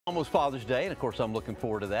Almost Father's Day, and of course I'm looking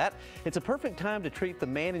forward to that. It's a perfect time to treat the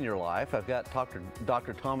man in your life. I've got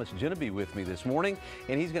Dr. Thomas Jeneby with me this morning,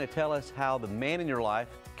 and he's going to tell us how the man in your life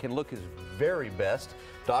can look his very best.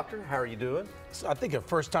 Doctor, how are you doing? I think the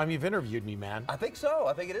first time you've interviewed me, man. I think so.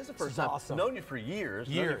 I think it is the first time. Awesome. Known you for years.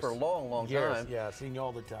 Known you for a long, long time. Yeah, seen you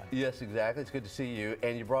all the time. Yes, exactly. It's good to see you.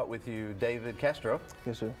 And you brought with you David Castro.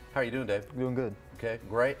 Yes, sir. How are you doing, Dave? Doing good. Okay,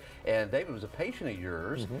 great. And David was a patient of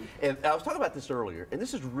yours. And I was talking about this earlier, and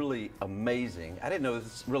this is really amazing. I didn't know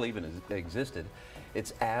this really even existed.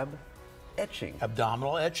 It's ab etching.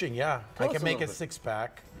 Abdominal etching, yeah. Tell I us can a make a little bit.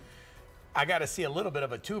 six-pack. I got to see a little bit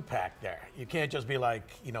of a two-pack there. You can't just be like,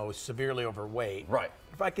 you know, severely overweight. Right.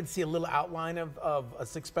 If I can see a little outline of a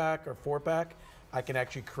six-pack or four-pack, I can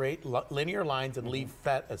actually create linear lines and leave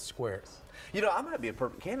fat as squares. You know, I might be a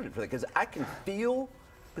perfect candidate for that because I can feel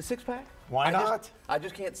the six-pack. Why not? I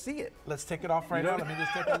just can't see it. Let's take it off right now. Let me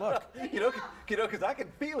just take a look. You know, because I can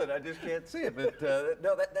feel it. I just can't see it. But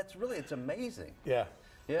no, that's really, it's amazing. Yeah.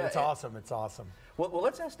 Yeah, It's awesome. It's awesome. Well,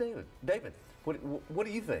 let's ask David. David, what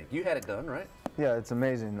do you think? You had it done, right? Yeah, it's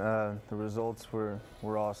amazing. The results were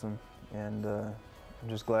awesome, and I'm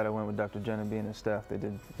just glad I went with Dr. Jeneby and his staff. They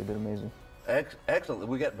did amazing. Excellent.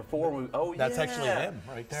 We got before. That's yeah. actually him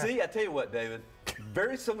right there. See, I tell you what, David,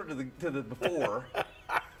 very similar to the before,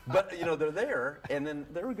 but you know they're there, and then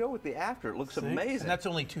there we go with the after. It looks amazing. And that's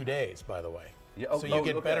only 2 days, by the way. Yeah, so you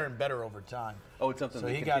get better and better over time. Oh, it's something so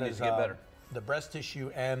that he got continues his, to get better. The breast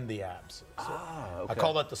tissue and the abs. So Okay. I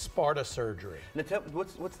call that the Sparta surgery. Now,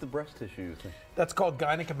 what's the breast tissue thing? That's called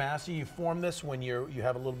gynecomastia. You form this when you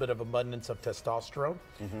have a little bit of abundance of testosterone,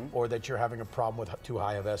 or that you're having a problem with too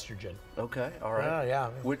high of estrogen. Okay, all right. Yeah.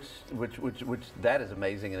 Which that is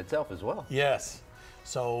amazing in itself as well. Yes.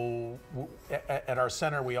 So at our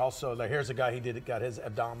center, we also here's a guy got his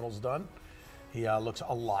abdominals done. He looks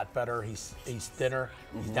a lot better. He's thinner.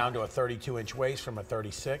 He's down to a 32-inch waist from a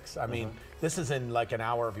 36. I mean, this is in like an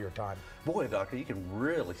hour of your time. Boy, doctor, you can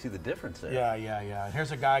really see the difference there. Yeah. And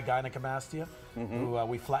here's a guy, gynecomastia, who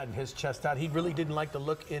we flattened his chest out. He really didn't like the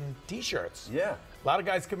look in T-shirts. Yeah. A lot of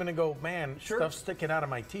guys come in and go, man, Sure. stuff's sticking out of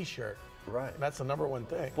my T-shirt. Right. And that's the #1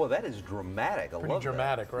 thing. Boy, that is dramatic. I Pretty love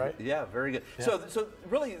dramatic, that. right? Yeah, very good. Yeah. So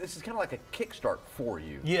really, this is kind of like a kickstart for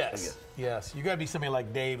you. Yes. You got to be somebody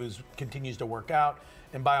like Dave who continues to work out.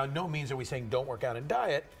 And by no means are we saying don't work out and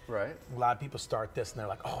diet. Right. A lot of people start this and they're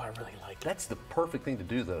like, oh, I really like it. That's the perfect thing to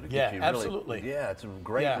do, though, to get Yeah, you absolutely. really. Yeah, it's a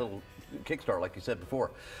great little kickstart, like you said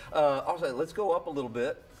before. Also, let's go up a little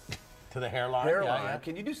bit. To the hairline. Hairline. Yeah.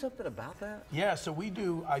 Can you do something about that? Yeah, so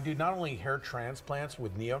I do not only hair transplants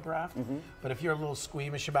with NeoGraft, but if you're a little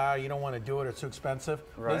squeamish about it, you don't want to do it, it's too expensive.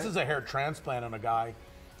 Right. This is a hair transplant on a guy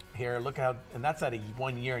here. Look how, and that's at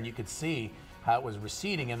 1 year, and you could see how it was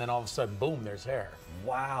receding, and then all of a sudden, boom, there's hair.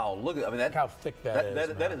 Wow, look at Look how thick that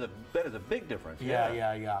is. That is a big difference.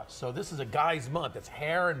 Yeah. So this is a guy's month. It's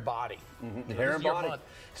hair and body. Hair and body. Month.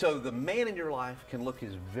 So the man in your life can look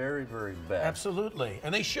his very, very best. Absolutely,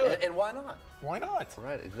 and they should. And why not? Why not?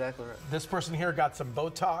 Right, exactly right. This person here got some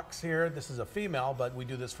Botox here. This is a female, but we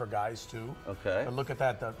do this for guys too. Okay. And look at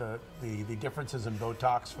that, the differences in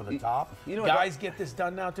Botox for the top. You know, guys get this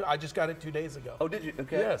done now too. I just got it 2 days ago. Oh, did you?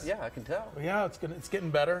 Okay. Yes. Yeah, I can tell. Yeah, it's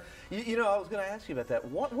getting better. You know, I was going to ask you about that.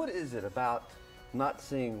 What is it about not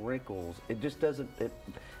seeing wrinkles? It just doesn't.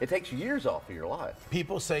 It takes years off of your life.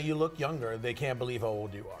 People say you look younger. They can't believe how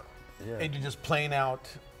old you are. Yeah. And you're just plain out.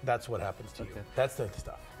 That's what happens to you. That's the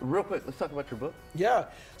stuff. Real quick, let's talk about your book. Yeah.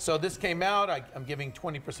 So this came out. I'm giving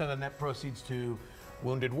 20% of net proceeds to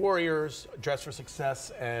Wounded Warriors, Dress for Success,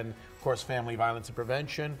 and of course, Family Violence and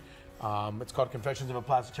Prevention. It's called Confessions of a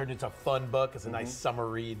Plastic Surgeon. It's a fun book. It's a nice summer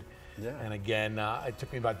read. Yeah. And again, it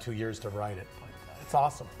took me about 2 years to write it. But it's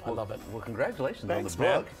awesome. I love it. Well, congratulations on the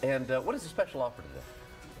book. Man. And what is the special offer today?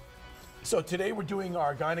 So today we're doing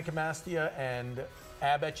our gynecomastia and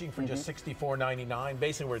ab etching for just $64.99.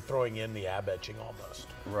 Basically, we're throwing in the ab etching almost.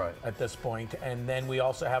 Right. At this point. And then we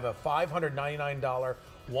also have a $599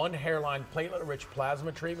 one hairline platelet-rich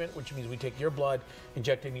plasma treatment, which means we take your blood,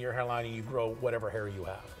 inject it into your hairline, and you grow whatever hair you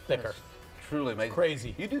have, thicker. That's truly amazing.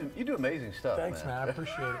 Crazy. You do amazing stuff. Thanks, man. I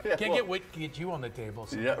appreciate it. Yeah, Can't get you on the table.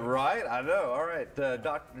 So. Yeah, right. I know. All right,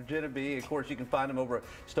 Dr. Jeneby. Of course, you can find him over at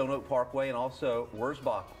Stone Oak Parkway and also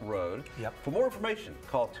Wurzbach Rd. Yep. For more information,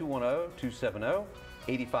 call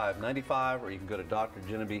 210-270-8595, or you can go to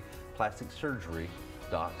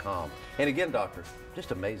drjenebeplasticsurgery.com. And again, doctor,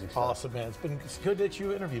 Just amazing stuff. Awesome, man. It's good that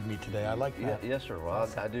you interviewed me today. I like that. Yes, sir. Well,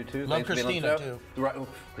 I do too. Love Thanks for being on the Christina, show. Right.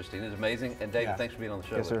 Christina's amazing. And David, Yeah. thanks for being on the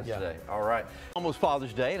show Yes, with sir. us today. All right. Almost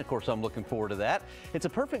Father's Day, and of course, I'm looking forward to that. It's a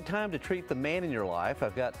perfect time to treat the man in your life.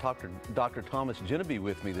 I've got Dr. Thomas Jeneby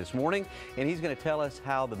with me this morning, and he's going to tell us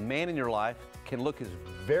how the man in your life can look his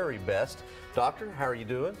very best. Doctor, how are you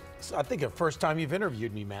doing? So I think the first time you've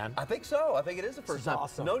interviewed me, man. I think so. I think it is the first is time.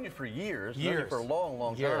 awesome. Known you for years. Known you for a long,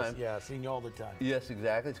 long Years, time. yeah, seen you all the time. Yes,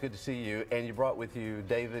 exactly. It's good to see you. And you brought with you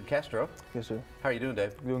David Castro. Yes, sir. How are you doing,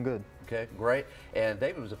 Dave? Doing good. Okay, great. And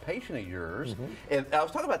David was a patient of yours. And I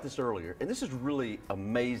was talking about this earlier, and this is really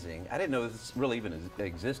amazing. I didn't know this really even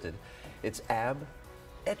existed. It's ab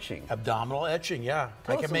etching. Abdominal etching, yeah.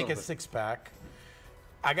 Tell I us can a make little a bit. six-pack.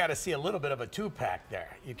 I got to see a little bit of a two-pack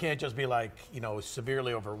there. You can't just be like, you know,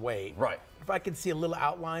 severely overweight. Right. If I can see a little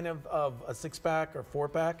outline of a six-pack or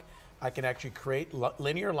four-pack, I can actually create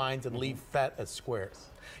linear lines and leave fat as squares.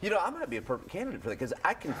 You know, I might be a perfect candidate for that because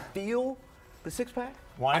I can feel the six-pack.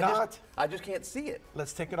 Why not? I just can't see it.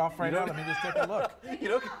 Let's take it off right now. Let me just take a look. You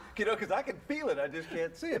know, because I can feel it. I just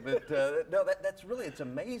can't see it. But no, that's really, it's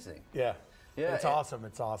amazing. Yeah. Yeah, It's and- awesome.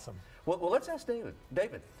 It's awesome. Well, let's ask David.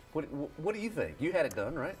 David, what do you think? You had it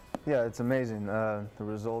done, right? Yeah, it's amazing. The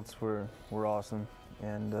results were awesome,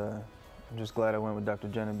 and I'm just glad I went with Dr.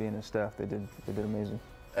 Jeneby and his staff. They did amazing.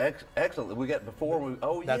 Excellent. We got before.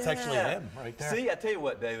 That's yeah. actually him right there. See, I tell you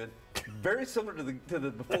what, David, very similar to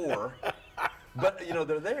the before, but you know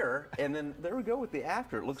they're there, and then there we go with the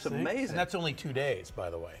after. It looks amazing. And that's only 2 days, by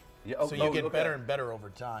the way. Yeah, so you get better and better over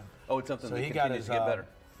time. Oh, it's something So that he got continues his to get better.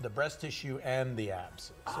 the breast tissue and the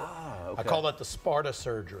abs. So Okay. I call that the Sparta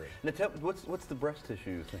surgery. Now, what's the breast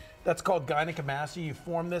tissue thing? That's called gynecomastia. You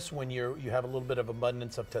form this when you have a little bit of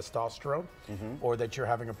abundance of testosterone, or that you're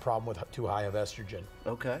having a problem with too high of estrogen.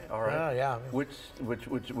 Okay, all right. Yeah. Which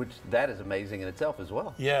that is amazing in itself as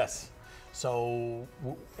well. Yes. So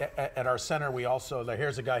at our center, we also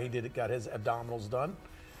here's a guy got his abdominals done.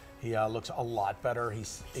 He looks a lot better.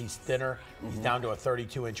 He's thinner. He's down to a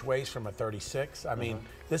 32-inch waist from a 36. I mean,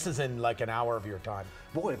 this is in like an hour of your time.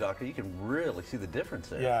 Boy, doctor, you can really see the difference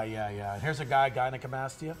there. Yeah. And here's a guy,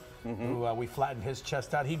 gynecomastia, who we flattened his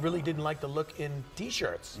chest out. He really didn't like the look in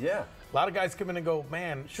T-shirts. Yeah. A lot of guys come in and go,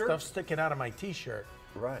 man, Sure. stuff's sticking out of my T-shirt.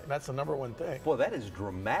 Right. That's the number one thing. Boy, that is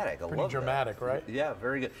dramatic. I Pretty love dramatic, that. right? Yeah,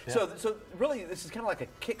 very good. Yeah. So really, this is kind of like a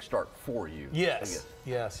kickstart for you. I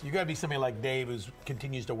Yes. You got to be somebody like Dave who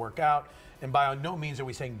continues to work out. And by no means are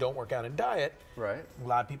we saying don't work out and diet. Right. A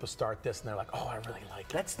lot of people start this and they're like, oh, I really like it.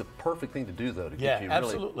 That's the perfect thing to do, though. To Yeah, get you really,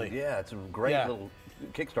 absolutely. Yeah, it's a great Yeah. little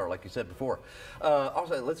kickstart, like you said before.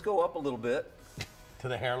 Also, let's go up a little bit. To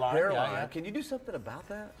the hairline. Hairline. Yeah. Can you do something about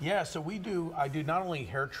that? Yeah, so I do not only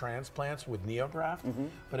hair transplants with NeoGraft,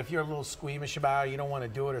 but if you're a little squeamish about it, you don't want to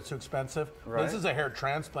do it, it's too expensive. Right. This is a hair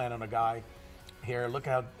transplant on a guy here. Look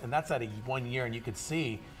how, and that's at 1 year, and you could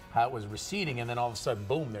see how it was receding, and then all of a sudden,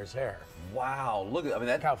 boom, there's hair. Wow, look at, I mean,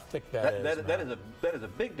 Look how thick that is, that man. is a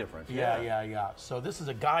big difference. Yeah. So this is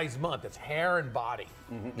a guy's month. It's hair and body.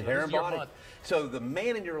 So Hair this and is your body. month. So the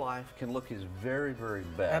man in your life can look his very, very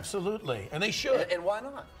best. Absolutely, and they should. And why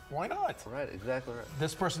not? Why not? Right, exactly right.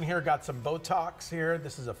 This person here got some Botox here.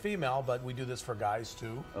 This is a female, but we do this for guys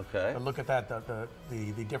too. Okay. But look at that, the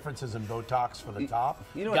differences in Botox for the top.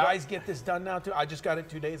 you know what, Guys get this done now too. I just got it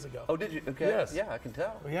 2 days ago. Oh, did you? Okay. Yes. Yeah, I can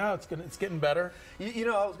tell. Yeah, it's getting better. You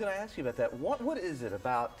know, I was going to ask you about that. What is it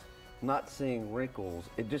about not seeing wrinkles?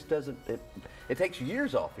 It just doesn't. It takes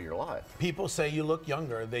years off of your life. People say you look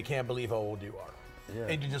younger. They can't believe how old you are. Yeah.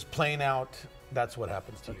 And you just plain out. That's what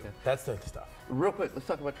happens to you. That's the stuff. Real quick, let's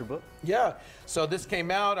talk about your book. Yeah. So this came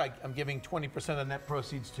out. I'm giving 20% of net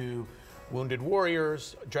proceeds to Wounded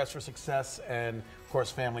Warriors, Dress for Success, and of course,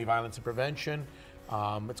 Family Violence and Prevention.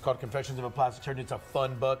 It's called Confessions of a Plastic Surgeon. It's a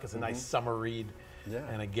fun book. It's a nice summer read. Yeah.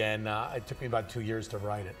 And again, it took me about 2 years to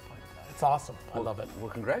write it. But it's awesome. I love it.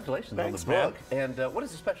 Well, congratulations Thanks, on the book. And what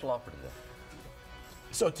is the special offer today?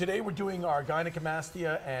 So today we're doing our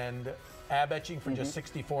gynecomastia and ab etching for just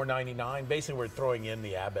 $64.99. Basically, we're throwing in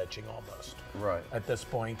the ab etching almost. Right. At this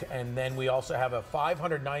point. And then we also have a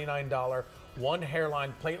 $599 one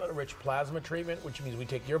hairline platelet-rich plasma treatment, which means we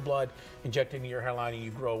take your blood, inject it into your hairline, and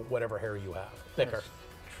you grow whatever hair you have, thicker. That's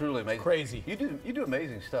truly amazing. Crazy. You do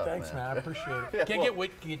amazing stuff. Thanks, man. I appreciate it. Yeah, Can't well-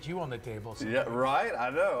 get you on the table. So. Yeah, right. I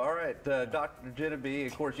know. All right, Dr. Jeneby.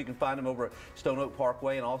 Of course, you can find him over at Stone Oak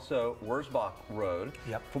Parkway and also Wurzbach Road.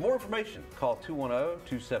 Yep. For more information, call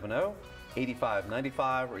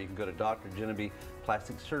 210-270-8595, or you can go to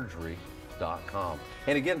drjenebeplasticsurgery.com. makeover.com.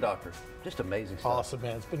 And again, doctor, just amazing stuff. Awesome,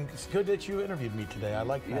 man. It's good that you interviewed me today. I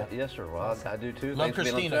like that. Yes, sir. Well, I do too. Love Thanks for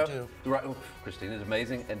being on the Christina, show. too. Right. Christina's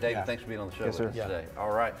amazing. And David, thanks for being on the show Yes, with sir. us today.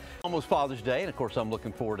 All right. Almost Father's Day, and of course, I'm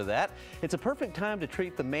looking forward to that. It's a perfect time to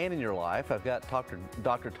treat the man in your life. I've got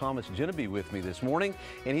Dr. Thomas Jeneby with me this morning,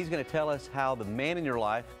 and he's going to tell us how the man in your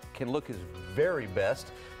life can look his very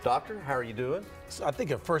best. Doctor, how are you doing? I think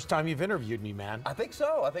the first time you've interviewed me, man. I think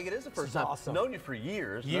so. I think it is the first time. Awesome. Known you for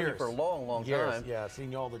years. Known you for a long, long time. Yeah,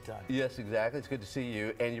 seen you all the time. Yes, exactly. It's good to see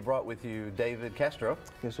you. And you brought with you David Castro.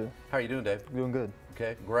 Yes, sir. How are you doing, Dave? Doing good.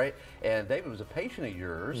 Okay, great. And David was a patient of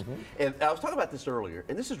yours. And I was talking about this earlier,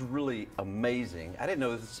 and this is really amazing. I didn't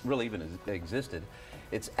know this really even existed.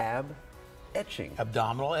 It's ab etching.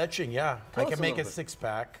 Abdominal etching, yeah. Tell I us can a make little a bit.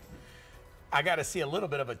 six-pack. I got to see a little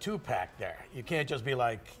bit of a two-pack there. You can't just be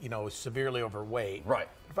like, severely overweight. Right.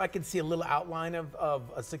 If I can see a little outline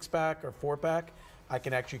of a six-pack or four-pack, I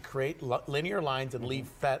can actually create linear lines and leave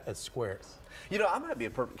fat as squares. You know, I might be a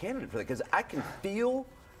perfect candidate for that because I can feel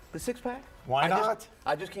the six-pack. Why not?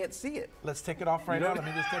 I just can't see it. Let's take it off right now. Let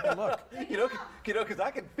me just take a look. Because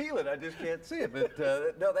I can feel it. I just can't see it. But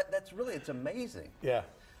no, that's really, it's amazing. Yeah.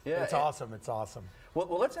 Yeah, It's awesome. It's awesome. Well,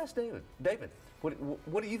 let's ask David. David,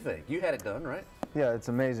 what do you think? You had it done, right? Yeah, it's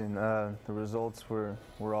amazing. The results were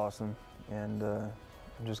awesome, and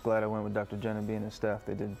I'm just glad I went with Dr. Jeneby and his staff.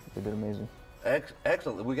 They did amazing.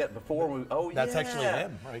 Excellent. We got before. That's actually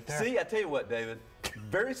him right there. See, I tell you what, David,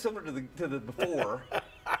 very similar to the before,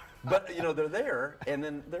 but they're there, and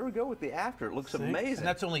then there we go with the after. It looks amazing. And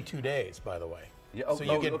that's only 2 days, by the way. Yeah, so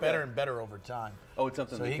you get better and better over time. Oh, it's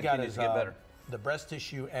something so that he got continues his, to get better. The breast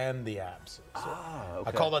tissue and the abs. So Okay.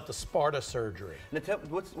 I call that the Sparta surgery. Now,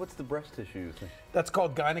 what's the breast tissue thing? That's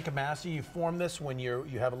called gynecomastia. You form this when you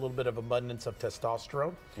have a little bit of abundance of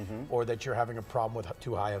testosterone, or that you're having a problem with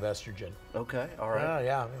too high of estrogen. Okay, all right.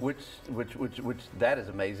 Yeah. Which that is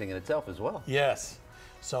amazing in itself as well. Yes.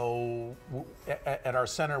 So at our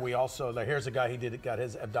center, we also here's a guy got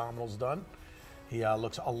his abdominals done. He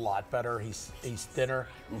looks a lot better. He's thinner.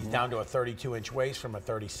 He's down to a 32-inch waist from a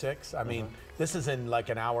 36. I mean, this is in like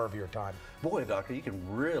an hour of your time. Boy, doctor, you can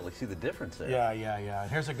really see the difference there. Yeah.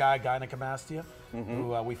 And here's a guy, gynecomastia,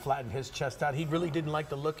 who we flattened his chest out. He really didn't like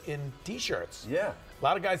to look in T-shirts. Yeah. A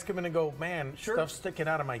lot of guys come in and go, man, Sure. stuff's sticking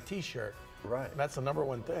out of my T-shirt. Right. That's the number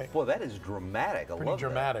one thing. Boy, that is dramatic. I Pretty love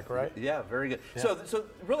dramatic, that. right? Yeah, very good. Yeah. So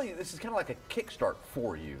really, this is kind of like a kickstart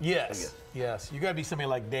for you. Yes. You got to be somebody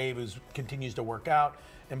like Dave who continues to work out.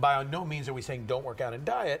 And by no means are we saying don't work out and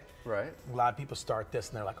diet. Right. A lot of people start this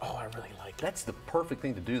and they're like, oh, I really like it. That's the perfect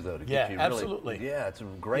thing to do, though, to Yeah, get you absolutely. really. Yeah, it's a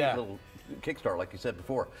great Yeah. little kickstart, like you said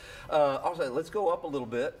before. Also, let's go up a little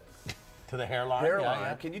bit. To the hairline. Hairline.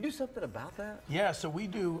 Yeah. Can you do something about that? Yeah, so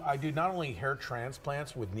I do not only hair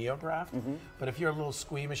transplants with NeoGraft, but if you're a little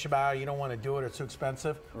squeamish about it, you don't want to do it, it's too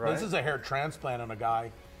expensive. Well, Right. this is a hair transplant on a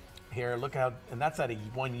guy here. Look how, and that's at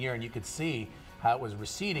 1 year, and you could see how it was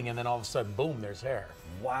receding, and then all of a sudden, boom, there's hair.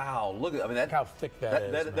 Wow, look at Look how thick that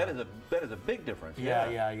is. That man. is a big difference.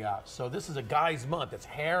 Yeah. So this is a guy's month. It's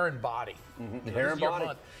hair and body. Hair This and is your body.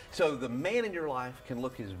 month. So the man in your life can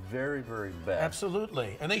look his very, very best.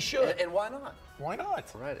 Absolutely, and they should. And why not? Why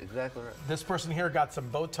not? Right, exactly right. This person here got some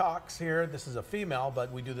Botox here. This is a female,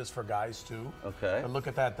 but we do this for guys too. Okay. But look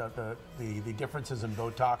at that, the differences in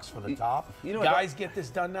Botox for the top. you know, Guys get this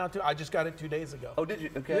done now too. I just got it 2 days ago. Oh, did you?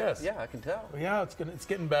 Okay. Yes. Yeah, I can tell. Yeah, it's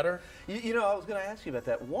getting better. You know, I was going to ask you about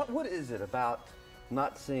that. What is it about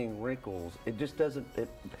not seeing wrinkles? It just doesn't.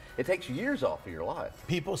 It takes years off of your life.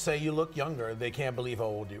 People say you look younger. They can't believe how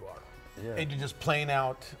old you are. Yeah. And you're just plain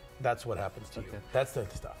out. That's what happens to you. That's the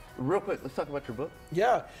stuff. Real quick, let's talk about your book.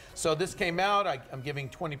 Yeah. So this came out. I'm giving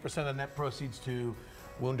 20% of net proceeds to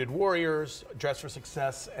Wounded Warriors, Dress for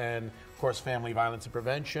Success, and of course, Family Violence and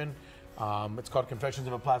Prevention. It's called Confessions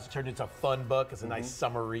of a Plastic Surgeon. It's a fun book. It's a nice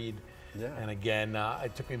summer read. Yeah. And again,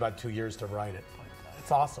 it took me about 2 years to write it. But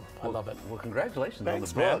it's awesome. I love it. Well, congratulations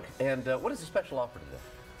Thanks, on the book. And what is the special offer today?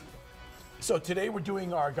 So today we're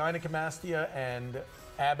doing our gynecomastia and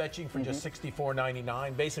ab etching for just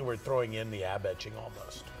 $64.99. Basically, we're throwing in the ab etching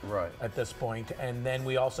almost. Right. At this point. And then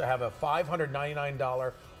we also have a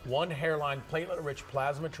 $599 one hairline platelet-rich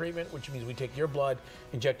plasma treatment, which means we take your blood,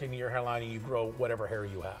 inject it into your hairline, and you grow whatever hair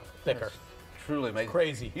you have, thicker. That's truly amazing.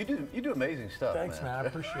 Crazy. You do amazing stuff. Thanks, man. I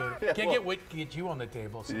appreciate it. Yeah, Can't get you on the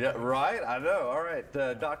table. So. Yeah, right. I know. All right,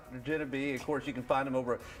 Dr. Jeneby. Of course, you can find him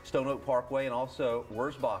over at Stone Oak Parkway and also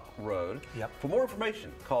Wurzbach Road. Yep. For more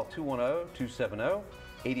information, call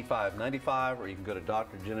 210-270-8595, or you can go to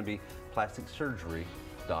drjenebeplasticsurgery.com.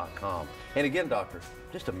 drjeneby.com. And again, doctor,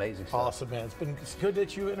 just amazing stuff. Awesome, man. It's good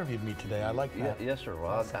that you interviewed me today. I like that. Yes, sir.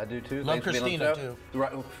 Well, I do too. Love Thanks for being on the Christina, show. too.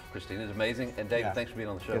 Right. Oh, Christina's amazing. And David, Yeah. thanks for being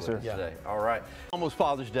on the show Yes, with sir. us today. All right. Almost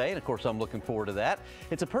Father's Day, and of course, I'm looking forward to that.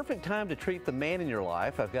 It's a perfect time to treat the man in your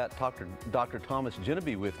life. I've got Dr. Thomas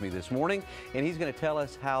Jeneby with me this morning, and he's going to tell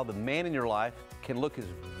us how the man in your life can look his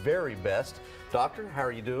very best. Doctor, how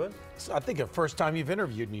are you doing? I think the first time you've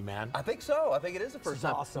interviewed me, man. I think so. I think it is the This first is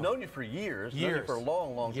time. awesome. Known you for years. Known you Years. for a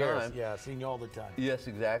long, long Years, time. yeah, seen you all the time. Yes,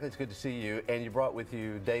 exactly. It's good to see you. And you brought with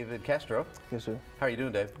you David Castro. Yes, sir. How are you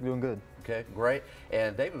doing, Dave? Doing good. Okay, great.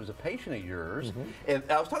 And David was a patient of yours. And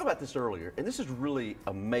I was talking about this earlier, and this is really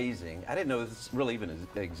amazing. I didn't know this really even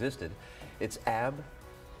existed. It's ab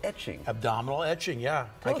etching. Abdominal etching, yeah.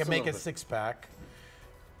 Tell I us can a make little a bit. six-pack.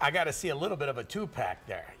 I got to see a little bit of a two-pack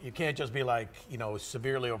there. You can't just be like, you know,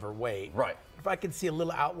 severely overweight. Right. If I can see a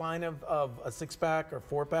little outline of a six-pack or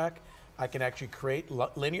four-pack, I can actually create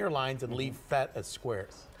linear lines and leave fat as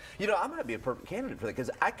squares. You know, I might be a perfect candidate for that because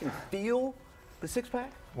I can feel the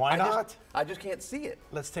six-pack. Why not? I just can't see it.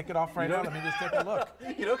 Let's take it off right You now. know- Let me just take a look.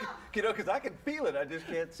 You know, because I can feel it. I just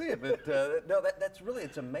can't see it. But no, that's really,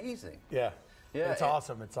 it's amazing. Yeah. Yeah, It's and-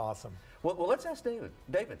 awesome. It's awesome. Well, let's ask David.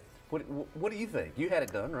 David, what do you think? You had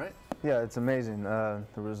it done, right? Yeah, it's amazing. The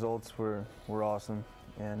results were awesome,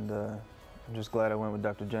 and I'm just glad I went with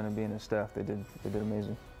Dr. Jeneby and his staff. They did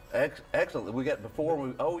amazing. Excellent. We got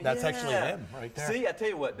before. That's yeah. actually him right there. See, I tell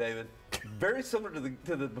you what, David, very similar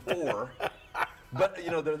to the before, but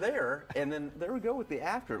you know they're there, and then there we go with the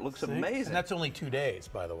after. It looks See? amazing. And that's only 2 days,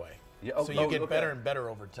 by the way. Yeah, so you get okay. better and better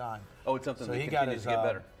over time. Oh, it's something So that he got continues his to get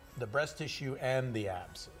better. the breast tissue and the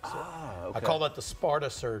abs. So Okay. I call that the Sparta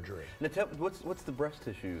surgery. Now, what's the breast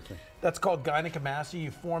tissue? That's called gynecomastia.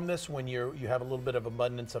 You form this when you have a little bit of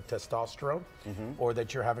abundance of testosterone, or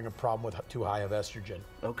that you're having a problem with too high of estrogen.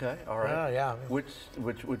 Okay, all right. Yeah. Which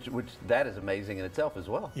that is amazing in itself as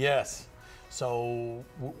well. Yes. So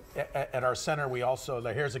at our center, we also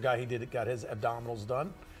here's a guy got his abdominals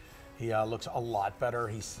done. He looks a lot better.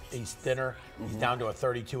 He's thinner. He's down to a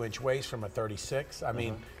 32-inch waist from a 36. I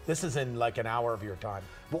mean, this is in like an hour of your time.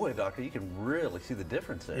 Boy, doctor, you can really see the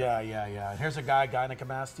difference there. Yeah. And here's a guy,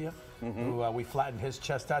 gynecomastia, who we flattened his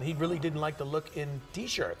chest out. He really didn't like the look in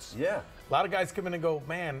T-shirts. Yeah. A lot of guys come in and go,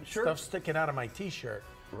 man, Sure. stuff's sticking out of my T-shirt.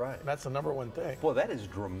 Right. That's the number one thing. Boy, that is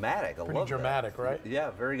dramatic. I Pretty love dramatic, that. right?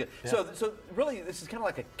 Yeah, very good. Yeah. So really, this is kind of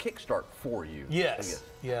like a kickstart for you. I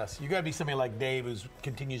Yes. You got to be somebody like Dave who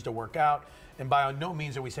continues to work out. And by no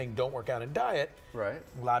means are we saying don't work out and diet. Right.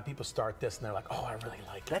 A lot of people start this and they're like, oh, I really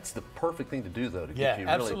like it. That's the perfect thing to do, though, to Yeah, get you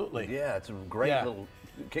really. absolutely. Yeah, it's a great Yeah. little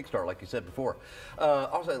kickstart, like you said before.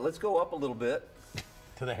 Also, let's go up a little bit.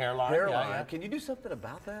 To the hairline. Hairline. Yeah. Can you do something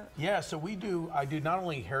about that? Yeah, so I do not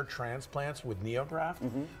only hair transplants with NeoGraft,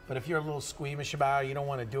 but if you're a little squeamish about it, you don't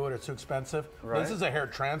want to do it, it's too expensive. Right. This is a hair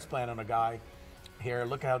transplant on a guy here.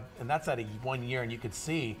 Look how, and that's at 1 year, and you could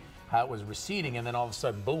see how it was receding, and then all of a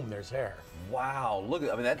sudden, boom, there's hair. Wow, look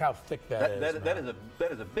at, I mean, Look how thick that is, that man.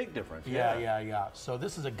 is a big difference. Yeah. So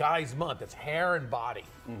this is a guy's month. It's hair and body.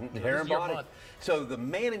 Hair This and is your body. month. So the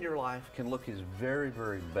man in your life can look his very,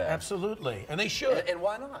 very best. Absolutely, and they should. And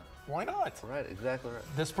why not? Why not? Right, exactly right.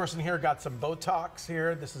 This person here got some Botox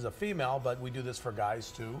here. This is a female, but we do this for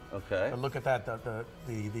guys too. Okay. But look at that,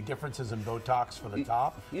 the differences in Botox for the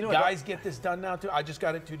top. you know, Guys get this done now too. I just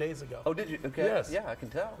got it 2 days ago. Oh, did you? Okay. Yes. Yeah, I can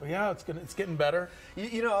tell. Yeah, it's getting better.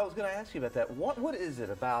 You know, I was going to ask you about that. What is it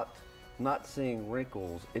about not seeing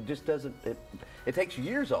wrinkles? It just doesn't. It takes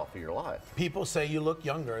years off of your life. People say you look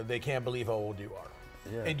younger. They can't believe how old you are.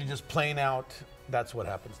 Yeah. And you just plain out. That's what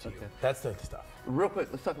happens to you. That's the stuff. Real quick,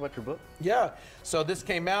 let's talk about your book. Yeah. So this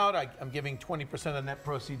came out. I'm giving 20% of net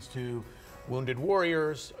proceeds to Wounded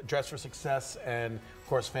Warriors, Dress for Success, and of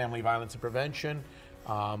course, Family Violence and Prevention.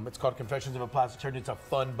 It's called Confessions of a Plastic Surgeon. It's a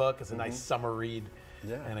fun book. It's a nice summer read.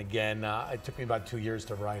 Yeah. And again, it took me about 2 years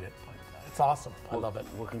to write it. It's awesome. I love it.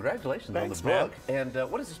 Well, congratulations Thanks, on the book. And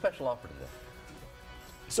what is the special offer today?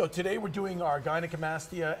 So today we're doing our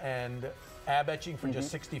gynecomastia and ab etching for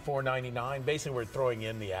just $64.99. Basically, we're throwing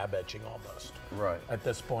in the ab etching almost. Right. At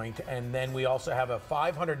this point. And then we also have a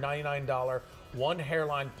 $599 one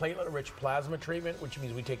hairline platelet-rich plasma treatment, which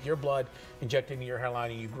means we take your blood, inject it into your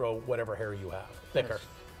hairline, and you grow whatever hair you have, thicker.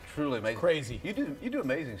 Truly amazing. Crazy. You do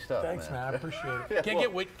amazing stuff. Thanks, man. I appreciate it. Yeah,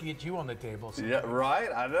 Can't well- get you on the table. So. Yeah, right.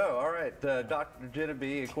 I know. All right, Dr.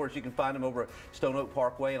 Jeneby. Of course, you can find him over at Stone Oak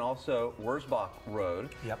Parkway and also Wurzbach Road.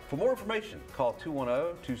 Yep. For more information, call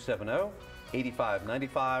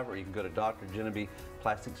 210-270-8595, or you can go to drjeneby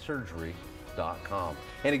plastic surgery.com. Corpus.com.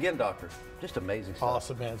 And again, doctor, just amazing stuff.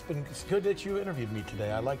 Awesome, man. It's good that you interviewed me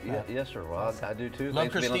today. I like that. Yes, sir. Well, awesome. I do too.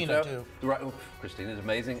 Love Thanks for being on the Christina, show. too. Right. Oh, Christina's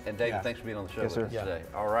amazing. And David, Yeah. thanks for being on the show Yes, with sir. us today.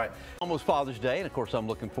 All right. Almost Father's Day, and of course, I'm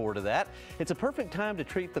looking forward to that. It's a perfect time to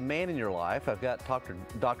treat the man in your life. I've got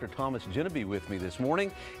Dr. Thomas Jeneby with me this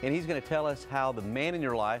morning, and he's going to tell us how the man in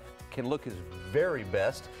your life can look his very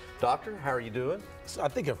best. Doctor, how are you doing? So I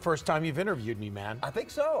think the first time you've interviewed me, man. I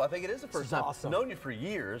think so. I think it is the first is time. awesome. I've known you for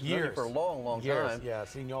years. Known you for a long, long Years, time. yeah,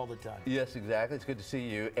 seen you all the time. Yes, exactly. It's good to see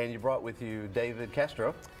you. And you brought with you David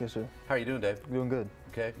Castro. Yes, sir. How are you doing, Dave? Doing good.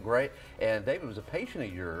 Okay, great. And David was a patient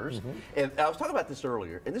of yours. And I was talking about this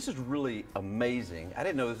earlier, and this is really amazing. I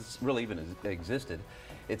didn't know this really even existed.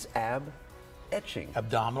 It's ab etching.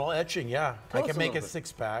 Abdominal etching, yeah. Tell I us can a make little a bit.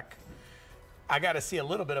 six-pack. I got to see a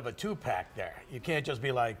little bit of a two-pack there. You can't just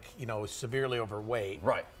be like, you know, severely overweight.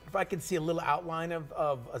 Right. If I can see a little outline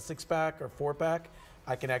of a six-pack or four-pack,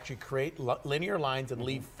 I can actually create linear lines and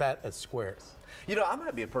leave fat as squares. You know, I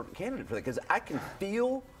might be a perfect candidate for that because I can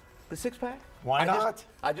feel the six-pack. Why not?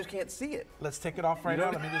 I just can't see it. Let's take it off right You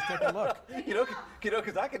know- now. Let me just take a look. You know,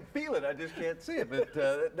 because I can feel it. I just can't see it. But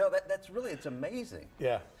no, that's really, it's amazing.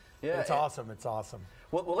 Yeah. Yeah, It's and- awesome. It's awesome.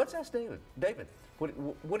 Well, let's ask David. David,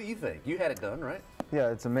 what do you think? You had it done, right?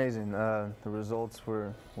 Yeah, it's amazing. The results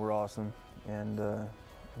were awesome, and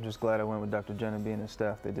I'm just glad I went with Dr. Jeneby and his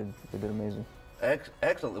staff. They did amazing.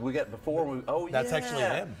 Excellent. We got before. That's yeah. actually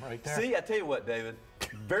him right there. See, I tell you what, David,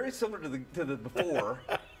 very similar to the before,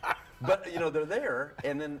 but you know they're there,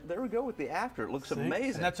 and then there we go with the after. It looks See?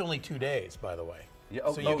 amazing. And that's only 2 days, by the way. Yeah,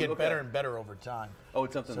 so you get okay. better and better over time. Oh,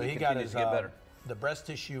 it's something So that he got continues his to get better. the breast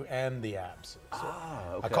tissue and the abs. So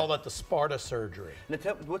Okay. I call that the Sparta surgery. Now,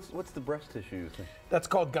 what's the breast tissue thing? That's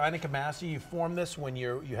called gynecomastia. You form this when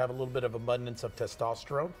you have a little bit of abundance of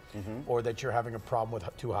testosterone, or that you're having a problem with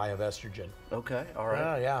too high of estrogen. Okay, all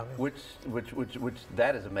right. Yeah. Which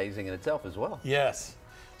that is amazing in itself as well. Yes.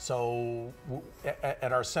 So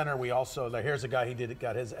at our center, we also here's a guy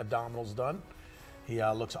got his abdominals done. He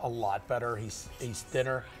looks a lot better. He's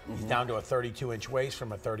thinner. He's down to a 32-inch waist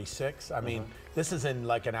from a 36. I mean, this is in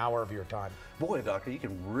like an hour of your time. Boy, doctor, you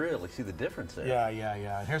can really see the difference there. Yeah.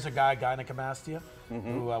 And here's a guy, gynecomastia,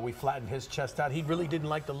 who we flattened his chest out. He really didn't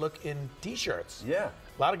like the look in T-shirts. Yeah.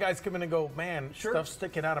 A lot of guys come in and go, man, Sure. stuff's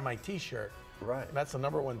sticking out of my T-shirt. Right. And that's the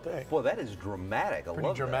number one thing. Boy, that is dramatic. I Pretty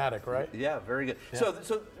love that. dramatic, right? Yeah, very good. Yeah.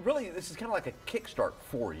 So really, this is kind of like a kickstart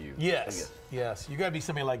for you. I Yes, guess. yes. You got to be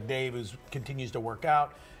somebody like Dave who continues to work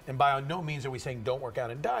out. And by no means are we saying don't work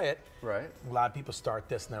out and diet. Right. A lot of people start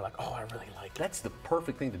this and they're like, oh, I really like it. That's the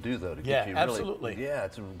perfect thing to do, though, to Yeah, get you absolutely. really. Yeah,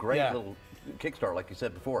 it's a great Yeah. little kickstart, like you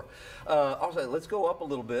said before. Also, let's go up a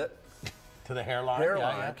little bit. To the hairline.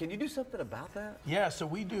 Hairline. Yeah. Can you do something about that? Yeah, so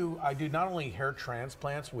I do not only hair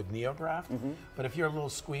transplants with NeoGraft, but if you're a little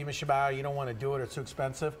squeamish about it, you don't want to do it, it's too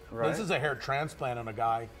expensive. Well, this Right. is a hair transplant on a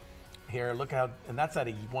guy here. Look how, and that's at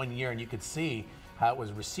 1 year, and you could see how it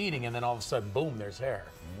was receding, and then all of a sudden, boom, there's hair.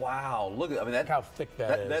 Wow, look at. I mean, Look how thick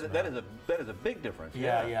that is, That man. is a big difference.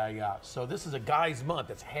 Yeah. So this is a guy's month.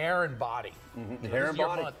 It's hair and body. So Hair this and is your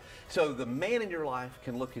body. month. So the man in your life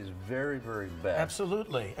can look his very, very best.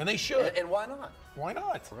 Absolutely, and they should. And why not? Why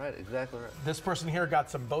not? Right, exactly right. This person here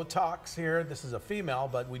got some Botox here. This is a female,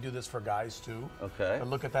 but we do this for guys too. Okay. But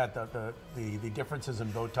look at that, the differences in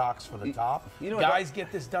Botox for the top. you know, Guys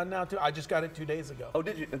get this done now too. I just got it 2 days ago. Oh,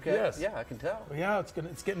 did you? Okay. Yes. Yeah, I can tell. Yeah,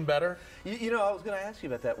 it's getting better. You know, I was going to ask you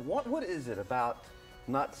about that. What is it about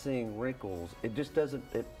not seeing wrinkles? It just doesn't.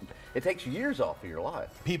 It takes years off of your life.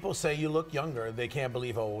 People say you look younger. They can't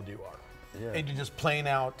believe how old you are. Yeah. And you're just plain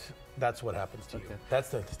out. That's what happens to you. Okay. That's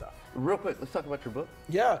the stuff. Real quick, let's talk about your book.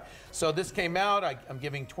 Yeah. So this came out. I'm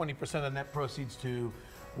giving 20% of net proceeds to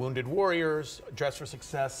Wounded Warriors, Dress for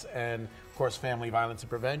Success, and of course, Family Violence and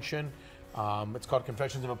Prevention. It's called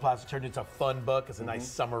Confessions of a Plastic Surgeon. It's a fun book. It's a nice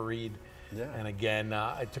summer read. Yeah. And again,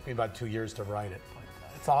 it took me about 2 years to write it. But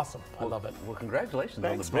it's awesome. I love it. Well, congratulations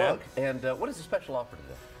Thanks, on the man. book. And what is the special offer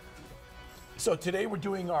today? So today we're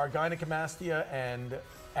doing our gynecomastia and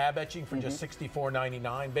ab etching for just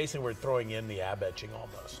 $64.99. Basically, we're throwing in the ab etching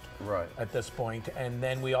almost. Right. At this point. And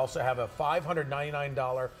then we also have a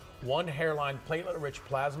 $599 one hairline platelet-rich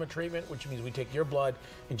plasma treatment, which means we take your blood,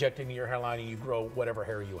 inject it into your hairline, and you grow whatever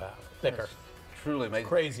hair you have, thicker. Truly amazing.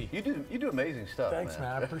 Crazy. You do amazing stuff. Thanks,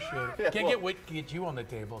 man. I appreciate it. Yeah, Can't well- wait to get you on the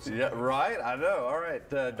table. So Yeah, right. I know. All right,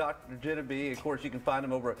 Dr. Jeneby. Of course, you can find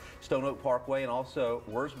him over at Stone Oak Parkway and also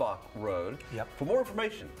Wurzbach Road. Yep. For more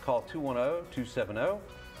information, call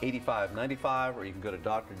 210-270-8595, or you can go to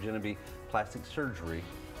drjenebeplasticsurgery.com.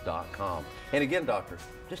 surgery.com. And again, doctor,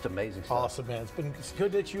 just amazing stuff. Awesome, man. It's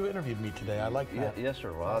good that you interviewed me today. I like that. Yes,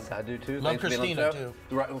 sir. Well, Awesome. I do too. Love Thanks for being on the Christina,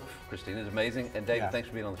 show. Right. Oh, Christina's amazing. And David, Yeah. thanks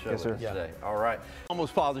for being on the show Yes, with sir. us today. All right.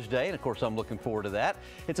 Almost Father's Day, and of course, I'm looking forward to that.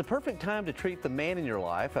 It's a perfect time to treat the man in your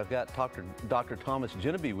life. I've got Dr. Thomas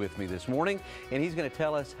Jeneby with me this morning, and he's going to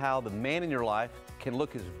tell us how the man in your life can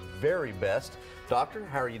look his very best. Doctor,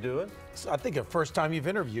 how are you doing? So I think the first time you've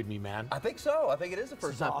interviewed me, man. I think so. I think it is the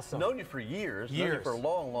first is time. awesome. Known you for years. Known you for a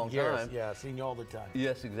long, long Years, time. yeah, seen you all the time.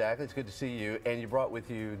 Yes, exactly. It's good to see you. And you brought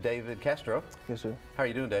with you David Castro. Yes, sir. How are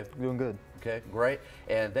you doing, Dave? Doing good. Okay, great.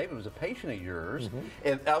 And David was a patient of yours.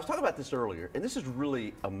 And I was talking about this earlier, and this is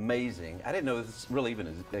really amazing. I didn't know this really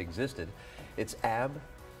even existed. It's ab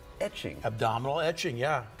etching. Abdominal etching,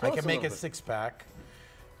 yeah. Tell I us can a make little a bit. six-pack.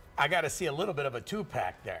 I got to see a little bit of a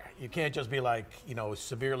two-pack there. You can't just be like, you know,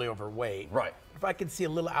 severely overweight. Right. If I can see a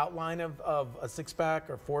little outline of a six-pack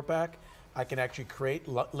or four-pack, I can actually create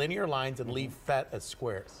linear lines and leave fat as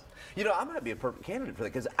squares. You know, I might be a perfect candidate for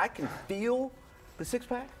that because I can feel the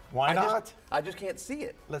six-pack. Why not? I just can't see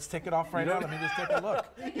it. Let's take it off right You know- now. Let me just take a look.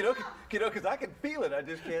 You know, because I can feel it. I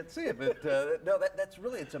just can't see it. But no, that's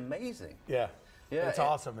really, it's amazing. Yeah. Yeah, It's and-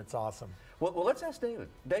 awesome. It's awesome. Well, let's ask David.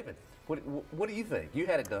 David, what do you think? You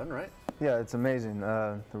had it done, right? Yeah, it's amazing.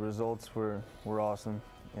 The results were awesome,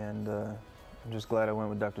 and I'm just glad I went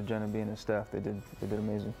with Dr. Jeneby and his staff. They did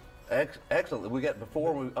amazing. Excellent. We got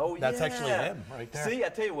before. That's yeah. actually him right there. See, I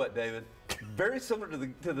tell you what, David, very similar to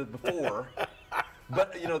the before,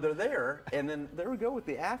 but you know they're there, and then there we go with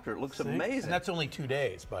the after. It looks See? amazing. And that's only 2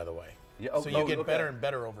 days, by the way. Yeah, so you get okay. better and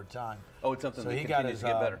better over time. Oh, it's something So that he got continues his to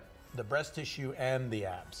get better. the breast tissue and the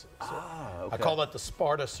abs. So Okay. I call that the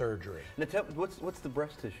Sparta surgery. Now, tell me, what's the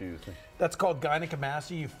breast tissue thing? That's called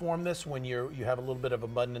gynecomastia. You form this when you have a little bit of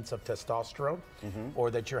abundance of testosterone, or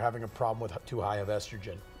that you're having a problem with too high of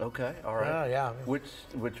estrogen. Okay, all right. Yeah. Which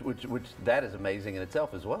that is amazing in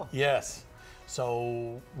itself as well. Yes.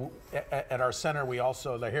 So at our center, we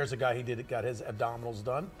also here's a guy got his abdominals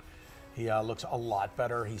done. He looks a lot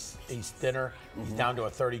better. He's thinner. He's down to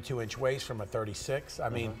a 32-inch waist from a 36. I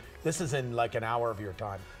mean, this is in like an hour of your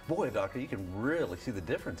time. Boy, doctor, you can really see the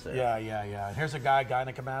difference there. Yeah. And here's a guy,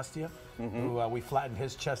 gynecomastia, who we flattened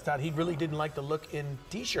his chest out. He really didn't like the look in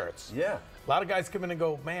T-shirts. Yeah. A lot of guys come in and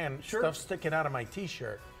go, man, Sure. stuff's sticking out of my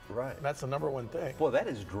T-shirt. Right. That's the number one thing. Boy, that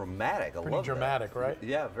is dramatic. I Pretty love that. dramatic, right?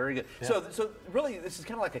 Yeah, very good. Yeah. So really, this is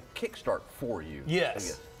kind of like a kickstart for you. I Yes,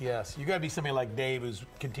 guess. yes. You got to be somebody like Dave who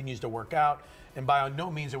continues to work out. And by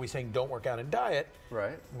no means are we saying don't work out and diet.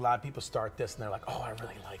 Right. A lot of people start this and they're like, oh, I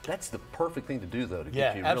really like it. That's the perfect thing to do, though, to Yeah,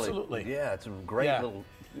 get you absolutely. really. Yeah, it's a great Yeah. little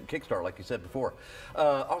kickstart, like you said before.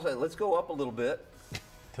 Also, let's go up a little bit.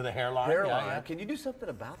 To the hairline. Hairline. Yeah. Can you do something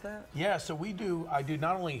about that? Yeah, so I do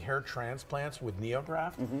not only hair transplants with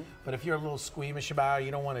NeoGraft, but if you're a little squeamish about it,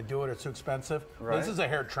 you don't want to do it, it's too expensive. Right. This is a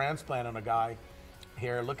hair transplant on a guy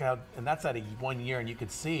here. Look how, and that's at 1 year, and you could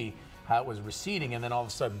see how it was receding, and then all of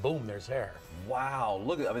a sudden, boom, there's hair. Wow,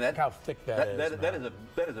 look at, I mean, Look how thick that is. that man.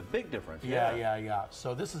 is a big difference. Yeah.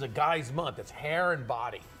 So this is a guy's month. It's hair and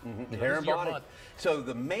body. Hair This and is your body. month. So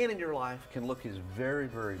the man in your life can look his very,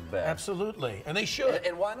 very best. Absolutely, and they should.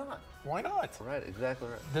 And why not? Why not? Right, exactly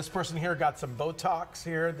right. This person here got some Botox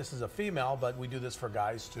here. This is a female, but we do this for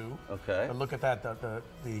guys too. Okay. But look at that, the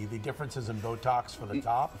differences in Botox for the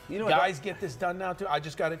top. you know what, Guys get this done now too. I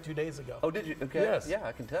just got it 2 days ago. Oh, did you? Okay. Yes. Yeah,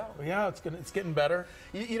 I can tell. Yeah, it's getting better.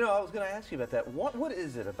 You know, I was going to ask you about that. What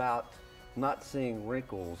is it about not seeing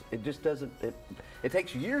wrinkles? It just doesn't. It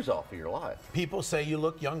takes years off of your life. People say you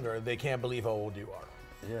look younger. They can't believe how old you are.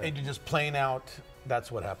 Yeah. And you just plain out.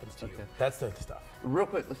 That's what happens to you. Okay. That's the stuff. Real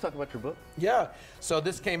quick, let's talk about your book. Yeah. So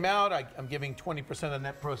this came out. I'm giving 20% of the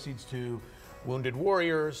net proceeds to Wounded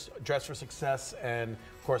Warriors, Dress for Success, and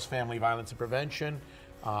of course, Family Violence and Prevention.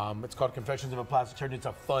 It's called Confessions of a Plastic Surgeon. It's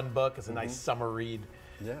a fun book. It's a nice summer read.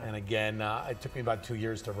 Yeah. And again, it took me about 2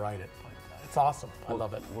 years to write it. But it's awesome. I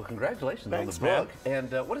love it. Well, congratulations Thanks, on the man. book.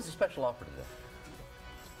 And what is the special offer today?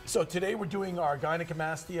 So today we're doing our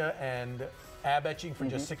gynecomastia and ab etching for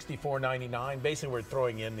just $64.99. Basically, we're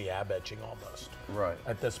throwing in the ab etching almost. Right.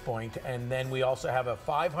 At this point. And then we also have a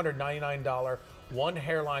 $599 one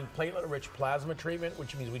hairline platelet-rich plasma treatment,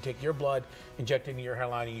 which means we take your blood, inject it into your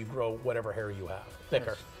hairline, and you grow whatever hair you have, thicker.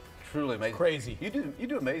 That's truly amazing. Crazy. You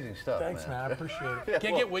do amazing stuff. Thanks, man. I appreciate it. Yeah,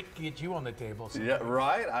 Can't well- wait to get you on the table. So. Yeah,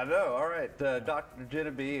 right. I know. All right, Dr.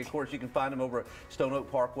 Jeneby. Of course, you can find him over at Stone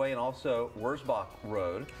Oak Parkway and also Wurzbach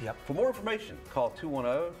Road. Yep. For more information, call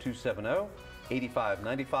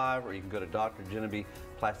 210-270-8595, or you can go to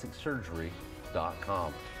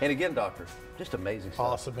drjenebeplasticsurgery.com. And again, doctor, Just amazing stuff.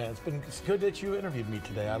 Awesome, man. It's good that you interviewed me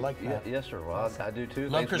today. I like that. Yes, sir. Well, I do too.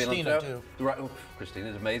 Love Thanks for being on Christina, the show. too. Right. Oh,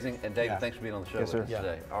 Christina's amazing. And David, Yeah. thanks for being on the show Yes, with sir. us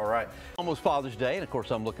today. All right. Almost Father's Day, and of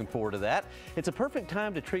course, I'm looking forward to that. It's a perfect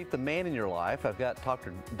time to treat the man in your life. I've got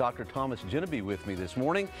Dr. Thomas Jeneby with me this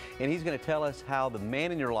morning, and he's going to tell us how the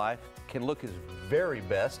man in your life can look his very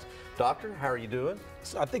best. Doctor, how are you doing?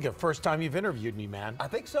 So I think the first time you've interviewed me, man. I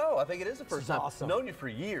think so. I think it is the first is time. awesome. Known you for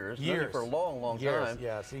years. Known you for a long, long Years, time.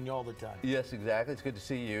 yeah, seen you all the time. Yes, exactly. It's good to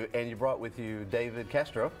see you. And you brought with you David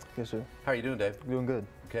Castro. Yes, sir. How are you doing, Dave? Doing good.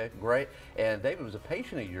 Okay, great. And David was a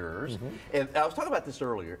patient of yours. And I was talking about this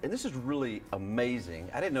earlier, and this is really amazing.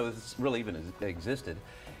 I didn't know this really even existed.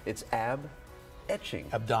 It's ab etching.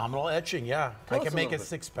 Abdominal etching, yeah. Tell I us can a make a little bit.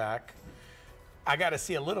 six-pack. I got to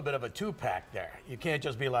see a little bit of a two-pack there. You can't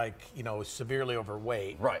just be like, you know, severely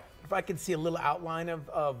overweight. Right. If I can see a little outline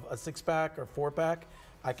of a six-pack or four-pack,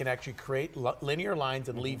 I can actually create linear lines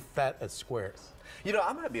and leave fat as squares. You know,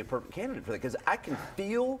 I might be a perfect candidate for that because I can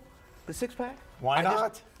feel the six-pack. Why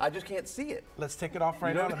not? I just can't see it. Let's take it off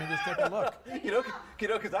right You know- now. Let me just take a look. You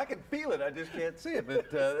know, because I can feel it. I just can't see it.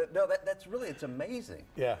 But no, that's really, it's amazing.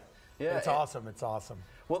 Yeah. Yeah, It's and- awesome. It's awesome.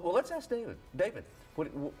 Well, let's ask David. David,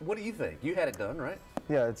 what do you think? You had it done, right?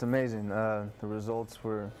 Yeah, it's amazing. The results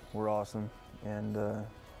were awesome, and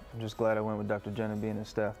I'm just glad I went with Dr. Jeneby and his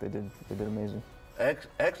staff. They did amazing.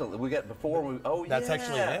 Excellent. We got before. That's yeah.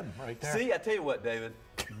 actually him right there. See, I tell you what, David,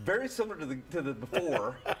 very similar to the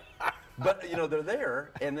before, but you know they're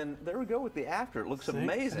there, and then there we go with the after. It looks See?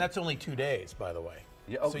 amazing. And that's only 2 days, by the way.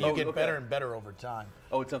 Yeah, so you get okay. better and better over time.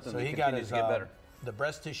 Oh, it's something So that he got continues his to get better. the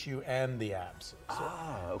breast tissue and the abs. So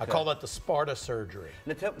Okay. I call that the Sparta surgery.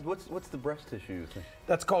 Now, what's the breast tissue thing?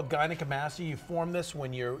 That's called gynecomastia. You form this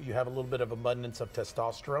when you have a little bit of abundance of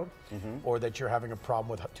testosterone, or that you're having a problem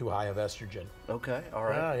with too high of estrogen. Okay, all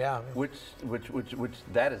right. Yeah. Which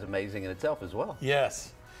that is amazing in itself as well.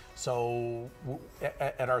 Yes. So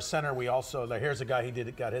at our center, we also here's a guy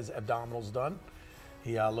got his abdominals done.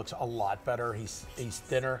 He looks a lot better. He's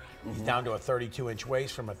thinner. He's down to a 32-inch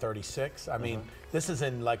waist from a 36. I mean, this is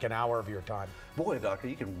in like an hour of your time. Boy, doctor,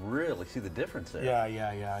 you can really see the difference there. Yeah.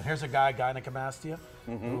 And here's a guy, gynecomastia,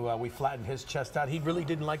 who we flattened his chest out. He really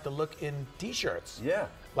didn't like the look in T-shirts. Yeah.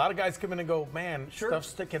 A lot of guys come in and go, man, Sure. stuff's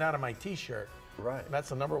sticking out of my T-shirt. Right. That's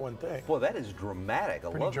the number one thing. Boy, that is dramatic. I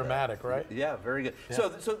Pretty love dramatic, that. right? Yeah, very good. Yeah.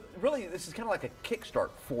 So really, this is kind of like a kickstart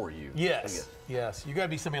for you. I Yes. guess. You got to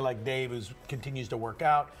be somebody like Dave who continues to work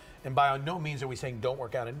out. And by no means are we saying don't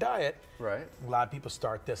work out and diet. Right. A lot of people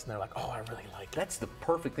start this and they're like, oh, I really like it. That's the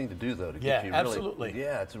perfect thing to do, though, to Yeah, get you really. absolutely.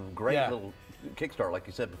 Yeah, it's a great Yeah. little kickstart, like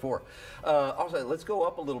you said before. Also, let's go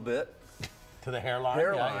up a little bit. To the hairline.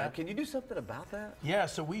 Hairline. Yeah. Can you do something about that? Yeah,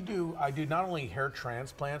 so I do not only hair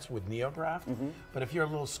transplants with NeoGraft, but if you're a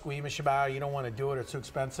little squeamish about it, you don't want to do it, it's too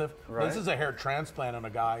expensive. Right. This is a hair transplant on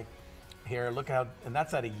a guy here. Look how, and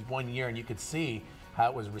that's at 1 year, and you could see how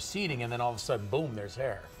it was receding, and then all of a sudden, boom, there's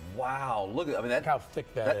hair. Wow, look at, I mean, that, Look how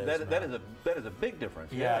thick that is, that man. is a big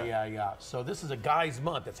difference. Yeah. So this is a guy's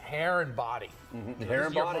month. It's hair and body. So Hair this and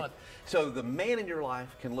is your body. month. So the man in your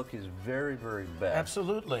life can look his very, very best.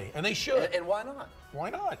 Absolutely, and they should. And why not? Why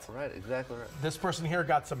not? Right, exactly right. This person here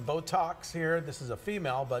got some Botox here. This is a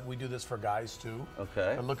female, but we do this for guys too.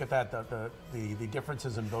 Okay. But look at that, the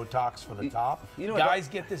differences in Botox for the top. you know, Guys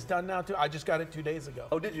get this done now too. I just got it 2 days ago.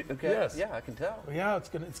 Oh, did you? Okay. Yes. Yeah, I can tell. Yeah,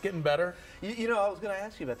 it's getting better. You know, I was going to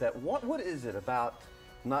ask you about that. What is it about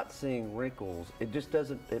not seeing wrinkles? It just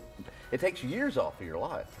doesn't. It takes years off of your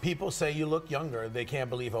life. People say you look younger. They can't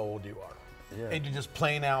believe how old you are. Yeah. And you're just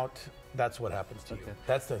plain out. That's what happens to you.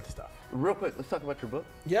 That's the stuff. Real quick, let's talk about your book.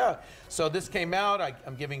 Yeah. So this came out.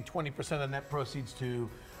 I'm giving 20% of net proceeds to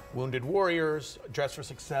Wounded Warriors, Dress for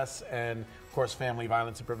Success, and of course, Family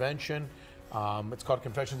Violence and Prevention. It's called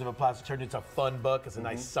Confessions of a Plastic Surgeon. It's a fun book. It's a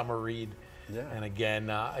nice summer read. Yeah. And again,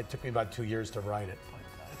 it took me about 2 years to write it. But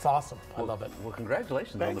it's awesome. I love it. Well,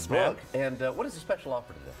 congratulations Thanks, on the book. man. And what is the special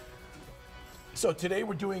offer today? So today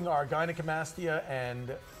we're doing our gynecomastia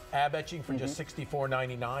and ab etching for just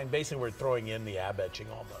 $64.99. Basically, we're throwing in the ab etching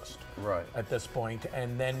almost. Right. At this point.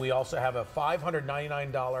 And then we also have a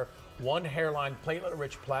 $599 one hairline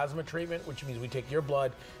platelet-rich plasma treatment, which means we take your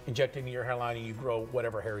blood, inject it into your hairline, and you grow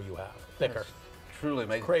whatever hair you have, thicker. That's truly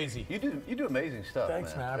amazing. Crazy. You do amazing stuff.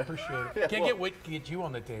 Thanks, man. I appreciate it. Yeah, Can't well- get you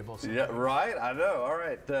on the table. So. Yeah, right. I know. All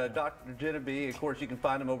right, Dr. Jeneby. Of course, you can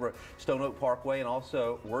find him over at Stone Oak Parkway and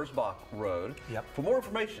also Wurzbach Rd. Yep. For more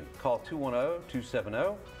information, call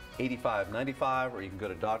 210-270-8595, or you can go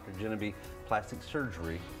to drjeneby plastic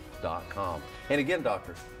surgery.com. CosmeticSurgery.com. And again,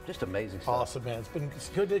 doctor, just amazing stuff. Awesome, man. It's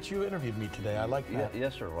good that you interviewed me today. I like that.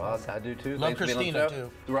 Yes, sir. Well, I do too. Love Thanks for being on the Christina,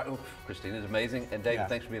 show. Right. Christina's amazing. And David, Yeah.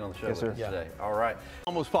 thanks for being on the show Yes, with sir. us today. All right.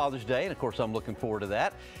 Almost Father's Day, and of course, I'm looking forward to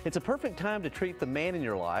that. It's a perfect time to treat the man in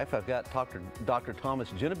your life. I've got Dr. Thomas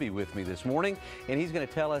Jeneby with me this morning, and he's going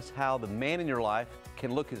to tell us how the man in your life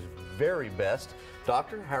can look his very best.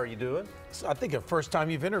 Doctor, how are you doing? So I think the first time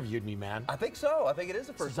you've interviewed me, man. I think so. I think it is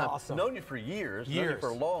the first is time. awesome. Known you for years. Known you for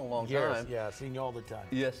a long, long Years, time. yeah, seen you all the time.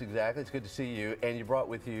 Yes, exactly. It's good to see you. And you brought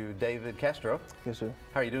with you David Castro. Yes, sir.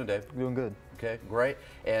 How are you doing, Dave? Doing good. Okay, great.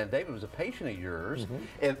 And David was a patient of yours.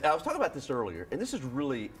 And I was talking about this earlier, and this is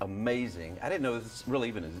really amazing. I didn't know this really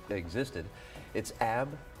even existed. It's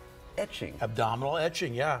ab etching. Abdominal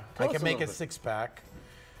etching, yeah. Tell I us can a make a little bit. six-pack.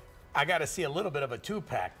 I got to see a little bit of a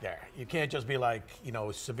two-pack there. You can't just be like, you know,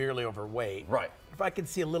 severely overweight. Right. If I can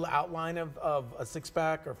see a little outline of a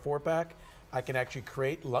six-pack or four-pack, I can actually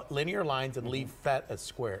create linear lines and leave fat as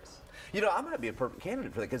squares. You know, I might be a perfect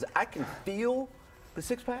candidate for that because I can feel the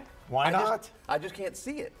six-pack. Why not? I just can't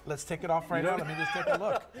see it. Let's take it off right You know- now. Let me just take a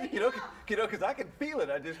look. You know, because I can feel it.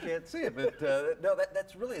 I just can't see it. But no,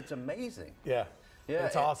 that's really, it's amazing. Yeah. Yeah,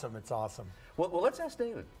 It's and- awesome. It's awesome. Well, let's ask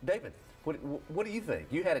David. David, what do you think?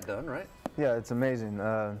 You had it done, right? Yeah, it's amazing.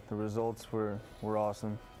 The results were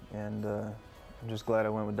awesome, and I'm just glad I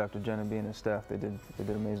went with Dr. Jeneby and his staff. They did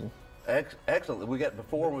amazing. Excellent. We got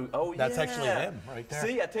before. That's yeah. actually him right there.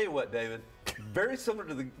 See, I tell you what, David, very similar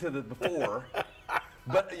to the before,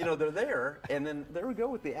 but you know they're there, and then there we go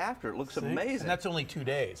with the after. It looks See? amazing. And that's only 2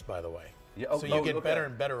 days, by the way. Yeah, So you get better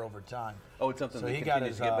and better over time. Oh, it's something So that he got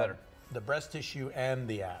continues his to get better. the breast tissue and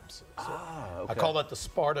the abs. So Okay. I call that the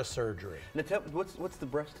Sparta surgery. Now, what's the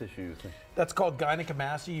breast tissue thing? That's called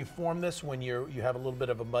gynecomastia. You form this when you have a little bit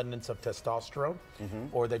of abundance of testosterone,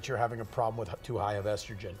 or that you're having a problem with too high of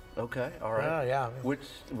estrogen. Okay, all right. Yeah. Which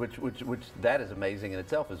that is amazing in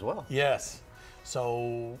itself as well. Yes.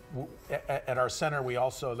 So at our center, we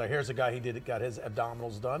also here's a guy got his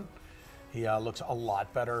abdominals done. He looks a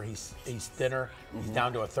lot better. He's thinner. He's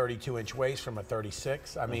down to a 32-inch waist from a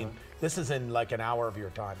 36. I mean, this is in like an hour of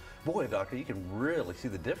your time. Boy, doctor, you can really see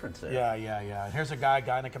the difference there. Yeah. And here's a guy,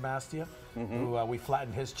 gynecomastia, who we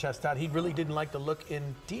flattened his chest out. He really didn't like the look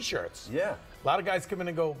in T-shirts. Yeah. A lot of guys come in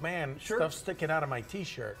and go, man, Sure. stuff's sticking out of my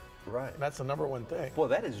T-shirt. Right. That's the number one thing. Boy,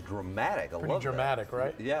 that is dramatic. I Pretty love dramatic, that.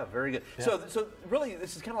 right? Yeah, very good. Yeah. So really,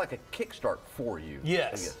 this is kind of like a kickstart for you. I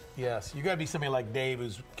Yes. guess. You got to be somebody like Dave who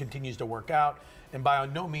continues to work out. And by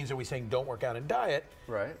no means are we saying don't work out and diet.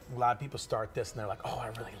 Right. A lot of people start this and they're like, oh, I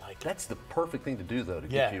really like it. That's the perfect thing to do, though, to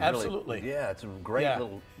Yeah, get you really. absolutely. Yeah, it's a great Yeah.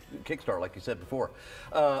 little kickstart, like you said before.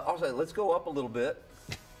 Also, let's go up a little bit.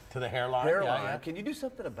 To the hairline. Hairline. Yeah. Can you do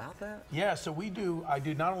something about that? Yeah, so I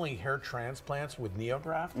do not only hair transplants with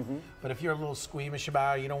NeoGraft, but if you're a little squeamish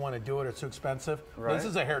about it, you don't want to do it, it's too expensive. Right. This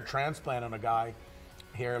is a hair transplant on a guy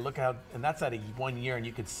here. Look how, and that's at 1 year, and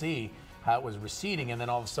you could see how it was receding, and then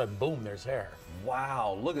all of a sudden, boom, there's hair.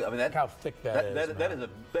 Wow, look at Look how thick that is. that man.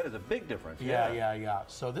 is a big difference. Yeah.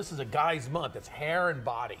 So this is a guy's month. It's hair and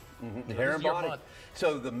body. Hair This and is your body. month.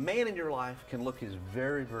 So the man in your life can look his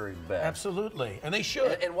very, very best. Absolutely, and they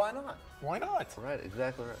should. And why not? Why not? Right,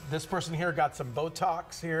 exactly right. This person here got some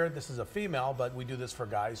Botox here. This is a female, but we do this for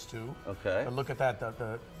guys too. Okay. And look at that,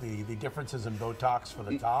 the differences in Botox for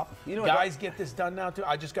the top. you know what, Guys get this done now too.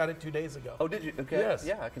 I just got it 2 days ago. Oh, did you? Okay. Yes.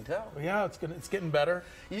 Yeah, I can tell. Yeah, it's getting better.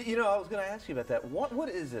 You know, I was going to ask you about that. What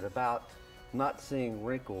is it about not seeing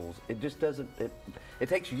wrinkles? It just doesn't. It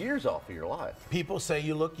takes years off of your life. People say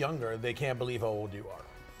you look younger. They can't believe how old you are.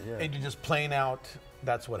 Yeah. And you just plain out.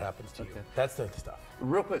 That's what happens to you. Okay. That's the stuff.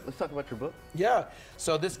 Real quick, let's talk about your book. Yeah.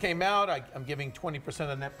 So this came out. I'm giving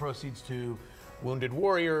 20% of net proceeds to Wounded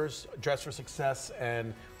Warriors, Dress for Success, and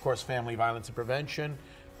of course, Family Violence and Prevention.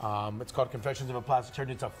 It's called Confessions of a Plastic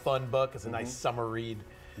Surgeon. It's a fun book. It's a nice summer read.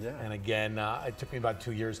 Yeah. And again, it took me about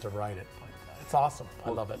 2 years to write it. But it's awesome. I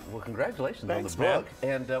love it. Well, congratulations Thanks, on the book.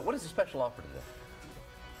 And what is the special offer today?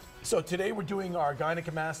 So today we're doing our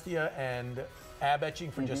gynecomastia and ab etching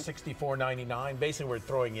for just $64.99. Basically, we're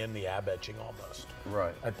throwing in the ab etching almost.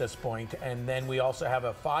 Right. At this point. And then we also have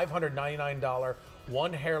a $599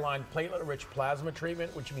 one hairline platelet-rich plasma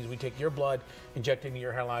treatment, which means we take your blood, inject it into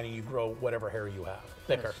your hairline, and you grow whatever hair you have,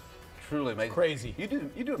 thicker. That's truly amazing. Crazy. You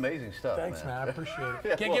do amazing stuff. Thanks, man. I appreciate it.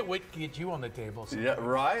 Yeah, Can't well- get you on the table. So. Yeah,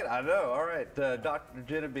 right. I know. All right, Dr.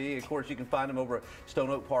 Jeneby. Of course, you can find him over at Stone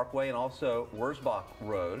Oak Parkway and also Wurzbach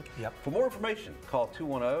Rd. Yep. For more information, call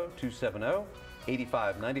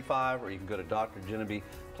 210-270-8595, or you can go to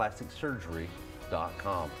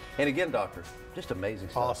drjenebyplasticsurgery.com. And again, doctor, Just amazing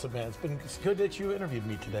stuff. Awesome, man. It's good that you interviewed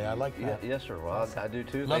me today. I like that. Yes, sir. Well, I do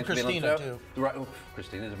too. Love Thanks for being on the Christina, show. Right.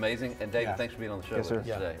 Christina's amazing. And David, Yeah. thanks for being on the show Yes, with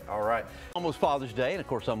sir. us today. All right. Almost Father's Day, and of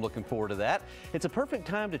course, I'm looking forward to that. It's a perfect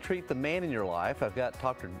time to treat the man in your life. I've got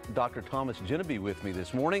Dr. Thomas Jeneby with me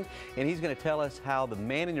this morning, and he's going to tell us how the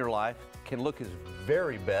man in your life can look his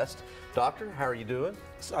very best. Doctor, how are you doing?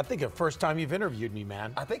 I think the first time you've interviewed me,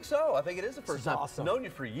 man. I think so. I think it is the first is time. awesome. Known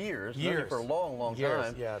you for years. Known you for a long, long Years,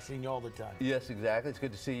 time. yeah, seen you all the time. Yes, exactly. It's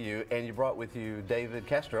good to see you. And you brought with you David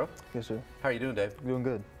Castro. Yes, sir. How are you doing, Dave? Doing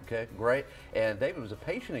good. Okay, great. And David was a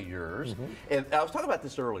patient of yours. And I was talking about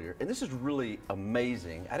this earlier, and this is really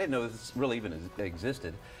amazing. I didn't know this really even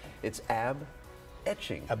existed. It's ab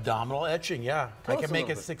etching. Abdominal etching, yeah. Tell I us can a make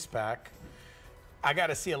little a bit. six-pack. I got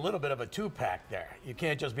to see a little bit of a two-pack there. You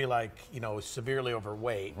can't just be like, severely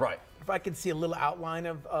overweight. Right. If I can see a little outline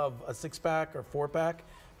of a six-pack or four-pack,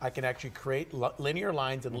 I can actually create linear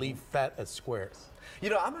lines and leave fat as squares.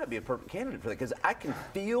 You know, I might be a perfect candidate for that because I can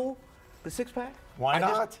feel the six-pack. Why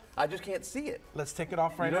not? I just can't see it. Let's take it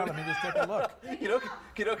off right now. Let me just take a look.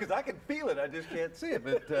 Because I can feel it. I just can't see it.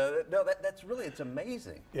 But no, that's really, it's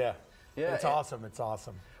amazing. Yeah. Yeah, It's and- awesome. It's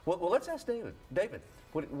awesome. Well, let's ask David. David,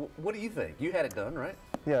 what do you think? You had it done, right?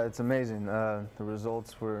 Yeah, it's amazing. The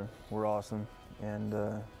results were awesome, and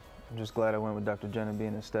I'm just glad I went with Dr. Jeneby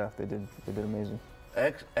and his staff. They did amazing.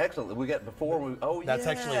 Excellent. We got before. That's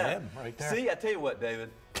yeah. actually him right there. See, I tell you what, David,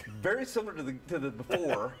 very similar to the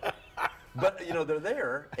before, but they're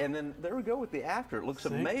there, and then there we go with the after. It looks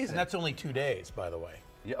amazing. And that's only 2 days, by the way.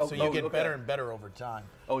 Yeah, so you get okay. better and better over time.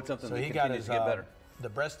 Oh, it's something So that he got continues his to get better. the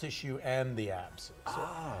breast tissue and the abs. So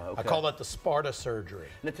Okay. I call that the Sparta surgery.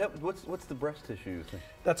 Now, what's the breast tissue thing?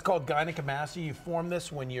 That's called gynecomastia. You form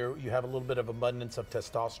this when you have a little bit of abundance of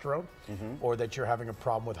testosterone, or that you're having a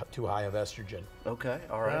problem with too high of estrogen. Okay,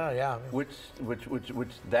 all right. Yeah. Which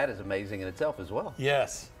that is amazing in itself as well.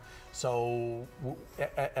 Yes. So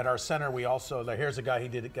at our center, we also here's a guy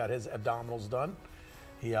got his abdominals done.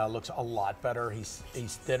 He looks a lot better. He's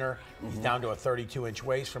thinner. He's down to a 32-inch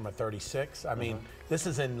waist from a 36. I mean, this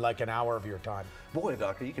is in like an hour of your time. Boy,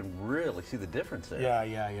 doctor, you can really see the difference there. Yeah.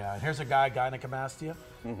 And here's a guy, gynecomastia,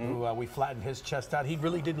 who we flattened his chest out. He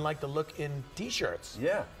really didn't like the look in T-shirts.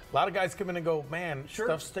 Yeah. A lot of guys come in and go, man, Sure.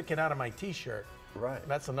 stuff's sticking out of my T-shirt. Right.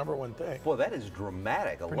 That's the number one thing. Boy, that is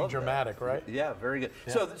dramatic. I Pretty love dramatic, that. right? Yeah, very good.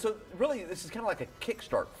 Yeah. So really, this is kind of like a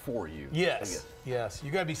kickstart for you. I Yes.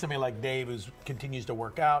 You got to be somebody like Dave who continues to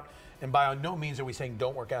work out. And by no means are we saying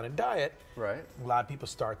don't work out and diet. Right. A lot of people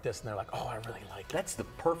start this and they're like, oh, I really like it. That's the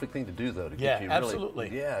perfect thing to do, though, to Yeah, get you really. absolutely.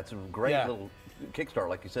 Yeah, it's a great Yeah. little kickstart,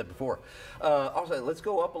 like you said before. Also, let's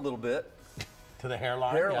go up a little bit. To the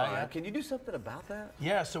hairline. Hairline. Yeah. Can you do something about that?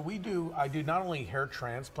 Yeah, so I do not only hair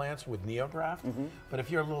transplants with NeoGraft, but if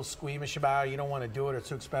you're a little squeamish about it, you don't want to do it, it's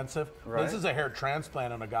too expensive. Right. This is a hair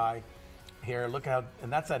transplant on a guy here. Look how,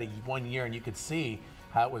 and that's at 1 year, and you could see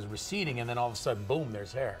how it was receding, and then all of a sudden, boom,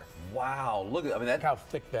 there's hair. Wow, look at Look how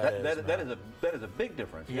thick that is. That man. is a big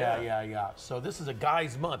difference. Yeah. So this is a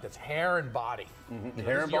guy's month. It's hair and body. So Hair this and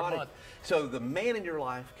is your body. month. So the man in your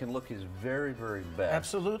life can look his very, very best.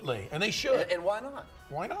 Absolutely, and they should. And why not?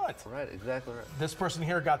 Why not? Right, exactly right. This person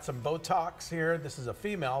here got some Botox here. This is a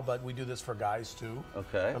female, but we do this for guys too.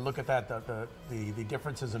 Okay. But look at that, the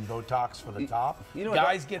differences in Botox for the top. you know,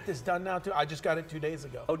 Guys get this done now too. I just got it 2 days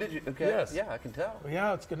ago. Oh, did you? Okay. Yes. Yeah, I can tell.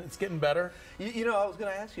 Yeah, it's getting better. You know, I was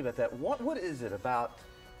going to ask you about that. What is it about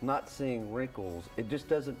not seeing wrinkles? It just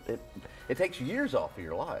doesn't. It takes years off of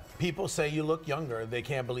your life. People say you look younger. They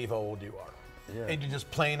can't believe how old you are. Yeah. And you're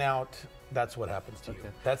just plain out. That's what happens to you.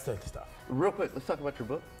 That's the stuff. Real quick, let's talk about your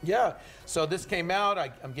book. Yeah. So this came out.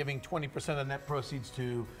 I'm giving 20% of net proceeds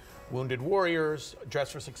to Wounded Warriors, Dress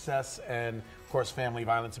for Success, and of course, Family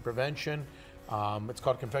Violence and Prevention. It's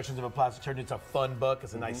called Confessions of a Plastic Surgeon. It's a fun book.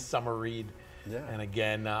 It's a nice summer read. Yeah. And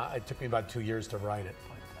again, it took me about 2 years to write it.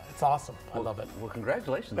 But it's awesome. I love it. Well,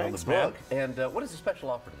 congratulations Thanks, on the book. And what is the special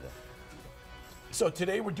offer today? So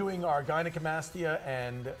today we're doing our gynecomastia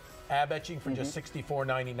and ab etching for just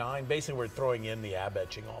 $64.99. Basically, we're throwing in the ab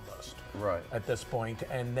etching almost. Right. At this point.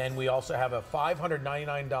 And then we also have a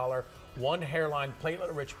 $599 one hairline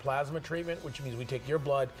platelet-rich plasma treatment, which means we take your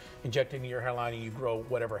blood, inject it into your hairline, and you grow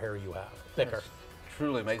whatever hair you have, thicker. That's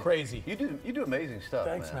truly amazing. Crazy. You do amazing stuff.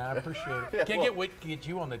 Thanks, man. I appreciate it. Yeah, Can't well- get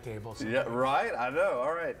you on the table. So. Yeah, right. I know.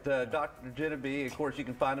 All right, Dr. Jeneby. Of course, you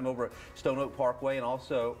can find him over at Stone Oak Parkway and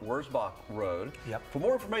also Wurzbach Road. Yep. For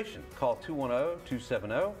more information, call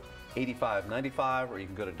 210-270-8595, or you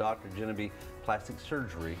can go to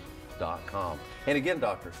drjenebeplasticsurgery.com. drjeneby.com. And again,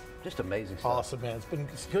 doctor, just amazing stuff. Awesome, man.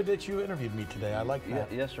 It's good that you interviewed me today. I like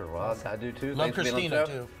that. Yes, sir. Well, I do too. Love Thanks for being on the Christina,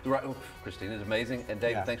 show. too. Right. Oh, Christina's amazing. And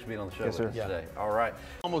David, Yeah. thanks for being on the show Yes, with sir. us today. All right.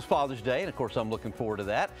 Almost Father's Day, and of course, I'm looking forward to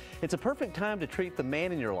that. It's a perfect time to treat the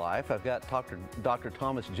man in your life. I've got Dr.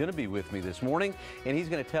 Thomas Jeneby with me this morning, and he's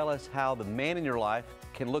going to tell us how the man in your life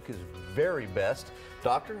can look his very best.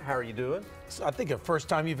 Doctor, how are you doing? I think the first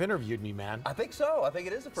time you've interviewed me, man. I think so. I think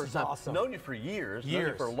it is the first is time. awesome. Known you for years. Known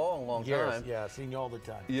you for a long, long Years, time. yeah, seen you all the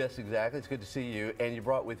time. Yes, exactly. It's good to see you. And you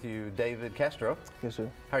brought with you David Castro. Yes, sir.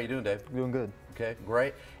 How are you doing, Dave? Doing good. Okay,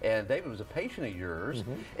 great. And David was a patient of yours.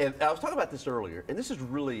 And I was talking about this earlier, and this is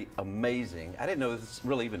really amazing. I didn't know this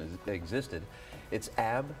really even existed. It's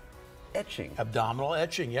ab etching. Abdominal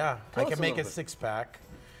etching, yeah. Tell I us can a make little a bit. six-pack.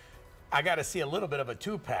 I got to see a little bit of a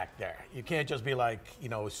two-pack there. You can't just be like, you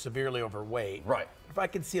know, severely overweight. Right. If I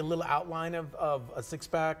can see a little outline of a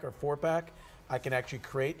six-pack or four-pack, I can actually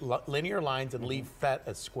create linear lines and leave fat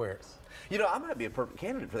as squares. You know, I might be a perfect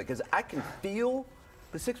candidate for that because I can feel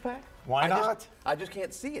the six-pack. Why not? I just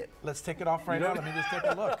can't see it. Let's take it off right now. Let me just take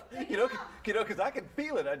a look. You know, because I can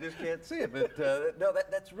feel it. I just can't see it. But no,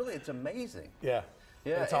 that's really, it's amazing. Yeah.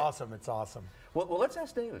 Yeah, It's and- awesome. It's awesome. Well, let's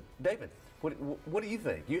ask David. David, what do you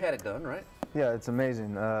think? You had it done, right? Yeah, it's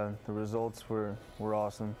amazing. The results were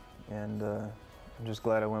awesome, and I'm just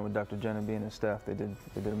glad I went with Dr. Jeneby and his staff. They did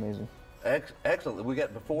amazing. Excellent. We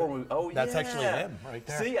got before. That's yeah. actually him right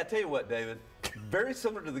there. See, I tell you what, David, very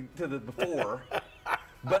similar to the before,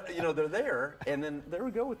 but you know they're there, and then there we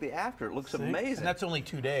go with the after. It looks See? amazing. And that's only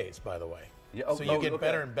 2 days, by the way. Yeah, so you get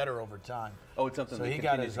better and better over time. Oh, it's something So that he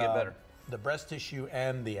got continues his to get better. the breast tissue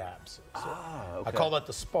and the abs. So Okay. I call that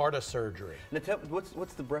the Sparta surgery. Now, tell me,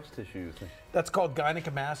 what's the breast tissue thing? That's called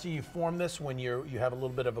gynecomastia. You form this when you have a little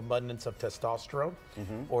bit of abundance of testosterone,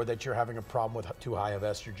 or that you're having a problem with too high of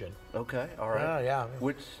estrogen. Okay, all right. Yeah.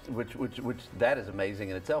 Which that is amazing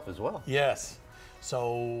in itself as well. Yes.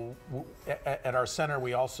 So at our center,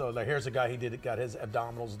 we also here's a guy got his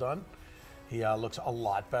abdominals done. He looks a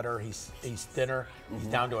lot better. He's thinner. He's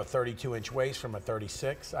down to a 32-inch waist from a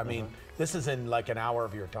 36. I mean, this is in like an hour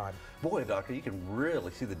of your time. Boy, doctor, you can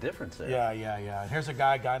really see the difference there. Yeah. And here's a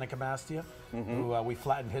guy, gynecomastia, who we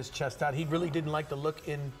flattened his chest out. He really didn't like to look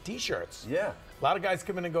in T-shirts. Yeah. A lot of guys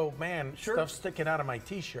come in and go, man, Sure. stuff's sticking out of my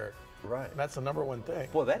T-shirt. Right. That's the number one thing.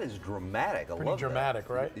 Boy, that is dramatic. I Pretty love that. dramatic,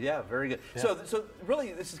 right? Yeah, very good. Yeah. So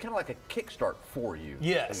really, this is kind of like a kickstart for you. I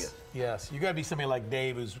Yes. guess. You got to be somebody like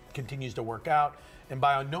Dave who continues to work out. And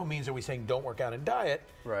by no means are we saying don't work out and diet.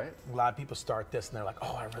 Right. A lot of people start this and they're like,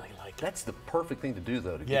 oh, I really like it. That's the perfect thing to do,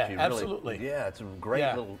 though, to Yeah, get you really. absolutely. Yeah, it's a great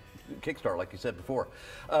Yeah. little kickstart, like you said before.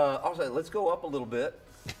 Also, let's go up a little bit.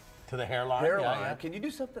 To the hairline. Hairline. Yeah. Can you do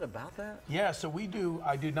something about that? Yeah, so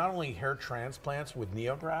I do not only hair transplants with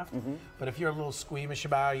NeoGraft, but if you're a little squeamish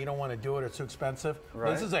about it, you don't want to do it, it's too expensive. Well,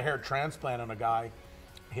 Right. this is a hair transplant on a guy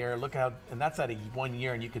here. Look how, and that's at 1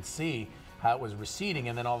 year, and you could see how it was receding,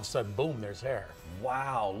 and then all of a sudden, boom, there's hair.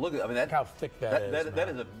 Wow, look at, I mean, Look how thick that is. that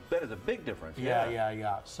man. is a big difference.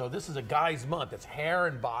 Yeah. So this is a guy's month. It's hair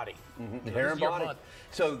and body. The This hair is and your body. month.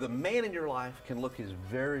 So the man in your life can look his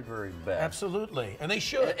very, very best. Absolutely, and they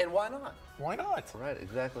should. And why not? Why not? Right,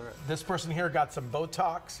 exactly right. This person here got some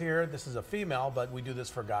Botox here. This is a female, but we do this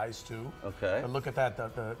for guys too. Okay. But look at that,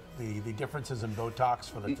 the differences in Botox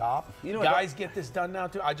for the top. you know, Guys get this done now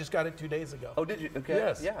too. I just got it 2 days ago. Oh, did you? Okay.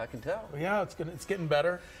 Yes. Yeah, I can tell. Yeah, it's getting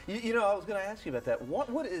better. You know, I was going to ask you about that.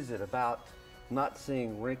 What is it about not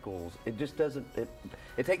seeing wrinkles? It just doesn't.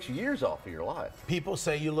 It takes years off of your life. People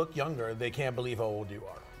say you look younger. They can't believe how old you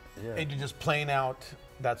are. Yeah. And you just plain out.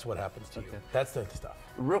 That's what happens to you. That's the stuff.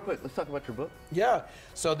 Real quick, let's talk about your book. Yeah.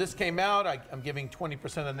 So this came out. I'm giving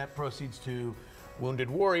 20% of net proceeds to Wounded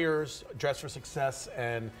Warriors, Dress for Success,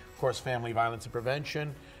 and of course, Family Violence and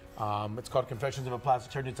Prevention. It's called Confessions of a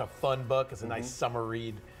Plastic Surgeon. It's a fun book. It's a nice summer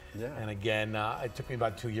read. Yeah. And again, it took me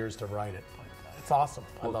about 2 years to write it. It's awesome.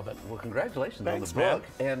 I love it. Well, congratulations Thanks, on the book.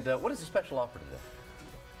 And what is the special offer today?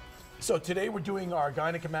 So today we're doing our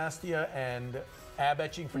gynecomastia and ab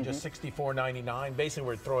etching for just $64.99. Basically,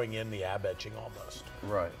 we're throwing in the ab etching almost.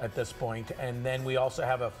 Right. At this point. And then we also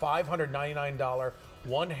have a $599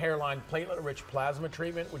 one hairline platelet-rich plasma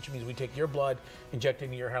treatment, which means we take your blood, inject it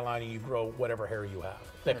into your hairline, and you grow whatever hair you have,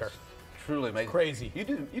 thicker. That's truly amazing. Crazy. You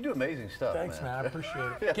do amazing stuff. Thanks, man. I appreciate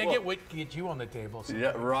it. Yeah, Can't well- get you on the table. So.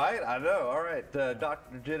 Yeah, right. I know. All right.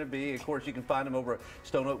 Dr. Jeneby, of course, you can find him over at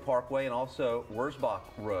Stone Oak Parkway and also Wurzbach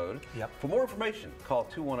Road. Yep. For more information, call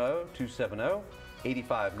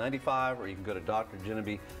 210-270-8595, or you can go to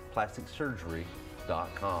drjenebeplasticsurgery.com.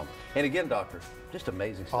 CosmeticSurgery.com. And again, doctor, just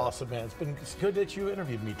amazing stuff. Awesome, man. It's good that you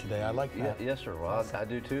interviewed me today. I like that. Yes, sir. Well, I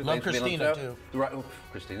do too. Love Thanks for being on the Christina, show. too. Right. Oh,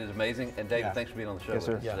 Christina's amazing. And David, Yeah. thanks for being on the show Yes,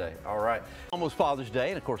 with sir. us today. All right. Almost Father's Day,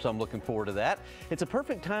 and of course, I'm looking forward to that. It's a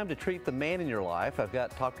perfect time to treat the man in your life. I've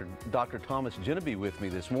got Dr. Thomas Jeneby with me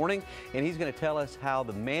this morning, and he's going to tell us how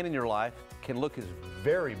the man in your life can look his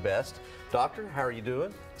very best. Doctor, how are you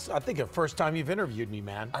doing? I think the first time you've interviewed me,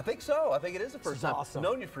 man. I think so. I think it is the This first is time. awesome.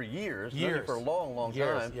 Known you for years. Known you for a long, long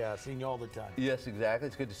Years, time. yeah, seen you all the time. Yes, exactly.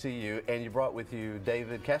 It's good to see you. And you brought with you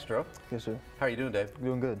David Castro. Yes, sir. How are you doing, Dave?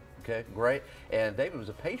 Doing good. Okay, great. And David was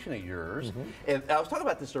a patient of yours. And I was talking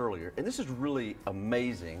about this earlier, and this is really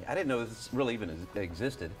amazing. I didn't know this really even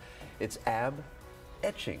existed. It's ab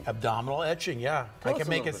etching. Abdominal etching, yeah. Tell I us can a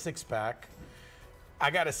make little a bit. 6-pack. I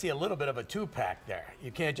got to see a little bit of a 2-pack there. You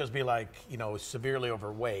can't just be like, severely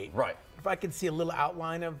overweight. Right. If I can see a little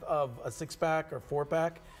outline of a 6-pack or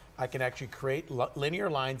 4-pack, I can actually create linear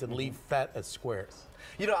lines and leave fat as squares.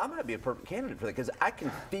 You know, I might be a perfect candidate for that because I can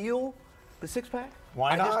feel the 6-pack.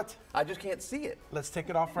 Why not? I just can't see it. Let's take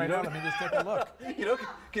it off right now. Let me just take a look.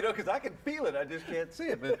 Because I can feel it, I just can't see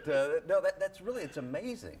it. But no, it's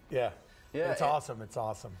amazing. Yeah. Yeah, It's and- awesome. It's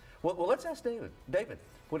awesome. Well, let's ask David. David,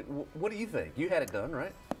 what do you think? You had it done,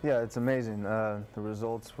 right? Yeah, it's amazing. The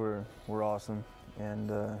results were awesome, and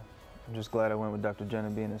I'm just glad I went with Dr.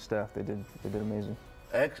 Jeneby and his staff. They did amazing.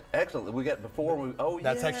 Excellent. We got before.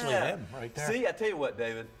 That's yeah. actually him right there. See, I tell you what,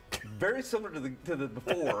 David, very similar to the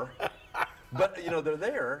before, but they're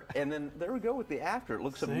there, and then there we go with the after. It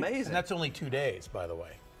looks See? amazing. And that's only 2 days, by the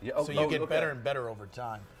way. Yeah, so you get okay. better and better over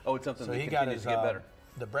time. Oh, it's something So that he got continues his to get better.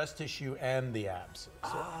 the breast tissue and the abs.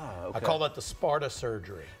 So Okay. I call that the Sparta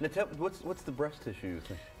surgery. Now, what's the breast tissue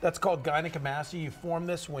thing? That's called gynecomastia. You form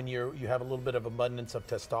this when you have a little bit of abundance of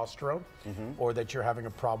testosterone, or that you're having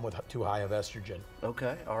a problem with too high of estrogen.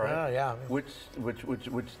 Okay, all right. Yeah. Which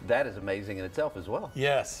that is amazing in itself as well.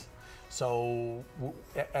 Yes. So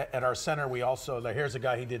at our center, we also here's a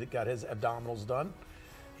guy got his abdominals done.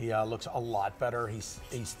 He looks a lot better. He's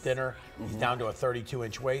thinner. He's down to a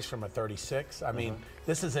 32-inch waist from a 36. I mean,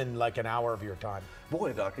 this is in like an hour of your time.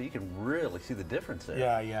 Boy, doctor, you can really see the difference there.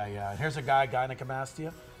 Yeah. And here's a guy,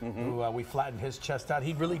 gynecomastia, who we flattened his chest out.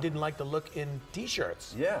 He really didn't like the look in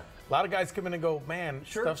T-shirts. Yeah. A lot of guys come in and go, man,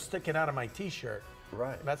 Sure. stuff's sticking out of my T-shirt.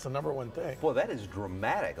 Right. That's the number one thing. Boy, that is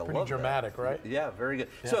dramatic. I Pretty love dramatic, that. right? Yeah, very good.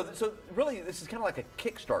 Yeah. So really, this is kind of like a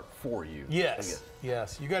kickstart for you. I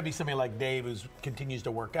Yes. You got to be somebody like Dave who continues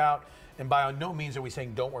to work out. And by no means are we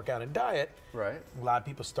saying don't work out and diet. Right. A lot of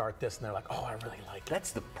people start this and they're like, oh, I really like it.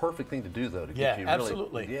 That's the perfect thing to do, though, to Yeah, get you really.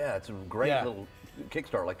 absolutely. Yeah, it's a great Yeah. little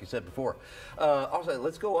kickstart, like you said before. Also,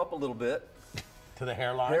 let's go up a little bit. To the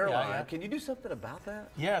hairline. Hairline. Yeah. Can you do something about that?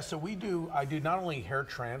 Yeah, so I do not only hair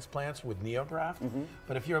transplants with NeoGraft,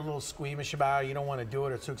 but if you're a little squeamish about it, you don't want to do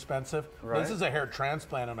it, it's too expensive. Right. This is a hair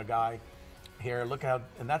transplant on a guy here. Look how,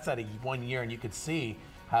 and that's at 1 year, and you could see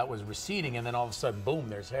how it was receding, and then all of a sudden, boom,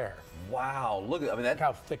 there's hair. Wow, look at Look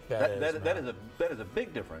how thick that is. That man. is a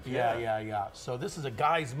big difference. Yeah. So this is a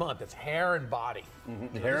guy's month. It's hair and body. Hair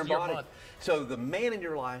This and is your body. month. So the man in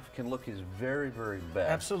your life can look his very, very best.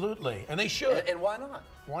 Absolutely, and they should. And why not?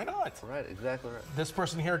 Why not? Right, exactly right. This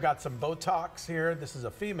person here got some Botox here. This is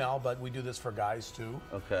a female, but we do this for guys too.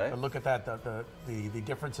 Okay. But look at that, the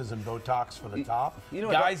differences in Botox for the top. you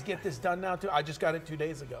know, Guys get this done now too. I just got it 2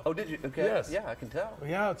 days ago. Oh, did you? Okay. Yes. Yeah, I can tell.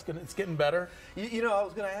 Yeah, it's getting better. You know, I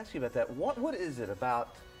was going to ask you about that. What is it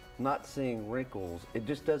about not seeing wrinkles? It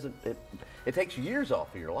just doesn't. It takes years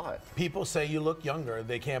off of your life. People say you look younger.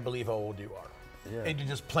 They can't believe how old you are. Yeah. And you're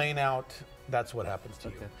just plain out. That's what happens to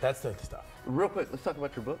you. Okay. That's the stuff. Real quick, let's talk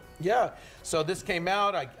about your book. Yeah. So this came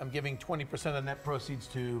out. I'm giving 20% of net proceeds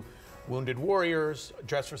to Wounded Warriors,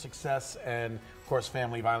 Dress for Success, and of course,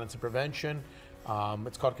 Family Violence and Prevention.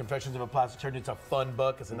 It's called Confessions of a Plastic Surgeon. It's a fun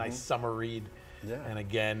book. It's a nice summer read. Yeah. And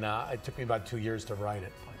again, it took me about 2 years to write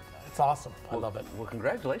it. But it's awesome. I love it. Well,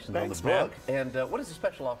 congratulations Thanks, on the book. And what is the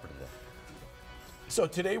special offer today? So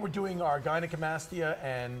today we're doing our gynecomastia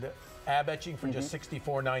and ab etching for just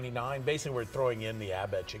 $64.99. Basically, we're throwing in the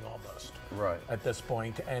ab etching almost. Right. At this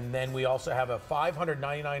point. And then we also have a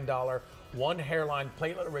 $599 one hairline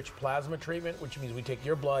platelet-rich plasma treatment, which means we take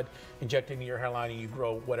your blood, inject it into your hairline, and you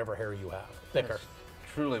grow whatever hair you have, thicker.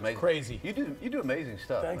 Truly amazing. Crazy. You do amazing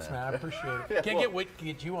stuff. Thanks, man. I appreciate it. Yeah, Can't well-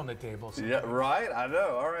 get you on the table. So. Yeah, right. I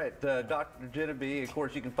know. All right, Dr. Jeneby. Of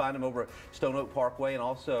course, you can find him over at Stone Oak Parkway and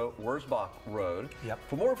also Wurzbach Road. Yep.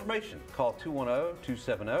 For more information, call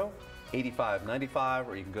 210-270-8595,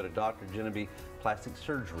 or you can go to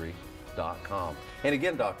drjenebeplasticsurgery.com. And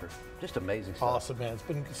again, doctor, Just amazing stuff. Awesome, man.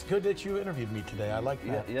 It's good that you interviewed me today. I like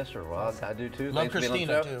that. Yes, sir. Well, Awesome. I do too. Love Thanks for being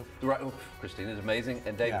on the Christina, show. Right. Oh, Christina's amazing.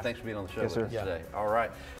 And David, Yeah. thanks for being on the show Yes, with sir. us today. All right.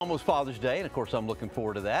 Almost Father's Day, and of course, I'm looking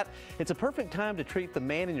forward to that. It's a perfect time to treat the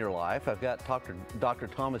man in your life. I've got Dr.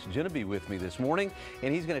 Thomas Jeneby with me this morning,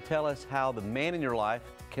 and he's going to tell us how the man in your life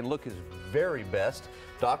can look his very best.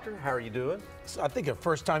 Doctor, how are you doing? So I think the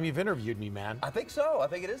first time you've interviewed me, man. I think so. I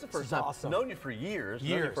think it is the first is time. awesome. I've known you for years.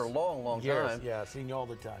 Known you for a long, long Years, time. yeah, seen you all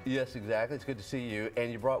the time. Yes, exactly. It's good to see you.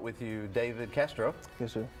 And you brought with you David Castro.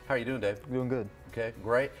 Yes, sir. How are you doing, Dave? Doing good. Okay,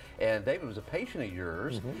 great. And David was a patient of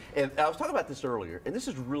yours. And I was talking about this earlier, and this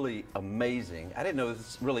is really amazing. I didn't know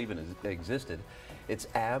this really even existed. It's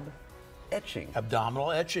ab etching.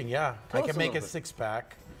 Abdominal etching, yeah. Tell I us can a make little a bit.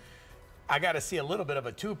 six-pack. I got to see a little bit of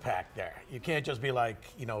a two-pack there. You can't just be like,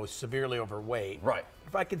 you know, severely overweight. Right.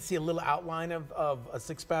 If I can see a little outline of a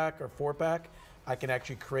six-pack or four-pack, I can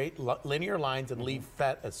actually create linear lines and leave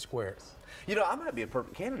fat as squares. You know, I might be a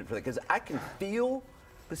perfect candidate for that because I can feel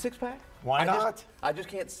the six-pack. Why not? I just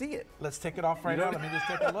can't see it. Let's take it off right You know- now. Let me just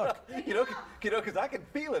take a look. You know, because I can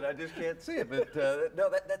feel it. I just can't see it. But no,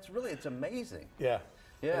 that's really, it's amazing. Yeah.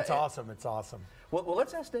 Yeah, It's and- awesome. It's awesome. Well,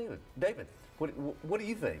 let's ask David. David, what do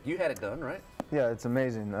you think? You had it done, right? Yeah, it's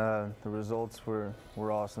amazing. The results were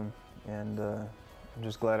awesome, and I'm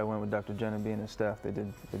just glad I went with Dr. Jeneby and his staff. They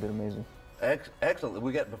did amazing. Excellent.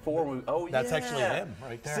 We got before. That's yeah. actually him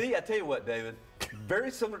right there. See, I tell you what, David,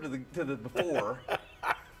 very similar to the before,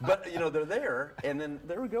 but you know they're there, and then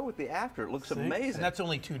there we go with the after. It looks See? amazing. And that's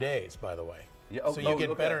only 2 days, by the way. Yeah, so you get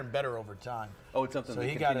okay. better and better over time. Oh, it's something So that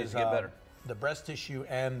he got continues his to get better. the breast tissue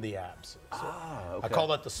and the abs. So Okay. I call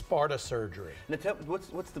that the Sparta surgery. Now, tell me,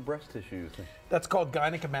 what's the breast tissue thing? That's called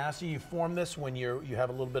gynecomastia. You form this when you have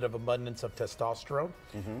a little bit of abundance of testosterone,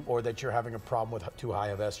 or that you're having a problem with too high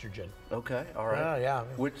of estrogen. Okay, all right. Yeah.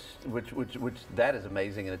 Which that is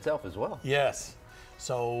amazing in itself as well. Yes.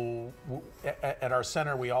 So at our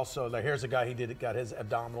center, we also here's a guy got his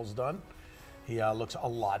abdominals done. He looks a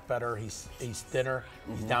lot better. He's thinner.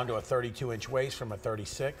 He's down to a 32-inch waist from a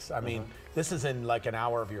 36. I mean, this is in like an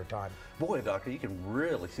hour of your time. Boy, doctor, you can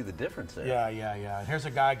really see the difference there. Yeah. And here's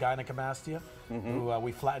a guy, gynecomastia, who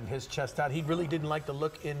we flattened his chest out. He really didn't like to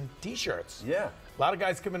look in T-shirts. Yeah. A lot of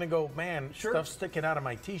guys come in and go, man, Sure. stuff's sticking out of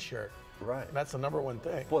my T-shirt. Right. That's the number one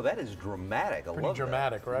thing. Boy, that is dramatic. I Pretty love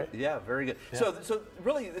dramatic, that. right? Yeah, very good. Yeah. So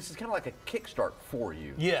really, this is kind of like a kickstart for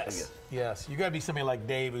you. I Yes, guess. yes. You got to be somebody like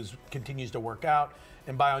Dave who continues to work out.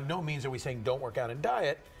 And by no means are we saying don't work out and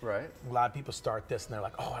diet. Right. A lot of people start this and they're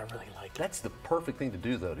like, oh, I really like it. That's the perfect thing to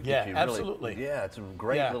do, though, to Yeah, get you really. absolutely. Yeah, it's a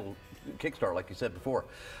great Yeah. little kickstart, like you said before.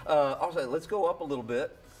 Also, let's go up a little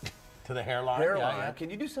bit. To the hairline. Hairline. Yeah. Can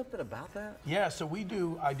you do something about that? Yeah, so I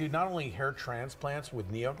do not only hair transplants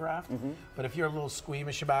with NeoGraft, but if you're a little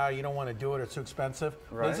squeamish about it, you don't want to do it, it's too expensive.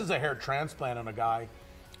 Well, this Right. is a hair transplant on a guy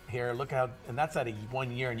here. Look how, and that's at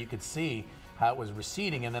 1 year, and you could see how it was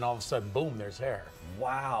receding, and then all of a sudden, boom, there's hair.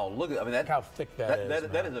 Wow, look at, I mean, that, Look how thick that is,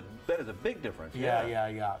 that man. is a big difference.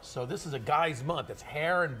 Yeah. So this is a guy's month. It's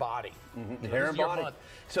hair and body. The This hair is and your body. month.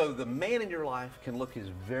 So the man in your life can look his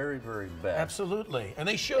very, very best. Absolutely, and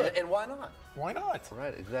they should. And why not? Why not?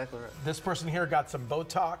 Right, exactly right. This person here got some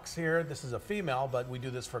Botox here. This is a female, but we do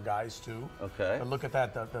this for guys too. Okay. But look at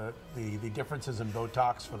that, the differences in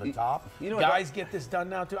Botox for the top. you know, Guys get this done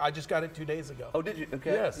now too. I just got it 2 days ago. Oh, did you?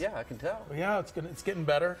 Okay. Yes. Yeah, I can tell. Yeah, it's getting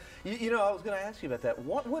better. You know, I was going to ask you about that.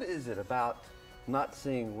 What is it about not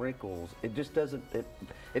seeing wrinkles? It just doesn't.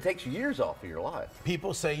 It takes years off of your life.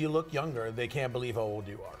 People say you look younger. They can't believe how old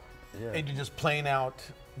you are. Yeah. And you just plain out.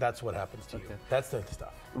 That's what happens to you. Okay. That's the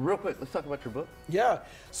stuff. Real quick, let's talk about your book. Yeah.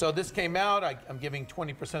 So this came out. I'm giving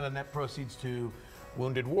 20% of net proceeds to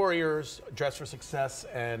Wounded Warriors, Dress for Success,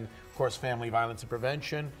 and of course, Family Violence and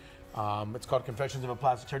Prevention. It's called Confessions of a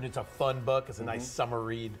Plastic Surgeon. It's a fun book. It's a nice summer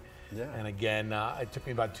read. Yeah. And again, it took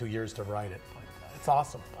me about 2 years to write it. But it's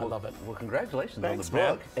awesome. I love it. Well, congratulations Thanks, on the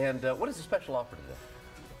man. book. And what is the special offer today?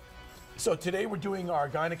 So today we're doing our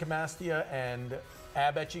gynecomastia and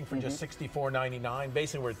ab etching for just $64.99.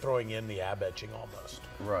 Basically, we're throwing in the ab etching almost.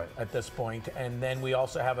 Right. At this point. And then we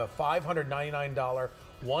also have a $599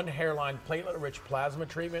 one hairline platelet-rich plasma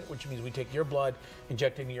treatment, which means we take your blood,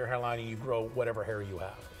 inject it into your hairline, and you grow whatever hair you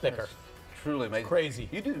have, thicker. That's truly amazing. Crazy.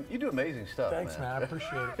 You do amazing stuff. Thanks, man. I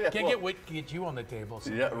appreciate it. Yeah, Can't well- wait to get you on the table.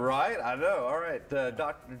 So. Yeah, right. I know. All right,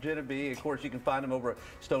 Dr. Jeneby. Of course, you can find him over at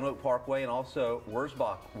Stone Oak Parkway and also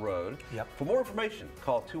Wurzbach Road. Yep. For more information,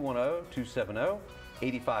 call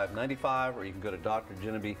 210-270-8595, or you can go to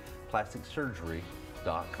drjenebyplasticsurgery.com.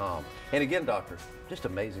 surgery.com. And again, doctor, just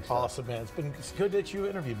amazing stuff. Awesome, man. It's good that you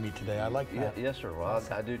interviewed me today. I like that. Yes, sir. Well,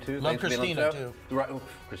 Awesome. I do too. Love Thanks for being on the Christina, show. Right. Oh,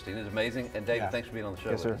 Christina's amazing. And David, Yeah. thanks for being on the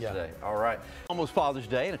show Yes, with sir. us today. All right. Almost Father's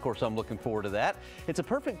Day, and of course, I'm looking forward to that. It's a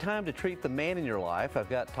perfect time to treat the man in your life. I've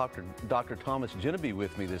got Dr. Thomas Jeneby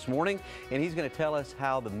with me this morning, and he's going to tell us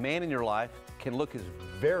how the man in your life can look his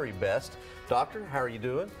very best. Doctor, how are you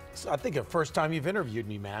doing? So I think the first time you've interviewed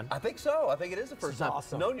me, man. I think so. I think it is the first is time.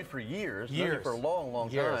 awesome. Known you for years. Known you for a long,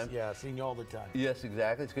 long Years, time. yeah, seen you all the time. Yes,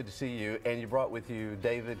 exactly. It's good to see you. And you brought with you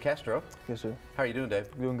David Castro. Yes, sir. How are you doing,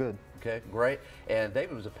 David? Doing good. Okay, great. And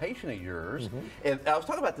David was a patient of yours. And I was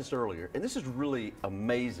talking about this earlier, and this is really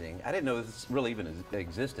amazing. I didn't know this really even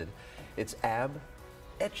existed. It's ab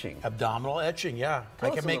etching. Abdominal etching, yeah. Tell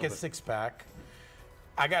I us can a make a little bit. six-pack.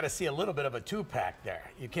 I got to see a little bit of a two-pack there.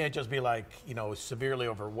 You can't just be like, you know, severely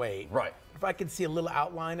overweight. Right. If I can see a little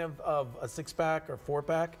outline of a six-pack or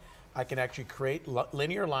four-pack, I can actually create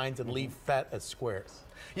linear lines and leave fat as squares.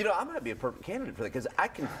 You know, I might be a perfect candidate for that because I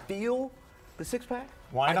can feel the six-pack.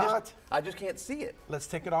 Why not? I just can't see it. Let's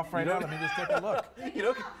take it off right You know- now. Let me just take a look.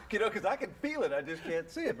 You know, because I can feel it. I just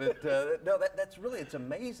can't see it. But no, that's really, it's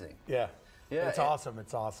amazing. Yeah. Yeah, It's and- awesome.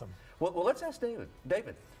 It's awesome. Well, let's ask David.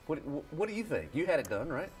 David, what do you think? You had it done,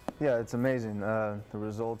 right? Yeah, it's amazing. The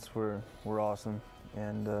results were awesome,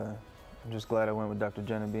 and I'm just glad I went with Dr.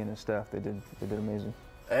 Jeneby and his staff. They did amazing.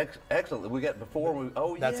 Excellent. We got before.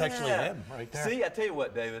 That's yeah. actually him right there. See, I tell you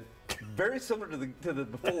what, David, very similar to the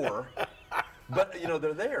before, but you know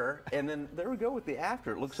they're there, and then there we go with the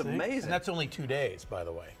after. It looks See? amazing. And that's only 2 days, by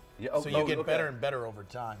the way. Yeah, so you get okay. better and better over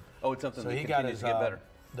time. Oh, it's something So that he got continues his to get better.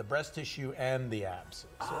 the breast tissue and the abs.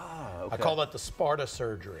 So Okay. I call that the Sparta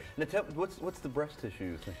surgery. Now, what's the breast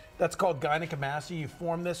tissue? That's called gynecomastia. You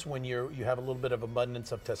form this when you have a little bit of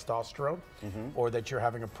abundance of testosterone, or that you're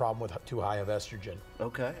having a problem with too high of estrogen.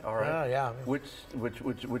 Okay, all right. Yeah. Which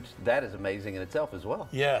that is amazing in itself as well.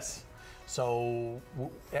 Yes. So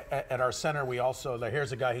at our center, we also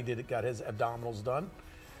here's a guy got his abdominals done.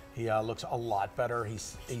 He looks a lot better.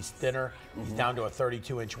 He's thinner. He's down to a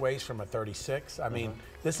 32-inch waist from a 36. I mean,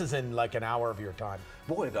 this is in like an hour of your time.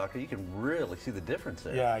 Boy, doctor, you can really see the difference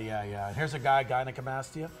there. Yeah. And here's a guy,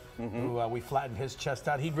 gynecomastia, who we flattened his chest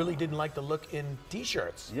out. He really didn't like the look in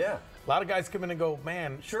T-shirts. Yeah. A lot of guys come in and go,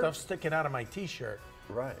 man, Sure. stuff's sticking out of my T-shirt.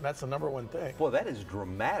 Right. That's the number one thing. Boy, that is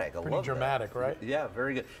dramatic. I Pretty love that. dramatic, right? Yeah,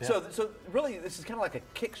 very good. Yeah. So really, this is kind of like a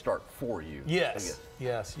kickstart for you. I Yes, guess.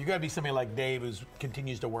 yes. You got to be somebody like Dave who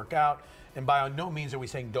continues to work out. And by no means are we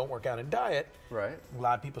saying don't work out and diet. Right. A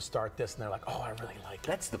lot of people start this and they're like, oh, I really like it.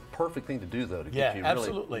 That's the perfect thing to do, though, to Yeah, get you really.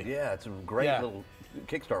 absolutely. Yeah, it's a great Yeah. little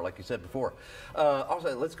kickstart, like you said before.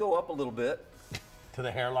 Also, let's go up a little bit. To the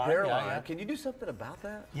hairline. Hairline. Yeah. Can you do something about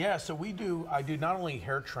that? Yeah, so I do not only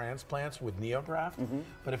hair transplants with NeoGraft,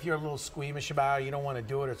 but if you're a little squeamish about it, you don't want to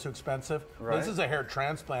do it, it's too expensive. Right. This is a hair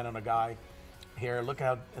transplant on a guy here. Look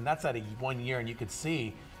how, and that's at 1 year, and you could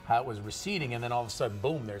see how it was receding, and then all of a sudden,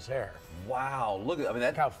 boom, there's hair. Wow, look at, I mean,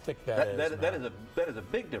 Look how thick that is. that man. is a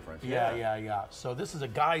big difference. Yeah. So this is a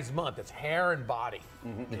guy's month. It's hair and body. So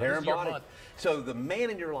Hair this and is your body. month. So the man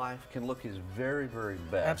in your life can look his very, very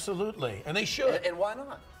best. Absolutely, and they should. And why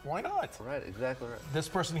not? Why not? Right, exactly right. This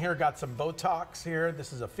person here got some Botox here.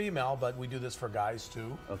 This is a female, but we do this for guys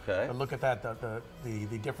too. Okay. But look at that, the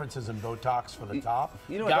differences in Botox for the top.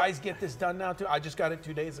 you know what, Guys get this done now too. I just got it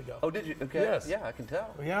 2 days ago. Oh, did you? Okay. Yes. Yeah, I can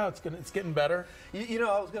tell. Yeah, it's getting better. You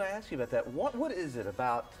know, I was going to ask you about that. What is it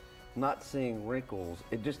about not seeing wrinkles?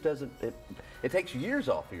 It just doesn't. It takes years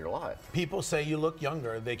off of your life. People say you look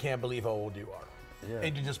younger. They can't believe how old you are. Yeah.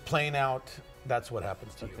 And you just plain out. That's what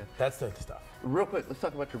happens to you. That's the stuff. Real quick, let's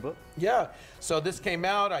talk about your book. Yeah. So this came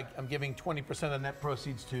out. I'm giving 20% of the net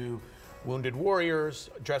proceeds to Wounded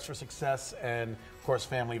Warriors, Dress for Success, and of course,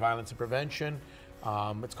 Family Violence and Prevention.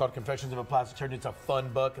 It's called Confessions of a Plastic Surgeon. It's a fun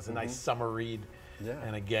book. It's a nice summer read. Yeah.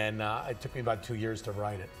 And again, it took me about 2 years to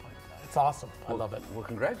write it. But it's awesome. I love it. Well,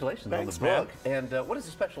 congratulations Thanks, on the book. man. And what is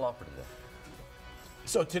the special offer today?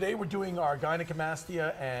 So today we're doing our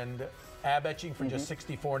gynecomastia and ab etching for just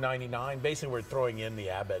 $64.99. Basically, we're throwing in the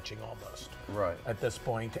ab etching almost. Right. At this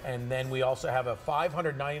point. And then we also have a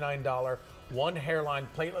 $599 one hairline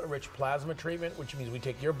platelet-rich plasma treatment, which means we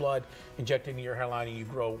take your blood, inject it into your hairline, and you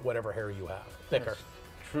grow whatever hair you have, thicker. That's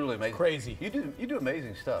truly amazing. Crazy. You do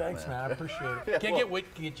amazing stuff. Thanks, man. I appreciate it. Yeah, Can't well-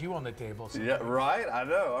 wait to get you on the table. So. Yeah, right. I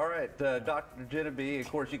know. All right, Dr. Jeneby. Of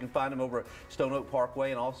course, you can find him over at Stone Oak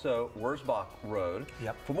Parkway and also Wurzbach Road.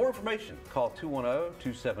 Yep. For more information, call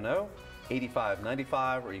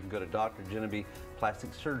 210-270-8595, or you can go to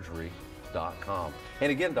drjenebeplasticsurgery.com.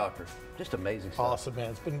 And again, doctor, Just amazing stuff. Awesome,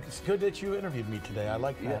 man. It's good that you interviewed me today. I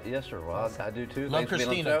like that. Yes, sir. Well, awesome. I do too. Love Thanks for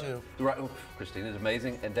being on the Christina, show. Right. Christina's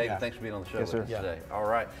amazing. And David, Yeah. thanks for being on the show Yes, with sir. us today. All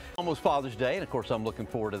right. Almost Father's Day, and of course, I'm looking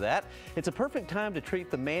forward to that. It's a perfect time to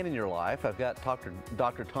treat the man in your life. I've got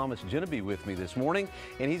Dr. Thomas Jeneby with me this morning,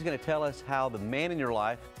 and he's going to tell us how the man in your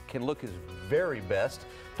life can look his very best.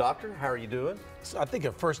 Doctor, how are you doing? So I think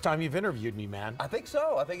the first time you've interviewed me, man. I think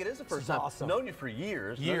so. I think it is the first is time. awesome. Known you for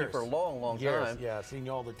years. Known you for a long, long Years. time. Yeah, seen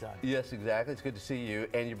you all the time. Yes, exactly. It's good to see you.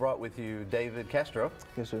 And you brought with you David Castro.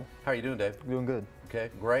 Yes, sir. How are you doing, Dave? Doing good. Okay,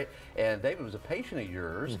 great. And David was a patient of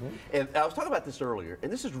yours. And I was talking about this earlier,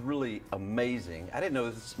 and this is really amazing. I didn't know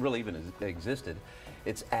this really even existed.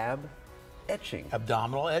 It's ab etching.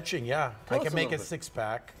 Abdominal etching, yeah. Tell I us can a make a little bit.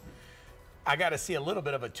 six-pack. I got to see a little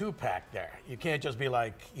bit of a two-pack there. You can't just be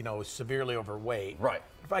like, you know, severely overweight. Right.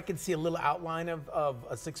 If I can see a little outline of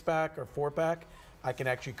a six-pack or four-pack, I can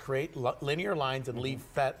actually create linear lines and leave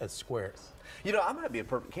fat as squares. You know, I might be a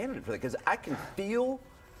perfect candidate for that because I can feel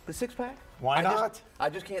the six-pack. Why not? I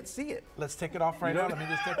just can't see it. Let's take it off right now. Let me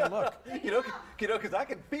just take a look. You know, because I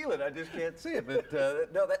can feel it. I just can't see it. But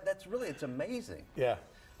no, that's really, it's amazing. Yeah.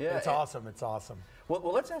 Yeah, It's and- awesome. It's awesome.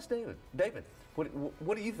 Well, let's ask David. David,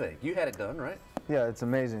 what do you think? You had it done, right? Yeah, it's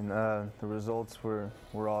amazing. The results were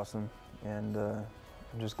awesome, and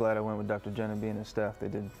I'm just glad I went with Dr. Jeneby and his staff. They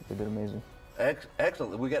did amazing.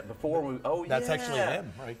 Excellent. We got before. That's yeah. actually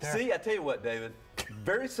him right there. See, I tell you what, David,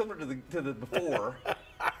 very similar to the before,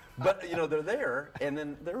 but you know they're there, and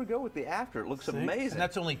then there we go with the after. It looks See? amazing. And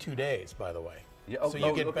that's only 2 days, by the way. Yeah, so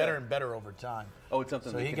you get okay. better and better over time. Oh, it's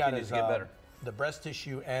something So that he got continues his to get better. the breast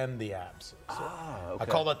tissue and the abs. So Okay. I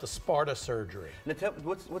call that the Sparta surgery. Now, tell me,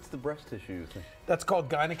 what's the breast tissue thing? That's called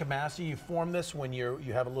gynecomastia. You form this when you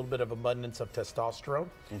have a little bit of abundance of testosterone,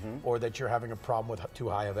 or that you're having a problem with too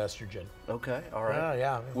high of estrogen. Okay, all right.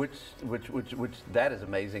 Yeah. Which that is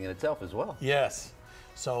amazing in itself as well. Yes.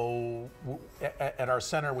 So at our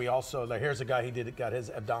center, we also here's a guy got his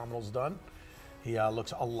abdominals done. He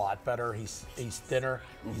looks a lot better. He's thinner.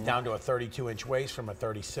 He's down to a 32-inch waist from a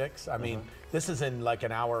 36. I mean, this is in like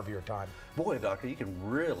an hour of your time. Boy, doctor, you can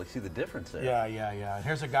really see the difference there. Yeah. And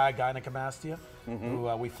here's a guy, gynecomastia, who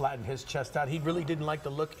we flattened his chest out. He really didn't like the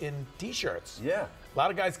look in T-shirts. Yeah. A lot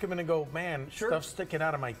of guys come in and go, man, Sure. stuff's sticking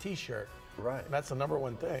out of my T-shirt. Right. That's the number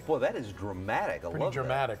one thing. Boy, that is dramatic. I Pretty love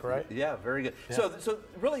dramatic, that. right? Yeah, very good. Yeah. So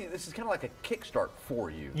really, this is kind of like a kickstart for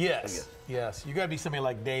you. I Yes, guess. yes. You got to be somebody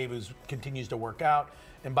like Dave who continues to work out.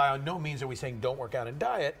 And by no means are we saying don't work out and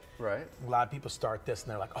diet. Right. A lot of people start this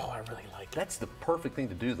and they're like, oh, I really like it. That's the perfect thing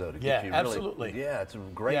to do, though, to Yeah, get you really. absolutely. Yeah, it's a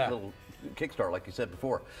great Yeah. little kickstart, like you said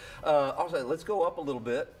before. Also, let's go up a little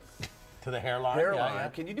bit. To the hairline. Hairline. Yeah.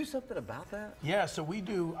 Can you do something about that? Yeah, so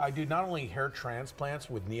I do not only hair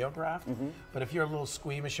transplants with NeoGraft, but if you're a little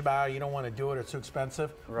squeamish about it, you don't want to do it, it's too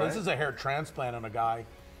expensive. Right. This is a hair transplant on a guy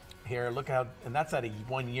here. Look how, and that's at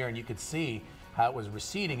 1 year, and you could see how it was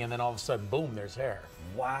receding, and then all of a sudden, boom, there's hair.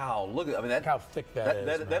 Wow, look at, I mean, that, Look how thick that is,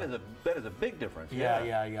 that man. is a big difference.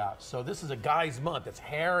 Yeah. So this is a guy's month. It's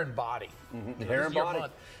hair and body. So Hair this and is your body.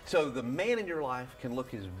 month. So the man in your life can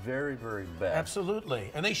look his very, very best. Absolutely,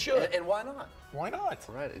 and they should. And why not? Why not?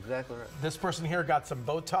 Right, exactly right. This person here got some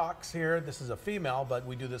Botox here. This is a female, but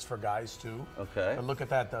we do this for guys too. Okay. But look at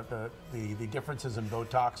that, the differences in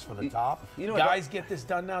Botox for the top. you know what, Guys get this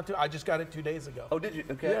done now too. I just got it 2 days ago. Oh, did you?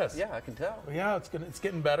 Okay. Yes. Yeah, I can tell. Yeah, it's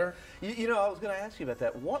getting better. You know, I was going to ask you about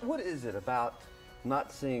that. What is it about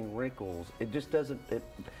not seeing wrinkles? It just doesn't.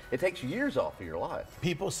 It takes years off of your life.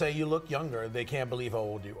 People say you look younger. They can't believe how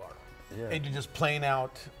old you are. Yeah. And you're just plain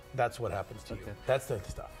out. That's what happens to you. Okay. That's the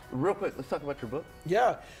stuff. Real quick, let's talk about your book.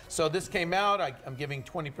 Yeah. So this came out. I'm giving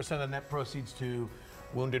 20% of net proceeds to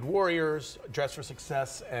Wounded Warriors, Dress for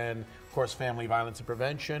Success, and of course, Family Violence and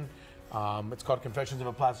Prevention. It's called Confessions of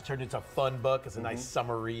a Plastic Surgeon. It's a fun book. It's a nice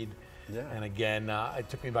summer read. Yeah. And again, it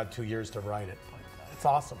took me about 2 years to write it. But it's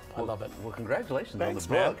awesome. I love it. Well, congratulations Thanks,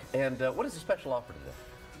 on the man. book. And what is the special offer today?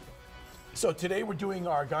 So today we're doing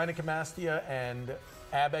our gynecomastia and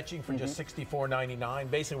ab etching for just $64.99.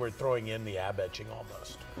 Basically, we're throwing in the ab etching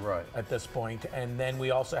almost. Right. At this point. And then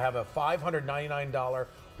we also have a $599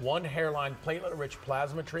 one hairline platelet-rich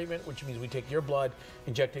plasma treatment, which means we take your blood,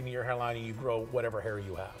 inject it into your hairline, and you grow whatever hair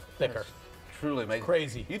you have, thicker. That's truly amazing.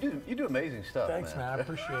 Crazy. You do amazing stuff. Thanks, man. I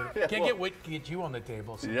appreciate it. Yeah, Can't well- wait to get you on the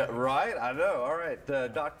table. So. Yeah, right. I know. All right,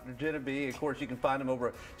 Dr. Jeneby. Of course, you can find him over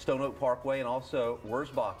at Stone Oak Parkway and also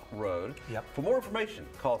Wurzbach Rd. Yep. For more information,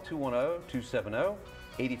 call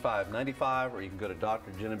 210-270-8595, or you can go to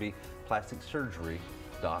drjeneby plastic surgery.com.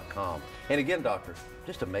 makeover.com. And again, doctor,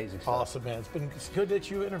 just amazing stuff. Awesome, man. It's good that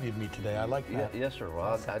you interviewed me today. I like that. Yes, sir.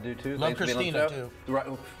 Well, I do too. Love Thanks for being on the Christina, show. Right.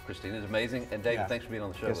 Christina's amazing. And David, Yeah. thanks for being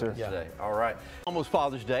on the show Yes, with sir. us today. All right. Almost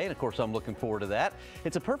Father's Day, and of course, I'm looking forward to that.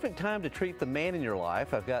 It's a perfect time to treat the man in your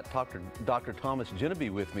life. I've got Dr. Thomas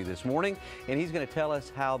Jeneby with me this morning, and he's going to tell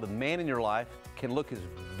us how the man in your life can look his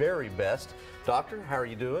very best. Doctor, how are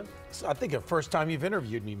you doing? So I think the first time you've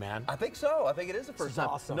interviewed me, man. I think so. I think it is the first is time.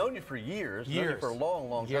 awesome. Known you for years. Known you for a long,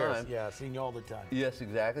 long Years, time. yeah, seen you all the time. Yes,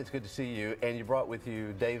 exactly. It's good to see you. And you brought with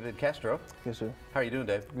you David Castro. Yes, sir. How are you doing,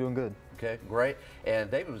 Dave? Doing good. Okay, great. And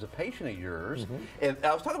David was a patient of yours. And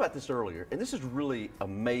I was talking about this earlier, and this is really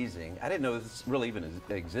amazing. I didn't know this really even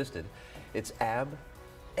existed. It's ab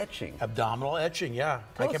etching. Abdominal etching, yeah.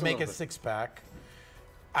 Tell I us can a make little a bit. six-pack.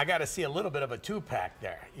 I got to see a little bit of a two-pack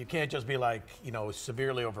there. You can't just be like, you know,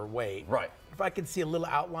 severely overweight. Right. If I can see a little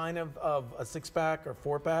outline of a six-pack or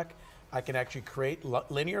four-pack, I can actually create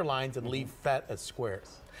linear lines and leave fat as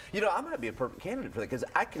squares. You know, I might be a perfect candidate for that because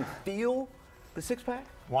I can feel the six-pack.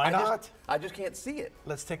 Why not? I just can't see it.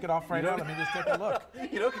 Let's take it off right You know- now. Let me just take a look.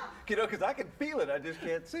 You know, because I can feel it. I just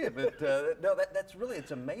can't see it. But no, that's really,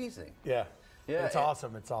 it's amazing. Yeah. Yeah, It's and-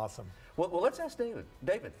 awesome. It's awesome. Well, let's ask David.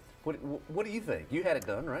 David, what do you think? You had it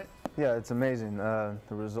done, right? Yeah, it's amazing. The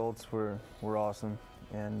results were awesome,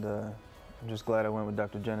 and I'm just glad I went with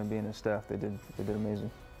Dr. Jeneby and his staff. They did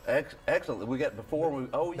amazing. Excellent. We got before.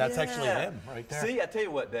 That's yeah. actually him right there. See, I tell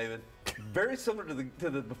you what, David, very similar to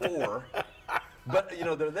the before, but you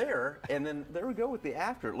know they're there, and then there we go with the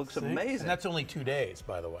after. It looks See? amazing. And that's only 2 days,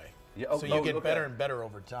 by the way. Yeah, So you get better and better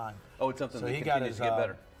over time. Oh, it's something So that he got continues his to get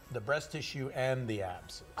better. the breast tissue and the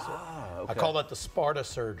abs. So Okay. I call that the Sparta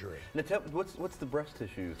surgery. Now, what's the breast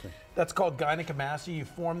tissue thing? That's called gynecomastia. You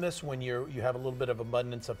form this when you have a little bit of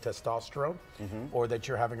abundance of testosterone, or that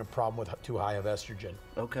you're having a problem with too high of estrogen.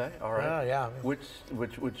 Okay, all right. Yeah. Which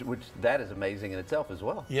that is amazing in itself as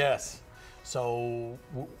well. Yes. So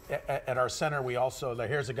at our center, we also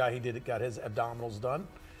here's a guy got his abdominals done.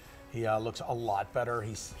 He looks a lot better.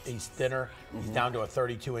 He's thinner. He's down to a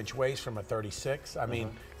 32-inch waist from a 36. I mean,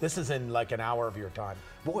 this is in like an hour of your time.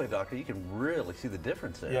 Boy, doctor, you can really see the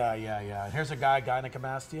difference there. Yeah. And here's a guy,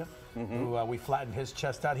 gynecomastia, who we flattened his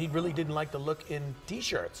chest out. He really didn't like the look in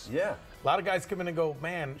T-shirts. Yeah. A lot of guys come in and go,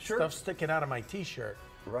 man, Sure. stuff's sticking out of my T-shirt.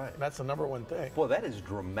 Right. That's the number one thing. Boy, that is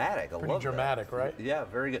dramatic. I Pretty love dramatic, that. right? Yeah,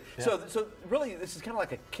 very good. Yeah. So really, this is kind of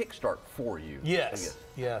like a kickstart for you. I guess.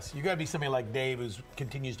 Yes. You got to be somebody like Dave who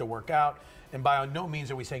continues to work out. And by no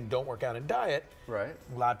means are we saying don't work out and diet. Right.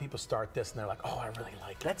 A lot of people start this and they're like, oh, I really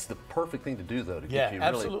like it. That's the perfect thing to do, though. To Yeah, get you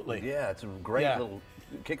really, absolutely. Yeah, it's a great Yeah. little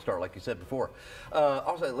kickstart, like you said before.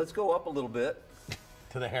 Also, let's go up a little bit.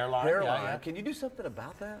 To the hairline. Hairline. Yeah. Can you do something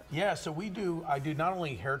about that? Yeah, so I do not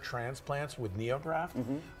only hair transplants with NeoGraft,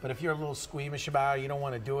 but if you're a little squeamish about it, you don't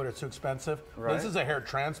want to do it, it's too expensive. Right. This is a hair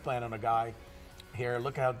transplant on a guy here.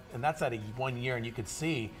 Look how, and that's at 1 year, and you could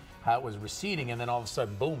see how it was receding, and then all of a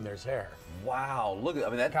sudden, boom, there's hair. Wow, look at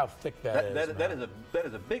Look how thick that is. That man.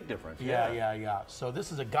 is a big difference. Yeah. So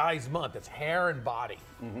this is a guy's month. It's hair and body.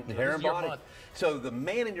 You know, Hair this and is your body. month. So the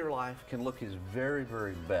man in your life can look his very,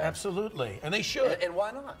 very best. Absolutely, and they should. And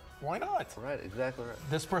why not? Why not? Right, exactly right.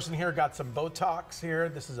 This person here got some Botox here.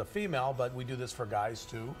 This is a female, but we do this for guys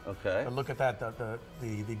too. Okay. And look at that,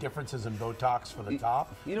 the differences in Botox for the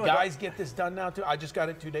top. you know, Guys get this done now too. I just got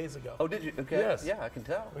it 2 days ago. Oh, did you? Okay. Yes. Yeah, I can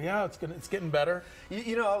tell. Yeah, it's getting better.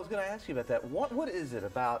 You know, I was going to ask you about that. What is it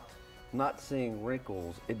about not seeing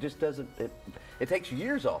wrinkles? It just doesn't. It takes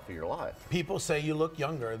years off of your life. People say you look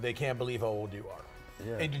younger. They can't believe how old you are.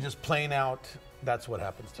 Yeah. And you're just plain out. That's what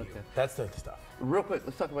happens to you. That's the stuff. Real quick,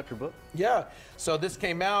 let's talk about your book. Yeah. So this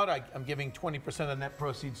came out. I'm giving 20% of net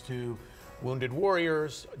proceeds to Wounded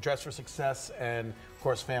Warriors, Dress for Success, and of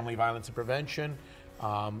course, Family Violence and Prevention.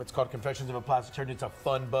 It's called Confessions of a Plastic Surgeon. It's a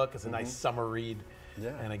fun book. It's a nice summer read. Yeah.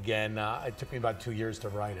 And again, it took me about 2 years to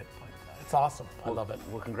write it. It's awesome. I love it.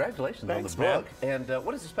 Well, congratulations Thanks, on the book. And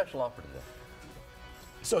what is the special offer today?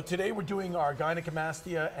 So today we're doing our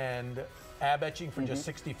gynecomastia and ab etching for just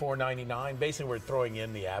 $64.99. Basically, we're throwing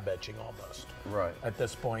in the ab etching almost. Right. At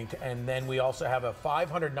this point. And then we also have a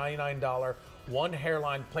 $599 one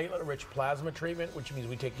hairline platelet-rich plasma treatment, which means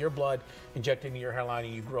we take your blood, inject it into your hairline,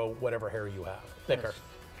 and you grow whatever hair you have, thicker. That's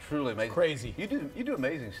truly amazing. Crazy. You do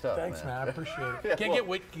amazing stuff. Thanks, man. I appreciate it. Yeah, Can't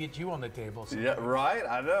well- get you on the table. So. Yeah, right.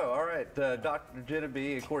 I know. All right, Dr.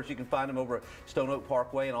 Jeneby. Of course, you can find him over at Stone Oak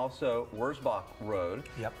Parkway and also Wurzbach Rd.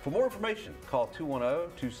 Yep. For more information, call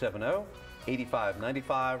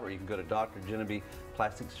 210-270-8595, or you can go to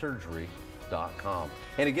drjenebeplasticsurgery.com. plasticsurgery.com.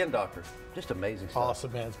 And again, doctor, just amazing stuff.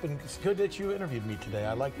 Awesome, man. It's good that you interviewed me today.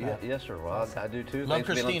 I like that. Yes, sir. Well, I do too. Love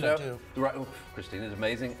Thanks for being on the Christina, show. Right. Christina's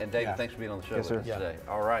amazing. And David, thanks for being on the show Yes, with sir. us today.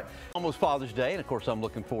 All right. Almost Father's Day, and of course, I'm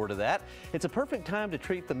looking forward to that. It's a perfect time to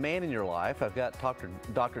treat the man in your life. I've got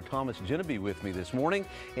Dr. Thomas Jeneby with me this morning,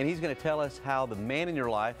 and he's going to tell us how the man in your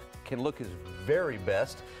life can look his very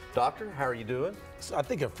best. Doctor, how are you doing? I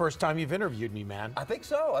think the first time you've interviewed me, man. I think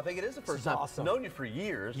so. I think it is the first time. Awesome. Known you for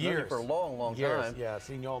years. Known you for a long, long time. Yeah,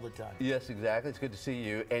 seen you all the time. Yes, exactly. It's good to see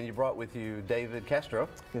you. And you brought with you David Castro.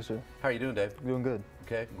 Yes, sir. How are you doing, Dave? Doing good.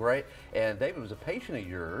 Okay, great. And David was a patient of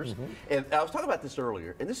yours. And I was talking about this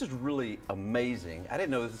earlier, and this is really amazing. I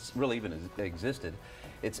didn't know this really even existed.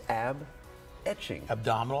 It's ab etching.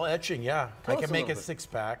 Abdominal etching, yeah. Tell I us can a make little a bit.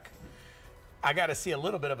 six-pack. I got to see a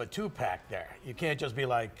little bit of a two-pack there. You can't just be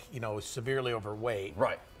like, severely overweight.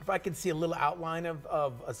 Right. If I can see a little outline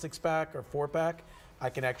of a six-pack or four-pack,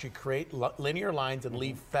 I can actually create linear lines and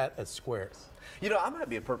leave fat as squares. You know, I might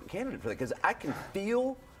be a perfect candidate for that because I can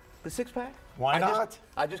feel the six-pack. Why not?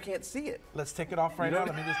 I just can't see it. Let's take it off right now.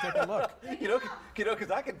 Let me just take a look.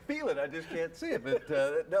 Because I can feel it, I just can't see it. But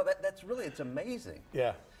no, that's really, it's amazing.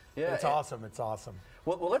 Yeah. Yeah, It's awesome. It's awesome.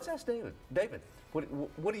 Well, let's ask David. David,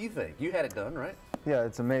 what do you think? You had it done, right? Yeah,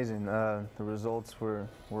 it's amazing. The results were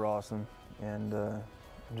awesome, and I'm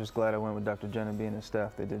just glad I went with Dr. Jeneby and his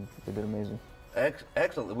staff. They did amazing.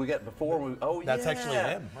 Excellent. We got before. That's yeah. actually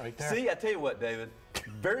him right there. See, I tell you what, David,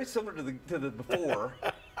 very similar to the before,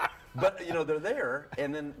 but they're there,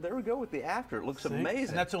 and then there we go with the after. It looks amazing.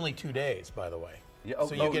 And that's only 2 days, by the way. Yeah,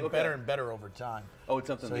 so you get better and better over time. Oh, it's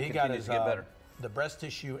something so that he got continues his, to get better. The breast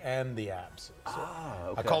tissue and the abs. So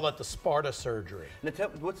Okay. I call that the Sparta surgery. Now,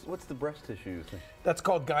 what's the breast tissue thing? That's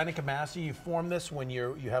called gynecomastia. You form this when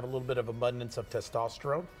you have a little bit of abundance of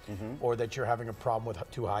testosterone, or that you're having a problem with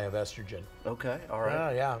too high of estrogen. Okay, all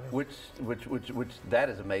right. Yeah. Which that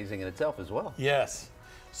is amazing in itself as well. Yes.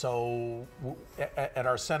 So at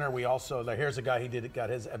our center, we also here's a guy got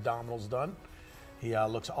his abdominals done. He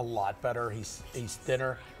looks a lot better. He's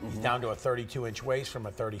thinner. He's down to a 32-inch waist from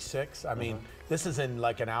a 36. I mean, this is in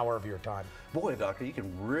like an hour of your time. Boy, doctor, you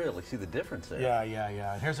can really see the difference there. Yeah.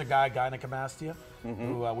 And here's a guy, gynecomastia,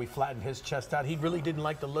 who we flattened his chest out. He really didn't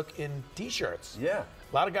like the look in T-shirts. Yeah.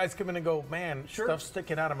 A lot of guys come in and go, man, Sure. stuff's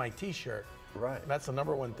sticking out of my T-shirt. Right. That's the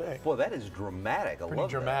number one thing. Boy, that is dramatic. I Pretty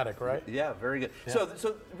love dramatic, that. right? Yeah, very good. Yeah.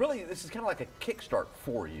 So really, this is kind of like a kickstart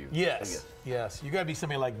for you. Yes. You got to be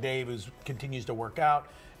somebody like Dave who continues to work out.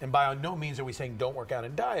 And by no means are we saying don't work out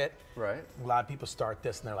and diet. Right. A lot of people start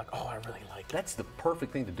this and they're like, oh, I really like it. That's the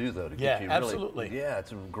perfect thing to do, though, to Yeah, get you really. absolutely. Yeah,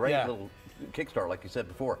 it's a great Yeah. little kickstart, like you said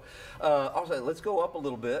before. Also, let's go up a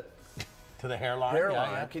little bit. To the hairline.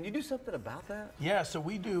 Hairline. Yeah. Can you do something about that? Yeah, so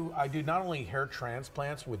I do not only hair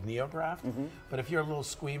transplants with NeoGraft, but if you're a little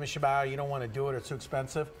squeamish about it, you don't want to do it, it's too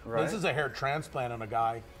expensive. Right. This is a hair transplant on a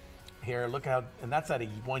guy here. Look how, and that's at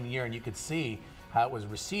 1 year, and you could see how it was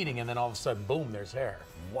receding, and then all of a sudden, boom, there's hair.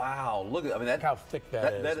 Wow, look at Look how thick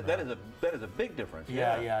that is. That is a big difference.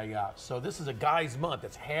 Yeah. So this is a guy's month.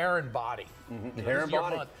 It's hair and body. Hair This and is your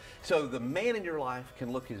body. month. So the man in your life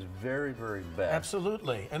can look his very, very best.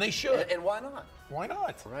 Absolutely, and they should. And why not? Why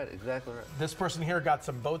not? Right, exactly right. This person here got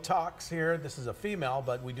some Botox here. This is a female,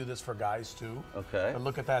 but we do this for guys too. Okay. But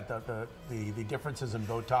look at that, the differences in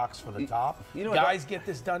Botox for the top. you know, Guys get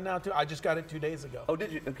this done now too. I just got it 2 days ago. Oh,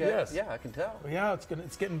 did you? Okay. Yes. Yeah, I can tell. Yeah,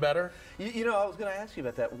 it's getting better. You know, I was going to ask you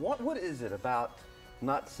about that. What is it about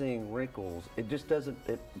not seeing wrinkles? It just doesn't.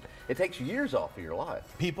 It takes years off of your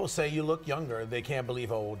life. People say you look younger. They can't believe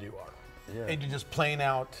how old you are. Yeah. And you just plain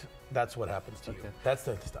out. That's what happens to you. That's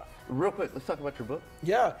the stuff. Real quick, let's talk about your book.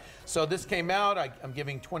 Yeah. So this came out. I'm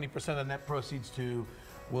giving 20% of net proceeds to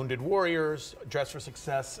Wounded Warriors, Dress for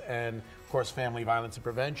Success, and of course, Family Violence and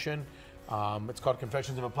Prevention. It's called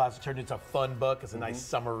Confessions of a Plastic Surgeon. It's a fun book. It's a nice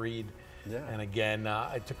summer read. Yeah. And again,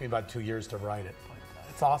 it took me about 2 years to write it. But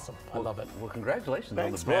it's awesome. I love it. Well, congratulations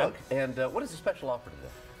Thanks, on the book. And what is the special offer today?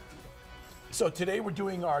 So today we're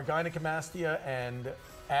doing our gynecomastia and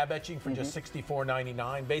ab etching for just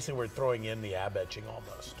 $64.99. Basically, we're throwing in the ab etching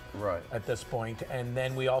almost. Right. At this point. And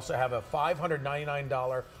then we also have a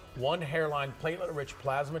 $599 one hairline platelet-rich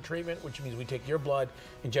plasma treatment, which means we take your blood,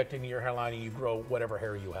 inject it into your hairline, and you grow whatever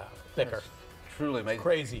hair you have, thicker. That's truly amazing.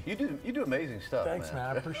 Crazy. You do amazing stuff. Thanks,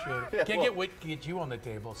 man. I appreciate it. Yeah, Can't get you on the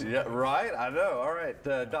table. So. Yeah, right. I know. All right,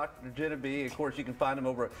 Dr. Jeneby. Of course, you can find him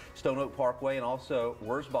over at Stone Oak Parkway and also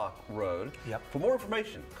Wurzbach Rd. Yep. For more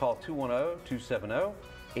information, call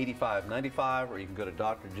 210-270-8595, or you can go to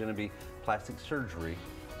drjenebeplasticsurgery.com.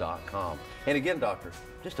 drjeneby.com. And again, doctor,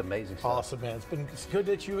 just amazing stuff. Awesome, man. It's good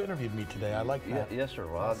that you interviewed me today. I like that. Yes, sir.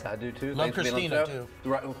 Well, I do too. Love Thanks for being on the Christina, show. too.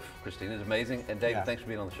 Right. Oh, Christina's amazing. And David, Yeah. thanks for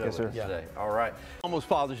being on the show Yes, with sir. us today. All right. Almost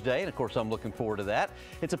Father's Day, and of course, I'm looking forward to that.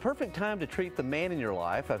 It's a perfect time to treat the man in your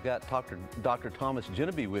life. I've got Dr. Thomas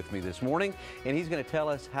Jeneby with me this morning, and he's going to tell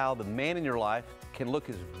us how the man in your life can look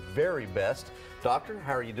his very best. Doctor,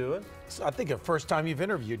 how are you doing? So I think the first time you've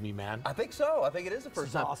interviewed me, man. I think so. I think it is the first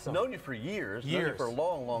is time. awesome. Known you for years. Known you for a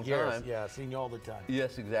long, long Years, time. yeah, seen you all the time.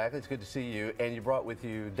 Yes, exactly. It's good to see you. And you brought with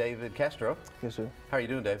you David Castro. Yes, sir. How are you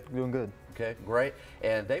doing, Dave? Doing good. Okay, great.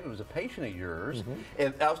 And David was a patient of yours.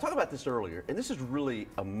 And I was talking about this earlier, and this is really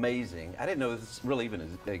amazing. I didn't know this really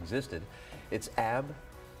even existed. It's ab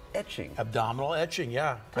etching. Abdominal etching,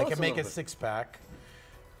 yeah. Tell I us can a make little a bit. six-pack.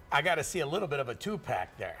 I got to see a little bit of a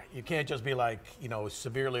two-pack there. You can't just be like, you know,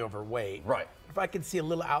 severely overweight. Right. If I can see a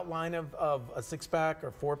little outline of a six-pack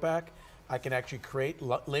or four-pack, I can actually create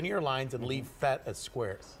linear lines and leave fat as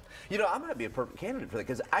squares. You know, I might be a perfect candidate for that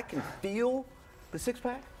because I can feel the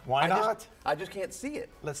six-pack. Why not? I just can't see it.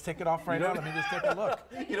 Let's take it off right now. Let me just take a look.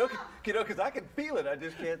 You know, because I can feel it. I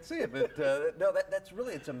just can't see it. But no, that's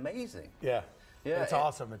really, it's amazing. Yeah. Yeah, It's and-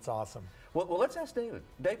 awesome. It's awesome. Well, let's ask David.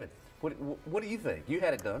 David, what do you think? You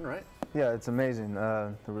had it done, right? Yeah, it's amazing.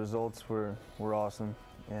 The results were awesome,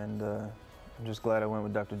 and I'm just glad I went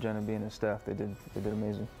with Dr. Jeneby and his staff. They did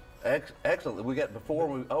amazing. Excellent. We got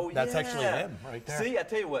before. That's yeah. actually him right there. See, I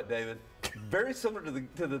tell you what, David, very similar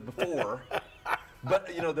to the before,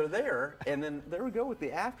 but you know they're there, and then there we go with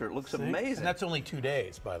the after. It looks See? amazing. And that's only 2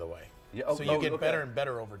 days, by the way. Yeah, so you get better and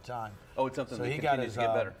better over time. Oh, it's something So that he got continues his to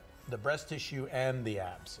get better. the breast tissue and the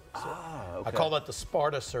abs. So Okay. I call that the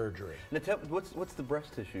Sparta surgery. Now, what's the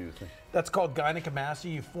breast tissue? That's called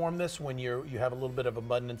gynecomastia. You form this when you have a little bit of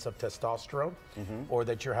abundance of testosterone, or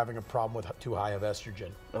that you're having a problem with too high of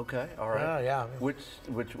estrogen. Okay, all right. Yeah. Which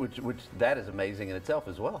that is amazing in itself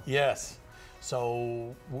as well. Yes.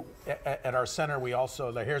 So at our center, we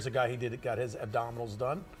also here's a guy got his abdominals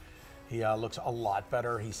done. He looks a lot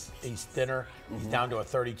better. He's thinner. He's down to a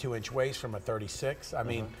 32-inch waist from a 36. I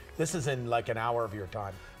mean, this is in like an hour of your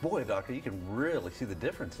time. Boy, doctor, you can really see the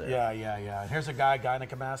difference there. Yeah. And here's a guy,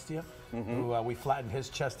 gynecomastia, who we flattened his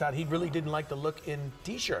chest out. He really didn't like the look in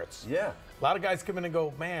T-shirts. Yeah. A lot of guys come in and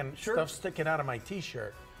go, man, Sure. stuff's sticking out of my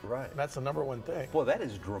T-shirt. Right. That's the number one thing. Boy, that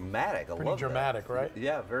is dramatic. I Pretty love dramatic, that. right?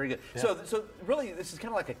 Yeah, very good. Yeah. So really, this is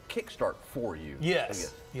kind of like a kickstart for you. I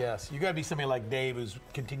Yes. You got to be somebody like Dave who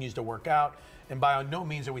continues to work out. And by no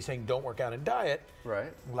means are we saying don't work out and diet.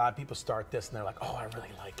 Right. A lot of people start this and they're like, oh, I really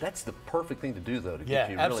like it. That's the perfect thing to do, though, to Yeah, get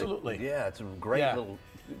you really. absolutely. Yeah, it's a great Yeah. little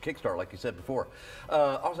kickstart, like you said before.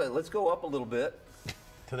 Also, let's go up a little bit.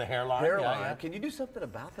 To the hairline. Hairline. Yeah. Can you do something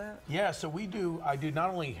about that? Yeah, so I do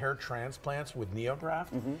not only hair transplants with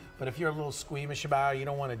NeoGraft, but if you're a little squeamish about it, you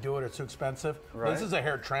don't want to do it, it's too expensive. Right. This is a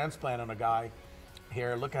hair transplant on a guy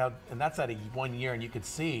here. Look how, and that's at 1 year, and you could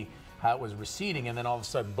see how it was receding, and then all of a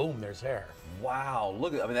sudden, boom, there's hair. Wow,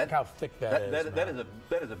 look at, I mean, Look how thick that is. That man.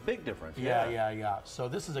 is a big difference. Yeah. So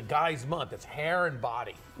this is a guy's month. It's hair and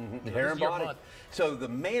body. The So hair this and is your body. month. So the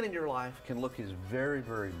man in your life can look his very,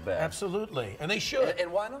 very best. Absolutely, and they should.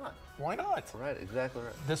 And why not? Why not? Right, exactly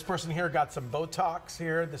right. This person here got some Botox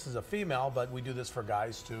here. This is a female, but we do this for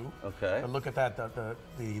guys too. Okay. But look at that, the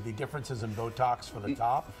differences in Botox for the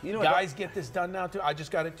top. you know, guys get this done now too. I just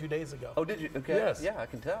got it 2 days ago. Oh, did you? Okay. Yes. Yeah, I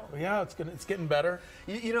can tell. Yeah, it's getting better.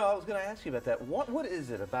 You know, I was going to ask you about that. What is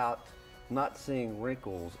it about not seeing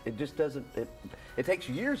wrinkles? It just doesn't. It takes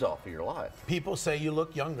years off of your life. People say you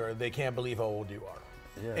look younger. They can't believe how old you are.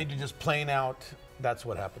 Yeah. And you just plain out. That's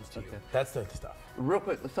what happens to you. That's the stuff. Real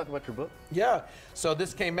quick, let's talk about your book. Yeah. So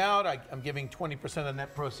this came out. I'm giving 20% of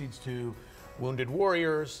net proceeds to Wounded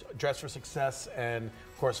Warriors, Dress for Success, and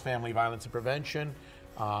of course, Family Violence and Prevention.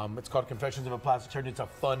 It's called Confessions of a Plastic Surgeon. It's a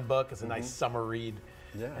fun book. It's a nice summer read.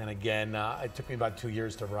 Yeah. And again, it took me about 2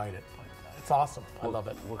 years to write it. It's awesome. I love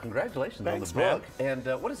it. Well, congratulations Thanks, on the man. book. And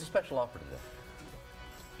what is the special offer today?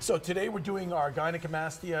 So today we're doing our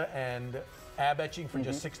gynecomastia and ab etching for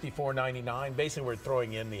just $64.99. Basically, we're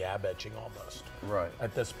throwing in the ab etching almost. Right.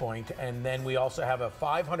 At this point. And then we also have a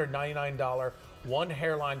 $599 one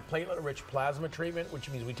hairline platelet-rich plasma treatment, which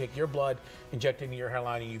means we take your blood, inject it into your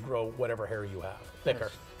hairline, and you grow whatever hair you have, thicker.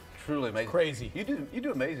 That's truly amazing. Crazy. You do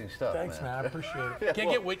amazing stuff. Thanks, man. I appreciate it. Yeah,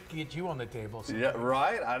 Can't well- get you on the table. So. Yeah,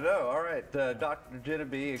 right. I know. All right, Dr.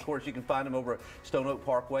 Jeneby. Of course, you can find him over at Stone Oak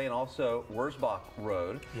Parkway and also Wurzbach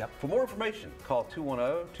Rd. Yep. For more information, call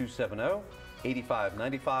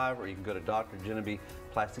 210-270-8595, or you can go to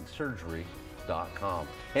drjenebyplasticsurgery.com. makeover.com.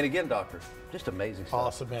 And again, doctor, just amazing stuff.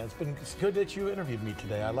 Awesome, man. It's good that you interviewed me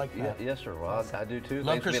today. I like that. Yes, sir. Well, I do too.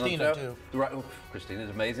 Love Thanks for being on the Christina, show. too. Right. Oh, Christina's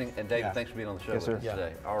amazing. And David, Yeah. thanks for being on the show Yes, with us sir.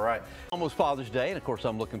 today. All right. Almost Father's Day, and of course,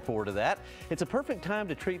 I'm looking forward to that. It's a perfect time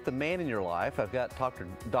to treat the man in your life. I've got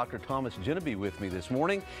Dr. Thomas Jeneby with me this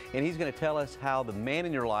morning, and he's going to tell us how the man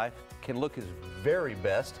in your life can look his very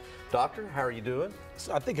best. Doctor, how are you doing?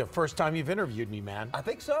 I think the first time you've interviewed me, man. I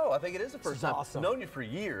think so. I think it is the first is time. awesome. Known you for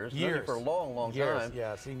years. Known you for a long, long Years, time.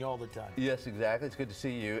 yeah, seen you all the time. Yes, exactly. It's good to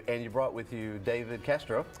see you. And you brought with you David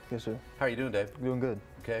Castro. Yes, sir. How are you doing, Dave? Doing good.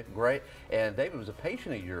 Okay, great. And David was a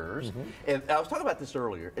patient of yours. And I was talking about this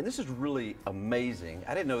earlier, and this is really amazing.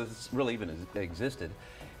 I didn't know this really even existed.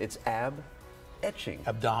 It's ab etching.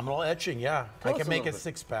 Abdominal etching, yeah. Tell I us can a make little a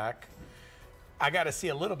bit. 6-pack. I got to see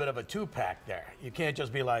a little bit of a 2-pack there. You can't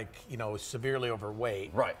just be like, you know, severely overweight.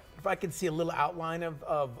 Right. If I can see a little outline of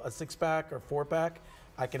a 6-pack or 4-pack,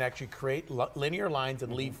 I can actually create linear lines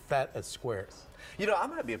and leave fat as squares. You know, I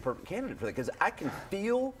might be a perfect candidate for that because I can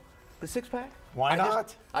feel the 6-pack. Why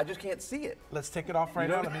not? I just can't see it. Let's take it off right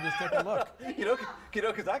now. Let me just take a look. You know,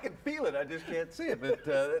 because I can feel it. I just can't see it. But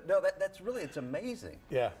no, that's really, it's amazing.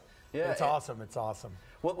 Yeah. Yeah, It's awesome. It's awesome.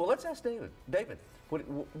 Well, let's ask David. David,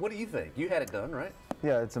 what do you think? You had it done, right?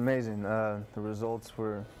 Yeah, it's amazing. The results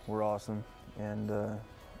were awesome, and I'm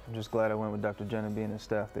just glad I went with Dr. Jeneby and his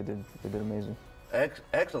staff. They did amazing.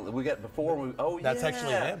 Excellent. We got before. That's yeah.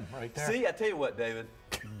 actually him right there. See, I tell you what, David,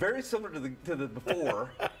 very similar to the before,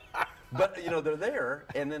 but you know they're there,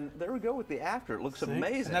 and then there we go with the after. It looks See?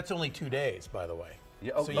 amazing. And that's only 2 days, by the way.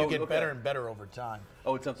 Yeah, so you get better and better over time.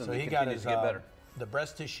 Oh, it's something So that he got continues his to get better. the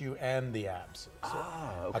breast tissue and the abs. So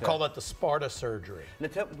Okay. I call that the Sparta surgery. Now,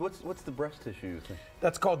 what's the breast tissue?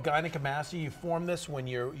 That's called gynecomastia. You form this when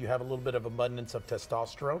you have a little bit of abundance of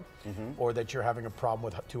testosterone, or that you're having a problem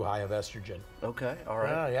with too high of estrogen. Okay, all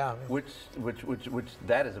right. Yeah. Which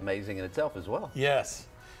that is amazing in itself as well. Yes.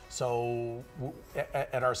 So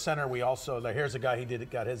at our center, we also here's a guy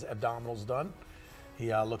got his abdominals done.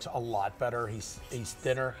 He looks a lot better. He's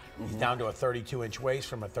thinner. He's down to a 32-inch waist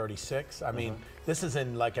from a 36. I mean, this is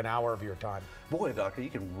in like an hour of your time. Boy, doctor, you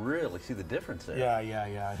can really see the difference there. Yeah.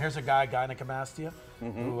 And here's a guy, gynecomastia,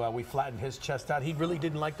 who we flattened his chest out. He really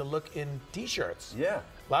didn't like to look in T-shirts. Yeah.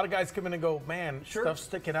 A lot of guys come in and go, man, Sure. stuff's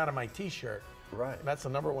sticking out of my T-shirt. Right. And that's the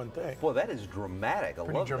 #1 thing. Boy, that is dramatic. I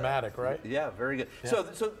Pretty love dramatic, that. right? Yeah, very good. Yeah.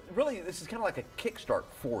 So really, this is kind of like a kickstart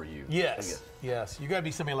for you. I Yes. You got to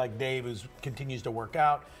be somebody like Dave who continues to work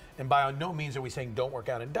out. And by no means are we saying don't work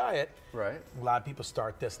out and diet. Right. A lot of people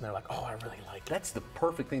start this and they're like, oh, I really like it. That's the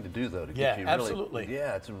perfect thing to do, though, to Yeah, get you really. absolutely.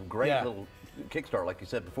 Yeah, it's a great Yeah. little kickstart, like you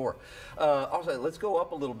said before. Also, let's go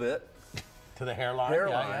up a little bit. To the hairline.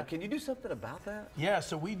 Hairline. Yeah. Can you do something about that? Yeah,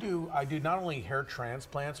 so I do not only hair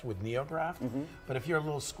transplants with NeoGraft, but if you're a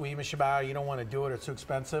little squeamish about it, you don't want to do it, it's too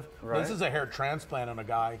expensive. Well, Right. this is a hair transplant on a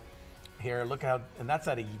guy here. Look how, and that's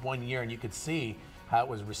at 1 year, and you could see how it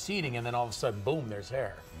was receding, and then all of a sudden, boom, there's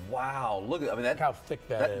hair. Wow, look at, I mean, Look how thick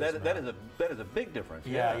that is, that man. is a big difference.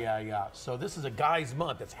 Yeah. So this is a guy's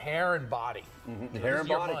month. It's hair and body. The This hair is and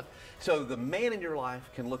your body. month. So the man in your life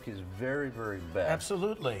can look his very, very best.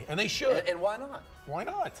 Absolutely, and they should. And why not? Why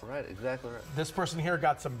not? Right, exactly right. This person here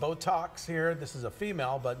got some Botox here. This is a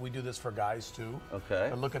female, but we do this for guys too. Okay.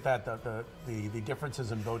 But look at that, the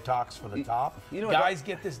differences in Botox for the top. you know, Guys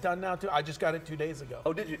get this done now too. I just got it 2 days ago.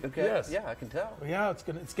 Oh, did you? Okay. Yes. Yeah, I can tell. Yeah,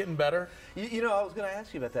 it's getting better. You know, I was going to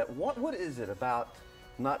ask you about that. What is it about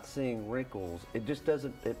not seeing wrinkles? It just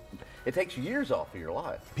doesn't. It takes years off of your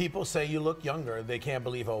life. People say you look younger. They can't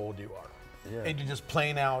believe how old you are. Yeah. And you just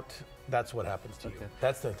plain out. That's what happens to you. Okay.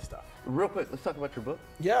 That's the stuff. Real quick, let's talk about your book.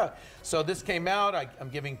 Yeah. So this came out. I'm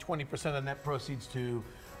giving 20% of net proceeds to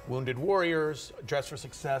Wounded Warriors, Dress for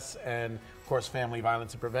Success, and of course, Family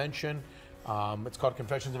Violence and Prevention. It's called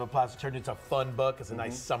Confessions of a Plastic Surgeon. It's a fun book. It's a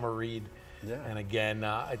nice summer read. Yeah. And again,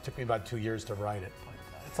 it took me about 2 years to write it. But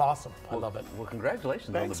it's awesome. I love it. Well, congratulations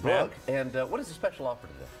Thanks, on the book. And what is the special offer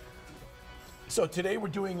today? So today we're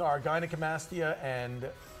doing our gynecomastia and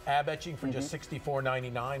ab etching for just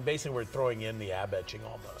 $64.99. Basically, we're throwing in the ab etching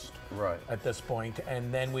almost. Right. At this point.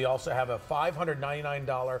 And then we also have a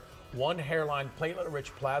 $599 one hairline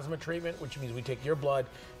platelet-rich plasma treatment, which means we take your blood,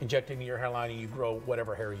 inject it into your hairline, and you grow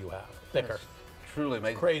whatever hair you have. Thicker. That's truly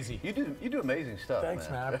amazing. Crazy. You do amazing stuff. Thanks,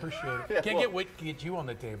 man. I appreciate it. Yeah, Can't well- get you on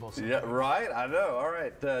the table. So. Yeah, right. I know. All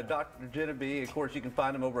right, Dr. Jeneby. Of course, you can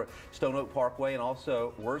find him over at Stone Oak Parkway and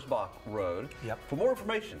also Wurzbach Road. Yep. For more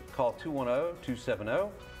information, call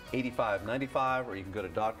 210-270-8595, or you can go to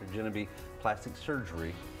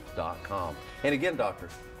drjenebeplasticsurgery.com. Makeover.com. And again, doctor,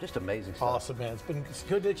 just amazing stuff. Awesome, man. It's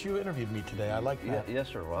good that you interviewed me today. I like that. Yes,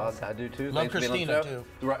 sir. Well, Awesome. I do too. Love Thanks for being on Christina, the show.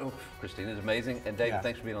 too. Right. Oh, Christina's amazing. And David, Yeah.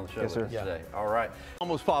 thanks for being on the show Yes, with sir. us today. All right.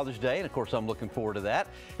 Almost Father's Day, and of course, I'm looking forward to that.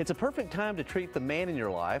 It's a perfect time to treat the man in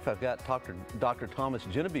your life. I've got Dr. Thomas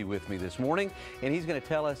Jeneby with me this morning, and he's going to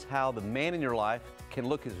tell us how the man in your life can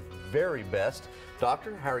look his very best.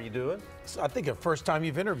 Doctor, how are you doing? So I think the first time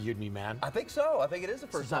you've interviewed me, man. I think so. I think it is the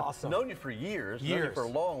first is time. awesome. I've known you for years. Known you for a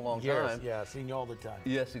long, long Years, time. yeah, seen you all the time.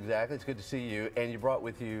 Yes, exactly. It's good to see you. And you brought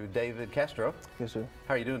with you David Castro. Yes, sir.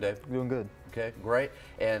 How are you doing, Dave? Doing good. Okay, great.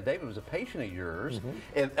 And David was a patient of yours.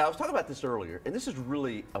 And I was talking about this earlier, and this is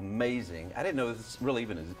really amazing. I didn't know this really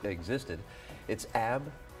even existed. It's ab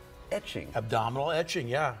etching. Abdominal etching,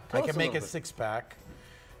 yeah. Tell I us can a make little a bit. six-pack.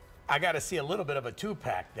 I got to see a little bit of a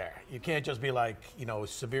two-pack there. You can't just be like, you know,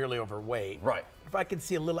 severely overweight. Right. If I can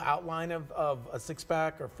see a little outline of a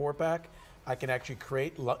six-pack or four-pack, I can actually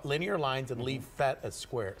create linear lines and leave fat as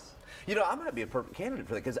squares. You know, I might be a perfect candidate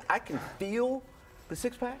for that because I can feel the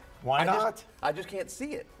six-pack. Why not? I just can't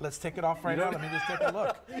see it. Let's take it off right You know- now. Let me just take a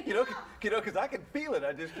look. You know, because I can feel it.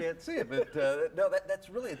 I just can't see it. But no, that's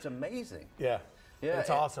really, it's amazing. Yeah. Yeah, It's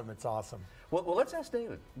and- awesome. It's awesome. Well, let's ask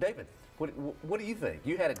David. David, what do you think?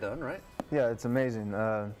 You had it done, right? Yeah, it's amazing.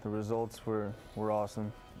 The results were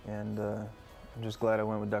awesome, and I'm just glad I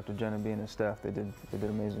went with Dr. Jeneby and his staff. They did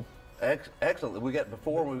amazing. Excellent. We got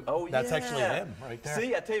before. That's yeah. actually him right there.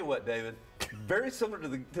 See, I tell you what, David, very similar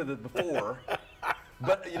to the before,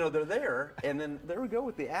 but you know they're there, and then there we go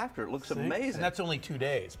with the after. It looks See? amazing. And that's only 2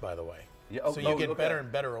 days, by the way. Yeah, so you get okay. better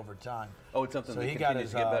and better over time. Oh, it's something So that he got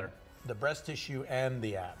continues his to get better. the breast tissue and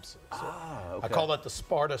the abs. So Okay. I call that the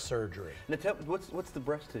Sparta surgery. Now, tell me, what's the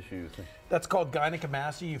breast tissue thing? That's called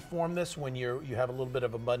gynecomastia. You form this when you have a little bit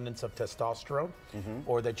of abundance of testosterone,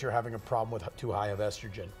 or that you're having a problem with too high of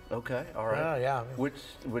estrogen. Okay, all right. Yeah. Which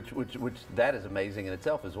that is amazing in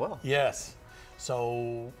itself as well. Yes.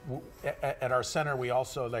 So at our center, we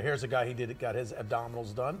also here's a guy got his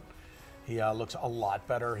abdominals done. He looks a lot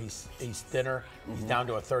better. He's thinner. He's down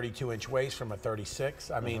to a 32-inch waist from a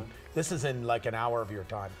 36. I mean, this is in like an hour of your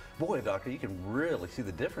time. Boy, doctor, you can really see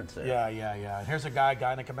the difference there. Yeah. And here's a guy,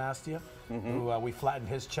 gynecomastia, who we flattened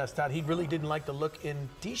his chest out. He really didn't like to look in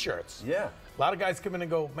T-shirts. Yeah. A lot of guys come in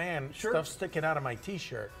and go, man, Sure. stuff's sticking out of my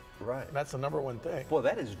T-shirt. Right. That's the number one thing. Boy,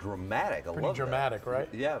 that is dramatic. I Pretty love that. dramatic, right?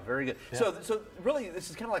 Yeah, very good. Yeah. So really,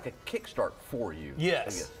 this is kind of like a kickstart for you. I Yes,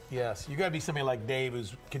 guess. yes. You got to be somebody like Dave who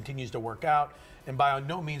continues to work out. And by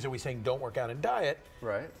no means are we saying don't work out and diet.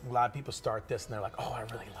 Right. A lot of people start this and they're like, oh, I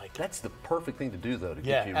really like it. That's the perfect thing to do, though, to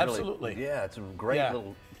Yeah, get you really. absolutely. Yeah, it's a great Yeah.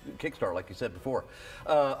 little kickstart, like you said before.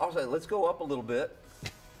 Also, let's go up a little bit.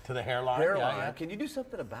 To the hairline. Hairline. Yeah. Can you do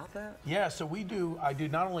something about that? Yeah, so I do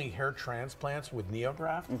not only hair transplants with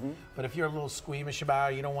NeoGraft, but if you're a little squeamish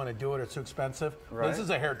about it, you don't want to do it, it's too expensive. Well, this Right. is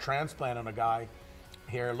a hair transplant on a guy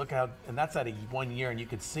here. Look how, and that's at 1 year, and you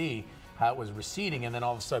could see how it was receding, and then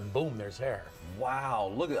all of a sudden, boom, there's hair.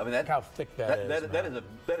 Wow, look at, I mean, that, Look how thick that is, that man.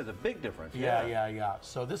 is a big difference. Yeah.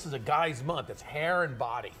 So this is a guy's month. It's hair and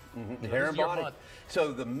body. The So hair this and is your body. month.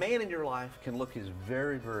 So the man in your life can look his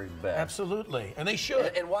very, very best. Absolutely, and they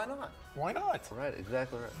should. And why not? Why not? Right,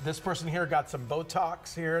 exactly right. This person here got some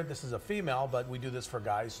Botox here. This is a female, but we do this for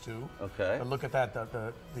guys too. Okay. But look at that,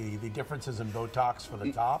 the differences in Botox for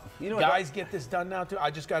the top. you know what, Guys get this done now too.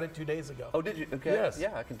 I just got it 2 days ago. Oh, did you? Okay. Yes.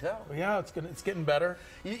 Yeah, I can tell. Yeah, it's getting better.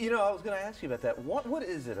 You know, I was going to ask you about that. What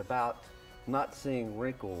is it about not seeing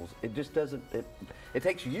wrinkles? It just doesn't. It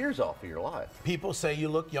takes years off of your life. People say you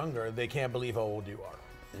look younger. They can't believe how old you are.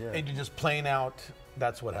 Yeah. And you just plain out.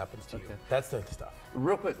 That's what happens to you. Okay. That's the stuff.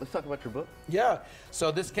 Real quick, let's talk about your book. Yeah. So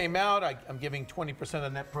this came out. I'm giving 20% of the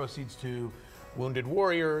net proceeds to Wounded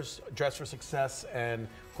Warriors, Dress for Success, and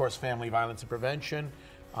of course, Family Violence and Prevention.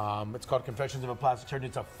 It's called Confessions of a Plastic Surgeon.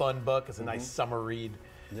 It's a fun book. It's a nice summer read.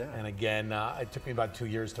 Yeah. And again, it took me about 2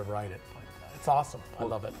 years to write it. But it's awesome. I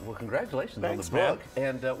love it. Well, congratulations Thanks, on the book.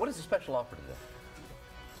 And what is the special offer today?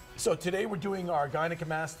 So today we're doing our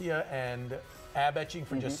gynecomastia and ab etching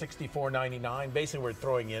for just $64.99. Basically, we're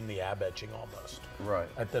throwing in the ab etching almost. Right.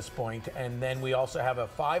 At this point. And then we also have a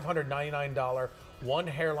 $599 one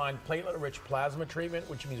hairline platelet-rich plasma treatment,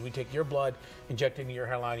 which means we take your blood, inject it into your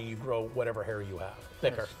hairline, and you grow whatever hair you have,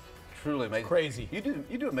 thicker. That's truly amazing. Crazy. You do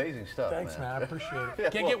amazing stuff. Thanks, man. I appreciate it. Yeah,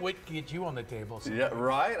 Can't well- get you on the table. So. Yeah,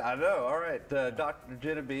 right. I know. All right. Dr.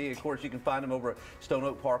 Jeneby, of course, you can find him over at Stone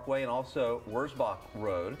Oak Parkway and also Wurzbach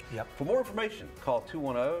Road. Yep. For more information, call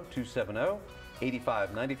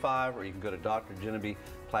 210-270-8595, or you can go to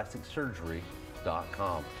drjenebeplasticsurgery.com.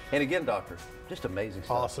 surgery.com. And again, doctor, just amazing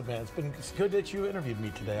stuff. Awesome, man. It's good that you interviewed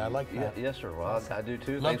me today. I like that. Yes, sir. Well, awesome. I do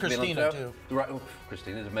too. Love Christina too. Right. Oh,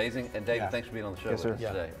 Christina's amazing. And David, thanks for being on the show Yes, with sir.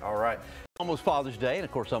 us today. All right. Almost Father's Day, and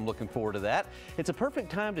of course I'm looking forward to that. It's a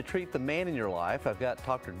perfect time to treat the man in your life. I've got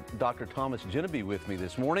Dr. Thomas Jeneby with me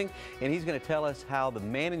this morning, and he's going to tell us how the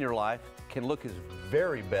man in your life can look his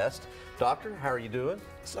very best. Doctor, how are you doing?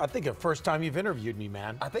 So I think the first time you've interviewed me,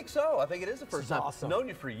 man. I think so. I think it is the first time. Awesome. I've known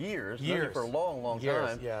you for years. Known you for a long, long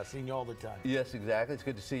time. Yeah, seen you all the time. Yes, exactly. It's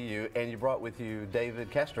good to see you. And you brought with you David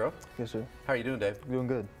Castro. Yes, sir. How are you doing, David? Doing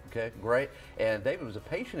good. Okay, great. And David was a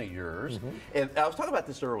patient of yours. And I was talking about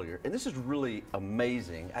this earlier, and this is really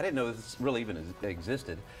amazing. I didn't know this really even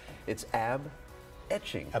existed. It's ab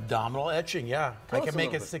etching. Abdominal etching, yeah. Tell I us can a make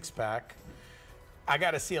a little bit. six-pack. I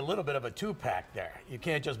got to see a little bit of a two-pack there. You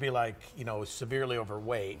can't just be like, you know, severely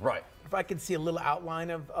overweight. Right. If I can see a little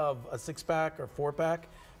outline of a six-pack or four-pack,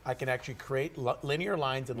 I can actually create linear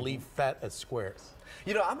lines and leave fat as squares.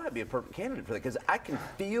 You know, I might be a perfect candidate for that because I can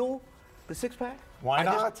feel the six-pack. Why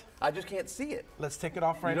not? I just can't see it. Let's take it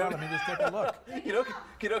off right now. Let me just take a look. You know,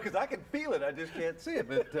 because I can feel it. I just can't see it.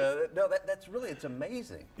 But no, that's really, it's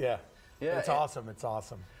amazing. Yeah. Yeah, It's awesome. It's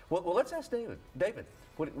awesome. Well, let's ask David. David,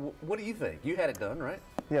 what do you think? You had it done, right?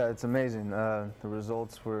 Yeah, it's amazing. The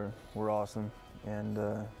results were awesome, and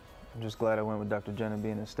I'm just glad I went with Dr.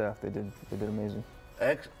 Jeneby and his staff. They did amazing.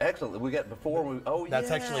 Excellent. We got before.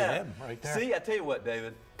 That's actually him right there. See, I tell you what,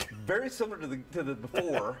 David, very similar to the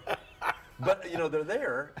before, but you know they're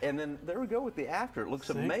there, and then there we go with the after. It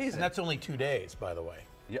looks amazing. And that's only 2 days, by the way.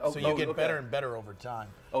 Yeah, so you get better and better over time.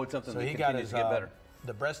 Oh, it's something So that he got continues his to get better.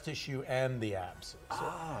 the breast tissue and the abs. So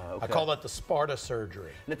Okay. I call that the Sparta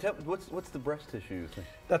surgery. Now, what's the breast tissue?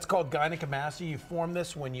 That's called gynecomastia. You form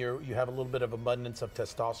this when you have a little bit of abundance of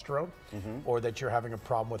testosterone, or that you're having a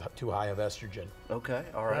problem with too high of estrogen. Okay,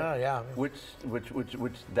 all right. Yeah. Which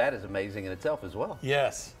that is amazing in itself as well.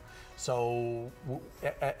 Yes. So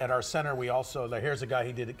at our center, we also here's a guy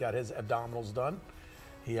got his abdominals done.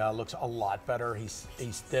 He looks a lot better. He's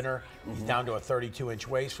thinner. He's down to a 32-inch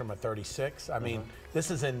waist from a 36. I mean,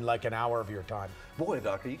 this is in like an hour of your time. Boy,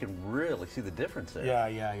 doctor, you can really see the difference there.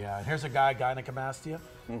 Yeah. And here's a guy, gynecomastia,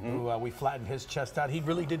 who we flattened his chest out. He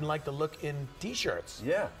really didn't like the look in T-shirts.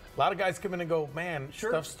 Yeah. A lot of guys come in and go, man,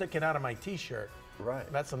 Sure. stuff's sticking out of my T-shirt. Right.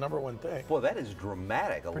 That's the number one thing. Boy, that is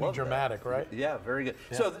dramatic. I Pretty love dramatic, that. right? Yeah, very good.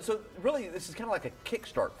 Yeah. So really, this is kind of like a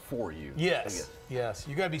kickstart for you. Yes.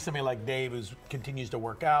 You got to be somebody like Dave who continues to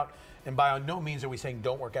work out. And by no means are we saying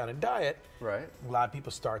don't work out and diet. Right. A lot of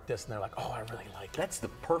people start this and they're like, oh, I really like it. That's the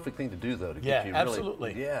perfect thing to do, though, to Yeah, get you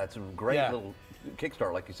absolutely. really. Yeah, it's a great Yeah. little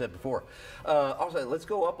kickstart, like you said before. Also, let's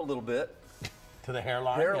go up a little bit. To the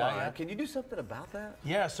hairline. Hairline. Yeah. Can you do something about that?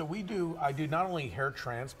 Yeah, so I do not only hair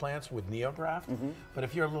transplants with NeoGraft, but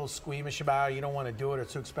if you're a little squeamish about it, you don't want to do it,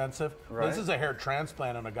 it's too expensive. Right. This is a hair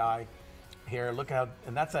transplant on a guy here. Look how,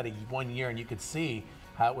 and that's at 1 year, and you could see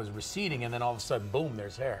how it was receding, and then all of a sudden, boom,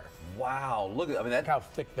 there's hair. Wow, look at, I mean, Look how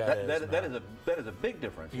thick that is. That is a big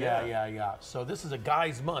difference. Yeah. So this is a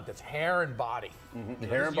guy's month. It's hair and body. Hair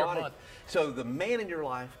This and is your body. month. So the man in your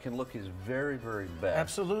life can look his very, very best.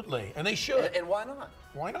 Absolutely, and they should. And why not?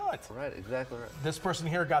 Why not? Right, exactly right. This person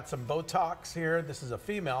here got some Botox here. This is a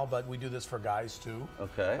female, but we do this for guys too.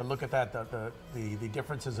 Okay. But look at that, the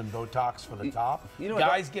differences in Botox for the top. you know,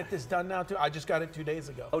 Guys get this done now too. I just got it 2 days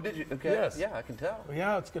ago. Oh, did you? Okay. Yes. Yeah, I can tell.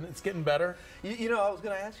 Yeah, it's getting better. You know, I was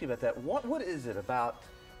going to ask you about that. What is it about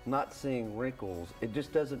not seeing wrinkles? It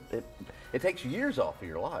just doesn't. It takes years off of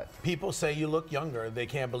your life. People say you look younger. They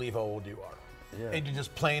can't believe how old you are. Yeah. And you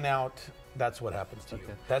just plain out. That's what happens to you.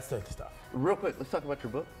 That's the stuff. Real quick, let's talk about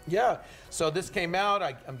your book. Yeah. So this came out.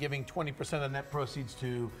 I'm giving 20% of net proceeds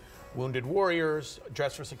to Wounded Warriors,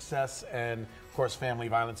 Dress for Success, and of course, Family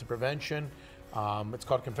Violence and Prevention. It's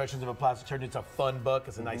called Confessions of a Plastic Surgeon. It's a fun book.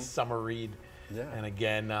 It's a nice summer read. Yeah. And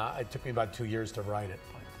again, it took me about 2 years to write it.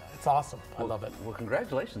 But it's awesome. I love it. Well,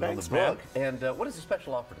 congratulations Thanks, on the book. man. And what is the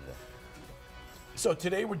special offer today? So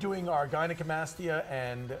today we're doing our gynecomastia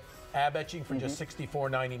and ab etching for just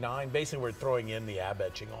 $64.99. Basically, we're throwing in the ab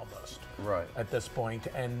etching almost. Right. At this point.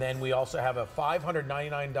 And then we also have a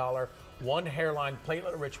 $599 one hairline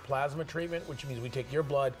platelet-rich plasma treatment, which means we take your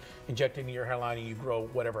blood, inject it into your hairline, and you grow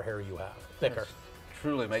whatever hair you have, thicker. That's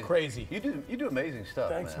truly amazing. Crazy. You do amazing stuff.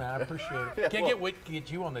 Thanks, man. I appreciate it. Yeah, Can't get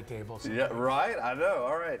you on the table. So. Yeah, right. I know.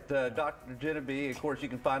 All right, Dr. Jeneby. Of course, you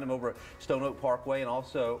can find him over at Stone Oak Parkway and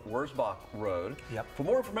also Wurzbach Road. Yep. For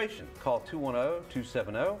more information, call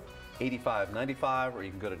 210-270-8595, or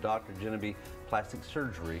you can go to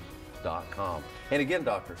drjenebeplasticsurgery.com. And again,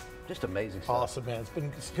 doctor, Just amazing stuff. Awesome, man.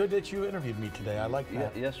 It's good that you interviewed me today. I like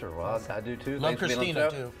that. Yes, sir. Well, awesome. I do too. Love thanks for being on the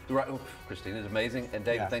Christina, show. Right. Christina's amazing. And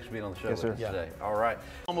David, thanks for being on the show Yes, with us today. All right.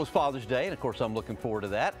 Almost Father's Day, and of course, I'm looking forward to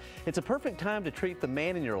that. It's a perfect time to treat the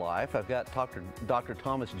man in your life. I've got Dr.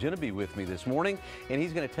 Thomas Jeneby with me this morning, and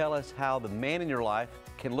he's going to tell us how the man in your life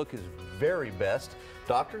can look his very best.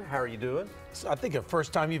 Doctor, how are you doing? So I think the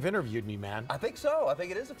first time you've interviewed me, man. I think so. I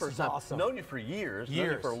think it is the first time. Awesome. Known you for years. Known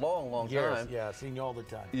you for a long, long time. Yeah, seen you all the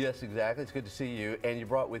time. Yes, exactly. It's good to see you. And you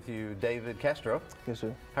brought with you David Castro. Yes,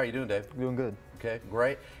 sir. How are you doing, Dave? Doing good. Okay,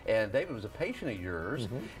 great. And David was a patient of yours.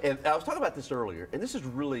 And I was talking about this earlier, and this is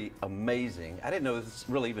really amazing. I didn't know this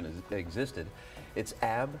really even existed. It's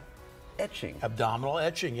ab etching. Abdominal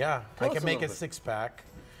etching, yeah. Tell I us can a make a little bit. six-pack.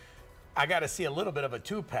 I got to see a little bit of a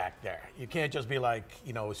two-pack there. You can't just be like,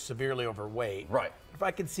 you know, severely overweight. Right. If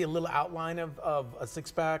I can see a little outline of a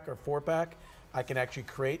six-pack or four-pack, I can actually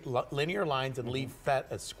create linear lines and leave fat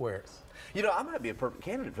as squares. You know, I might be a perfect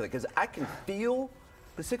candidate for that because I can feel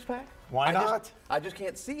the six-pack. Why not? I just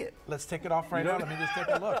can't see it. Let's take it off right now. Let me just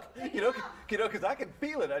take a look. You know, because I can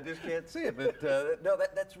feel it. I just can't see it. But no,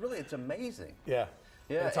 that's really, it's amazing. Yeah.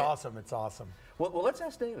 Yeah, It's awesome. It's awesome. Well, let's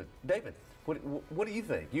ask David. David, what do you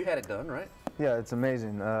think? You had it done, right? Yeah, it's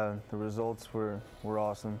amazing. The results were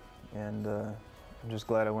awesome, and I'm just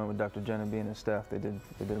glad I went with Dr. Jeneby and his staff. They did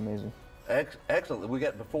amazing. Excellent. We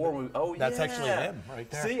got before. That's yeah. actually him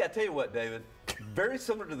right there. See, I tell you what, David, very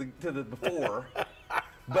similar to the before,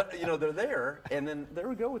 but you know they're there, and then there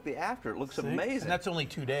we go with the after. It looks amazing. And that's only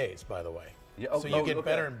 2 days, by the way. Yeah, so you get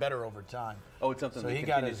better and better over time. Oh, it's something So that he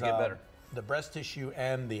got continues his to get better. the breast tissue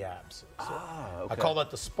and the abs. So Okay. I call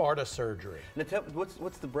that the Sparta surgery. Now,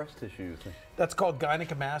 what's the breast tissue thing? That's called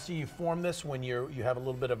gynecomastia. You form this when you have a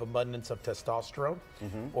little bit of abundance of testosterone,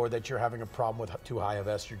 or that you're having a problem with too high of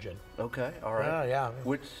estrogen. Okay, all right. Yeah.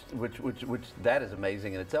 Which that is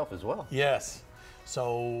amazing in itself as well. Yes.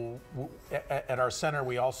 So at our center,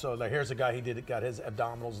 we also here's a guy got his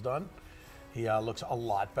abdominals done. He looks a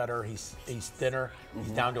lot better. He's thinner.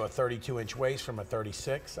 He's down to a 32-inch waist from a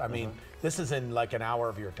 36. I mean, this is in like an hour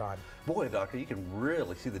of your time. Boy, doctor, you can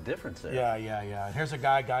really see the difference there. Yeah. And here's a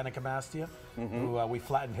guy, gynecomastia, who we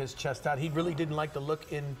flattened his chest out. He really didn't like the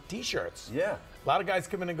look in T-shirts. Yeah. A lot of guys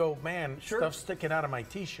come in and go, man, Sure. stuff's sticking out of my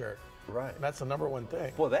T-shirt. Right. That's the number one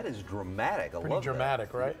thing. Boy, that is dramatic. I Pretty love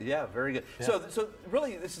dramatic, that. right? Yeah, very good. Yeah. So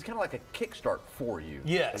really, this is kind of like a kickstart for you.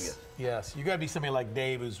 Yes. You got to be somebody like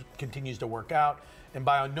Dave who continues to work out. And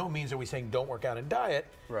by no means are we saying don't work out and diet.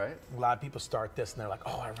 Right. A lot of people start this and they're like,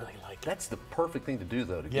 oh, I really like it. That's the perfect thing to do,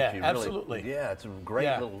 though, to get Yeah, you really. absolutely. Yeah, it's a great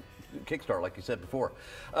Yeah. little kickstart, like you said before.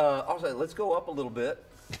 Also, let's go up a little bit.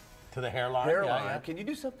 To the hairline. Hairline. Yeah. Can you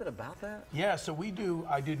do something about that? Yeah, so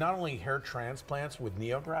I do not only hair transplants with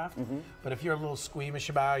NeoGraft, but if you're a little squeamish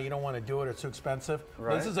about it, you don't want to do it, it's too expensive.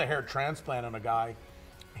 Right. This is a hair transplant on a guy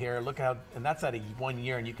here. Look how, and that's at 1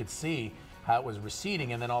 year, and you could see how it was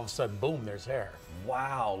receding, and then all of a sudden, boom, there's hair.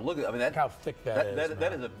 Wow, look at, I mean, Look how thick that is.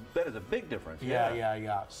 That is a big difference.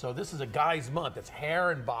 Yeah. So this is a guy's month. It's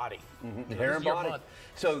hair and body. Hair This and is your body. month.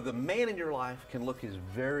 So the man in your life can look his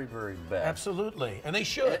very, very best. Absolutely, and they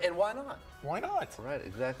should. And why not? Why not? Right,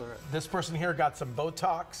 exactly right. This person here got some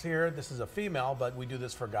Botox here. This is a female, but we do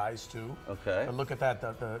this for guys too. Okay. But look at that,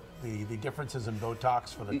 the differences in Botox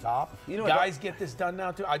for the top. you know, Guys get this done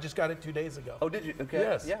now too. I just got it 2 days ago. Oh, did you? Okay.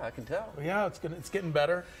 Yes. Yeah, I can tell. Yeah, it's getting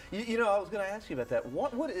better. You know, I was going to ask you about that.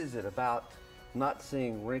 What is it about not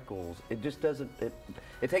seeing wrinkles? It just doesn't.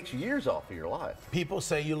 It takes years off of your life. People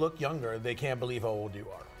say you look younger. They can't believe how old you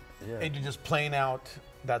are. Yeah. And you're just plain out.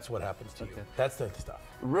 That's what happens to you. That's the stuff.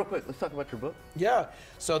 Real quick, let's talk about your book. Yeah.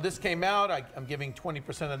 So this came out. I'm giving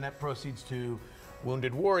 20% of net proceeds to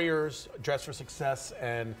Wounded Warriors, Dress for Success,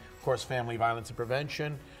 and of course, Family Violence and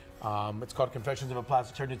Prevention. It's called Confessions of a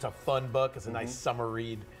Plastic Surgeon. It's a fun book. It's a nice summer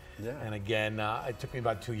read. Yeah. And again, it took me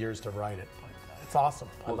about 2 years to write it. But it's awesome.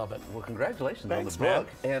 I love it. Well, congratulations Thanks, on the book.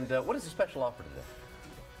 man. And what is the special offer today?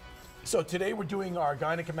 So today we're doing our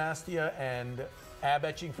gynecomastia and ab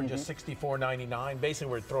etching for just $64.99.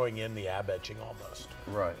 Basically, we're throwing in the ab etching almost.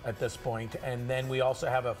 Right. At this point. And then we also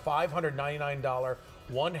have a $599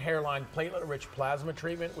 one hairline platelet-rich plasma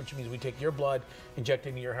treatment, which means we take your blood, inject it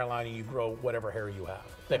into your hairline, and you grow whatever hair you have,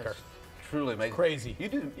 thicker. That's truly amazing. Crazy. You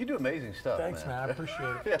do amazing stuff. Thanks, man. I appreciate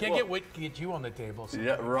it. Yeah, Can't well- wait to get you on the table.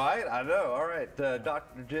 Yeah, right. I know. All right,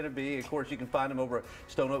 Dr. Jeneby. Of course, you can find him over at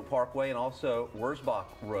Stone Oak Parkway and also Wurzbach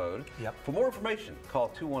Rd. Yep. For more information, call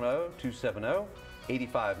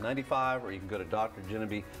 210-270-8595, or you can go to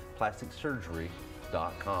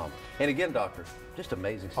drjenebyplasticsurgery.com. And again, doctor, Just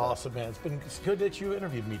amazing stuff. Awesome, man. It's good that you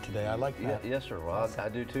interviewed me today. I like that. Yes, sir. Well, I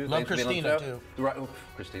do too. Love Thanks for being on the Christina, show. Right.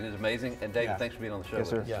 Christina's amazing. And David, Yeah. thanks for being on the show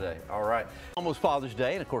Yes, with sir. us today. All right. Almost Father's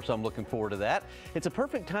Day, and of course, I'm looking forward to that. It's a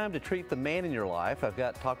perfect time to treat the man in your life. I've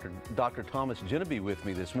got Dr. Thomas Jeneby with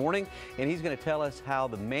me this morning, and he's going to tell us how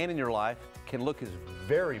the man in your life can look his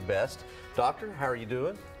very best. Doctor, how are you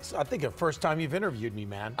doing? So I think the first time you've interviewed me,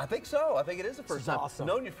 man. I think so. I think it is the first is time. awesome.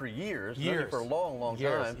 Known you for years. Known you for a long, long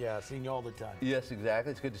Years, time. yeah, seen you all the time. Yes,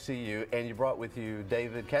 exactly. It's good to see you. And you brought with you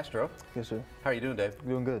David Castro. Yes, sir. How are you doing, Dave?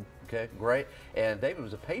 Doing good. Okay, great. And David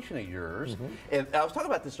was a patient of yours. And I was talking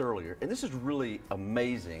about this earlier, and this is really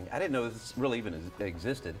amazing. I didn't know this really even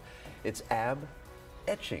existed. It's ab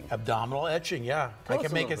etching. Abdominal etching, yeah. Tell I us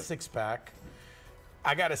can a make little a bit. six-pack.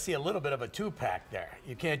 I got to see a little bit of a two-pack there.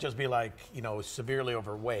 You can't just be like, you know, severely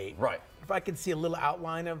overweight. Right. If I can see a little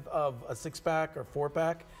outline of a six-pack or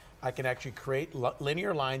four-pack, I can actually create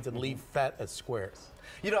linear lines and leave fat as squares.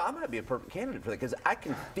 You know, I might be a perfect candidate for that because I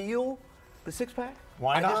can feel the six-pack.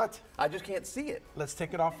 Why not? I just can't see it. Let's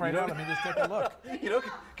take it off right You know- now. Let me just take a look.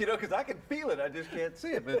 You know, because I can feel it. I just can't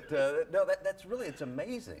see it. But no, that's really, it's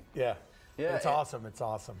amazing. Yeah. Yeah, It's and- awesome. It's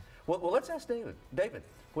awesome. Well, let's ask David. David,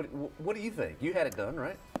 what do you think? You had it done,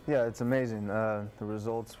 right? Yeah, it's amazing. The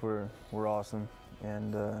results were awesome,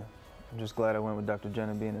 and I'm just glad I went with Dr.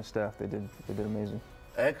 Jeneby and his staff. They did amazing.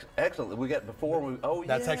 Excellent. We got before.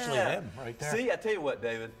 That's yeah. actually him right there. See, I tell you what,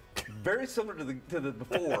 David, very similar to the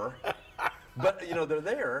before, but you know they're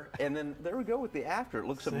there, and then there we go with the after. It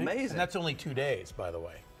looks See? amazing. And that's only 2 days, by the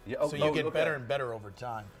way. Yeah, So you get better and better over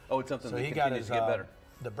time. Oh, it's something So that he got continues his to get better.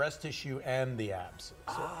 the breast tissue and the abs.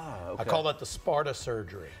 So Okay. I call that the Sparta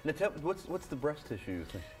surgery. Now, what's the breast tissue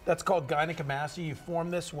thing? That's called gynecomastia. You form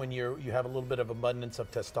this when you have a little bit of abundance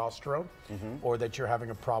of testosterone, or that you're having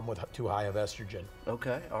a problem with too high of estrogen.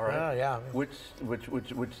 Okay, all right. Yeah. Which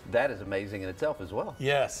that is amazing in itself as well.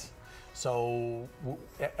 Yes. So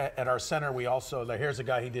at our center, we also here's a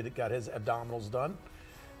guy got his abdominals done.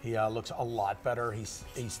 He looks a lot better. He's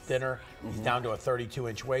thinner. He's down to a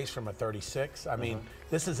 32-inch waist from a 36. I mean,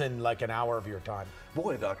 this is in like an hour of your time.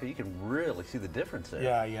 Boy, doctor, you can really see the difference there.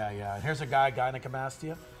 Yeah. And here's a guy,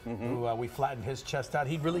 gynecomastia, who we flattened his chest out.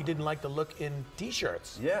 He really didn't like to look in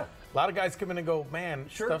T-shirts. Yeah. A lot of guys come in and go, man,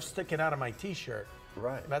 Sure. stuff's sticking out of my T-shirt.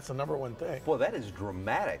 Right. That's the number one thing. Boy, that is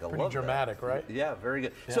dramatic. I Pretty love dramatic, that. right? Yeah, very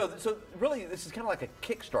good. Yeah. So really, this is kind of like a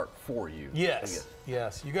kickstart for you. I guess.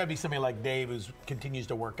 Yes. You got to be somebody like Dave who continues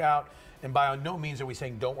to work out. And by no means are we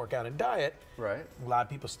saying don't work out and diet. Right. A lot of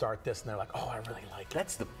people start this and they're like, oh, I really like it.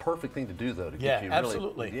 That's the perfect thing to do, though. To Yeah, get you really,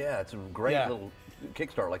 absolutely. Yeah, it's a great Yeah. little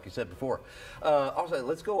kickstart, like you said before. Also,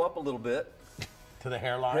 let's go up a little bit. To the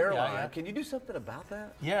hairline. Hairline. Yeah. Can you do something about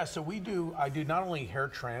that? Yeah, so I do not only hair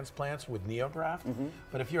transplants with NeoGraft,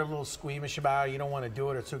 but if you're a little squeamish about it, you don't want to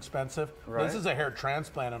do it, it's too expensive. Right. This is a hair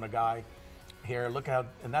transplant on a guy here. Look how,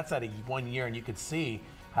 and that's at 1 year, and you could see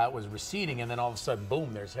how it was receding, and then all of a sudden,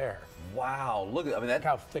 boom, there's hair. Wow, look at Look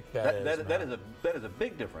how thick that is. That man. is a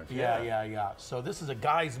big difference. Yeah. So this is a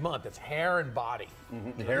guy's month. It's hair and body. Hair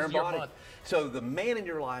This and is your body. month. So the man in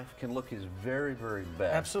your life can look his very, very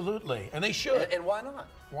best. Absolutely, and they should. And why not?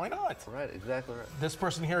 Why not? Right, exactly right. This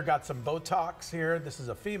person here got some Botox here. This is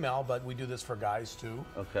a female, but we do this for guys too.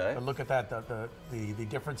 Okay. And look at that, the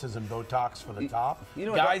differences in Botox for the top. you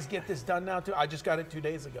know, Guys get this done now too. I just got it 2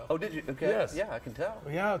 days ago. Oh, did you? Okay. Yes. Yeah, I can tell.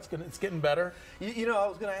 Yeah, it's getting better. You know, I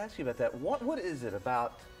was going to ask you about that. What is it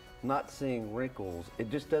about not seeing wrinkles? It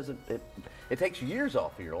just doesn't. It takes years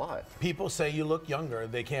off of your life. People say you look younger.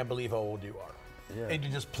 They can't believe how old you are. Yeah. And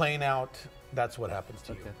you're just plain out. That's what happens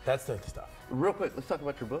to you. That's the stuff. Real quick, let's talk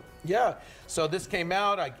about your book. Yeah. So this came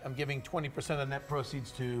out. I'm giving 20% of net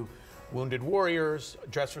proceeds to Wounded Warriors,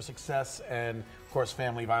 Dress for Success, and of course,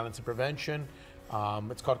 Family Violence and Prevention.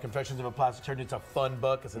 It's called Confessions of a Plastic Surgeon. It's a fun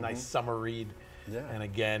book. It's a nice summer read. Yeah. And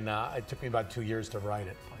again, it took me about 2 years to write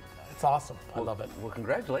it. It's awesome. I love it. Well,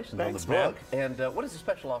 congratulations Thanks, on the book. And what is the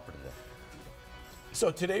special offer today?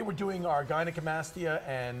 So today we're doing our gynecomastia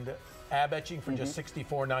and ab etching for just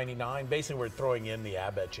 $64.99. Basically, we're throwing in the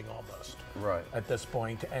ab etching almost. Right. At this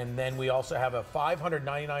point. And then we also have a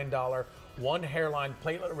 $599 one hairline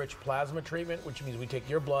platelet-rich plasma treatment, which means we take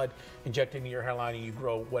your blood, inject it into your hairline, and you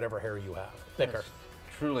grow whatever hair you have, thicker. That's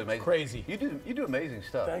truly amazing. Crazy. You do amazing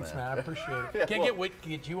stuff. Thanks, man. I appreciate it. Yeah, Can't well-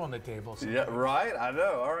 get you on the table. So. Yeah, right. I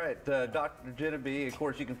know. All right, Dr. Jeneby. Of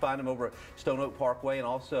course, you can find him over at Stone Oak Parkway and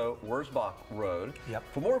also Wurzbach Road. Yep.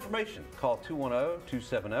 For more information, call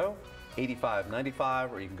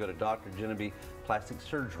 210-270-8595, or you can go to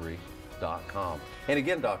drjenebyplasticsurgery.com. And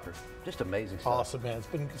again, doctor, Just amazing stuff. Awesome, man.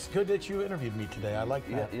 It's good that you interviewed me today. I like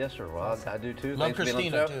that. Yes, sir. Well, I do too. Love Thanks for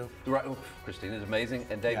being on the Christina, show. Right. Christina's amazing.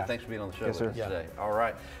 And David, thanks for being on the show Yes, with sir. us today. All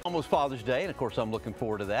right. Almost Father's Day, and of course, I'm looking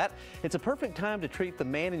forward to that. It's a perfect time to treat the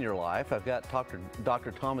man in your life. I've got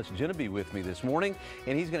Dr. Thomas Jeneby with me this morning,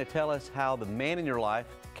 and he's going to tell us how the man in your life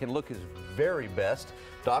can look his very best.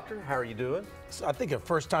 Doctor, how are you doing? I think the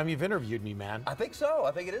first time you've interviewed me, man. I think so.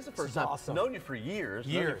 I think it is the first time. Awesome. Known you for years.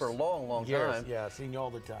 Known you for a long, long time. Yeah, seen you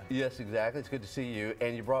all the time. Yes, exactly. It's good to see you.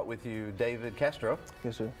 And you brought with you David Castro.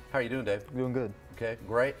 Yes, sir. How are you doing, Dave? Doing good. Okay,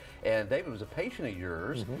 great. And David was a patient of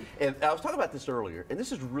yours. And I was talking about this earlier, and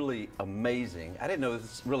this is really amazing. I didn't know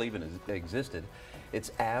this really even existed.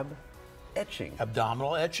 It's ab etching.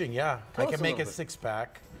 Abdominal etching, yeah. Tell I us can a make little a bit.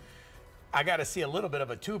 six-pack. I got to see a little bit of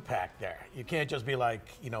a two-pack there. You can't just be like,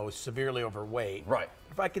 severely overweight. Right.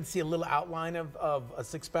 If I can see a little outline of a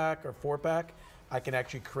six-pack or four-pack, I can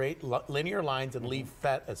actually create linear lines and leave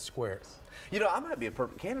fat as squares. I might be a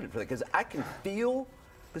perfect candidate for that because I can feel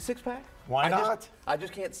the six-pack. Why not? I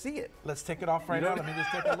just can't see it. Let's take it off right now. Let me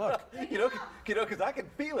just take a look. Because I can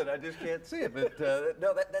feel it, I just can't see it. But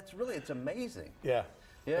no, it's amazing. Yeah.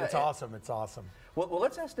 Yeah, It's awesome. It's awesome. Well,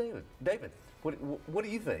 let's ask David. David, what do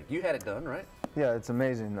you think? You had it done, right? Yeah, it's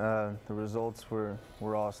amazing. The results were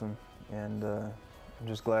awesome, and I'm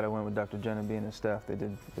just glad I went with Dr. Jeneby and his staff. They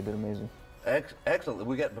did amazing. Excellent.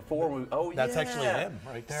 We got before. That's actually him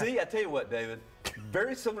right there. See, I tell you what, David,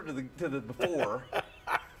 very similar to the before,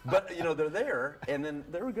 but they're there, and then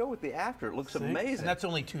there we go with the after. It looks amazing. And that's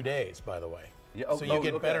only 2 days, by the way. Yeah, so you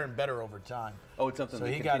get better and better over time. Oh, it's something so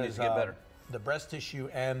that he got continues his, to get better. The breast tissue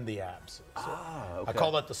and the abs. So Okay. I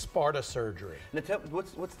call that the Sparta surgery. Now,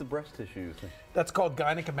 what's the breast tissue thing? That's called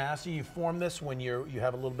gynecomastia. You form this when you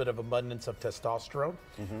have a little bit of abundance of testosterone,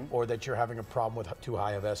 or that you're having a problem with too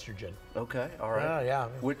high of estrogen. Okay, all right. Yeah.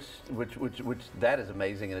 Which that is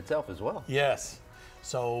amazing in itself as well. Yes.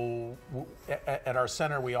 So at our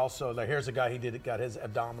center, we also here's a guy got his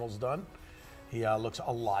abdominals done. He looks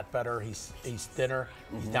a lot better. He's thinner.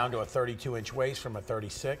 He's down to a 32-inch waist from a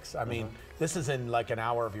 36. I mean, this is in like an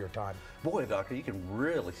hour of your time. Boy, doctor, you can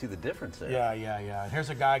really see the difference there. Yeah. And here's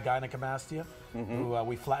a guy, gynecomastia, who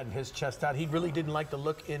we flattened his chest out. He really didn't like the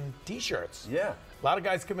look in T-shirts. Yeah. A lot of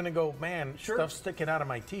guys come in and go, man, Sure. stuff's sticking out of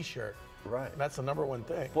my T-shirt. Right. That's the number one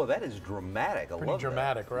thing. Boy, that is dramatic. I Pretty love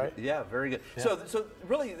dramatic, that. right? Yeah, very good. Yeah. So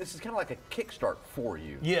really, this is kind of like a kickstart for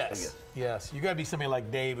you. Yes. You got to be somebody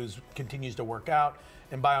like Dave who continues to work out.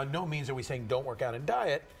 And by no means are we saying don't work out and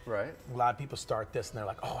diet. Right. A lot of people start this and they're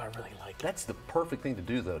like, oh, I really like it. That's the perfect thing to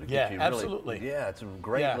do, though, to Yeah, get you really. absolutely. Yeah, it's a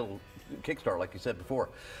great Yeah. little kickstart, like you said before.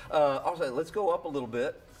 Also, let's go up a little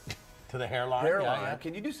bit. To the hairline. Hairline. Yeah.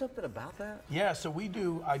 Can you do something about that? Yeah, so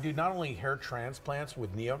I do not only hair transplants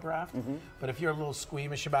with NeoGraft, but if you're a little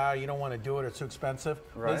squeamish about it, you don't want to do it, it's too expensive.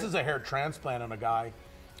 Right. This is a hair transplant on a guy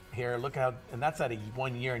here. Look how, and that's at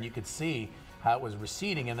 1 year, and you could see how it was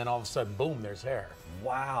receding, and then all of a sudden, boom, there's hair.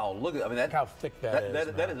 Wow, look at Look how thick that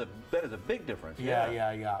is. That is a big difference.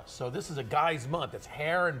 Yeah. So this is a guy's month. It's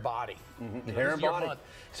hair and body. Hair This and is your body. month.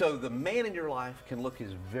 So the man in your life can look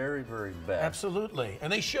his very, very best. Absolutely,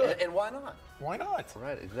 and they should. And why not? Why not?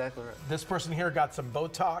 Right, exactly right. This person here got some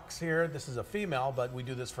Botox here. This is a female, but we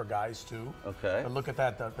do this for guys too. Okay. But look at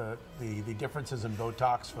that, the differences in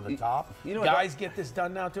Botox for the top. you know, Guys get this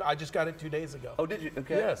done now too. I just got it 2 days ago. Oh, did you?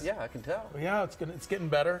 Okay. Yes. Yeah, I can tell. Yeah, it's getting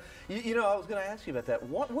better. You know, I was going to ask you about that.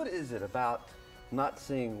 What is it about not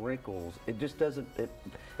seeing wrinkles? It just doesn't.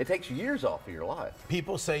 It takes years off of your life.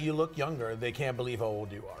 People say you look younger. They can't believe how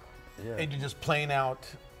old you are. Yeah. And you just plain out.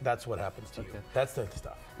 That's what happens to you. That's the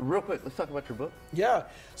stuff. Real quick, let's talk about your book. Yeah.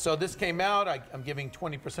 So this came out. I'm giving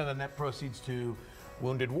 20% of net proceeds to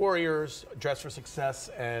Wounded Warriors, Dress for Success,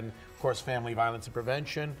 and of course, Family Violence and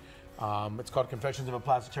Prevention. It's called Confessions of a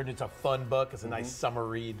Plastic Surgeon. It's a fun book. It's a nice summer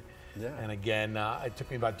read. Yeah. And again, it took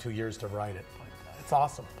me about 2 years to write it. But it's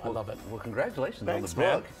awesome. I love it. Well, congratulations Thanks, on the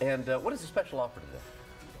book. And what is the special offer today?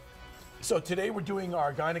 So today we're doing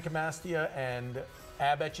our gynecomastia and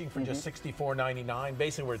ab etching for just $64.99.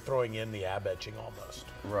 Basically, we're throwing in the ab etching almost.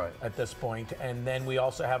 Right. At this point. And then we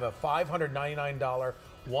also have a $599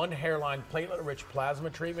 one hairline platelet-rich plasma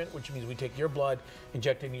treatment, which means we take your blood,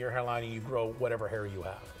 inject it into your hairline, and you grow whatever hair you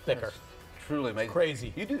have, thicker. That's truly amazing.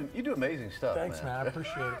 Crazy. You do amazing stuff. Thanks, man. I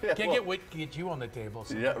appreciate it. Yeah, Can't get you on the table.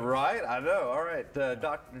 So. Yeah, right. I know. All right,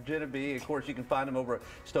 Dr. Jeneby. Of course, you can find him over at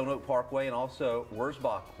Stone Oak Parkway and also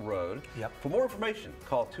Wurzbach Rd. Yep. For more information,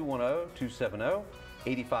 call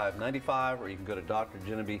 210-270-8595, or you can go to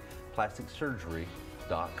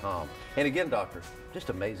drjenebeplasticsurgery.com. And again, doctor, Just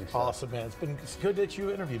amazing stuff. Awesome, man. It's good that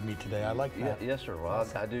you interviewed me today. I like that. Yes, sir. Well,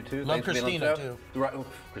 I do too. Love Thanks for being on the Christina, show. too. Right.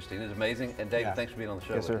 Christina's amazing. And David, thanks for being on the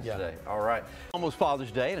show Yes, with sir. us today. All right. Almost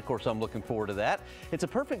Father's Day, and of course, I'm looking forward to that. It's a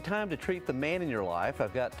perfect time to treat the man in your life.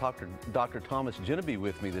 I've got Dr. Thomas Jeneby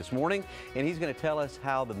with me this morning, and he's going to tell us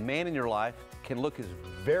how the man in your life can look his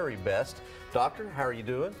very best. Doctor, how are you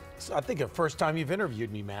doing? So I think the first time you've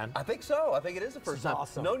interviewed me, man. I think so. I think it is the first time.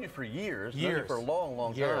 Awesome. Known you for years. Known you for a long,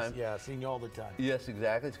 long time. Yeah, seen you all the time. Yes,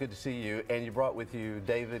 exactly. It's good to see you. And you brought with you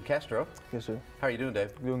David Castro. Yes, sir. How are you doing,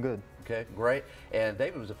 Dave? Doing good. Okay, great. And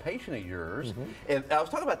David was a patient of yours. And I was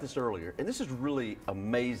talking about this earlier, and this is really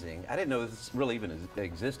amazing. I didn't know this really even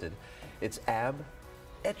existed. It's ab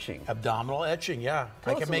etching. Abdominal etching, yeah.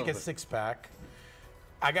 Tell I us can a make little a bit. six-pack.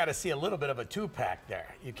 I got to see a little bit of a two-pack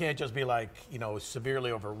there. You can't just be like, you know,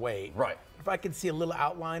 severely overweight. Right. If I can see a little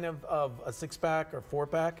outline of a six-pack or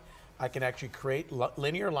four-pack, I can actually create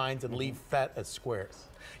linear lines and leave fat as squares.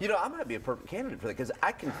 You know, I might be a perfect candidate for that because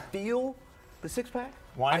I can feel the six-pack.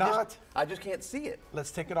 Why not? I just can't see it.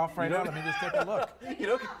 Let's take it off right now. Let me just take a look. You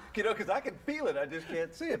know, because I can feel it. I just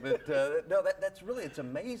can't see it. But no, that's really, it's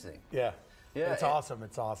amazing. Yeah. Yeah, It's awesome.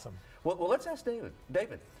 It's awesome. Well, let's ask David.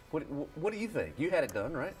 David, what do you think? You had it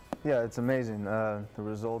done, right? Yeah, it's amazing. The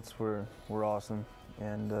results were awesome,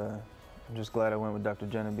 and I'm just glad I went with Dr.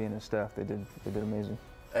 Jeneby and his staff. They did amazing.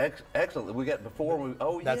 Excellent. We got before.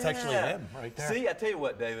 That's actually him right there. See, I tell you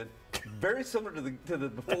what, David, very similar to the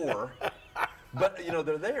before, but you know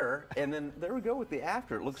they're there, and then there we go with the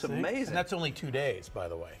after. It looks amazing. And that's only 2 days, by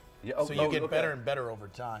the way. Yeah, so you get okay. better and better over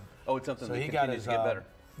time. Oh, it's something So that he got continues his to get better.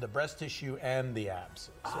 the breast tissue and the abs.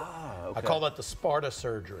 So Okay. I call that the Sparta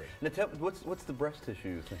surgery. Now, what's the breast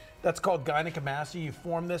tissue? That's called gynecomastia. You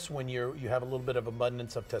form this when you have a little bit of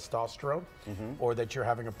abundance of testosterone, or that you're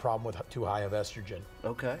having a problem with too high of estrogen.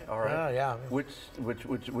 Okay, all right. Yeah. Which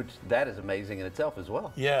that is amazing in itself as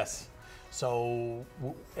well. Yes. So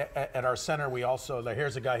at our center, we also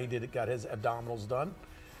here's a guy got his abdominals done.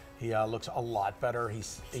 He looks a lot better.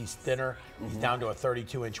 He's thinner. He's down to a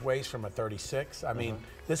 32-inch waist from a 36. I mean,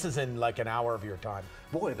 this is in like an hour of your time.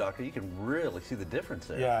 Boy, doctor, you can really see the difference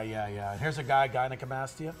there. Yeah. And here's a guy,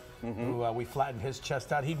 gynecomastia, who we flattened his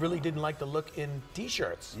chest out. He really didn't like the look in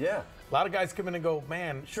T-shirts. Yeah. A lot of guys come in and go,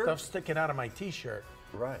 man, Sure. stuff's sticking out of my T-shirt.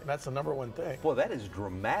 Right. That's the number one thing. Boy, that is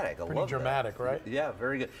dramatic. I Pretty love dramatic, that. right? Yeah,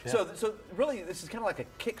 very good. Yeah. So really, this is kind of like a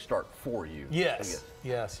kickstart for you. I Yes.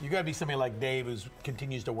 guess. You got to be somebody like Dave who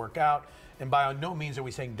continues to work out. And by no means are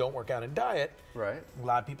we saying don't work out and diet. Right. A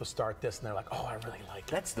lot of people start this and they're like, oh, I really like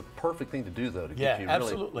it. That's the perfect thing to do, though, to Yeah, get you really.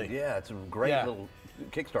 absolutely. Yeah, it's a great Yeah. little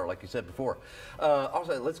kickstart, like you said before.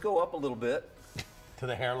 Also, let's go up a little bit. To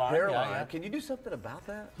the hairline. Hairline. Yeah. Can you do something about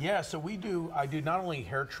that? Yeah, so I do not only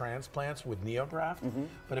hair transplants with NeoGraft,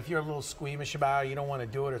 but if you're a little squeamish about it, you don't want to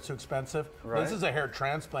do it, it's too expensive. Right. This is a hair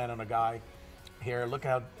transplant on a guy here. Look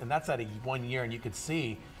how, and that's at 1 year, and you could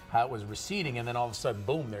see how it was receding, and then all of a sudden,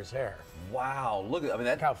 boom, there's hair. Wow, look at, I mean,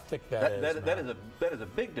 Look how thick that is. That is a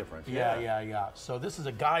big difference. Yeah. So this is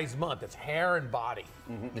a guy's month. It's hair and body.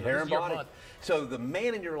 Hair This and is your body. month. So the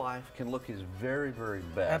man in your life can look his very, very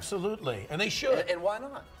best. Absolutely, and they should. And why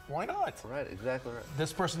not? Why not? Right, exactly right.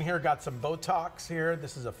 This person here got some Botox here.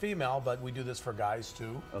 This is a female, but we do this for guys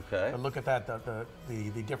too. Okay. But look at that, the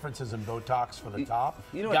differences in Botox for the top.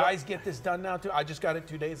 you know, Guys get this done now too. I just got it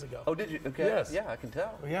 2 days ago. Oh, did you? Okay. Yes. Yeah, I can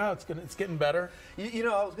tell. Yeah, it's getting better. You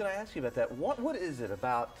know, I was going to ask you about that. What is it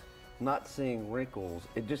about not seeing wrinkles?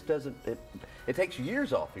 It just doesn't. It takes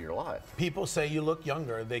years off of your life. People say you look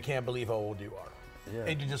younger. They can't believe how old you are.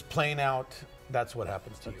 Yeah. And you just plain out. That's what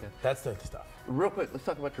happens to you. That's the stuff. Real quick, let's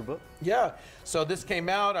talk about your book. Yeah. So this came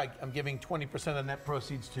out. I'm giving 20% of net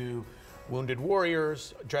proceeds to Wounded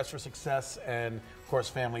Warriors, Dress for Success, and of course,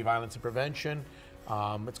 Family Violence and Prevention.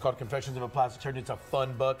 It's called Confessions of a Plastic Surgeon. It's a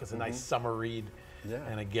fun book. It's a nice summer read. Yeah.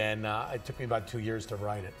 And again, it took me about 2 years to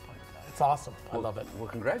write it. It's awesome. I love it. Well,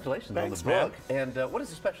 congratulations Thanks, on the book. And what is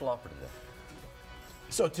the special offer today?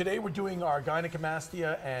 So today we're doing our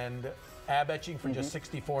gynecomastia and ab etching for just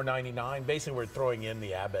 $64.99. Basically, we're throwing in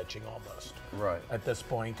the ab etching almost. Right. At this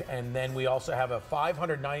point. And then we also have a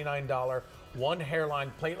 $599 one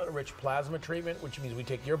hairline platelet-rich plasma treatment, which means we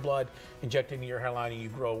take your blood, inject it into your hairline, and you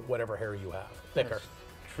grow whatever hair you have, thicker. That's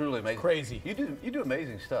truly amazing. Crazy. You do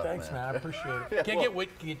amazing stuff. Thanks, man. I appreciate it. Yeah,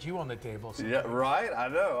 Can't get you on the table. So. Yeah, right. I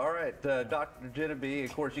know. All right, Dr. Jeneby.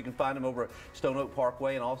 Of course, you can find him over at Stone Oak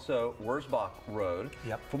Parkway and also Wurzbach Road.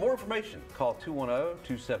 Yep. For more information, call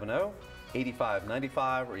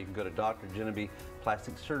 210-270-8595, or you can go to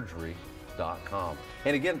drjenebeplasticsurgery.com. drjeneby.com.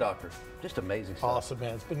 And again, doctor, just amazing stuff. Awesome,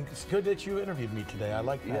 man. It's good that you interviewed me today. I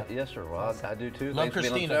like that. Yes, sir. Well, I do too. Love Thanks for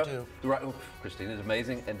being on the Christina, show. too. Right. Oh, Christina's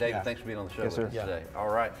amazing. And David, Yeah. thanks for being on the show Yes, with us sir. today. All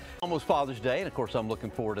right. Almost Father's Day, and of course, I'm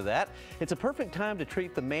looking forward to that. It's a perfect time to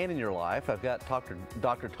treat the man in your life. I've got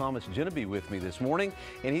Dr. Thomas Jeneby with me this morning,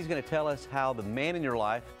 and he's going to tell us how the man in your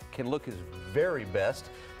life can look his very best.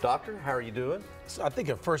 Doctor, how are you doing? I think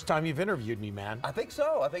the first time you've interviewed me, man. I think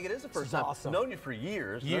so. I think it is the first is time. awesome. Known you for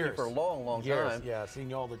years. Known you for a long, long Years, time. yeah, seen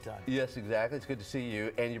you all the time. Yes, exactly. It's good to see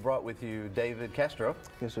you. And you brought with you David Castro.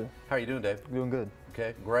 Yes, sir. How are you doing, Dave? Doing good.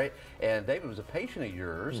 Okay, great. And David was a patient of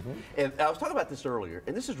yours. And I was talking about this earlier,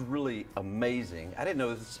 and this is really amazing. I didn't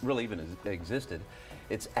know this really even existed.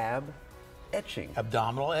 It's ab etching.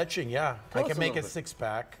 Abdominal etching, yeah. Tell I us can a make little a bit.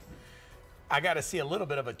 six-pack. I got to see a little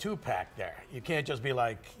bit of a two-pack there. You can't just be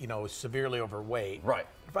like, you know, severely overweight. Right.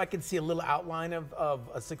 If I can see a little outline of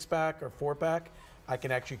a six-pack or four-pack, I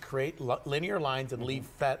can actually create linear lines and leave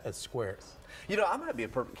fat as squares. You know, I might be a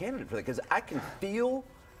perfect candidate for that because I can feel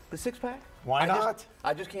the six-pack. Why not?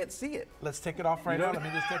 I just can't see it. Let's take it off right You now. know- Let me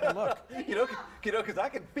just take a look. You know, because I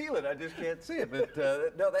can feel it. I just can't see it. But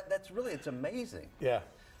no, that's really, it's amazing. Yeah.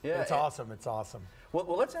 Yeah, It's and- awesome. It's awesome. Well,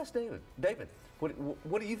 let's ask David. David,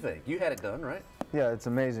 what do you think? You had it done, right? Yeah, it's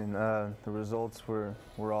amazing. The results were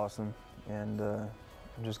awesome, and I'm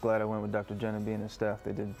just glad I went with Dr. Jeneby and his staff.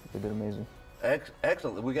 They did amazing.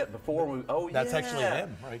 Excellent. We got before. That's yeah. actually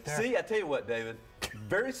him right there. See, I tell you what, David,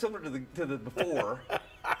 very similar to the before,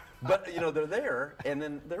 but you know they're there, and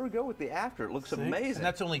then there we go with the after. It looks See? amazing. And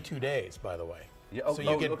that's only 2 days, by the way. Yeah, so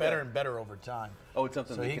you get okay. better and better over time. Oh, it's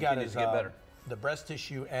something So that he got continues his to get better. the breast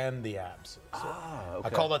tissue and the abs. So Okay. I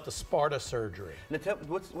call that the Sparta surgery. Now,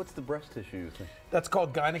 what's the breast tissue? That's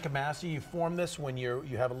called gynecomastia. You form this when you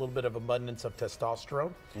have a little bit of abundance of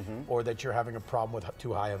testosterone, or that you're having a problem with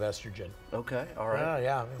too high of estrogen. Okay, all right.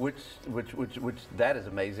 Yeah. Which that is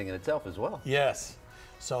amazing in itself as well. Yes.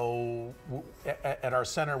 So at our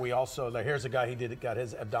center, we also here's a guy got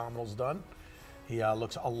his abdominals done. He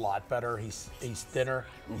looks a lot better. He's thinner.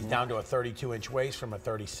 He's down to a 32-inch waist from a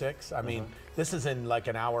 36. I mean, this is in like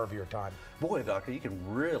an hour of your time. Boy, doctor, you can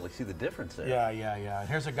really see the difference there. Yeah. And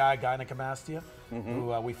here's a guy, gynecomastia,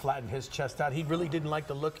 who we flattened his chest out. He really didn't like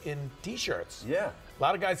the look in T-shirts. Yeah. A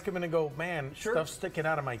lot of guys come in and go, man, Sure. stuff's sticking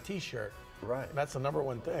out of my T-shirt. Right. And that's the number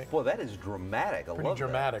one thing. Boy, that is dramatic. I Pretty love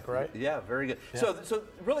dramatic, that. right? Yeah, very good. Yeah. So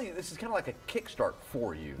really, this is kind of like a kickstart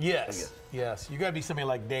for you. I Yes. You got to be somebody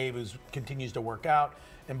like Dave who continues to work out.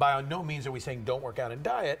 And by no means are we saying don't work out and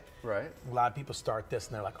diet. Right. A lot of people start this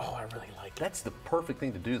and they're like, oh, I really like it. That's the perfect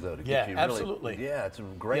thing to do, though, to Yeah, get you really. absolutely. Yeah, it's a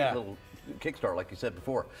great Yeah. little kickstart, like you said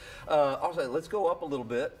before. Also, let's go up a little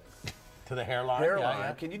bit. To the hairline. Hairline.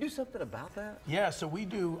 Yeah. Can you do something about that? Yeah, so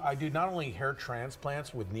I do not only hair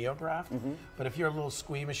transplants with NeoGraft, but if you're a little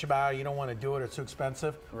squeamish about it, you don't want to do it, it's too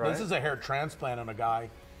expensive. Well, Right. this is a hair transplant on a guy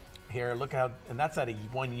here. Look how, and that's at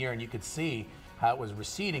 1 year, and you could see how it was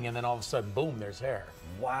receding, and then all of a sudden, boom, there's hair.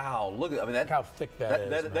 Wow, look at, I mean, Look how thick that is.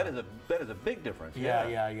 that man. is a big difference.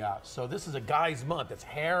 Yeah. So this is a guy's month. It's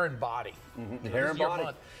hair and body. You know, Hair this and is your body.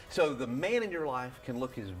 month. So the man in your life can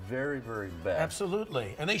look his very, very best.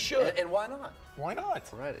 Absolutely, and they should. And why not? Why not?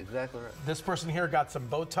 Right, exactly right. This person here got some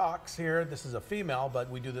Botox here. This is a female, but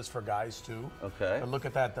we do this for guys too. Okay. But look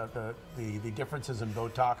at that, the differences in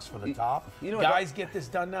Botox for the top. you know, Guys get this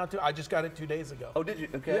done now too. I just got it 2 days ago. Oh, did you?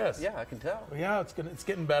 Okay. Yes. Yeah, I can tell. Yeah, it's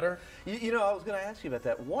getting better. You know, I was going to ask you about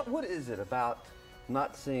that. What is it about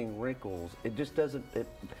not seeing wrinkles? It just doesn't.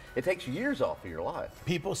 It takes years off of your life.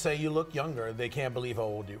 People say you look younger. They can't believe how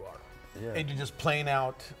old you are. Yeah. And you just plain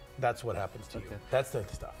out, that's what happens to you. Okay. That's the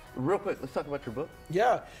stuff. Real quick, let's talk about your book.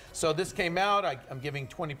 Yeah. So this came out. I'm giving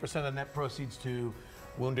 20% of net proceeds to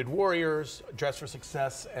Wounded Warriors, Dress for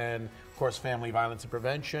Success, and of course, Family Violence and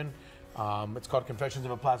Prevention. It's called Confessions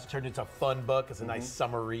of a Plastic Surgeon. It's a fun book. It's a nice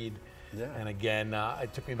summer read. Yeah. And again,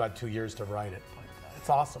 it took me about 2 years to write it. But it's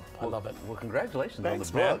awesome. I love it. Well, congratulations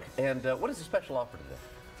Thanks, on the book. And what is the special offer today?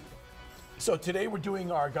 So today we're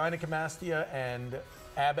doing our gynecomastia and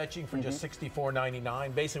ab etching for just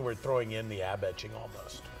 $64.99. Basically, we're throwing in the ab etching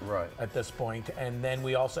almost. Right. At this point. And then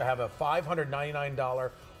we also have a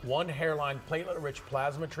 $599 one hairline platelet-rich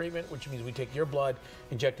plasma treatment, which means we take your blood,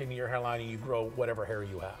 inject it into your hairline, and you grow whatever hair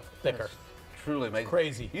you have, thicker. That's truly amazing.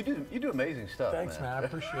 Crazy. You do amazing stuff. Thanks, man. I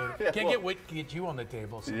appreciate it. Yeah, Can't well- get you on the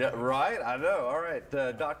table. So. Yeah, right. I know. All right,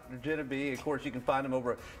 Dr. Jeneby. Of course, you can find him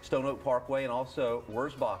over at Stone Oak Parkway and also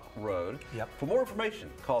Wurzbach Road. Yep. For more information,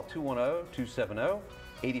 call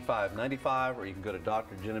 210-270-8595, or you can go to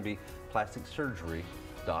drjenebeplasticsurgery.com.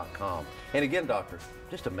 surgery.com. And again, doctor,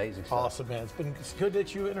 just amazing stuff. Awesome, man. It's good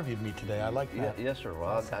that you interviewed me today. I like that. Yes, sir. Well,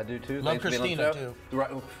 Awesome. I do too. Love Thanks for being on the Christina, show.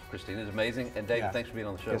 Right. Christina's amazing. And David, Yeah. thanks for being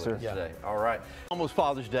on the show Yes, with sir. us today. All right. Almost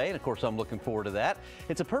Father's Day, and of course, I'm looking forward to that.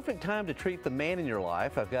 It's a perfect time to treat the man in your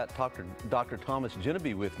life. I've got Dr. Thomas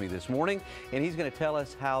Jeneby with me this morning, and he's going to tell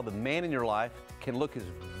us how the man in your life can look his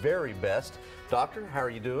very best. Doctor, how are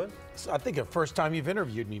you doing? So I think the first time you've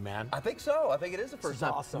interviewed me, man. I think so. I think it is the first is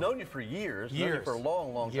time. awesome. I've known you for years. Known you for a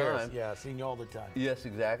long, long Years, time. yeah, seen you all the time. Yes,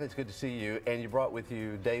 exactly. It's good to see you. And you brought with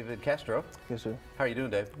you David Castro. Yes, sir. How are you doing,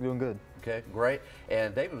 Dave? Doing good. Okay, great.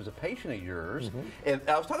 And David was a patient of yours. And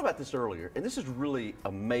I was talking about this earlier, and this is really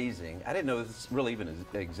amazing. I didn't know this really even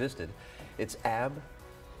existed. It's ab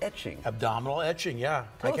etching. Abdominal etching, yeah.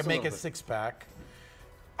 Tell I us can a make little a bit. six-pack.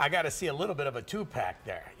 I got to see a little bit of a two-pack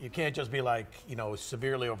there. You can't just be like, you know,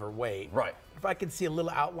 severely overweight. Right. If I can see a little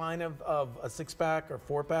outline of a six-pack or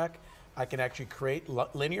four-pack, I can actually create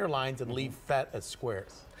linear lines and leave fat as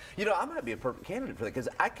squares. You know, I might be a perfect candidate for that because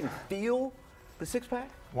I can feel the six-pack.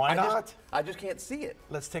 Why not? I just can't see it.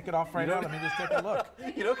 Let's take it off right You know- now. Let me just take a look.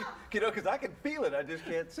 You know, because I can feel it. I just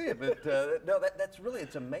can't see it. But no, that's really,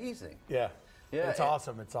 it's amazing. Yeah. Yeah, It's and-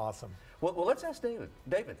 awesome. It's awesome. Well, let's ask David.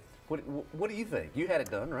 David, what do you think? You had it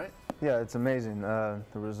done, right? Yeah, it's amazing. The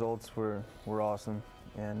results were awesome,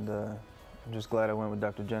 and I'm just glad I went with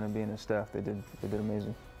Dr. Jeneby and his staff. They did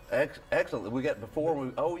amazing. Excellent. We got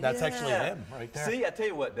before. That's yeah. actually him right there. See, I tell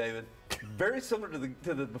you what, David, very similar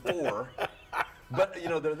to the before, but you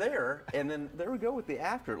know they're there, and then there we go with the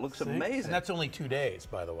after. It looks See? amazing. And that's only 2 days,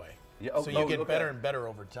 by the way. Yeah, so you get okay. better and better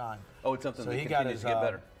over time. Oh, it's something So that he got continues his to get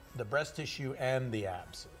better. the breast tissue and the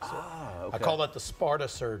abs. So Okay. I call that the Sparta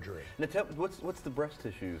surgery. Now, tell me, what's the breast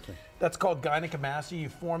tissue thing? That's called gynecomastia. You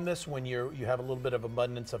form this when you have a little bit of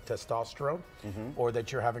abundance of testosterone, or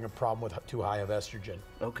that you're having a problem with too high of estrogen.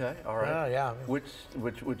 Okay, all right. Yeah. Which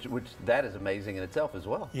that is amazing in itself as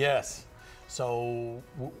well. Yes. So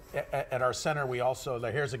at our center, we also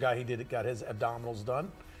here's a guy got his abdominals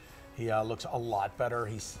done. He looks a lot better.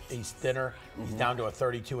 He's thinner. He's down to a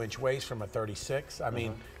 32-inch waist from a 36. I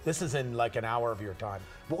mean, this is in like an hour of your time.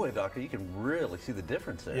 Boy, doctor, you can really see the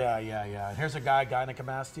difference there. Yeah. And here's a guy,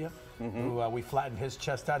 gynecomastia, who we flattened his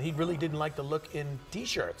chest out. He really didn't like to look in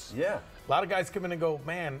T-shirts. Yeah. A lot of guys come in and go,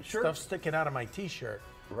 man, Sure. stuff's sticking out of my T-shirt.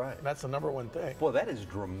 Right. That's the number one thing. Boy, that is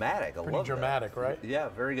dramatic. I Pretty love that. dramatic, right? Yeah,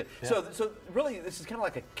 very good. Yeah. So really, this is kind of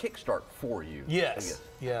like a kickstart for you. I Yes, guess.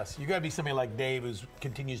 yes. You got to be somebody like Dave who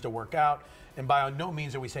continues to work out. And by no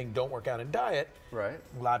means are we saying don't work out and diet. Right.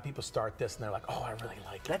 A lot of people start this and they're like, oh, I really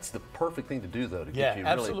like it. That's the perfect thing to do, though, to Yeah, get you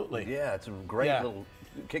really. absolutely. Yeah, it's a great Yeah. little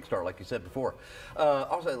kickstart, like you said before.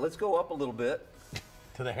 Also, let's go up a little bit.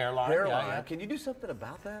 To the hairline. Hairline. Yeah. Can you do something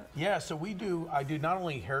about that? Yeah, so I do not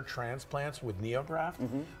only hair transplants with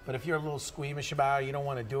NeoGraft, but if you're a little squeamish about it, you don't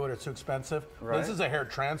want to do it, it's too expensive. Well, this Right. is a hair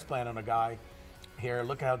transplant on a guy here.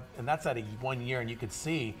 Look how, and that's at 1 year, and you could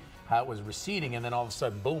see how it was receding, and then all of a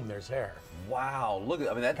sudden, boom, there's hair. Wow, look at,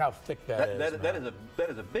 I mean, that, Look how thick that is, that man.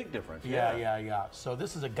 is a big difference. Yeah. So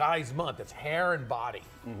this is a guy's month. It's hair and body.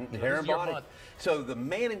 The This hair is and your body. month. So the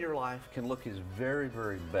man in your life can look his very,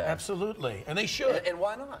 very best. Absolutely, and they should. And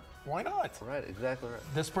why not? Why not? Right, exactly right.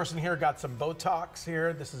 This person here got some Botox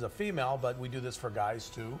here. This is a female, but we do this for guys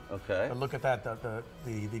too. Okay. But look at that, the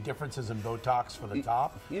differences in Botox for the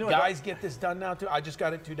top. you know what, Guys get this done now too. I just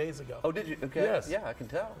got it 2 days ago. Oh, did you? Okay. Yes. Yeah, I can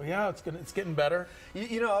tell. Yeah, it's getting better.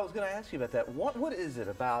 You know, I was going to ask you about that. What is it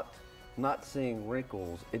about not seeing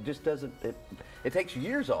wrinkles? It just doesn't. It takes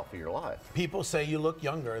years off of your life. People say you look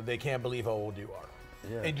younger. They can't believe how old you are.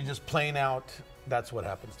 Yeah. And you just plain out. That's what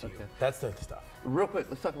happens to you. Okay. That's the stuff. Real quick,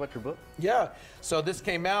 let's talk about your book. Yeah. So this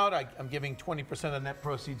came out. I'm giving 20% of net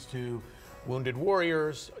proceeds to Wounded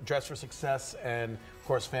Warriors, Dress for Success, and of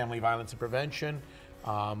course, Family Violence and Prevention.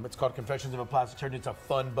 It's called Confessions of a Plastic Surgeon. It's a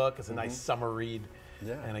fun book. It's a nice summer read.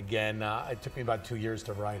 Yeah. And again, it took me about 2 years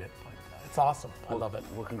to write it. But it's awesome. I love it.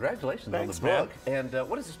 Well, congratulations Thanks, on the book. And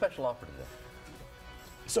what is the special offer today?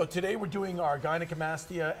 So today we're doing our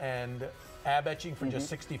gynecomastia and ab etching for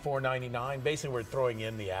just $64.99. Basically, we're throwing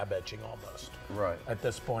in the ab etching almost. Right. At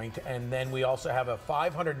this point. And then we also have a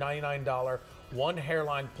 $599 one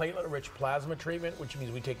hairline platelet-rich plasma treatment, which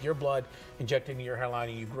means we take your blood, inject it into your hairline,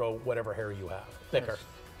 and you grow whatever hair you have, thicker. That's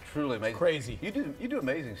truly amazing. Crazy. You do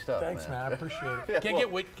amazing stuff. Thanks, man. I appreciate it. Yeah, Can't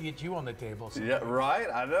well- get you on the table. So. Yeah, right.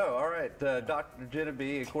 I know. All right. Dr.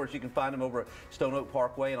 Jeneby, of course, you can find him over at Stone Oak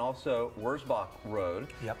Parkway and also Wurzbach Road.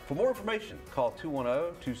 Yep. For more information, call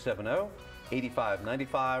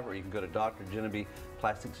 210-270-8595, or you can go to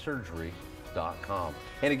drjenebeplasticsurgery.com.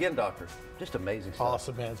 And again, doctor, Just amazing stuff.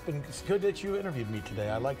 Awesome, man. It's good that you interviewed me today.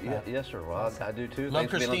 I like that. Yes, sir. Well, awesome. I do too. Love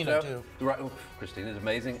thanks for being on the Christina, show. Right. Oh, Christina's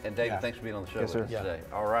amazing. And David, thanks for being on the show Yes, with us sir. today.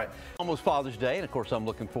 All right. Almost Father's Day, and of course, I'm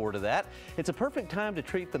looking forward to that. It's a perfect time to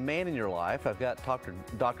treat the man in your life. I've got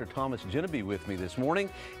Dr. Thomas Jeneby with me this morning,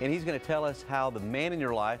 and he's going to tell us how the man in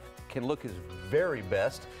your life can look his very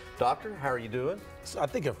best. Doctor, how are you doing? So I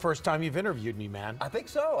think the first time you've interviewed me, man. I think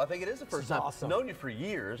so. I think it is the first time. Awesome. I've known you for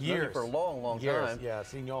years. Known you for a long, long time. Yeah,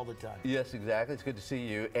 seen you all the time. Yes, exactly. It's good to see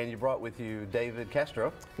you. And you brought with you David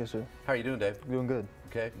Castro. Yes, sir. How are you doing, David? Doing good.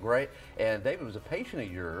 Okay, great. And David was a patient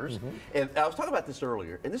of yours. And I was talking about this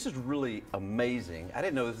earlier, and this is really amazing. I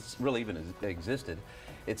didn't know this really even existed.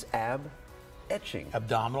 It's ab etching.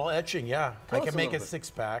 Abdominal etching, yeah. Tell I us can a make a little bit.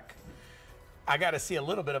 six-pack. I got to see a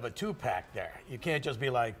little bit of a two-pack there. You can't just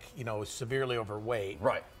be like, you know, severely overweight.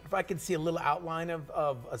 Right. If I can see a little outline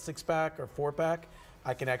of a six-pack or four-pack,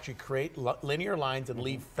 I can actually create linear lines and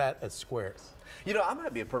leave fat as squares. You know, I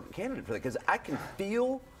might be a perfect candidate for that because I can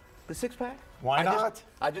feel the six-pack. Why not?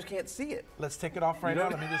 I just can't see it. Let's take it off right You know-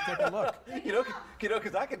 now. Let me just take a look. You know,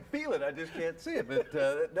 because I can feel it. I just can't see it. But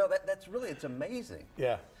no, that's really, it's amazing.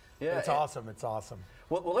 Yeah. Yeah, It's and- awesome. It's awesome.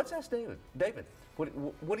 Well, let's ask David. David,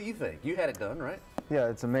 what do you think? You had it done, right? Yeah,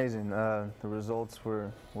 it's amazing. The results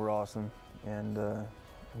were awesome, and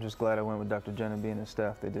I'm just glad I went with Dr. Jeneby and his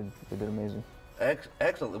staff. They did amazing.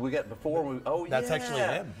 Excellent. We got before. That's yeah. actually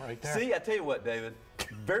him right there. See, I tell you what, David,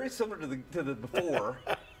 very similar to the before,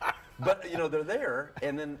 but you know they're there,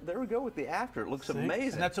 and then there we go with the after. It looks See?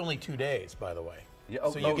 amazing. And that's only 2 days, by the way. Yeah,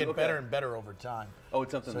 So you get better and better over time. Oh,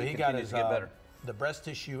 it's something So that he got continues his to get better. the breast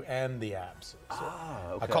tissue and the abs. So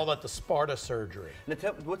Okay. I call that the Sparta surgery. Now,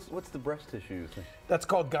 what's the breast tissue? That's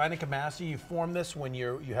called gynecomastia. You form this when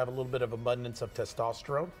you have a little bit of abundance of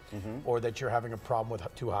testosterone, or that you're having a problem with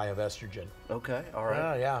too high of estrogen. Okay, all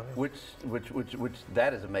right. Yeah. Which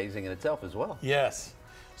that is amazing in itself as well. Yes.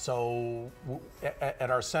 So at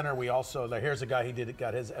our center, we also here's a guy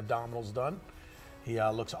got his abdominals done. He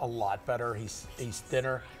looks a lot better. He's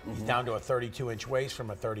thinner. He's down to a 32-inch waist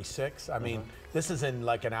from a 36. I mean, this is in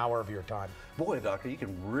like an hour of your time. Boy, doctor, you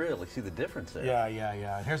can really see the difference there. Yeah.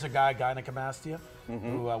 And here's a guy, gynecomastia,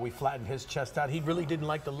 who we flattened his chest out. He really didn't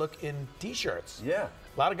like the look in T-shirts. Yeah.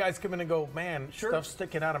 A lot of guys come in and go, man, Sure. stuff's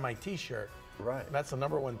sticking out of my T-shirt. Right. That's the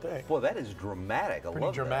number one thing. Boy, that is dramatic. I Pretty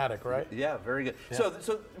love that. dramatic, right? Yeah, very good. Yeah.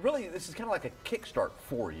 So really, this is kind of like a kickstart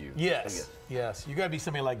for you. I Yes, guess. yes. You got to be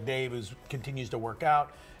somebody like Dave who continues to work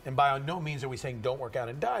out. And by no means are we saying don't work out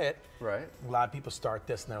and diet. Right. A lot of people start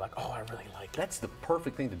this and they're like, oh, I really like it. That's the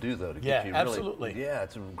perfect thing to do, though, to Yeah, get you really. absolutely. Yeah,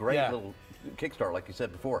 it's a great Yeah. little kickstart, like you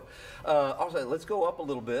said before. Also, let's go up a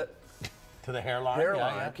little bit. To the hairline.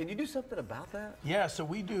 Hairline. Yeah. Can you do something about that? Yeah,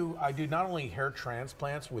 so I do not only hair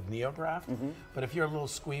transplants with NeoGraft, but if you're a little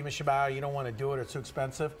squeamish about it, you don't want to do it, it's too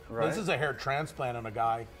expensive. Right. This is a hair transplant on a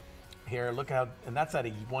guy here. Look how, and that's at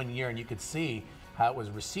 1 year, and you could see how it was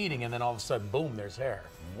receding, and then all of a sudden, boom, there's hair.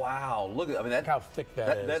 Wow, look at, I mean, Look how thick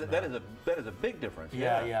that is. that man. is a big difference.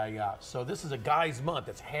 Yeah. So this is a guy's month.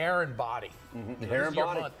 It's hair and body. Hair This and is your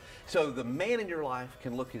body. month. So the man in your life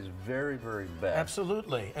can look his very, very best.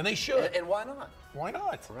 Absolutely, and they should. And why not? Why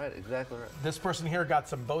not? Right, exactly right. This person here got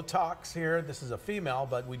some Botox here. This is a female,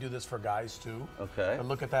 but we do this for guys too. Okay. But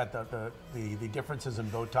look at that, the differences in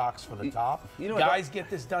Botox for the top. you know, Guys get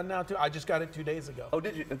this done now too. I just got it 2 days ago. Oh,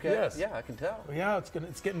 did you? Okay. Yes. Yeah, I can tell. Yeah,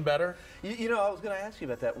 it's getting better. You know, I was going to ask you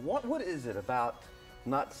about that. What is it about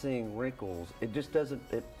not seeing wrinkles? It just doesn't.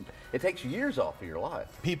 It takes years off of your life.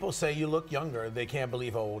 People say you look younger. They can't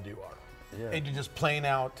believe how old you are. Yeah. And you're just plain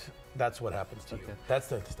out. That's what happens to you. That's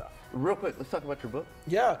the stuff. Real quick, let's talk about your book.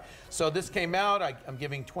 Yeah. So this came out. I'm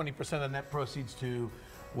giving 20% of the net proceeds to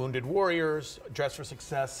Wounded Warriors, Dress for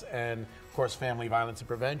Success, and of course, Family Violence and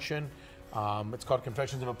Prevention. It's called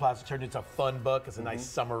Confessions of a Plastic Surgeon. It's a fun book. It's a nice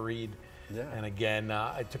summer read. Yeah. And again,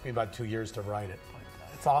 it took me about 2 years to write it. But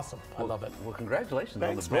it's awesome. I love it. Well, congratulations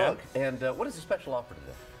Thanks, on the book. man. And what is the special offer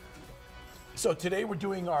today? So today we're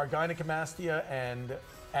doing our gynecomastia and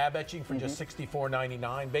ab etching for just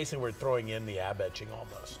 $64.99. Basically, we're throwing in the ab etching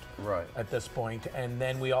almost. Right. At this point. And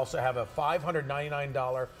then we also have a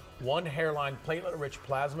 $599 one hairline platelet-rich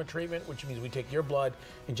plasma treatment, which means we take your blood,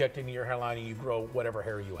 inject it into your hairline, and you grow whatever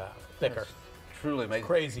hair you have, thicker. That's truly amazing.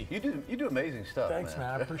 Crazy. You do amazing stuff. Thanks,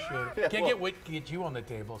 man. I appreciate it. Yeah, Can't well- wait to get you on the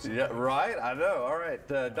table. So. Yeah, right. I know. All right,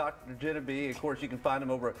 Dr. Jeneby. Of course, you can find him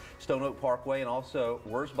over at Stone Oak Parkway and also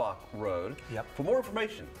Wurzbach Road. Yep. For more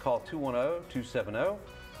information, call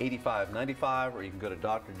 210-270-8595, or you can go to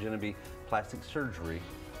drjenebeplasticsurgery.com.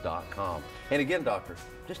 makeover.com. And again, doctor,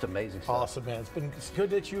 just amazing stuff. Awesome, man. It's good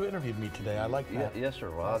that you interviewed me today. I like that. Yes, sir.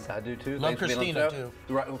 Well, awesome. I do too. Love thanks Christina, for being on the show.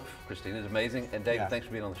 too. Right. Oh, Christina's amazing. And David, Yeah. thanks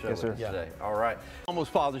for being on the show Yes, with sir. us today. All right.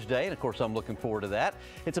 Almost Father's Day, and of course, I'm looking forward to that.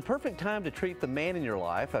 It's a perfect time to treat the man in your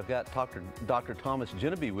life. I've got Dr. Thomas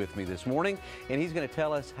Jeneby with me this morning, and he's going to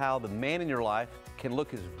tell us how the man in your life can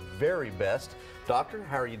look his very best. Doctor,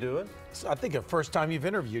 how are you doing? So I think the first time you've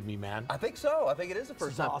interviewed me, man. I think so. I think it is the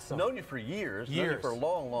first is time. awesome. Known you for years. Known you for a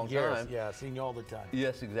long, long Years, time. yeah, seen you all the time.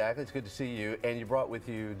 Yes, exactly. It's good to see you. And you brought with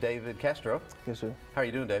you David Castro. Yes, sir. How are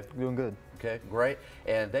you doing, Dave? Doing good. Okay, great.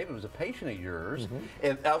 And David was a patient of yours.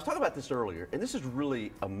 And I was talking about this earlier, and this is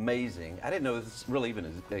really amazing. I didn't know this really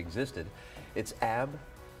even existed. It's ab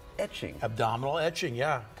etching. Abdominal etching,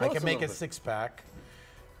 yeah. Tell I us can a make little a bit. six-pack.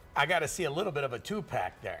 I got to see a little bit of a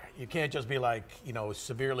two-pack there. You can't just be like, you know,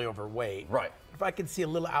 severely overweight. Right. If I can see a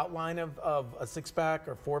little outline of a six-pack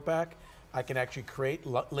or four-pack, I can actually create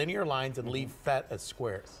linear lines and leave fat as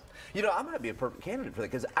squares. You know, I might be a perfect candidate for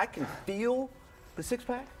that because I can feel the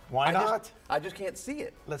six-pack. Why not? I just can't see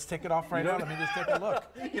it. Let's take it off right You know- now. Let me just take a look.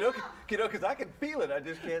 You know, because I can feel it. I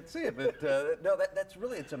just can't see it. But no, that's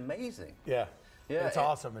really, it's amazing. Yeah. Yeah, It's and-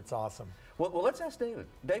 awesome. It's awesome. Well, let's ask David.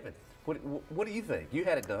 David, what do you think? You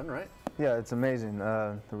had it done, right? Yeah, it's amazing.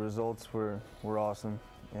 The results were awesome,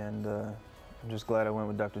 and I'm just glad I went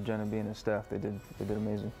with Dr. Jeneby and his staff. They did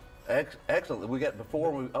amazing. Excellent. We got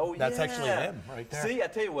before. That's yeah. actually him right there. See, I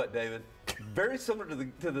tell you what, David, very similar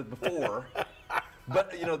to the before,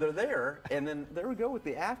 but you know they're there, and then there we go with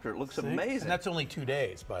the after. It looks See? amazing. And that's only 2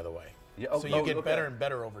 days, by the way. Yeah, so you get okay. better and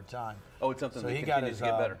better over time. Oh, it's something So that he got continues his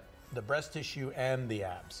to get better. the breast tissue and the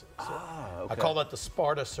abs. So Okay. I call that the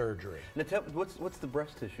Sparta surgery. Now, tell me, what's the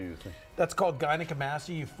breast tissue thing? That's called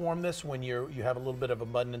gynecomastia. You form this when you have a little bit of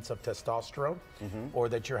abundance of testosterone, or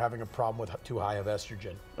that you're having a problem with too high of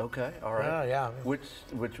estrogen. Okay, all right. Yeah. Which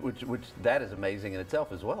that is amazing in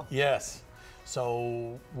itself as well. Yes.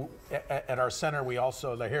 So at our center, we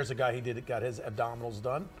also here's a guy got his abdominals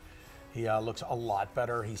done. He looks a lot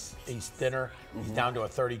better. He's thinner. He's down to a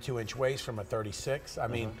 32-inch waist from a 36. I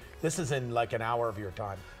mean, this is in like an hour of your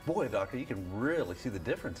time. Boy, doctor, you can really see the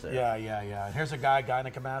difference there. Yeah. And here's a guy,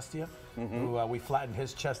 gynecomastia, who we flattened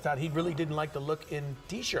his chest out. He really didn't like the look in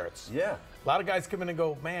T-shirts. Yeah. A lot of guys come in and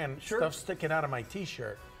go, man, Sure. stuff's sticking out of my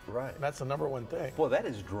T-shirt. Right. That's the number one thing. Boy, that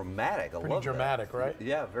is dramatic. I Pretty love that. dramatic, right?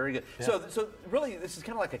 Yeah, very good. Yeah. So really, this is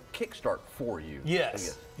kind of like a kickstart for you. I Yes,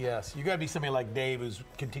 guess. yes. You got to be somebody like Dave who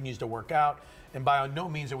continues to work out. And by no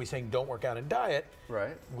means are we saying don't work out and diet.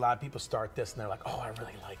 Right. A lot of people start this and they're like, oh, I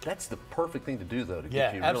really like it. That's the perfect thing to do, though, to Yeah,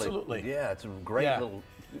 get you really. absolutely. Yeah, it's a great Yeah. little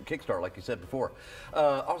kickstart, like you said before.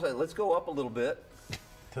 Also, let's go up a little bit.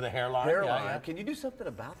 To the hairline. Hairline. Yeah. Can you do something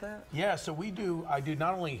about that? Yeah, so I do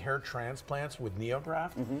not only hair transplants with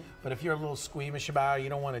NeoGraft, but if you're a little squeamish about it, you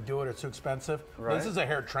don't want to do it, it's too expensive. Right. This is a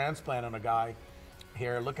hair transplant on a guy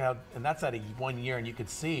here. Look how, and that's at 1 year, and you could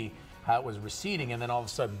see how it was receding, and then all of a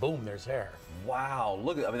sudden, boom, there's hair. Wow,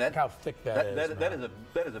 look at, I mean, that, Look how thick that is, that man.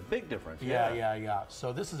 is a big difference. Yeah.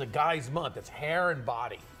 So this is a guy's month. It's hair and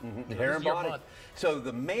body. The This hair is and your body. month. So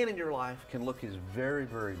the man in your life can look his very,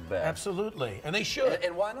 very best. Absolutely, and they should.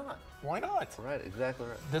 And why not? Why not? Right, exactly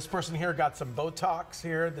right. This person here got some Botox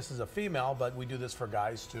here. This is a female, but we do this for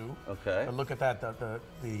guys too. Okay. But look at that, the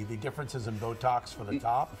differences in Botox for the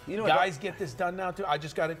top. you know what, Guys get this done now too. I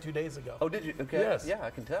just got it 2 days ago. Oh, did you? Okay. Yes. Yeah, I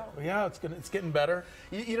can tell. Yeah, it's getting better.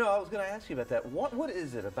 You know, I was going to ask you about that. What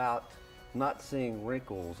is it about not seeing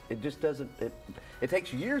wrinkles? It just doesn't. It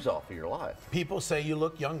takes years off of your life. People say you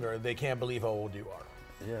look younger. They can't believe how old you are.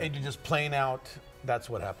 Yeah. And you just plain out. That's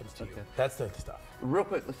what happens to you. Okay. That's the stuff. Real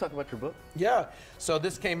quick, let's talk about your book. Yeah. So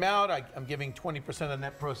this came out. I'm giving 20% of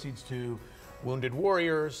net proceeds to Wounded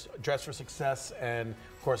Warriors, Dress for Success, and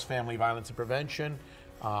of course, Family Violence and Prevention.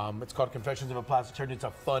 It's called Confessions of a Plastic Surgeon. It's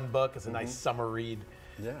a fun book. It's a nice summer read.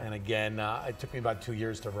 Yeah. And again, it took me about 2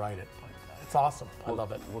 years to write it. But, it's awesome. I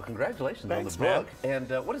love it. Well, congratulations Thanks, on the book. man.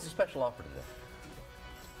 And what is the special offer today?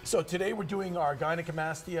 So today we're doing our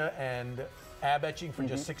gynecomastia and ab etching for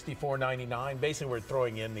just $64.99. Basically, we're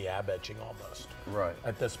throwing in the ab etching almost. Right.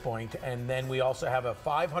 At this point. And then we also have a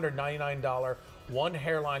 $599 one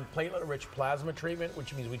hairline platelet-rich plasma treatment,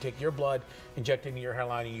 which means we take your blood, inject it into your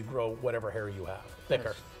hairline, and you grow whatever hair you have, thicker.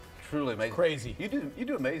 That's truly amazing. Crazy. You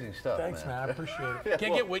do amazing stuff. Thanks, man. I appreciate it. Yeah,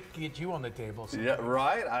 Can't well- get you on the table. So. Yeah,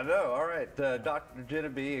 right. I know. All right, Dr.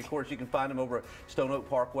 Jeneby. Of course, you can find him over at Stone Oak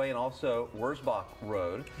Parkway and also Wurzbach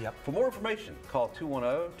Rd. Yep. For more information, call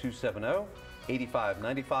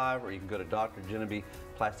 210-270-8595, or you can go to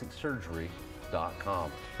drjenebeplasticsurgery.com.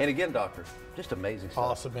 makeover.com. And again, doctor, just amazing stuff.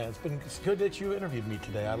 Awesome, man. It's good that you interviewed me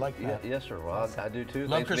today. I like that. Yes, sir. Well, I do too.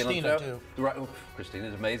 Love Thanks for being on the Christina, show. Right.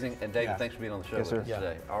 Christina's amazing. And David, Yeah. thanks for being on the show Yes, with sir. us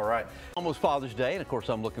today. All right. Almost Father's Day, and of course,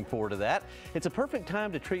 I'm looking forward to that. It's a perfect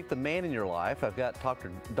time to treat the man in your life. I've got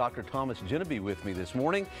Dr. Thomas Jeneby with me this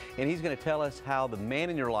morning, and he's going to tell us how the man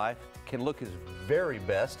in your life can look his very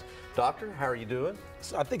best. Doctor, how are you doing?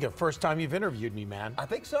 So I think the first time you've interviewed me, man. I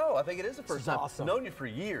think so. I think it is the first is time. awesome. Known you for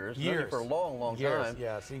years. Known you for a long, long Years, time.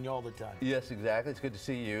 yeah, seen you all the time. Yes, exactly. It's good to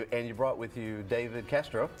see you. And you brought with you David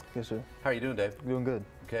Castro. Yes, sir. How are you doing, Dave? Doing good.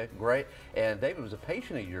 Okay, great. And David was a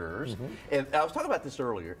patient of yours. And I was talking about this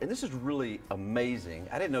earlier, and this is really amazing.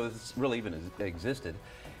 I didn't know this really even existed.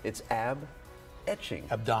 It's ab etching.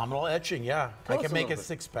 Abdominal etching, yeah. Tell I us can a make little a bit.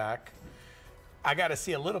 six-pack. I got to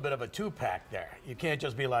see a little bit of a two-pack there. You can't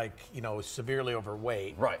just be like, you know, severely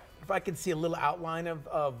overweight. Right. If I can see a little outline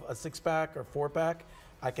of a six-pack or four-pack,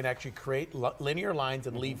 I can actually create linear lines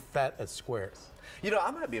and leave fat as squares. You know, I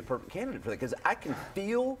might be a perfect candidate for that because I can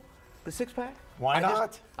feel the six-pack. Why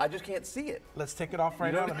not? I just can't see it. Let's take it off right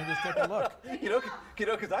You know- now. Let me just take a look. You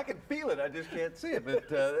know, because I can feel it. I just can't see it. But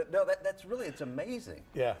no, that's really, it's amazing.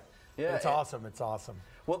 Yeah. Yeah, It's and- awesome. It's awesome.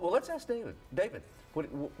 Well, let's ask David. David,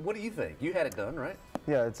 what do you think? You had it done, right?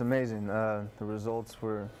 Yeah, it's amazing. The results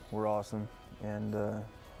were awesome, and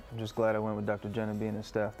I'm just glad I went with Dr. Jeneby and his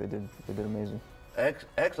staff. They did amazing.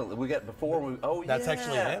 Excellent. We got before. That's yeah.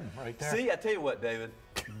 actually him right there. See, I tell you what, David,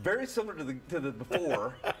 very similar to the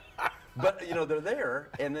before, but you know they're there,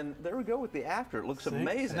 and then there we go with the after. It looks See?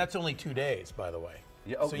 amazing. And that's only 2 days, by the way.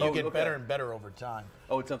 Yeah, so you get okay. better and better over time.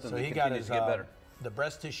 Oh, it's something So that he got continues his to get better. the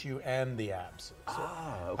breast tissue and the abs. So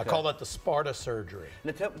Okay. I call that the Sparta surgery.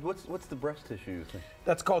 Now, what's the breast tissue thing?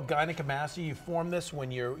 That's called gynecomastia. You form this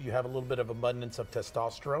when you have a little bit of abundance of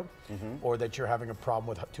testosterone, or that you're having a problem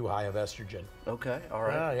with too high of estrogen. Okay, all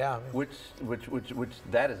right. Yeah. Which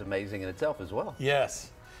that is amazing in itself as well.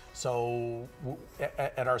 Yes. So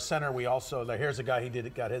at our center, we also here's a guy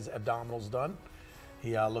got his abdominals done.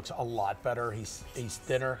 He looks a lot better. He's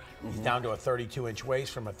thinner. He's down to a 32-inch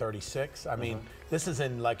waist from a 36. I mean, this is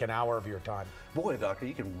in like an hour of your time. Boy, doctor,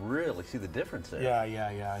 you can really see the difference there. Yeah.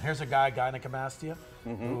 And here's a guy, gynecomastia,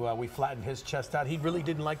 who we flattened his chest out. He really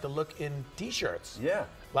didn't like the look in T-shirts. Yeah.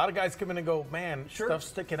 A lot of guys come in and go, man, Sure. stuff's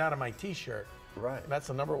sticking out of my T-shirt. Right. That's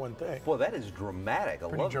the number one thing. Boy, that is dramatic. I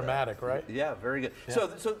Pretty love dramatic, that. right? Yeah, very good. Yeah.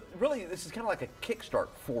 So really, this is kind of like a kickstart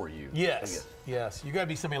for you. I guess. Yes. You got to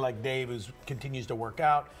be somebody like Dave who continues to work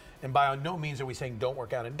out. And by no means are we saying don't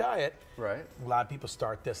work out and diet. Right. A lot of people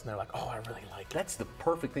start this and they're like, oh, I really like it. That's the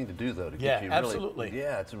perfect thing to do, though, to Yeah, get you really. absolutely.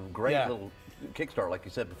 Yeah, it's a great Yeah. little kickstart, like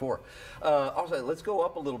you said before. Also, let's go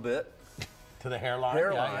up a little bit. To the hairline.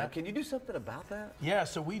 Hairline. Yeah. Can you do something about that? Yeah,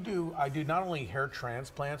 so I do not only hair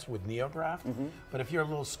transplants with NeoGraft, but if you're a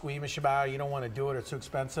little squeamish about it, you don't want to do it, it's too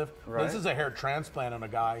expensive. Right. This is a hair transplant on a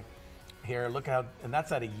guy here. Look how, and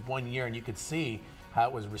that's at 1 year, and you could see how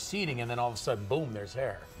it was receding, and then all of a sudden, boom, there's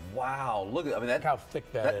hair. Wow, look at Look how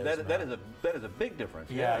thick that is. That man. is a big difference.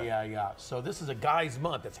 Yeah. So this is a guy's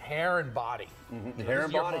month. It's hair and body. So Hair this and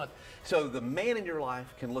is your body. month. So the man in your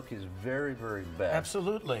life can look his very, very best.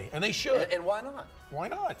 Absolutely, and they should. And why not? Why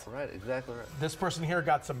not? Right, exactly right. This person here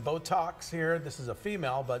got some Botox here. This is a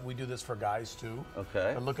female, but we do this for guys too.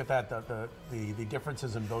 Okay. And look at that, the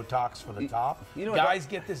differences in Botox for the top. you know, Guys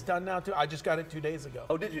get this done now too. I just got it 2 days ago.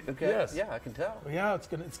 Oh, did you? Okay. Yes. Yeah, I can tell. Yeah,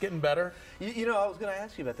 it's getting better. You know, I was going to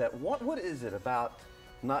ask you about that. What is it about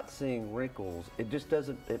not seeing wrinkles? It just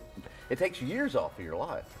doesn't. It takes years off of your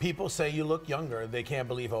life. People say you look younger. They can't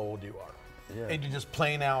believe how old you are. Yeah. And you're just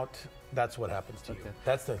plain out. That's what happens to you.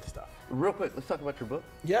 That's the stuff. Real quick, let's talk about your book.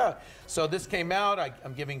 Yeah. So this came out.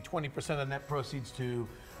 I'm giving 20% of net proceeds to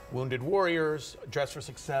Wounded Warriors, Dress for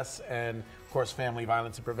Success, and of course, Family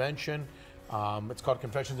Violence and Prevention. It's called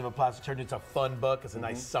Confessions of a Plastic Surgeon. It's a fun book. It's a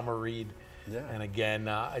nice summer read. Yeah. And again,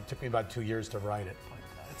 it took me about 2 years to write it. But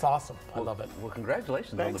it's awesome. I love it. Well,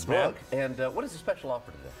 congratulations Thanks, on the book. And what is the special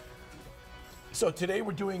offer today? So today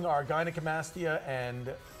we're doing our gynecomastia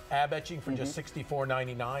and ab etching for just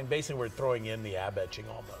 $64.99. Basically, we're throwing in the ab etching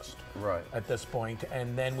almost. Right. At this point.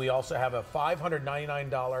 And then we also have a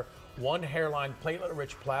 $599 one hairline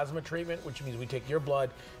platelet-rich plasma treatment, which means we take your blood,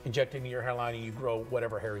 inject it into your hairline, and you grow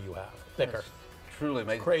whatever hair you have, thicker. That's truly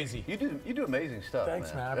amazing. Crazy. You do amazing stuff.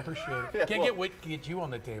 Thanks, man. I appreciate it. Yeah, Can't well- get you on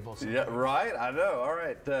the table. So. Yeah, right. I know. All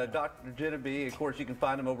right, Dr. Jeneby. Of course, you can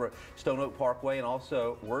find him over at Stone Oak Parkway and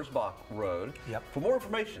also Wurzbach Rd. Yep. For more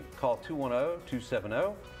information, call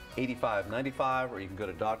 210-270-8595, or you can go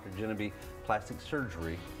to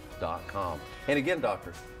drjenebeplasticsurgery.com. CosmeticSurgery.com. And again,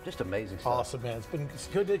 doctor, just amazing stuff. Awesome, man. It's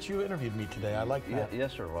good that you interviewed me today. I like that.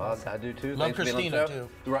 Yes, sir. Well, I do too. Love Thanks for being on the Christina,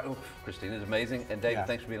 show. Right. Christina's amazing. And David,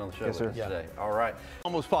 thanks for being on the show with us today. All right.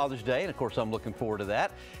 Almost Father's Day, and of course, I'm looking forward to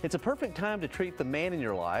that. It's a perfect time to treat the man in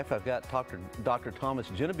your life. I've got Dr. Thomas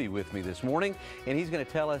Jeneby with me this morning, and he's going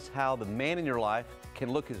to tell us how the man in your life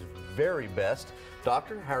can look his very best.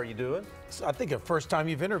 Doctor, how are you doing? I think the first time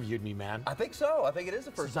you've interviewed me, man. I think so. I think it is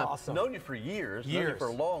the first time. Awesome. Known you for years. Known you for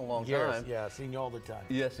a long, long time. Yeah, seen you all the time.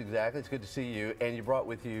 Yes, exactly. It's good to see you. And you brought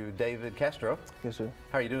with you David Castro. Yes, sir.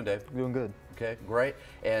 How are you doing, Dave? Doing good. Okay, great.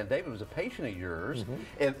 And David was a patient of yours.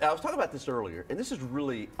 And I was talking about this earlier, and this is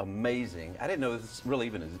really amazing. I didn't know this really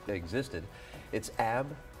even existed. It's ab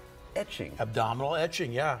etching. Abdominal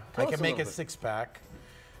etching, yeah. Tell I us can a make a little bit. six-pack.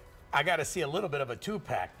 I got to see a little bit of a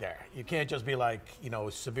two-pack there. You can't just be like,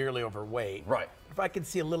 severely overweight. Right. If I can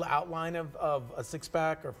see a little outline of a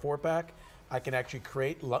six-pack or four-pack, I can actually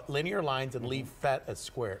create linear lines and leave fat as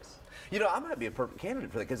squares. You know, I might be a perfect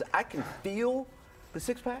candidate for that because I can feel the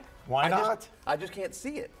six-pack. Why not? I just can't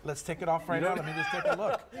see it. Let's take it off right now. Let me just take a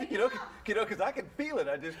look. Because I can feel it.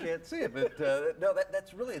 I just can't see it. But no,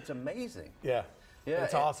 that's really, it's amazing. Yeah. Yeah,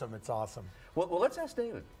 It's awesome. It's awesome. Well, let's ask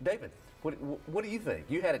David. David, what do you think?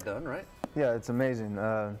 You had it done, right? Yeah, it's amazing.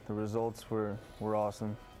 The results were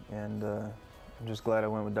awesome, and I'm just glad I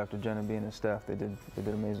went with Dr. Jeneby and his staff. They did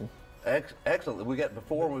amazing. Excellent. We got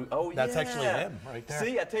before. That's actually him right there.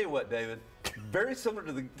 See, I tell you what, David, very similar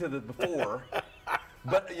to the before,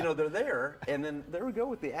 but they're there, and then there we go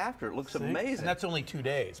with the after. It looks amazing. And that's only 2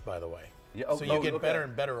 days, by the way. Yeah, so you get better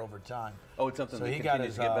and better over time. Oh, it's something so that he got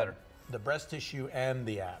continues his, to get better. The breast tissue and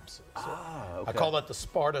the abs. So Okay. I call that the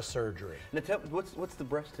Sparta surgery. Now, what's the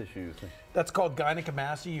breast tissue thing? That's called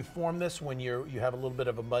gynecomastia. You form this when you have a little bit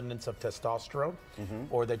of abundance of testosterone,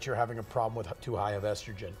 or that you're having a problem with too high of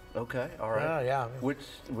estrogen. Okay, all right. Yeah. Which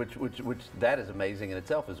that is amazing in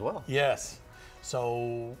itself as well. Yes.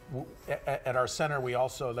 So at our center, we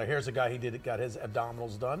also here's a guy got his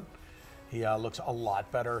abdominals done. He looks a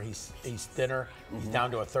lot better. He's thinner. He's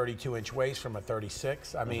down to a 32-inch waist from a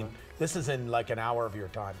 36. I mean, this is in like an hour of your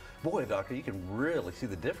time. Boy, doctor, you can really see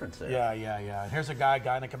the difference there. Yeah. And here's a guy,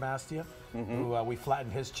 gynecomastia, who we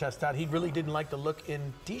flattened his chest out. He really didn't like to look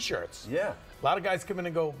in T-shirts. Yeah. A lot of guys come in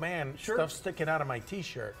and go, man, Sure. stuff's sticking out of my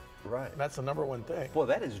T-shirt. Right. That's the number one thing. Boy,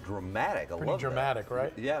 that is dramatic. I Pretty love dramatic, that.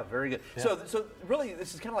 right? Yeah, very good. Yeah. So really,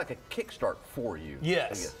 this is kind of like a kickstart for you.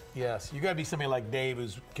 Yes. You got to be somebody like Dave who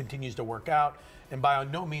continues to work out. And by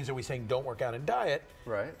no means are we saying don't work out and diet.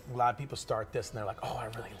 Right. A lot of people start this and they're like, oh, I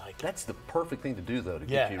really like it. That's the perfect thing to do, though, to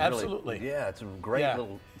Yeah, get you really. absolutely. Yeah, it's a great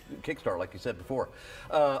little kickstart, like you said before.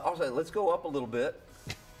 Also, let's go up a little bit.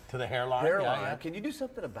 To the hairline. Hairline. Yeah. Can you do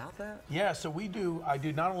something about that? Yeah, so I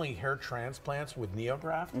do not only hair transplants with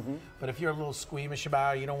NeoGraft, but if you're a little squeamish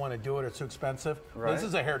about it, you don't want to do it, it's too expensive. Right. This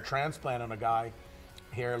is a hair transplant on a guy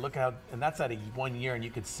here. Look how, and that's at 1 year, and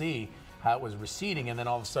you could see how it was receding, and then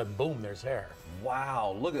all of a sudden, boom, there's hair.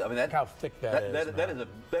 Wow, look at Look how thick that is. That is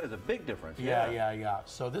a big difference. Yeah.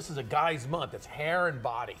 So this is a guy's month. It's hair and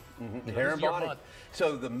body. Hair This and is your body. month.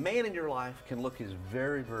 So the man in your life can look his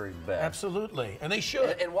very, very best. Absolutely, and they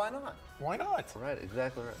should. And why not? Why not? Right,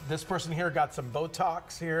 exactly right. This person here got some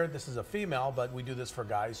Botox here. This is a female, but we do this for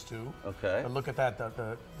guys too. Okay. But look at that,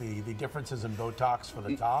 the differences in Botox for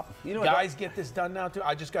the top. Guys get this done now too.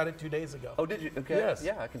 I just got it 2 days ago. Oh, did you? Okay. Yes.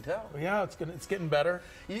 Yeah, I can tell. Yeah, it's getting better.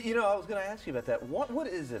 You know, I was going to ask you about that. What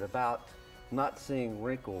is it about not seeing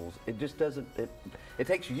wrinkles? It just doesn't. It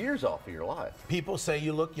takes years off of your life. People say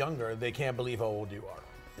you look younger. They can't believe how old you are.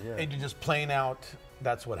 Yeah. And you just plain out.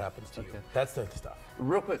 That's what happens to you. That's the stuff.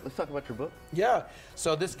 Real quick, let's talk about your book. Yeah.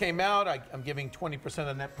 So this came out. I'm giving 20%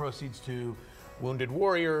 of net proceeds to Wounded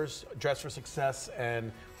Warriors, Dress for Success, and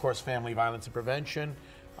of course, Family Violence and Prevention.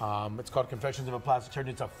 It's called Confessions of a Plastic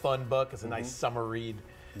Surgeon. It's a fun book. It's a nice summer read.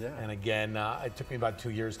 Yeah. And again, it took me about 2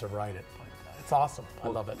 years to write it. But it's awesome. I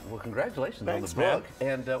love it. Well, congratulations Thanks, on the book.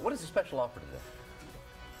 And what is the special offer today?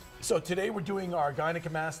 So today we're doing our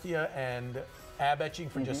gynecomastia and ab etching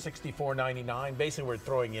for just $64.99. Basically, we're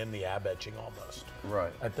throwing in the ab etching almost.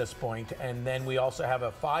 Right. At this point. And then we also have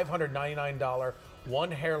a $599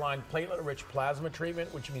 one hairline platelet-rich plasma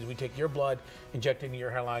treatment, which means we take your blood, inject it into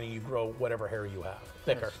your hairline, and you grow whatever hair you have,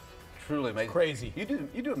 thicker. That's truly amazing. Crazy. You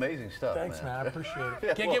do amazing stuff. Thanks, man. I appreciate it.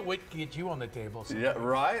 Yeah, Can't get you on the table. So. Yeah,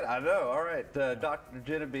 right. I know. All right, Dr.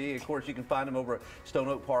 Jeneby. Of course, you can find him over at Stone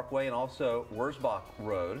Oak Parkway and also Wurzbach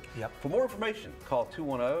Rd. Yep. For more information, call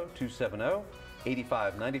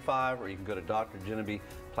 210-270-8595, or you can go to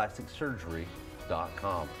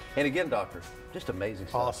drjenebeplasticsurgery.com. And again, doctor, Just amazing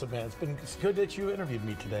stuff. Awesome, man. It's good that you interviewed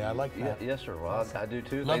me today. I like that. Yes, sir. Well, I do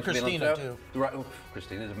too. Love Thanks for being on the Christina, show. too. Right.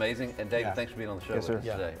 Christina's amazing. And David, Yeah. thanks for being on the show Yes, with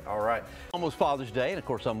sir. us today. All right. Almost Father's Day, and of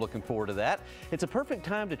course, I'm looking forward to that. It's a perfect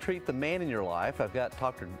time to treat the man in your life. I've got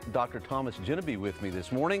Dr. Thomas Jeneby with me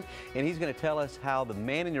this morning, and he's going to tell us how the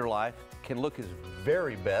man in your life can look his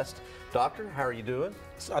very best. Doctor, how are you doing?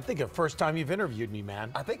 So I think the first time you've interviewed me,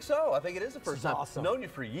 man. I think so. I think it is the first is time. awesome. Known you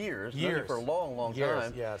for years. Known you for a long, long Years,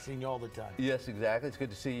 time. yeah, seen you all the time. Yes, exactly. It's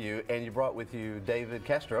good to see you. And you brought with you David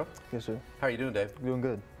Castro. Yes, sir. How are you doing, Dave? Doing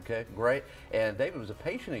good. Okay, great. And David was a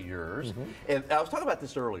patient of yours. And I was talking about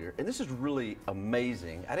this earlier, and this is really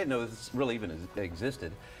amazing. I didn't know this really even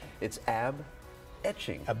existed. It's ab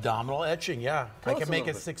etching. Abdominal etching, yeah. Tell I us can a make a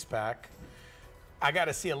little bit. six-pack. I got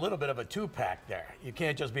to see a little bit of a two-pack there. You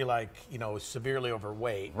can't just be like, severely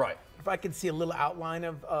overweight. Right. If I can see a little outline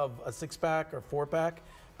of a six-pack or four-pack,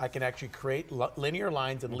 I can actually create linear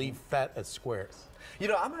lines and leave fat as squares. You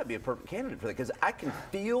know, I might be a perfect candidate for that because I can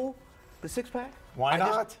feel the six-pack. Why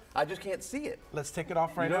not? I just can't see it. Let's take it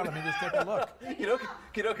off right now. Let me just take a look.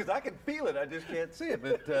 Because I can feel it. I just can't see it.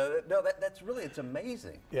 But no, that's really, it's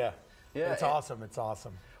amazing. Yeah. Yeah, It's awesome. It's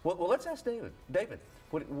awesome. Well, let's ask David. David,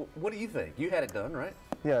 what do you think? You had it done, right?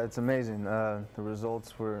 Yeah, it's amazing. The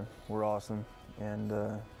results were awesome, and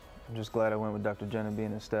I'm just glad I went with Dr. Jeneby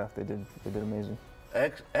and his staff. They did amazing.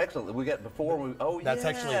 Excellent. We got before. That's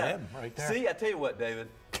actually him right there. See, I tell you what, David,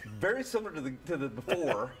 very similar to the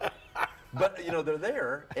before, but they're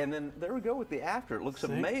there, and then there we go with the after. It looks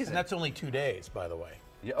amazing. And that's only 2 days, by the way.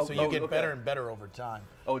 Yeah, so you get okay. better and better over time.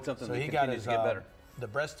 Oh, it's something So that he got continues his to get better. the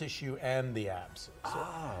breast tissue and the abs. So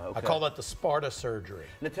Okay. I call that the Sparta surgery.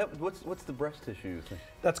 Now, what's the breast tissue?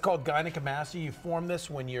 That's called gynecomastia. You form this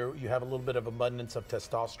when you have a little bit of abundance of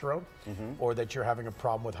testosterone, or that you're having a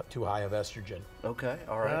problem with too high of estrogen. Okay,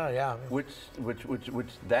 all right. Yeah. Which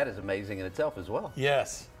that is amazing in itself as well.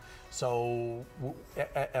 Yes. So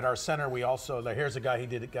at our center, we also here's a guy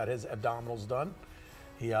got his abdominals done.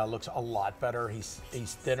 He looks a lot better. He's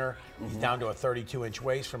thinner. He's down to a 32-inch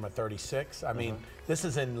waist from a 36. I mean, this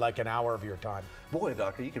is in like an hour of your time. Boy,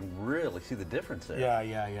 doctor, you can really see the difference there.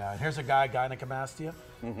 Yeah. And here's a guy, gynecomastia,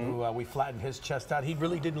 who we flattened his chest out. He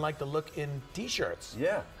really didn't like the look in T-shirts.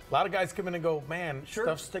 Yeah. A lot of guys come in and go, man, Sure.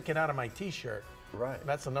 stuff's sticking out of my T-shirt. Right.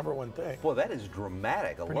 That's the number one thing. Boy, that is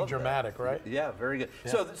dramatic. I Pretty love dramatic, that. right? Yeah, very good.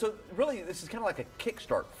 Yeah. So really, this is kind of like a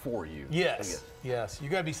kickstart for you. I Yes. You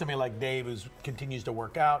got to be somebody like Dave who continues to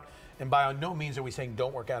work out. And by no means are we saying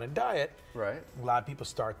don't work out and diet. Right. A lot of people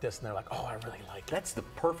start this and they're like, oh, I really like it. That's the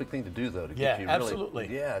perfect thing to do, though, to Yeah, get you really.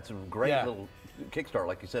 absolutely. Yeah, it's a great Yeah. little kickstart,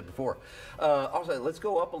 like you said before. Also, let's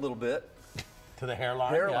go up a little bit. To the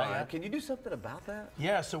hairline. Hairline. Yeah. Can you do something about that?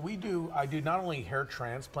 Yeah, so I do not only hair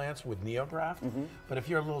transplants with NeoGraft, but if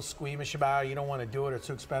you're a little squeamish about it, you don't want to do it, it's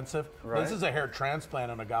too expensive. Right. This is a hair transplant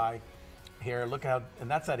on a guy here. Look how, and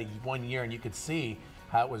that's at 1 year, and you could see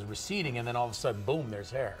how it was receding, and then all of a sudden, boom, there's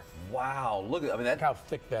hair. Wow, look at, I mean, Look how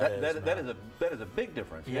thick that is. That is a big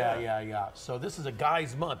difference. Yeah. So this is a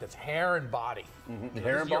guy's month. It's hair and body. Hair This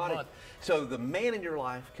and is your body. month. So the man in your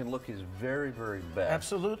life can look his very, very best.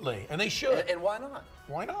 Absolutely, and they should. And why not?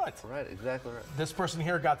 Why not? Right, exactly right. This person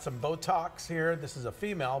here got some Botox here. This is a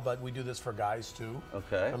female, but we do this for guys too.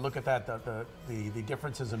 Okay. But look at that, the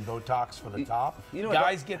differences in Botox for the top. you know,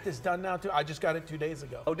 Guys get this done now too. I just got it 2 days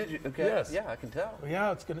ago. Oh, did you? Okay. Yes. Yeah, I can tell.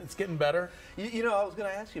 Yeah, it's getting better. You know, I was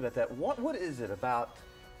going to ask you about that. What is it about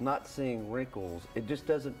not seeing wrinkles? It just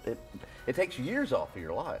doesn't. It takes years off of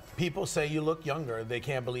your life. People say you look younger. They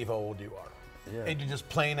can't believe how old you are. Yeah. And you just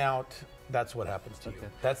plain out. That's what happens to you.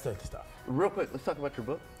 That's the stuff. Real quick, let's talk about your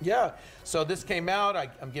book. Yeah. So this came out.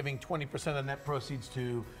 I'm giving 20% of net proceeds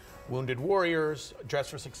to Wounded Warriors,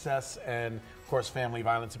 Dress for Success, and of course, Family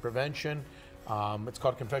Violence and Prevention. It's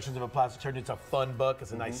called Confessions of a Plastic Surgeon. It's a fun book.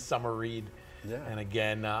 It's a nice summer read. Yeah. And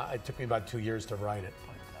again, it took me about 2 years to write it.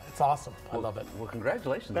 It's awesome. I love it. Well,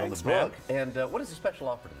 congratulations Thanks, on the man. book. And what is the special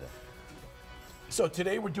offer today? So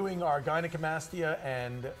today we're doing our gynecomastia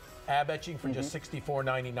and ab etching for just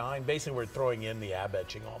 $64.99. Basically, we're throwing in the ab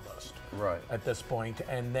etching almost. Right. At this point.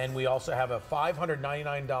 And then we also have a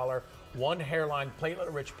 $599 one hairline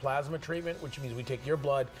platelet-rich plasma treatment, which means we take your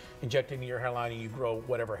blood, inject it into your hairline, and you grow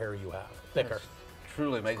whatever hair you have, thicker. That's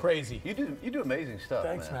truly amazing. Crazy. You do amazing stuff.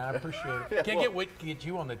 Thanks, man. I appreciate it. Yeah, Can't well- get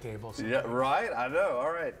you on the table. So. Yeah, right. I know.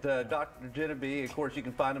 All right, Dr. Jeneby. Of course, you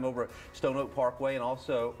can find him over at Stone Oak Parkway and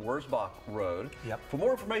also Wurzbach Road. Yep. For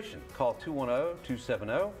more information, call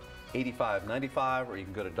 210-270-8595, or you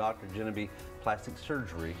can go to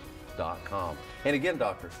drjenebyplasticsurgery.com. makeover.com. And again,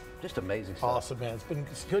 doctor, just amazing stuff. Awesome, man.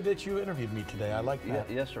 It's good that you interviewed me today. I like that.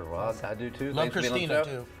 Yes, sir. Well, Awesome. I do too. Love Thanks for being on the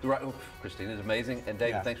Christina, show. Right. Oh, Christina's amazing. And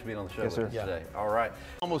David, Yeah. thanks for being on the show Yes, with us sir. today. All right.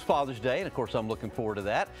 Almost Father's Day, and of course, I'm looking forward to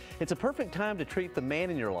that. It's a perfect time to treat the man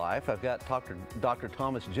in your life. I've got Dr.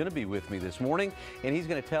 Thomas Jeneby with me this morning, and he's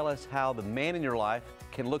going to tell us how the man in your life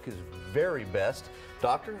can look his very best.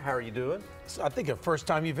 Doctor, how are you doing? I think the first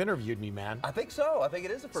time you've interviewed me, man. I think so. I think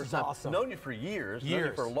it is the first is time. awesome. Known you for years. Known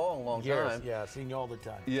you for a long, long time. Yeah, seen you all the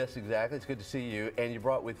time. Yes, exactly. It's good to see you. And you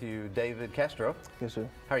brought with you David Castro. Yes, sir.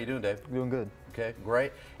 How are you doing, Dave? Doing good. Okay,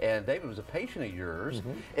 great. And David was a patient of yours.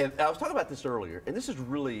 And I was talking about this earlier, and this is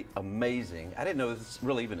really amazing. I didn't know this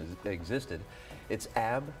really even existed. It's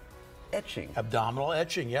ab etching. Abdominal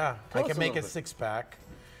etching, yeah. Tell I us can a make little a bit. 6-pack.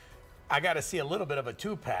 I got to see a little bit of a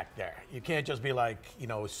 2-pack there. You can't just be like,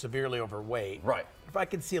 severely overweight. Right. If I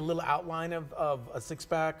can see a little outline of a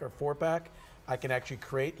 6-pack or 4-pack, I can actually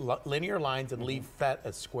create linear lines and leave fat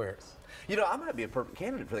as squares. You know, I might be a perfect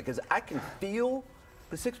candidate for that because I can feel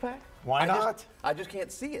the 6-pack. Why not? I just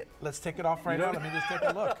can't see it. Let's take it off right now. Let me just take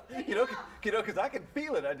a look. You know, because I can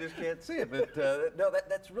feel it. I just can't see it. But no,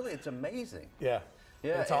 that's really, it's amazing. Yeah.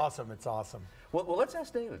 Yeah, It's and- awesome. It's awesome. Well, let's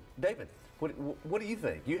ask David. David, what do you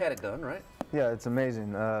think? You had it done, right? Yeah, it's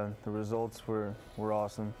amazing. The results were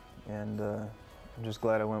awesome, and I'm just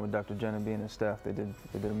glad I went with Dr. Jeneby and his staff. They did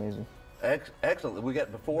amazing. Excellent. We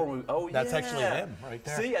got before. That's yeah. actually him right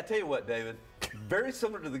there. See, I tell you what, David, very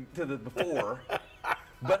similar to the before,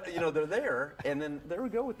 but they're there, and then there we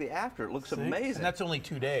go with the after. It looks See? amazing. And that's only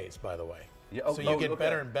 2 days, by the way. Yeah, So you get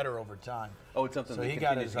better and better over time. Oh, it's something So that he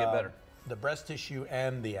got continues his to get better. the breast tissue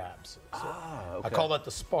and the abs. So Okay. I call that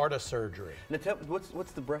the Sparta surgery. Now, tell me,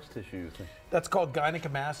 what's the breast tissue thing? That's called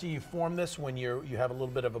gynecomastia. You form this when you have a little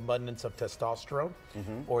bit of abundance of testosterone,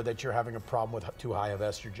 or that you're having a problem with too high of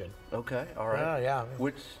estrogen. Okay, all right. Yeah.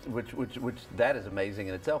 Which that is amazing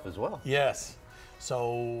in itself as well. Yes.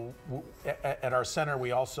 So at our center,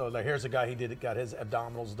 we also here's a guy got his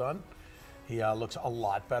abdominals done. He looks a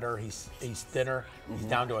lot better. He's thinner. He's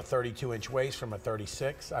down to a 32-inch waist from a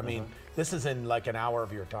 36. I mean, this is in like an hour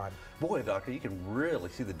of your time. Boy, doctor, you can really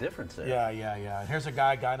see the difference there. Yeah. And here's a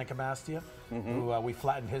guy, gynecomastia, who we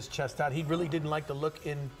flattened his chest out. He really didn't like to look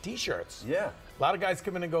in T-shirts. Yeah. A lot of guys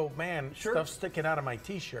come in and go, man, Sure. stuff's sticking out of my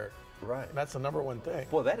T-shirt. Right. That's the number one thing.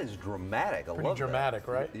 Boy, that is dramatic. I Pretty love dramatic,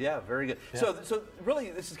 that. right? Yeah, very good. Yeah. So really,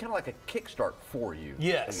 this is kind of like a kickstart for you.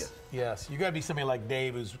 I Yes. You got to be somebody like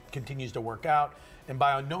Dave who continues to work out. And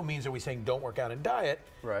by no means are we saying don't work out and diet.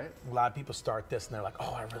 Right. A lot of people start this and they're like,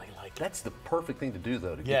 oh, I really like it. That's the perfect thing to do,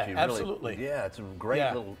 though, to Yeah, get you really. absolutely. Yeah, it's a great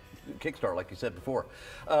Yeah. little kickstart, like you said before.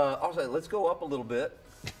 Also, let's go up a little bit.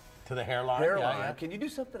 To the hairline. Hairline. Yeah. Can you do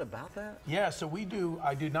something about that? Yeah, so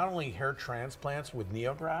I do not only hair transplants with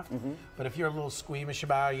NeoGraft, but if you're a little squeamish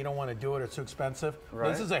about it, you don't want to do it, it's too expensive. Right.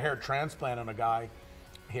 This is a hair transplant on a guy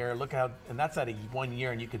here. Look how, and that's at 1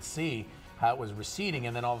 year, and you could see how it was receding,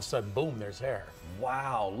 and then all of a sudden, boom, there's hair.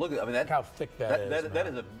 Wow, look at, I mean, Look how thick that is, that man.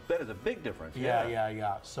 is a big difference.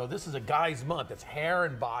 Yeah. So this is a guy's month. It's hair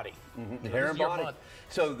and body. Hair This and is your body. month.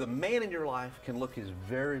 So the man in your life can look his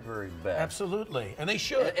very, very best. Absolutely, and they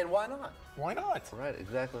should. And why not? Why not? Right,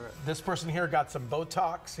 exactly right. This person here got some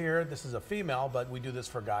Botox here. This is a female, but we do this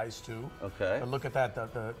for guys too. Okay. But look at that,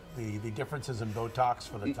 the differences in Botox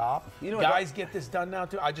for the top. you know, Guys get this done now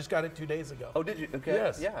too. I just got it 2 days ago. Oh, did you? Okay.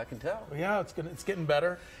 Yes. Yeah, I can tell. Yeah, it's getting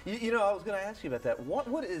better. You know, I was going to ask you about that.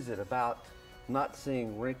 What is it about not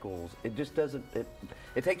seeing wrinkles? It just doesn't.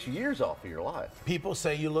 It takes years off of your life. People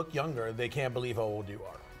say you look younger. They can't believe how old you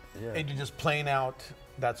are. Yeah. And you just plain out.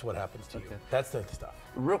 That's what happens to you. Okay. That's the stuff.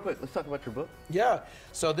 Real quick, let's talk about your book. Yeah.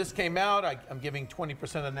 So this came out. I'm giving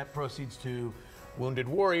 20% of net proceeds to Wounded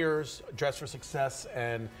Warriors, Dress for Success,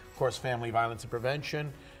 and of course, Family Violence and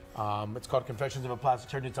Prevention. It's called Confessions of a Plastic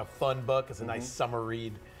Surgeon. It's a fun book. It's a nice summer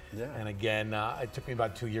read. Yeah. And again, it took me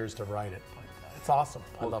about 2 years to write it. But it's awesome.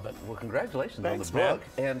 I love it. Well, congratulations Thanks, on the book.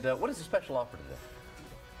 And what is the special offer today?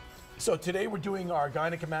 So today we're doing our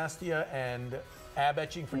gynecomastia and ab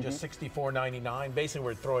etching for just $64.99. Basically,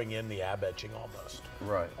 we're throwing in the ab etching almost.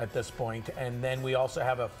 Right. At this point. And then we also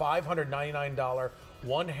have a $599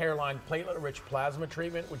 one hairline platelet-rich plasma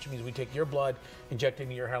treatment, which means we take your blood, inject it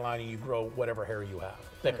into your hairline, and you grow whatever hair you have.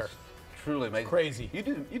 Thicker. Truly amazing. Crazy. You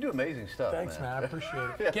do amazing stuff. Thanks, man. I appreciate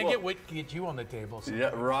it. Yeah, Can't well- get you on the table. So.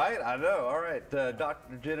 Yeah, right. I know. All right,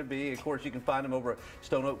 Dr. Jeneby. Of course, you can find him over at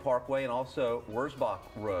Stone Oak Parkway and also Wurzbach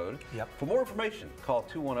Road. Yep. For more information, call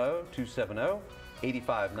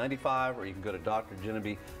 210-270-8595, or you can go to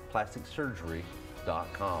drjenebeplasticsurgery.com.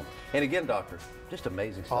 makeover.com. And again, doctor, just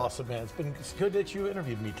amazing stuff. Awesome, man. It's good that you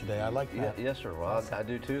interviewed me today. I like that. Yes, sir. Well, Awesome. I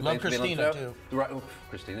do too. Love Thanks for being on Christina, the show. too. Right. Oh,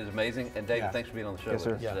 Christina's amazing. And David, Yeah. thanks for being on the show Yes,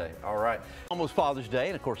 with sir. us today. All right. Almost Father's Day,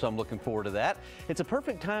 and of course, I'm looking forward to that. It's a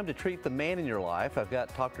perfect time to treat the man in your life. I've got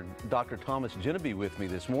Dr. Thomas Jeneby with me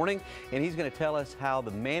this morning, and he's going to tell us how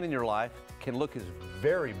the man in your life can look his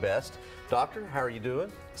very best. Doctor, how are you doing?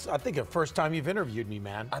 So I think the first time you've interviewed me,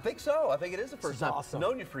 man. I think so. I think it is the first is time. awesome. I've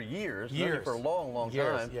known you for years. Known you for a long, long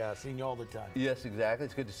Years, time. yeah, seen you all the time. Yes, exactly.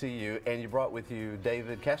 It's good to see you. And you brought with you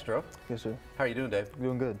David Castro. Yes, sir. How are you doing, Dave?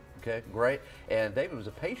 Doing good. Okay, great. And David was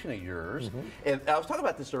a patient of yours. And I was talking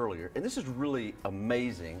about this earlier, and this is really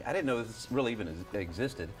amazing. I didn't know this really even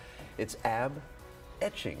existed. It's ab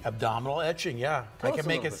etching. Abdominal etching, yeah. Tell I us can a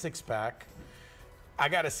make little a bit. six-pack. I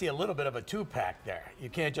got to see a little bit of a two-pack there. You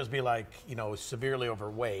can't just be like, you know, severely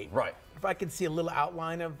overweight. Right. If I can see a little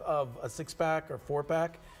outline of a six-pack or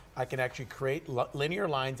four-pack, I can actually create linear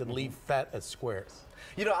lines and leave fat as squares.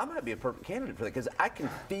 You know, I might be a perfect candidate for that because I can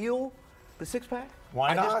feel the six-pack.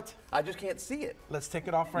 Why not? I just can't see it. Let's take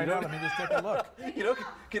it off right You know- now. Let me just take a look. You know,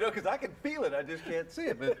 because I can feel it. I just can't see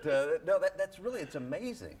it. But no, that's really, it's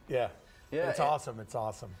amazing. Yeah. Yeah, It's and- awesome. It's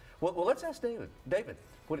awesome. Well, let's ask David. David,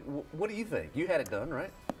 what do you think? You had it done,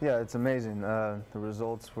 right? Yeah, it's amazing. The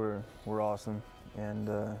results were awesome, and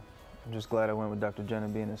I'm just glad I went with Dr.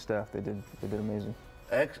 Jeneby and his staff. They did amazing.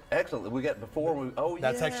 Excellent. We got before.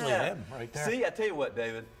 That's yeah. actually him right there. See, I tell you what,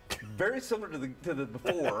 David, very similar to the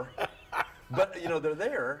before, but you know they're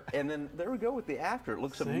there, and then there we go with the after. It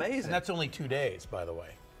looks See? amazing. And that's only 2 days, by the way.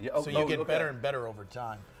 Yeah, so you get okay. better and better over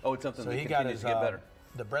time. Oh, it's something So that he got continues his to get better.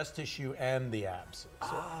 the breast tissue and the abs.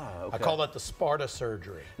 So Okay. I call that the Sparta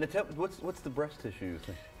surgery. Now, tell me, what's the breast tissue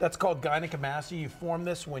thing? That's called gynecomastia. You form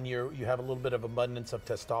this when you have a little bit of abundance of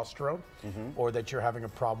testosterone, or that you're having a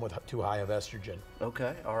problem with too high of estrogen.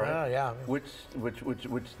 Okay, all right. Yeah. Which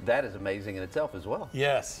that is amazing in itself as well.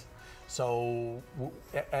 Yes. So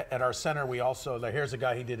at our center, we also here's a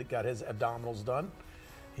guy got his abdominals done.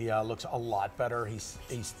 He looks a lot better. He's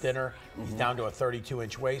thinner. He's down to a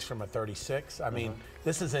 32-inch waist from a 36. I mean,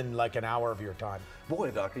 this is in like an hour of your time.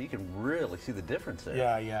 Boy, doctor, you can really see the difference there.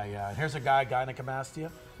 Yeah. And here's a guy, gynecomastia,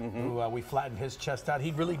 who we flattened his chest out.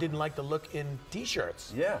 He really didn't like the look in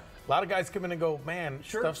T-shirts. Yeah. A lot of guys come in and go, man,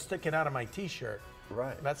 Sure. stuff's sticking out of my T-shirt.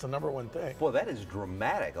 Right. That's the number one thing. Boy, that is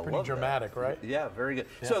dramatic. I Pretty love that. dramatic, right? Yeah, very good.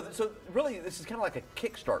 Yeah. So really, this is kind of like a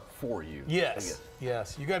kickstart for you. I Yes, guess.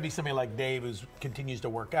 yes. You got to be somebody like Dave who continues to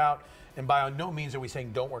work out. And by no means are we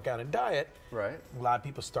saying don't work out and diet. Right. A lot of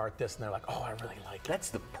people start this and they're like, oh, I really like it. That's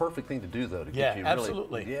the perfect thing to do, though, to Yeah, get you really.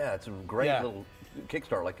 absolutely. Yeah, it's a great Yeah. little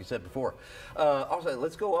kickstart, like you said before. Also,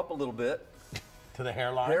 let's go up a little bit. To the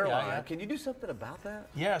hairline. Hairline. Yeah. Can you do something about that?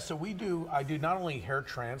 Yeah, so I do not only hair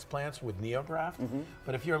transplants with NeoGraft,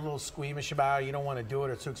 but if you're a little squeamish about it, you don't want to do it,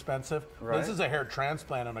 or it's too expensive. Well, this Right. is a hair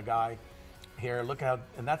transplant on a guy here. Look how,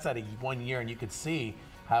 and that's at 1 year, and you could see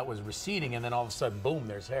how it was receding, and then all of a sudden, boom,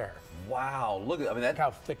 there's hair. Wow, look at, I mean, that, Look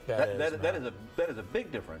how thick that is, that man. is a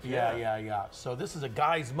big difference. Yeah. So this is a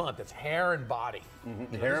guy's month. It's hair and body. So Hair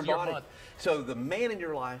this and is your body. month. So the man in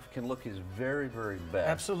your life can look his very, very best.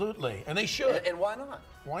 Absolutely, and they should. And why not?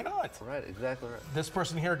 Why not? Right, exactly right. This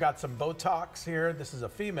person here got some Botox here. This is a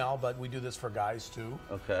female, but we do this for guys too.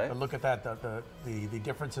 Okay. But look at that, the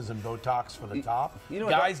differences in Botox for the top. you know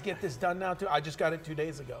what, Guys get this done now too. I just got it 2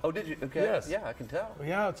 days ago. Oh, did you? Okay. Yes. Yeah, I can tell.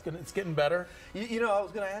 Yeah, it's getting better. You know, I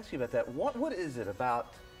was going to ask you about that. What is it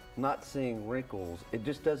about not seeing wrinkles? It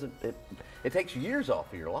just doesn't. It takes years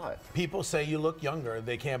off of your life. People say you look younger.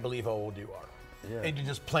 They can't believe how old you are. Yeah. And you're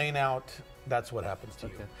just plain out. That's what happens to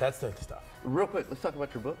you. Okay. That's the stuff. Real quick, let's talk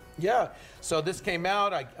about your book. Yeah. So this came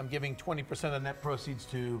out. I'm giving 20% of net proceeds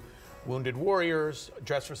to Wounded Warriors,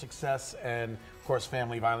 Dress for Success, and of course,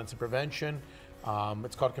 Family Violence and Prevention.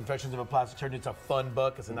 It's called Confessions of a Plastic Surgeon. It's a fun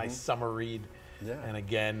book. It's a nice summer read. Yeah. And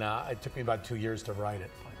again, it took me about 2 years to write it.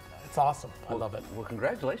 But it's awesome. I love it. Well,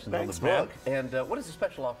 congratulations Thanks, on the book. And what is the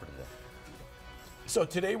special offer today? So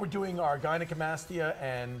today we're doing our gynecomastia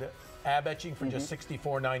and ab etching for just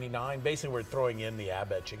 $64.99. Basically, we're throwing in the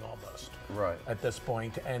ab etching almost. Right. At this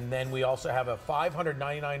point. And then we also have a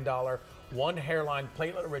 $599 one hairline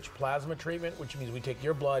platelet-rich plasma treatment, which means we take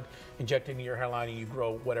your blood, inject it into your hairline, and you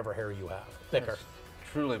grow whatever hair you have, thicker. That's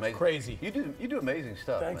truly amazing. Crazy. You do amazing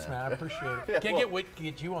stuff. Thanks, man. I appreciate it. Yeah, Can't well-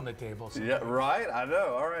 get you on the table. So. Yeah, right. I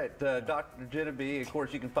know. All right, Dr. Jeneby. Of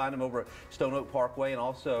course, you can find him over at Stone Oak Parkway and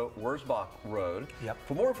also Wurzbach Road. Yep.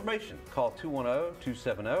 For more information, call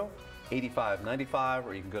 210-270-8595,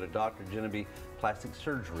 or you can go to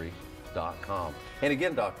drjenebeplasticsurgery.com. makeover.com. And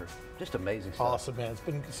again, doctor, just amazing stuff. Awesome, man.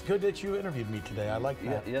 It's good that you interviewed me today. I like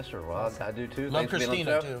that. Yes, sir. Well, awesome. I do too. Love thanks for being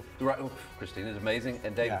on the Christina, show. Right. Oh, Christina's amazing.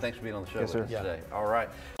 And David, thanks for being on the show Yes, with us sir. today. All right.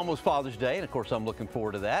 Almost Father's Day, and of course, I'm looking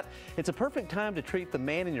forward to that. It's a perfect time to treat the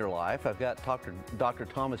man in your life. I've got Dr.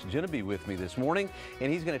 Thomas Jeneby with me this morning,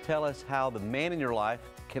 and he's going to tell us how the man in your life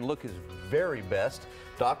can look his very best.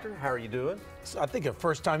 Doctor, how are you doing? So I think the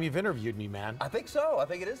first time you've interviewed me, man. I think so. I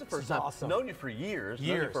think it is the first time. Awesome. I've known you for years.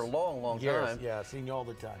 Known you for a long, long time. Yeah, seen you all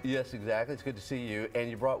the time. Yes, exactly. It's good to see you. And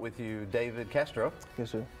you brought with you David Castro.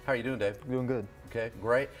 Yes, sir. How are you doing, David? Doing good. Okay,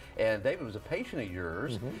 great. And David was a patient of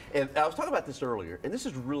yours. And I was talking about this earlier, and this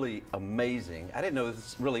is really amazing. I didn't know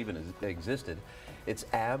this really even existed. It's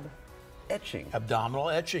ab etching. Abdominal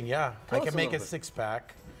etching, yeah. Tell I us can a make a little bit.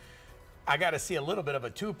 six-pack. I got to see a little bit of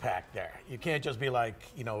a two-pack there. You can't just be like,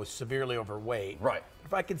 you know, severely overweight. Right.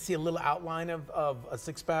 If I can see a little outline of a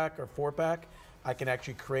six-pack or four-pack, I can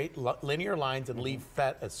actually create linear lines and leave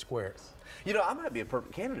fat as squares. You know, I might be a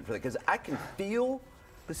perfect candidate for that because I can feel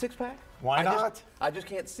the six-pack. Why not? I just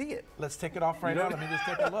can't see it. Let's take it off right now. Let me just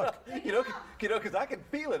take a look. You know, because I can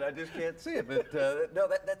feel it. I just can't see it. But no,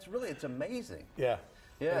 that's really, it's amazing. Yeah.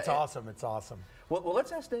 Yeah, It's awesome. It's awesome. Well,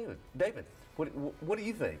 let's ask David. David, what do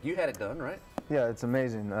you think? You had it done, right? Yeah, it's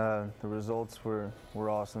amazing. The results were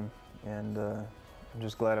awesome, and I'm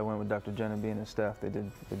just glad I went with Dr. Jeneby and his staff. They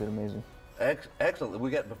did amazing. Excellent.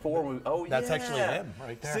 We got before. That's yeah. actually him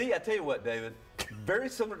right there. See, I tell you what, David, very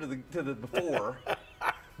similar to the before,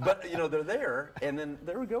 but you know they're there, and then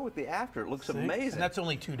there we go with the after. It looks amazing. And that's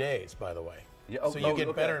only 2 days, by the way. Yeah, so you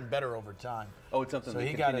get better and better over time. Oh, it's something So that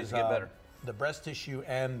he got continues his to get better. the breast tissue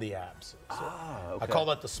and the abs. So Okay. I call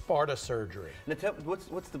that the Sparta surgery. Now,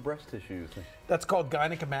 what's the breast tissue? That's called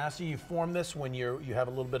gynecomastia. You form this when you have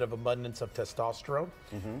a little bit of abundance of testosterone,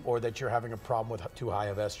 or that you're having a problem with too high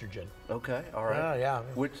of estrogen. Okay, all right. Yeah.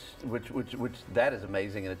 Which that is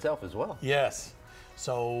amazing in itself as well. Yes.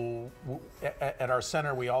 So at our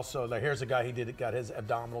center, we also here's a guy got his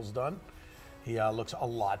abdominals done. He looks a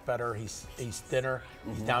lot better. He's thinner.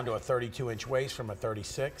 He's down to a 32-inch waist from a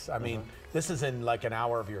 36. I mean, this is in like an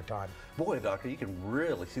hour of your time. Boy, doctor, you can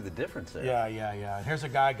really see the difference there. Yeah. And here's a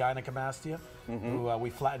guy, gynecomastia, who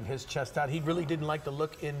we flattened his chest out. He really didn't like the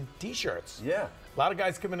look in T-shirts. Yeah. A lot of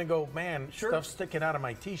guys come in and go, man, Sure. stuff's sticking out of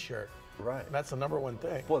my T-shirt. Right. That's the number one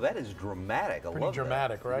thing. Boy, that is dramatic. I Pretty love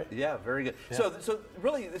dramatic, that. right? Yeah, very good. Yeah. So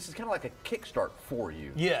really, this is kind of like a kickstart for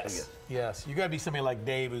you. Yes. You got to be somebody like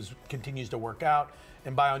Dave who continues to work out.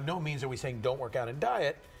 And by no means are we saying don't work out and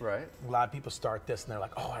diet. Right. A lot of people start this and they're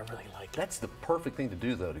like, oh, I really like it. That's the perfect thing to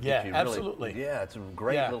do, though, to Yeah, get you absolutely. really. Yeah, it's a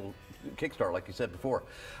great Yeah. little kickstart, like you said before.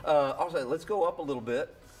 Also, let's go up a little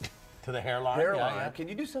bit. To the hairline. Hairline. Yeah. Can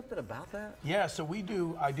you do something about that? Yeah, so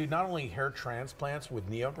I do not only hair transplants with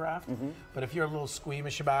NeoGraft, but if you're a little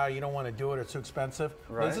squeamish about it, you don't want to do it, it's too expensive.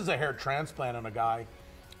 Right. This is a hair transplant on a guy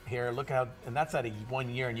here. Look how, and that's at 1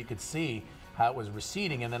 year, and you could see how it was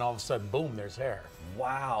receding, and then all of a sudden, boom, there's hair.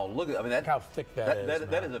 Wow, look at, I mean, Look how thick that is.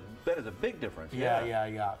 That is a big difference.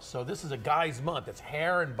 Yeah. So this is a guy's month. It's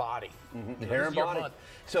hair and body. Hair This and is your body. month.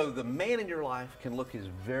 So the man in your life can look his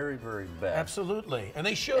very, very best. Absolutely, and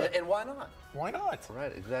they should. And why not? Why not?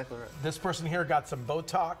 Right, exactly right. This person here got some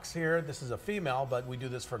Botox here. This is a female, but we do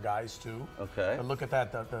this for guys too. Okay. And look at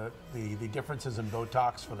that, the differences in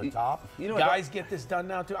Botox for the top. you know what, Guys get this done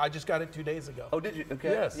now too. I just got it 2 days ago. Oh, did you? Okay.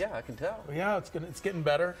 Yes. Yeah, I can tell. Yeah, it's getting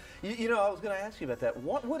better. You know, I was going to ask you about that.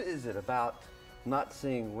 What is it about not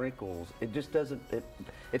seeing wrinkles? It just doesn't.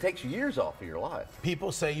 It takes years off of your life.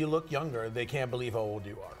 People say you look younger. They can't believe how old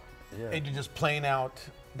you are. Yeah. And you just plain out.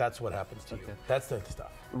 That's what happens to you. That's the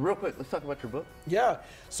stuff. Real quick, let's talk about your book. Yeah.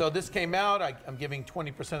 So this came out. I'm giving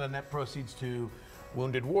 20% of net proceeds to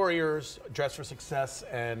Wounded Warriors, Dress for Success,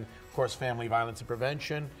 and of course, Family Violence and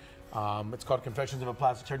Prevention. It's called Confessions of a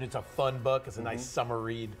Plastic Surgeon. It's a fun book. It's a nice summer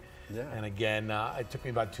read. Yeah. And again, it took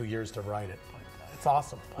me about 2 years to write it. But it's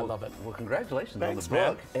awesome. I love it. Well, congratulations Thanks, on the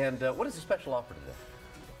book. man. And what is the special offer today?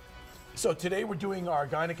 So today we're doing our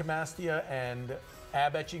gynecomastia and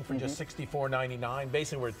ab etching for just $64.99.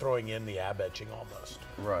 Basically, we're throwing in the ab etching almost.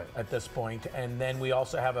 Right. At this point. And then we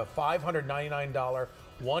also have a $599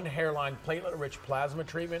 one hairline platelet-rich plasma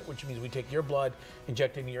treatment, which means we take your blood,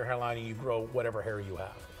 inject it into your hairline, and you grow whatever hair you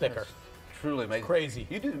have, thicker. That's truly amazing. Crazy.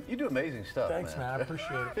 You do amazing stuff. Thanks, man. I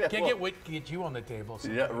appreciate it. Yeah, Can't wait to get you on the table. So.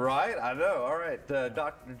 Yeah, right. I know. All right.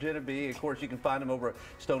 Dr. Jeneby, of course, you can find him over at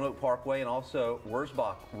Stone Oak Parkway and also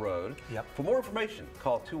Wurzbach Road. Yep. For more information,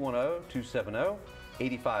 call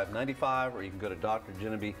 210-270-8595, or you can go to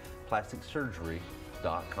drjenebeplasticsurgery.com.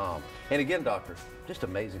 CosmeticSurgery.com. And again, doctor, just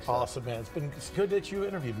amazing stuff. Awesome, man. It's good that you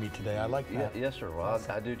interviewed me today. I like that. Yes, sir. Well,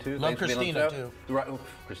 awesome. I do too. Love thanks Christina, for being on the show. too. Right.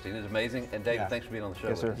 Christina's amazing. And David, Yeah. thanks for being on the show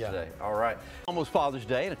Yes, with sir. us today. All right. Almost Father's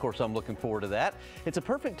Day, and of course, I'm looking forward to that. It's a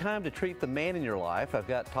perfect time to treat the man in your life. I've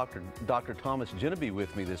got Dr. Thomas Jeneby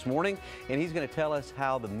with me this morning, and he's going to tell us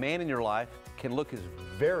how the man in your life can look his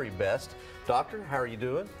very best. Doctor, how are you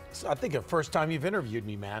doing? So I think the first time you've interviewed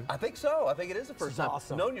me, man. I think so. I think it is the first is time.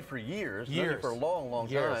 awesome. Known you for years. Known you for a long, long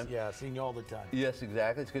Years, time. yeah, seen you all the time. Yes,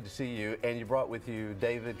 exactly. It's good to see you. And you brought with you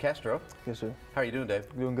David Castro. Yes, sir. How are you doing, Dave?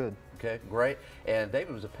 Doing good. Okay, great. And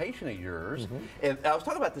David was a patient of yours. And I was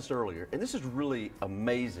talking about this earlier, and this is really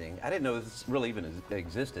amazing. I didn't know this really even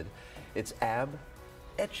existed. It's ab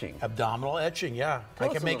etching. Abdominal etching, yeah. Tell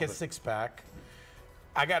I us can a make a little bit. six-pack.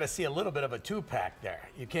 I got to see a little bit of a two-pack there.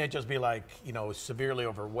 You can't just be like, you know, severely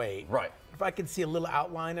overweight. Right. If I can see a little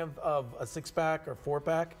outline of a six-pack or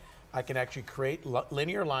four-pack, I can actually create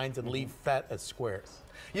linear lines and leave fat as squares.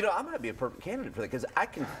 You know, I might be a perfect candidate for that because I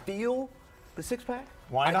can feel the six-pack.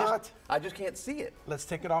 Why not? I just can't see it. Let's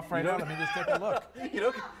take it off right You know- now. Let me just take a look. You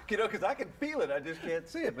know, because I can feel it. I just can't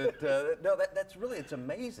see it. But no, that's really, it's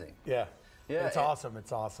amazing. Yeah. Yeah, It's and- awesome.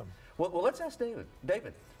 It's awesome. Well, let's ask David.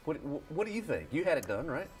 David, what do you think? You had it done,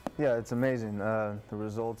 right? Yeah, it's amazing. The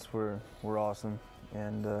results were awesome,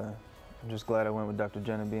 and I'm just glad I went with Dr.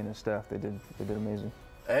 Jeneby and his staff. They did amazing.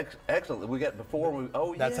 Excellent. We got before.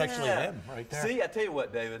 That's yeah. actually him right there. See, I tell you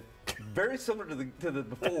what, David, very similar to the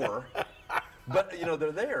before, but you know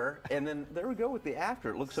they're there, and then there we go with the after.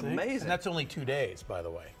 It looks See? amazing. And that's only 2 days, by the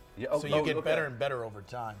way. Yeah, So you get better and better over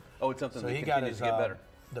time. Oh, it's something So that he got continues his to get better.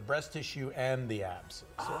 the breast tissue and the abs.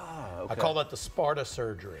 So Okay. I call that the Sparta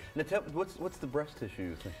surgery. Now, what's the breast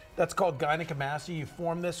tissue thing? That's called gynecomastia. You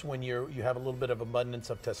form this when you have a little bit of abundance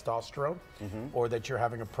of testosterone, or that you're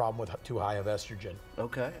having a problem with too high of estrogen.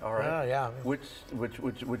 Okay, all right. Yeah. Which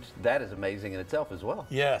that is amazing in itself as well.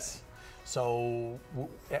 Yes. So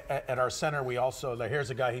at our center, we also here's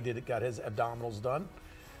a guy got his abdominals done.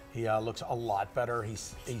 He looks a lot better.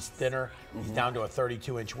 He's thinner. He's down to a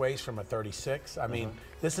 32-inch waist from a 36. I mean,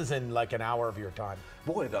 this is in like an hour of your time.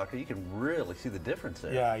 Boy, doctor, you can really see the difference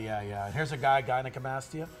there. Yeah. And here's a guy,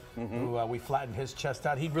 gynecomastia, who we flattened his chest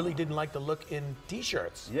out. He really didn't like the look in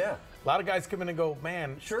T-shirts. Yeah. A lot of guys come in and go,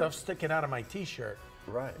 man, Sure. stuff's sticking out of my T-shirt.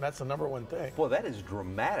 Right. That's the number one thing. Boy, that is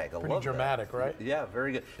dramatic. I Pretty love that. dramatic, right? Yeah,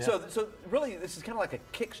 very good. Yeah. So really, this is kind of like a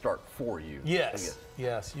kickstart for you. I Yes.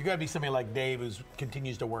 guess. You got to be somebody like Dave who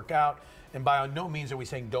continues to work out. And by no means are we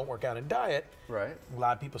saying don't work out and diet. Right. A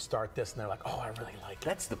lot of people start this and they're like, oh, I really like it.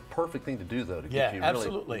 That's the perfect thing to do, though, to Yeah, get you really.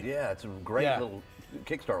 absolutely. Yeah, it's a great Yeah. little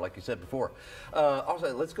kickstart, like you said before.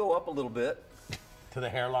 Also, let's go up a little bit. To the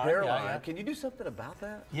hairline. Hairline. Yeah. Can you do something about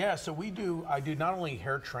that? Yeah, so I do not only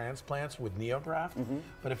hair transplants with NeoGraft,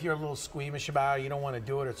 but if you're a little squeamish about it, you don't want to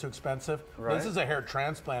do it, it's too expensive. Right. This is a hair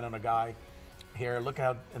transplant on a guy here. Look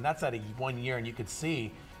how, and that's at 1 year, and you could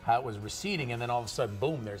see how it was receding, and then all of a sudden,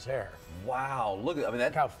 boom, there's hair. Wow, look at. I mean,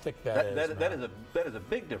 that, Look how thick that is, that man. is a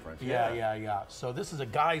big difference. Yeah. So this is a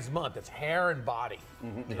guy's month. It's hair and body.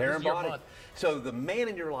 The This hair is and your body. month. So the man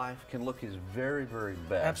in your life can look his very, very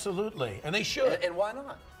best. Absolutely, and they should. And why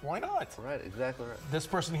not? Why not? Right, exactly right. This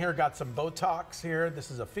person here got some Botox here. This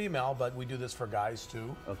is a female, but we do this for guys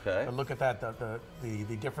too. Okay. But look at that, the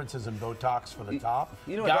differences in Botox for the top.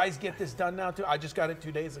 you know what, Guys get this done now too. I just got it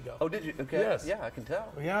 2 days ago. Oh, did you? Okay. Yes. Yeah, I can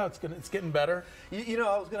tell. Yeah, it's getting better. You know,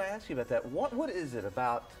 I was going to ask you about that. What is it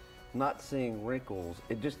about not seeing wrinkles?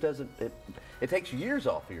 It just doesn't. It takes years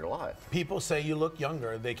off of your life. People say you look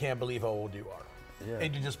younger. They can't believe how old you are. Yeah.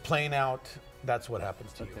 And you're just plain out. That's what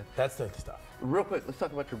happens to you. Okay. That's the stuff. Real quick, let's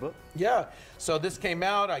talk about your book. Yeah. So this came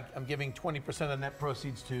out. I'm giving 20% of net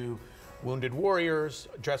proceeds to Wounded Warriors,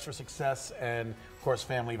 Dress for Success, and of course,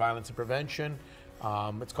 Family Violence and Prevention.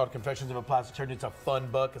 It's called Confessions of a Plastic Surgeon. It's a fun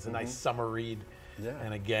book. It's a nice summer read. Yeah.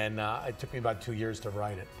 And again, it took me about 2 years to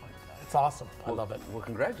write it. But it's awesome. I love it. Well,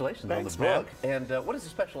 congratulations Thanks, on the book. man. And what is the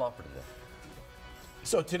special offer today?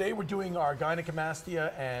 So today we're doing our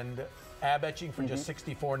gynecomastia and ab etching for just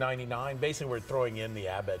 $64.99. Basically, we're throwing in the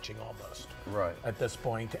ab etching almost. Right. At this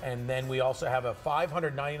point. And then we also have a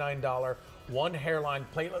 $599 one hairline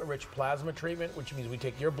platelet-rich plasma treatment, which means we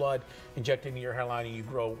take your blood, inject it into your hairline, and you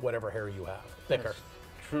grow whatever hair you have, thicker. That's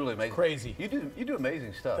truly amazing. Crazy. You do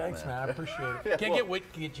amazing stuff. Thanks, man. I appreciate it. Yeah, Can't well-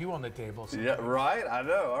 get you on the table. So. Yeah, right. I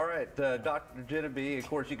know. All right, Dr. Jeneby. Of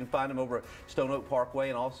course, you can find him over at Stone Oak Parkway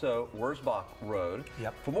and also Wurzbach Rd.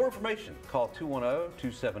 Yep. For more information, call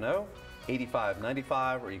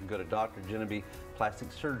 210-270-8595, or you can go to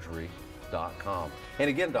drjenebyplasticsurgery.com. And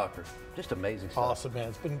again, doctor, Just amazing stuff. Awesome,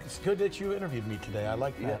 man. It's good that you interviewed me today. I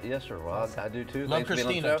like that. Yes, sir. Well, I do too. Love Thanks for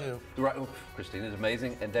being on the Christina, show. Right. Christina's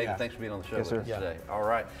amazing. And David, Yeah. thanks for being on the show Yes, with sir. us today. All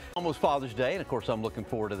right. Almost Father's Day, and of course, I'm looking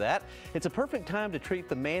forward to that. It's a perfect time to treat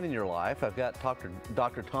the man in your life. I've got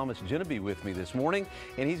Dr. Thomas Jeneby with me this morning,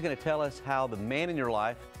 and he's going to tell us how the man in your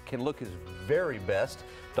life can look his very best.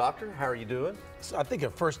 Doctor, how are you doing? So I think the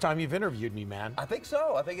first time you've interviewed me, man. I think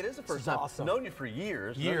so. I think it is the first is time. awesome. Known you for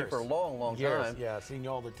years. Known you for a long, long Years, time. yeah, seen you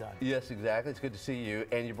all the time. Yes, exactly. It's good to see you.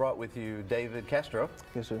 And you brought with you David Castro.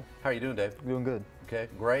 Yes, sir. How are you doing, Dave? Doing good. Okay,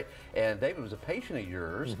 great. And David was a patient of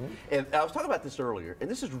yours. And I was talking about this earlier, and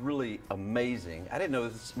this is really amazing. I didn't know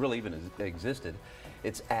this really even existed.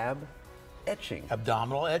 It's ab etching.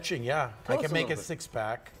 Abdominal etching, yeah. Tell I us can a make little a bit.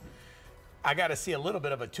 six-pack. I got to see a little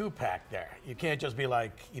bit of a two-pack there. You can't just be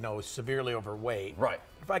like, you know, severely overweight. Right.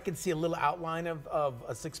 If I can see a little outline of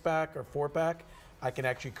a six-pack or four-pack, I can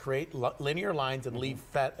actually create linear lines and leave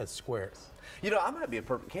fat as squares. You know, I might be a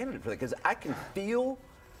perfect candidate for that because I can feel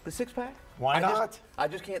the six-pack. Why not? I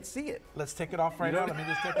just can't see it. Let's take it off right now. Let me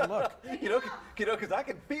just take a look. You know, because I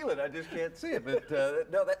can feel it. I just can't see it. But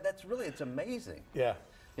no, that's really, it's amazing. Yeah.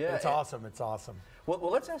 Yeah, It's and- awesome. It's awesome. Well,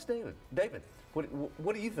 let's ask David. David,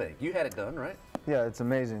 what do you think? You had it done, right? Yeah, it's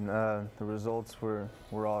amazing. The results were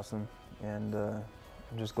awesome, and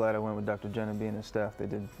I'm just glad I went with Dr. Jeneby and his staff. They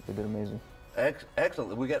did amazing.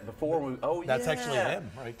 Excellent. We got before. Oh, That's yeah. actually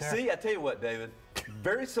him right there. See, I tell you what, David,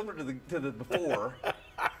 very similar to the before,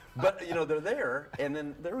 but you know they're there, and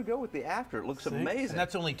then there we go with the after. It looks amazing. And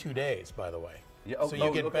that's only 2 days, by the way. Yeah, so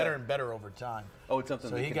you get better and better over time. Oh, it's something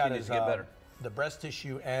So that he got continues his to get better. the breast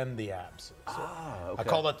tissue and the abs. So Okay. I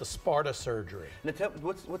call that the Sparta surgery. Now,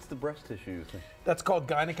 what's the breast tissue thing? That's called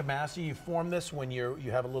gynecomastia. You form this when you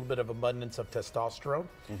have a little bit of abundance of testosterone,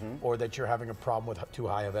 or that you're having a problem with too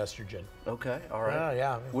high of estrogen. Okay, all right.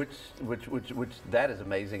 Yeah. Which that is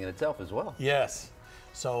amazing in itself as well. Yes.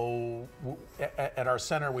 So at our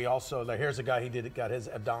center, we also here's a guy got his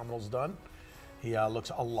abdominals done. He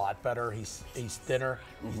looks a lot better. He's thinner.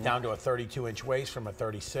 He's down to a 32-inch waist from a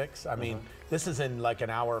 36. I mean, this is in like an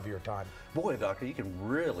hour of your time. Boy, doctor, you can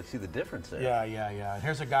really see the difference there. Yeah. And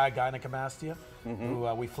here's a guy, gynecomastia,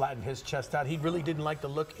 who we flattened his chest out. He really didn't like the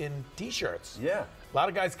look in T-shirts. Yeah. A lot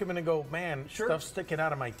of guys come in and go, man, Sure. stuff's sticking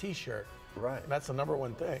out of my T-shirt. Right. That's the number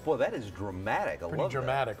one thing. Boy, that is dramatic. I Pretty love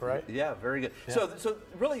dramatic, that. right? Yeah, very good. Yeah. So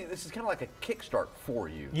really, this is kind of like a kickstart for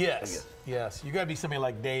you. I Yes. You got to be somebody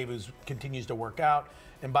like Dave who continues to work out.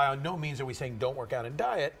 And by no means are we saying don't work out and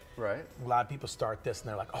diet. Right. A lot of people start this and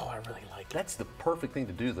they're like, oh, I really like it. That's the perfect thing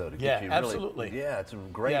to do, though, to Yeah, get you really. absolutely. Yeah, it's a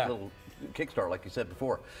great Yeah. little kickstart, like you said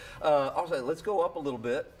before. Also, let's go up a little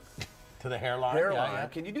bit. To the hairline. Hairline. Yeah.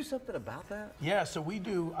 Can you do something about that? Yeah, so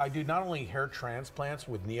I do not only hair transplants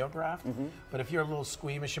with NeoGraft, but if you're a little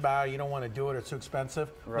squeamish about it, you don't want to do it, it's too expensive.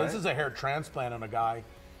 Right. This is a hair transplant on a guy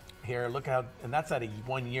here. Look how, and that's at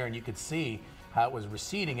 1 year, and you could see how it was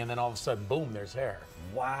receding, and then all of a sudden, boom, there's hair.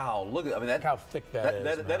 Wow, look at, I mean, that, Look how thick that is,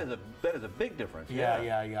 that man. is a big difference.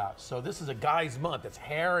 Yeah. So this is a guy's month. It's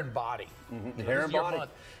hair and body. So Hair this and is your body.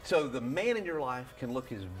 month. So the man in your life can look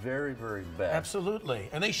his very, very best. Absolutely,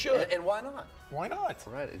 and they should. And why not? Why not?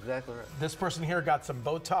 Right, exactly right. This person here got some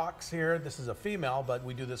Botox here. This is a female, but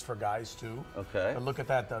we do this for guys too. Okay. And look at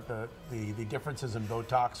that, the differences in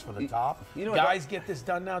Botox for the top. you know, Guys get this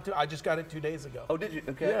done now too. I just got it 2 days ago. Oh, did you?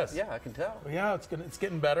 Okay. Yes. Yeah, I can tell. Yeah, it's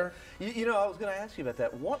getting better. You know, I was going to ask you about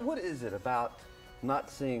that. What is it about not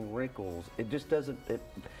seeing wrinkles? It just doesn't.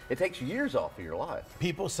 It takes years off of your life.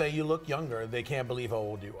 People say you look younger. They can't believe how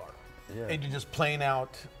old you are. Yeah. And you're just plain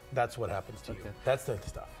out. That's what happens to you. That's the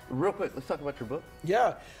stuff. Real quick, let's talk about your book.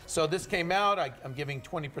 Yeah. So this came out. I'm giving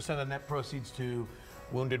 20% of net proceeds to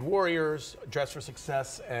Wounded Warriors, Dress for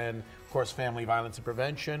Success, and of course, Family Violence and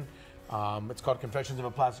Prevention. It's called Confessions of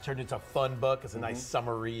a Plastic Surgeon. It's a fun book. It's a nice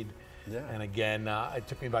summer read. Yeah. And again, it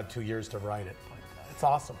took me about 2 years to write it. But it's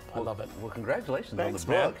awesome. I love it. Well, congratulations Thanks,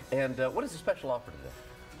 on the book. And what is the special offer today?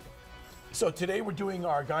 So today we're doing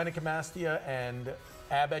our gynecomastia and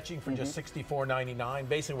ab etching for just $64.99.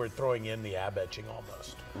 Basically, we're throwing in the ab etching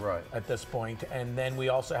almost. Right. At this point. And then we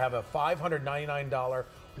also have a $599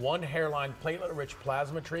 one hairline platelet-rich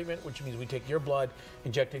plasma treatment, which means we take your blood,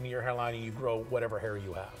 inject it into your hairline, and you grow whatever hair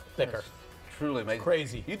you have, thicker. That's truly amazing.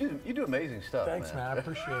 Crazy. You do amazing stuff. Thanks, man. I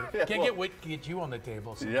appreciate it. Yeah, Can't well- get you on the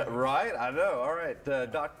table. So. Yeah, right. I know. All right,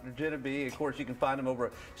 Dr. Jeneby. Of course, you can find him over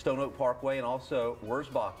at Stone Oak Parkway and also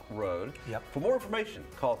Wurzbach Rd. Yep. For more information,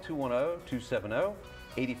 call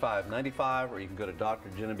 210-270-8595, or you can go to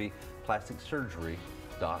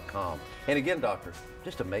drjenebyplasticsurgery.com. And again, doctor,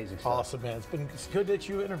 Just amazing stuff. Awesome, man. It's good that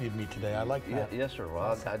you interviewed me today. I like that. Yes, sir.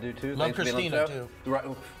 Well, I do too. Love Thanks for being on the Christina, show. Right.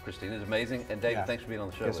 Christina's amazing. And David, Yeah. thanks for being on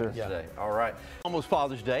the show Yes, with sir. us today. All right. Almost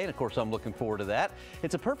Father's Day, and of course, I'm looking forward to that.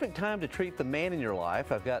 It's a perfect time to treat the man in your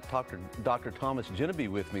life. I've got Dr. Thomas Jeneby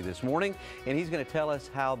with me this morning, and he's going to tell us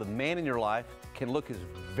how the man in your life can look his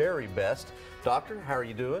very best. Doctor, how are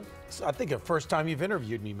you doing? I think the first time you've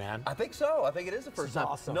interviewed me, man. I think so. I think it is the first is time.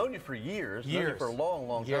 awesome. Known you for years. Known you for a long,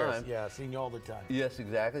 long time. Yeah, seen you all the time. Yes,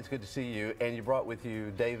 exactly. It's good to see you. And you brought with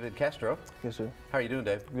you David Castro. Yes, sir. How are you doing,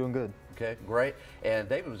 Dave? Doing good. Okay, great. And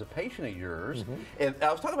David was a patient of yours. And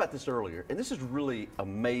I was talking about this earlier, and this is really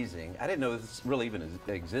amazing. I didn't know this really even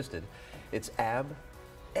existed. It's ab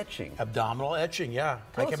etching. Abdominal etching, yeah.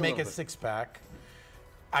 Tell I us can a make little a bit. six-pack.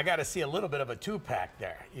 I got to see a little bit of a two-pack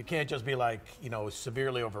there. You can't just be like,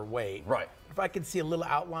 severely overweight. Right. If I can see a little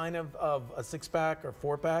outline of a six-pack or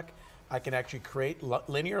four-pack, I can actually create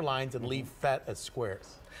linear lines and leave fat as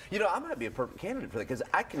squares. You know, I might be a perfect candidate for that because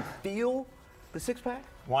I can feel the six-pack.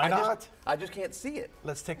 Why not? I just can't see it.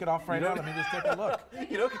 Let's take it off right now. Let me just take a look.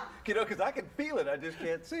 Because I can feel it. I just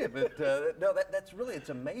can't see it. But no, that's really, it's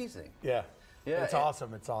amazing. Yeah. Yeah, It's and-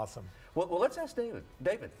 awesome. It's awesome. Well, let's ask David.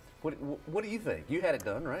 David, what do you think? You had it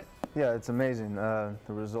done, right? Yeah, it's amazing. The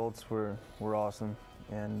results were awesome,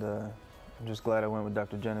 and I'm just glad I went with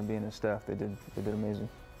Dr. Jeneby and his staff. They did amazing.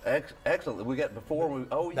 Excellent. We got before.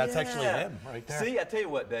 That's yeah. actually him right there. See, I tell you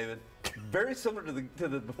what, David, very similar to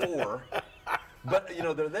the before, but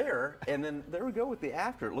they're there, and then there we go with the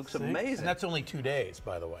after. It looks amazing. And that's only 2 days,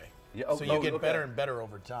 by the way. Yeah, so you get okay. better and better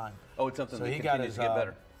over time. Oh, it's something So that he got continues his to get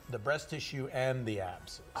better. the breast tissue and the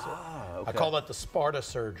abs. So Okay. I call that the Sparta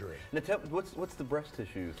surgery. Now, what's the breast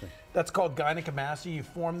tissue thing? That's called gynecomastia. You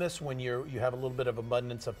form this when you have a little bit of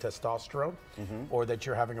abundance of testosterone, or that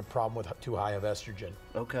you're having a problem with too high of estrogen.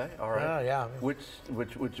 Okay, all right. Yeah. Which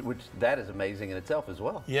that is amazing in itself as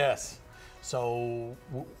well. Yes. So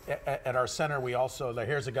at our center, we also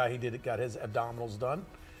here's a guy got his abdominals done.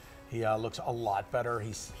 He looks a lot better.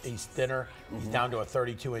 He's thinner. He's down to a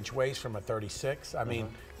 32-inch waist from a 36. I mean,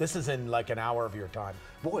 this is in like an hour of your time.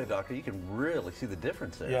 Boy, doctor, you can really see the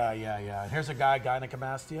difference there. Yeah. And here's a guy,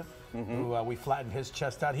 gynecomastia, who we flattened his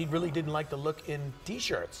chest out. He really didn't like to look in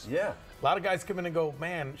T-shirts. Yeah. A lot of guys come in and go,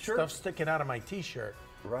 man, Sure. stuff's sticking out of my T-shirt.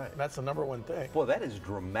 Right. That's the number one thing. Boy, that is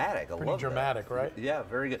dramatic. I Pretty love dramatic, that. right? Yeah,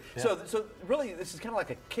 very good. Yeah. So really, this is kind of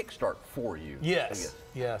like a kickstart for you. I Yes.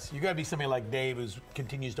 guess. You got to be somebody like Dave who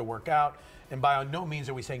continues to work out. And by no means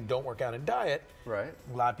are we saying don't work out and diet. Right.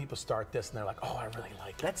 A lot of people start this and they're like, oh, I really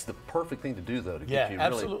like it. That's the perfect thing to do, though, to Yeah, get you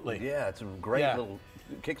really. absolutely. Yeah, it's a great Yeah. little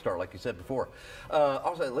kickstart, like you said before.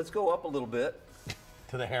 Also, let's go up a little bit.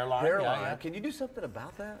 To the hairline. Hairline. Yeah. Can you do something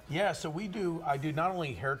about that? Yeah, so I do not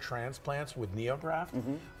only hair transplants with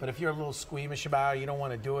NeoGraft, but if you're a little squeamish about it, you don't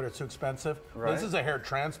want to do it, it's too expensive. Right. This is a hair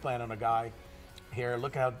transplant on a guy here.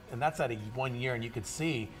 Look how, and that's at 1 year, and you could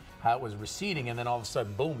see how it was receding, and then all of a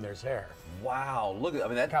sudden, boom, there's hair. Wow, look at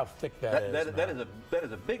Look how thick that is. That man.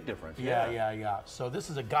 is a big difference. Yeah. So this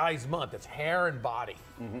is a guy's month. It's hair and body.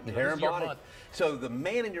 Hair This and is your body. month. So the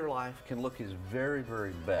man in your life can look his very,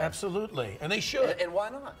 very best. Absolutely, and they should. And why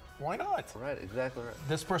not? Why not? Right, exactly right.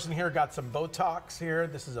 This person here got some Botox here.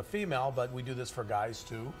 This is a female, but we do this for guys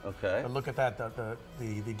too. Okay. But look at that, the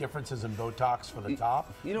differences in Botox for the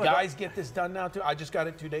top. you know, Guys get this done now too. I just got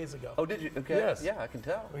it 2 days ago. Oh, did you? Okay. Yes. Yeah, I can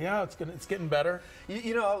tell. Yeah, it's getting better.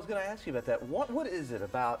 You know, I was going to ask you about that. What is it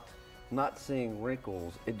about not seeing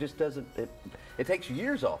wrinkles? It just doesn't. It takes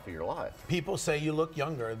years off of your life. People say you look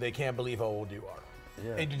younger. They can't believe how old you are.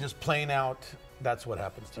 Yeah. And you just plain out. That's what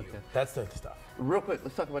happens to you. That's the stuff. Real quick,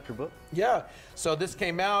 let's talk about your book. Yeah. So this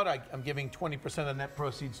came out. I'm giving 20% of net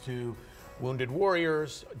proceeds to Wounded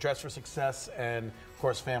Warriors, Dress for Success, and of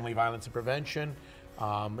course, Family Violence and Prevention.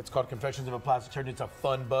 It's called Confessions of a Plastic Surgeon. It's a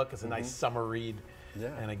fun book. It's a nice summer read. Yeah.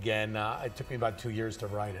 And again, it took me about 2 years to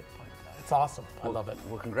write it. But it's awesome. I love it.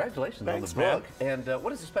 Well, congratulations Thanks, on the book. And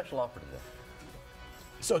what is the special offer today?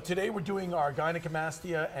 So today we're doing our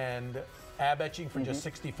gynecomastia and ab etching for just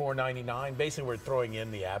 $64.99. Basically, we're throwing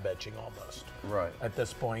in the ab etching almost. Right. At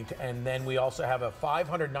this point. And then we also have a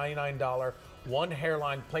 $599 one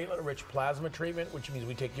hairline platelet-rich plasma treatment, which means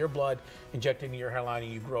we take your blood, inject it into your hairline,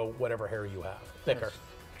 and you grow whatever hair you have, thicker. That's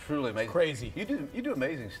truly amazing. Crazy. You do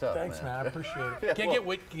amazing stuff. Thanks, man. I appreciate it. Yeah, Can't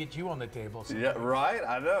well- get you on the table. So. Yeah, right.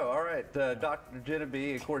 I know. All right, Dr.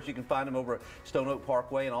 Jeneby. Of course, you can find him over at Stone Oak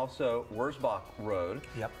Parkway and also Wurzbach Road.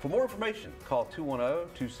 Yep. For more information, call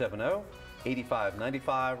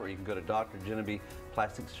 210-270-8595, or you can go to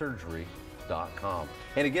drjenebeplasticsurgery.com. WurzbachRD.com.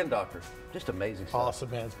 And again, doctor, just amazing stuff.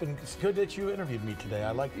 Awesome, man. It's good that you interviewed me today.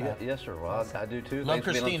 I like that. Yes, sir. Well, I do too. Love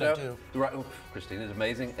Thanks for being on the Christina, show. too. Right. Oh, Christina's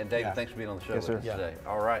amazing. And David, Yeah. thanks for being on the show Yes, with sir. us today.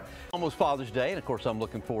 All right. Almost Father's Day, and of course, I'm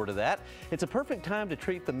looking forward to that. It's a perfect time to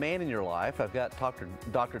treat the man in your life. I've got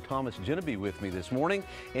Dr. Thomas Jeneby with me this morning,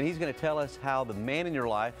 and he's going to tell us how the man in your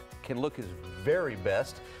life can look his very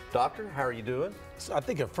best. Doctor, how are you doing? I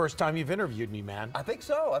think the first time you've interviewed me, man. I think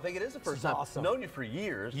so. I think it is the first is time. awesome. Known you for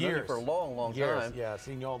years. Known you for a long, long time. Yeah,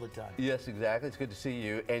 seen you all the time. Yes, exactly. It's good to see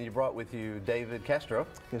you. And you brought with you David Castro.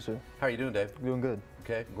 Yes, sir. How are you doing, Dave? Doing good.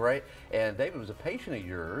 Okay, great. And David was a patient of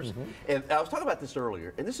yours. And I was talking about this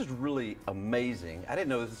earlier, and this is really amazing. I didn't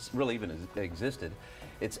know this really even existed.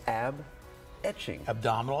 It's ab etching.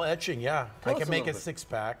 Abdominal etching, yeah. Tell I us can a make a little bit.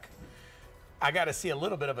 six-pack. I got to see a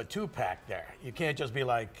little bit of a two-pack there. You can't just be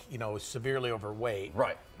like, severely overweight.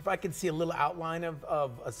 Right. If I can see a little outline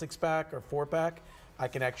of a six-pack or four-pack, I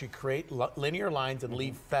can actually create linear lines and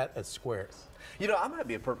leave fat as squares. You know, I might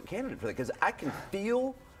be a perfect candidate for that because I can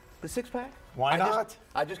feel the six-pack. Why not?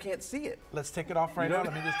 I just can't see it. Let's take it off right now.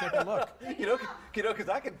 Let me just take a look. Because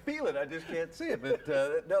I can feel it, I just can't see it. But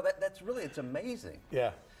no, that's really, it's amazing.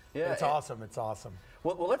 Yeah. Yeah, It's awesome. It's awesome.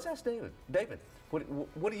 Well, let's ask David. David,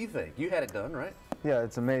 what do you think? You had it done, right? Yeah,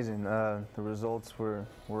 it's amazing. The results were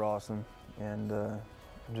awesome, and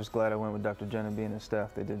I'm just glad I went with Dr. Jeneby and his staff.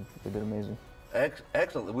 They did amazing.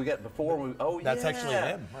 Excellent. We got before. That's yeah. actually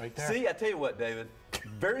him right there. See, I tell you what, David,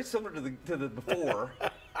 very similar to the before,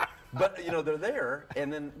 but they're there,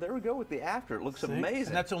 and then there we go with the after. It looks See? amazing.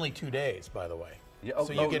 And that's only 2 days, by the way. Yeah,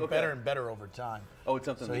 so you get okay. better and better over time. Oh, it's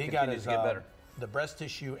something So that he got continues his to get better. the breast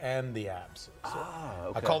tissue and the abs. So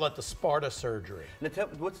Okay. I call that the Sparta surgery. Now,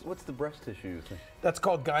 what's the breast tissue? That's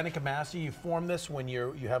called gynecomastia. You form this when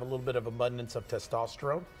you have a little bit of abundance of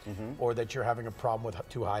testosterone, or that you're having a problem with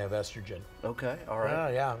too high of estrogen. Okay, all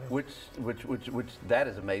right. Yeah. Which that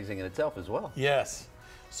is amazing in itself as well. Yes.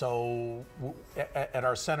 So at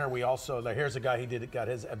our center, we also here's a guy got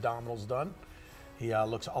his abdominals done. He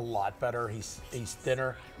looks a lot better. He's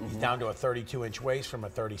thinner. He's down to a 32-inch waist from a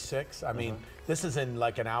 36. I mean, this is in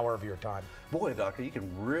like an hour of your time. Boy, doctor, you can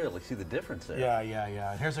really see the difference there. Yeah.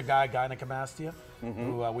 And here's a guy, gynecomastia,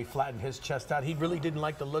 who we flattened his chest out. He really didn't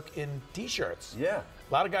like to look in T-shirts. Yeah.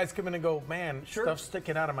 A lot of guys come in and go, man, Sure. stuff's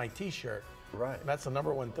sticking out of my T-shirt. Right. And that's the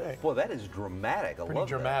number one thing. Boy, that is dramatic. I Pretty love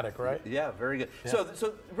that. dramatic, right? Yeah, very good. Yeah.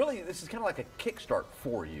 So really, this is kind of like a kickstart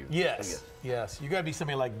for you. I Yes. guess. You got to be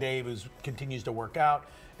somebody like Dave who continues to work out.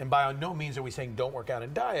 And by no means are we saying don't work out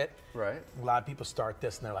and diet. Right. A lot of people start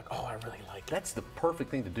this and they're like, oh, I really like it. That's the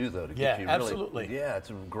perfect thing to do, though, to Yeah, get you really. absolutely. Yeah, it's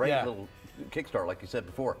a great Yeah. little kickstart, like you said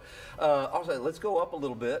before. Also, let's go up a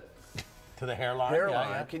little bit. To the hairline. Hairline.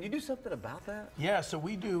 Yeah. Can you do something about that? Yeah, so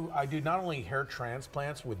I do not only hair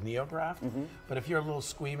transplants with NeoGraft, but if you're a little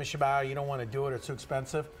squeamish about it, you don't want to do it, it's too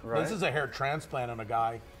expensive. Well, Right. this is a hair transplant on a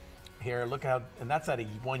guy here. Look how, and that's at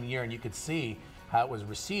 1 year, and you could see how it was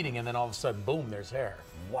receding, and then all of a sudden, boom, there's hair.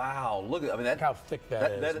 Wow, look at, I mean, Look how thick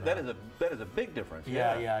that is. That man. is a big difference.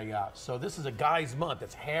 Yeah. So this is a guy's month.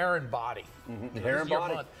 It's hair and body. Hair This and is your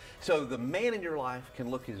body. month. So the man in your life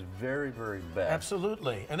can look his very, very best.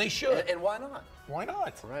 Absolutely, and they should. And why not? Why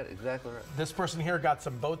not? Right, exactly right. This person here got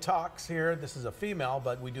some Botox here. This is a female,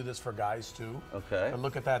 but we do this for guys too. Okay. But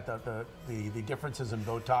look at that, the differences in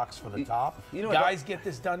Botox for the top. you know, Guys get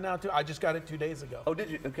this done now too. I just got it 2 days ago. Oh,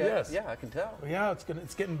 did you? Okay. Yes. Yeah, I can tell. Yeah,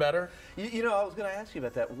 it's getting better. You know, I was going to ask you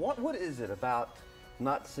about that. What is it about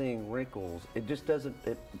not seeing wrinkles? It just doesn't.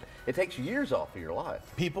 It takes years off of your life.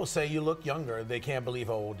 People say you look younger. They can't believe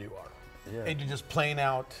how old you are. Yeah. And you just plain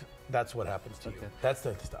out. That's what happens to you. That's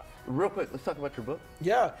the stuff. Real quick, let's talk about your book.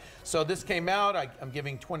 Yeah. So this came out. I'm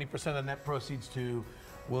giving 20% of net proceeds to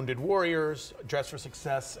Wounded Warriors, Dress for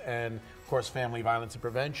Success, and of course, Family Violence and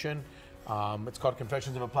Prevention. It's called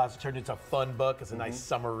Confessions of a Plastic Surgeon. It's a fun book. It's a nice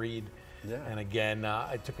summer read. Yeah. And again,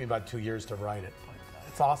 it took me about 2 years to write it. But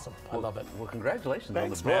it's awesome. I love it. Well, congratulations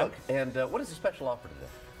Thanks, on the book. And what is the special offer today?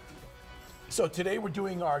 So today we're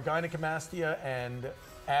doing our gynecomastia and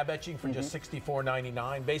ab etching for just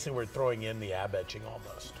 $64.99. Basically, we're throwing in the ab etching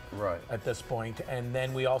almost. Right. At this point. And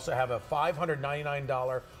then we also have a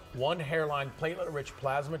 $599 one hairline platelet-rich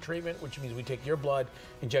plasma treatment, which means we take your blood,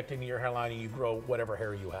 inject it into your hairline, and you grow whatever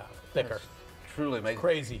hair you have, thicker. That's truly amazing.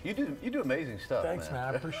 Crazy. You do amazing stuff. Thanks,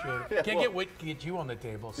 man. I appreciate it. Yeah, Can't well- get you on the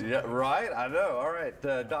table. So. Yeah, right. I know. All right,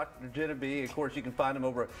 Dr. Jeneby. Of course, you can find him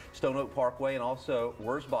over at Stone Oak Parkway and also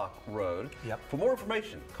Wurzbach Rd. Yep. For more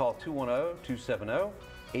information, call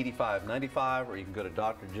 210-270-8595, or you can go to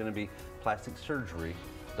drjenebeplasticsurgery.com.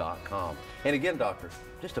 makeover.com. And again, doctor,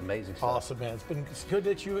 just amazing stuff. Awesome, man. It's good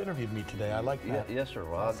that you interviewed me today. I like that. Yes, sir.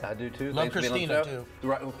 Well, awesome. I do too. Love Thanks for being on the Christina show. too.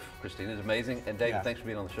 Right. Christina's amazing. And David, thanks for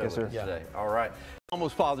being on the show Yes, with us sir. today. All right.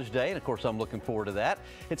 Almost Father's Day, and of course I'm looking forward to that.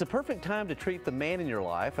 It's a perfect time to treat the man in your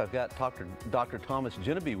life. I've got Dr. Thomas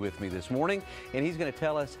Jeneby with me this morning, and he's going to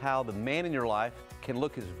tell us how the man in your life can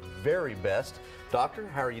look his very best. Doctor,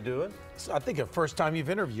 how are you doing? I think the first time you've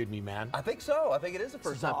interviewed me, man. I think so. I think it is the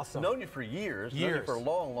first time. Awesome. I've known you for years. Known you for a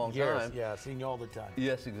long, long time. Yeah, seen you all the time.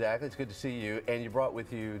 Yes, exactly. It's good to see you. And you brought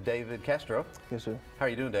with you David Castro. Yes, sir. How are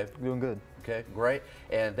you doing, Dave? Doing good. Okay, great.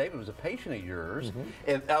 And David was a patient of yours.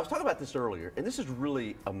 And I was talking about this earlier, and this is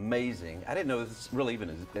really amazing. I didn't know this really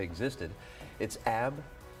even existed. It's ab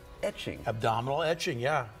etching. Abdominal etching,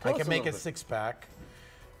 yeah. Tell I us can a make little a bit. 6-pack.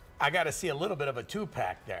 I got to see a little bit of a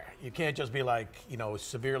 2-pack there. You can't just be like, you know,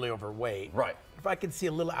 severely overweight. Right. If I can see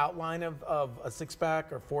a little outline of a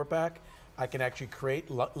 6-pack or 4-pack, I can actually create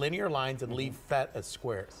linear lines and leave fat as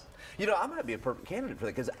squares. You know, I might be a perfect candidate for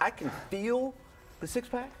that because I can feel the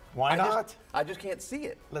 6-pack. Why not? I just can't see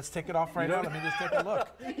it. Let's take it off right now. Let me just take a look.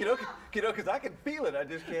 You know, because I can feel it. I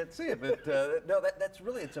just can't see it. But no, that's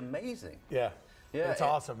really, it's amazing. Yeah. Yeah, It's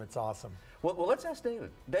awesome. It's awesome. Well, let's ask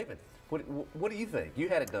David. David, what do you think? You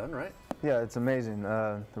had it done, right? Yeah, it's amazing.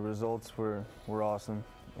 The results were awesome,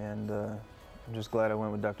 and I'm just glad I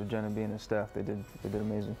went with Dr. Jeneby and his staff. They did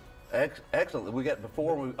amazing. Excellent. We got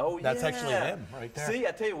before. That's yeah. actually him right there. See,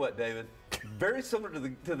 I tell you what, David, very similar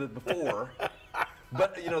to the before,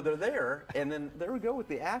 but you know they're there, and then there we go with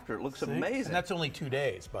the after. It looks See? amazing. And that's only 2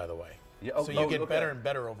 days, by the way. Yeah, so you get better and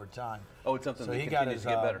better over time. Oh, it's something So that he got continues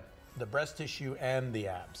his to get better. the breast tissue and the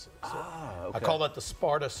abs. So Okay. I call that the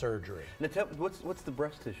Sparta surgery. Now, what's the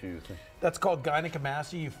breast tissue? That's called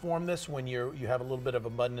gynecomastia. You form this when you have a little bit of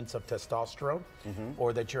abundance of testosterone,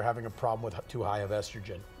 or that you're having a problem with too high of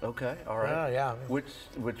estrogen. Okay, all right. Yeah. Which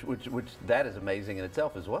that is amazing in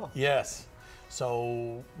itself as well. Yes.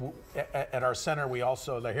 So at our center, we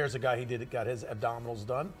also here's a guy got his abdominals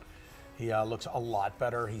done. He looks a lot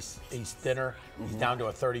better. He's thinner. He's down to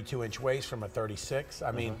a 32-inch waist from a 36.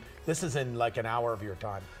 I mean, this is in like an hour of your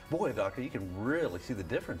time. Boy, doctor, you can really see the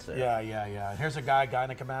difference there. Yeah. And here's a guy,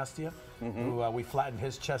 gynecomastia, who we flattened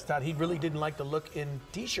his chest out. He really didn't like to look in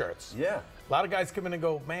T-shirts. Yeah. A lot of guys come in and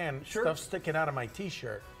go, man, Sure. stuff's sticking out of my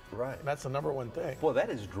T-shirt. Right. And that's the #1 thing. Boy, that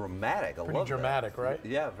is dramatic. I Pretty love dramatic, that. right?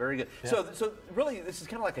 Yeah, very good. Yeah. So really, this is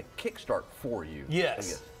kind of like a kickstart for you. I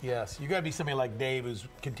Yes. You got to be somebody like Dave who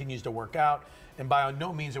continues to work out. And by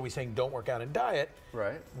no means are we saying don't work out and diet.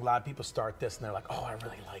 Right. A lot of people start this and they're like, oh, I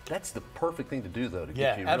really like it. That's the perfect thing to do, though, to Yeah,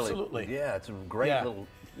 get you really. absolutely. Yeah, it's a great Yeah. little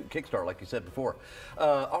kickstart, like you said before.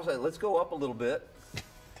 Also, let's go up a little bit.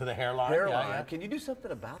 To the hairline. Hairline. Yeah. Can you do something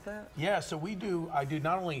about that? Yeah, so I do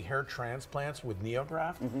not only hair transplants with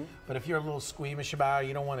NeoGraft, but if you're a little squeamish about it,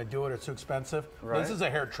 you don't want to do it, it's too expensive. Well, Right. this is a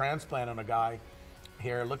hair transplant on a guy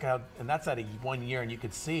here. Look how, and that's at 1 year, and you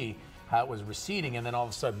could see how it was receding, and then all of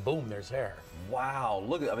a sudden, boom, there's hair. Wow,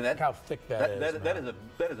 look at, I mean, Look how thick that is, that man.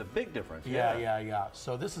 is a big difference. Yeah.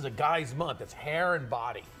 So this is a guy's month. It's hair and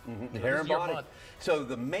body. Hair This and is your body. month. So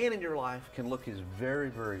the man in your life can look his very,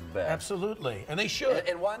 very best. Absolutely, and they should.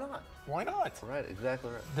 And why not? Why not? Right,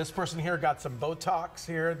 exactly right. This person here got some Botox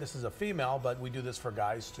here. This is a female, but we do this for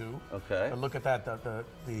guys too. Okay. But look at that, the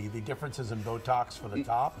differences in Botox for the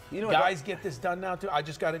top. you know, Guys get this done now too. I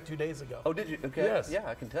just got it 2 days ago. Oh, did you? Okay. Yes. Yeah,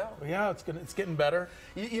 I can tell. Yeah, it's getting better.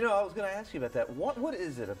 You know, I was going to ask you about that. What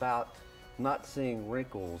is it about not seeing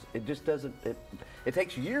wrinkles? It just doesn't. It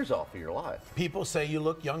takes years off of your life. People say you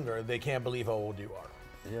look younger. They can't believe how old you are.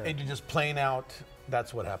 Yeah. And you just plain out.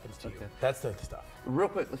 That's what happens to you. That's the stuff. Real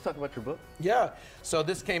quick, let's talk about your book. Yeah. So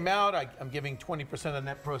this came out. I'm giving 20% of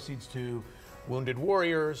net proceeds to Wounded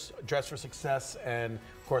Warriors, Dress for Success, and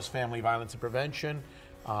of course, Family Violence and Prevention.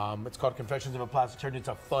 It's called Confessions of a Plastic Surgeon. It's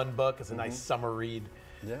a fun book. It's a nice summer read.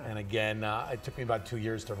 Yeah. And again, it took me about 2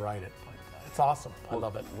 years to write it. But it's awesome. I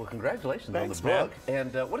love it. Well, congratulations Thanks, on the book.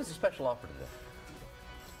 And what is the special offer today?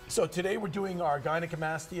 So today we're doing our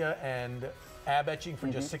gynecomastia and ab etching for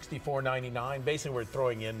just $64.99. Basically, we're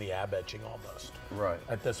throwing in the ab etching almost. Right.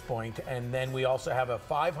 At this point. And then we also have a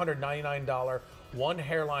 $599 one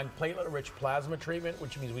hairline platelet-rich plasma treatment,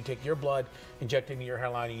 which means we take your blood, inject it into your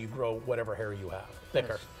hairline, and you grow whatever hair you have. Thicker.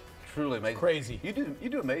 That's truly amazing. Crazy. You do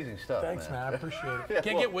amazing stuff. Thanks, man. I appreciate it. Yeah,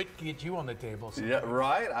 Can't well- get you on the table. So. Yeah,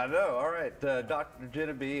 right. I know. All right, Dr.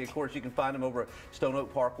 Jeneby. Of course, you can find him over at Stone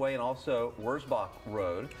Oak Parkway and also Wurzbach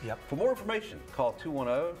Road. Yep. For more information, call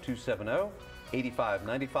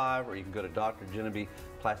 210-270-8595, or you can go to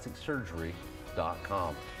drjenebeplasticsurgery.com.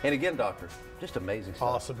 Corpus.com. And again, doctor, just amazing stuff.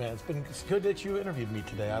 Awesome, man. It's good that you interviewed me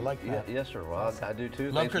today. I like that. Yes, sir. Well, Awesome. I do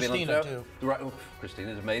too. Love Thanks for being on Christina, the show. too. Right. Oh,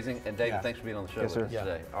 Christina's amazing. And David, Yeah. thanks for being on the show Yes, with sir. us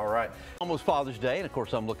today. All right. Almost Father's Day, and of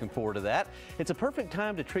course, I'm looking forward to that. It's a perfect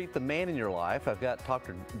time to treat the man in your life. I've got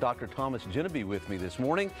Dr. Thomas Jeneby with me this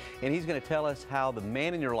morning, and he's going to tell us how the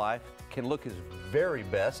man in your life can look his very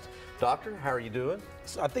best. Doctor, how are you doing?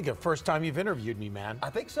 So I think the first time you've interviewed me, man. I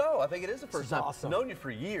think so. I think it is the first is time. awesome. I've known you for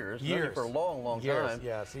years. Known you for a long, long Years, time.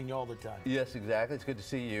 yeah, seen you all the time. Yes, exactly. It's good to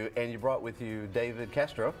see you. And you brought with you David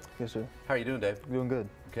Castro. Yes, sir. How are you doing, Dave? Doing good.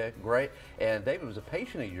 Okay, great. And David was a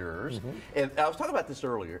patient of yours. And I was talking about this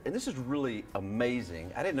earlier, and this is really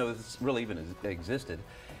amazing. I didn't know this really even existed.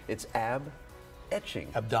 It's ab etching.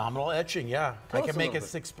 Abdominal etching, yeah. Tell I us can a make little a bit.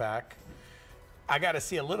 six-pack. I got to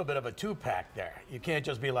see a little bit of a two-pack there. You can't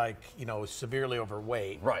just be like, you know, severely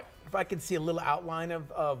overweight. Right. If I can see a little outline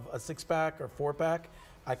of a six-pack or four-pack,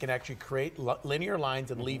 I can actually create linear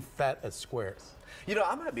lines and leave fat as squares. You know,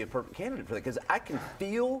 I might be a perfect candidate for that because I can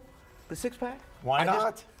feel the six-pack. Why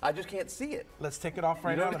not? I just can't see it. Let's take it off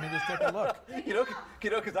right You know- now. Let me just take a look. You know,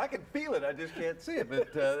 because I can feel it. I just can't see it.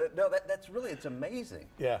 But no, that's really, it's amazing.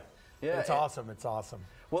 Yeah. Yeah, It's and- awesome. It's awesome.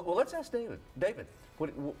 Well, let's ask David. David,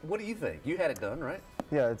 what do you think? You had it done, right?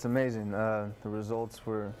 Yeah, it's amazing. The results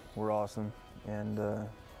were awesome, and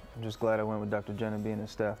I'm just glad I went with Dr. Jeneby and his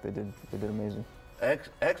staff. They did amazing.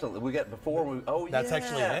 Excellent. We got before. That's yeah.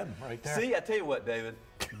 actually him right there. See, I tell you what, David,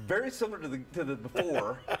 very similar to the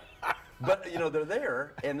before, but you know they're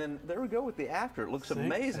there, and then there we go with the after. It looks See?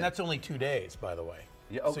 amazing. And that's only 2 days, by the way.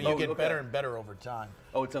 Yeah, so you get okay. better and better over time.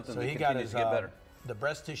 Oh, it's something So that he got continues his to get better. the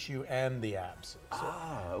breast tissue and the abs. So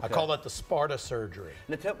Okay. I call that the Sparta surgery.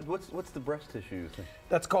 Now, what's the breast tissue thing?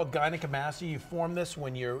 That's called gynecomastia. You form this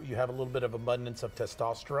when you have a little bit of abundance of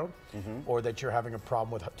testosterone, or that you're having a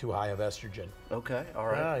problem with too high of estrogen. Okay, all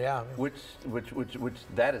right. Yeah. Which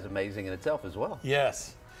that is amazing in itself as well.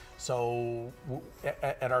 Yes. So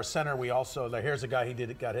at our center, we also here's a guy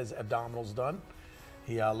got his abdominals done.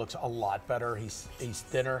 He looks a lot better. He's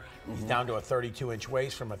thinner. He's down to a 32-inch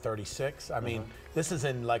waist from a 36. I mean, this is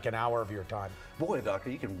in like an hour of your time. Boy, doctor,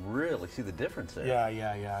 you can really see the difference there. Yeah.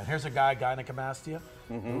 And here's a guy, gynecomastia,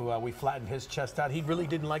 who we flattened his chest out. He really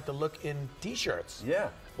didn't like to look in T-shirts. Yeah.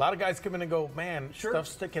 A lot of guys come in and go, man, Sure. stuff's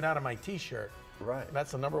sticking out of my T-shirt. Right.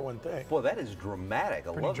 That's the number one thing. Boy, that is dramatic.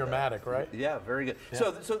 I Pretty love that. dramatic, right? Yeah, very good.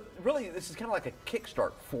 Yeah. So really, this is kind of like a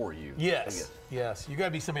kickstart for you. I Yes, guess. yes. You got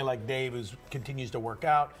to be somebody like Dave who continues to work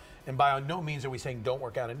out. And by no means are we saying don't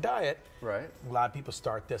work out and diet. Right. A lot of people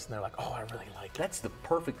start this and they're like, oh, I really like it. That's the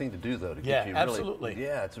perfect thing to do, though, to Yeah, get you really. absolutely.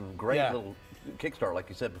 Yeah, it's a great Yeah. little kickstart, like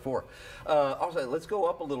you said before. Also, let's go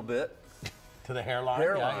up a little bit. To the hairline.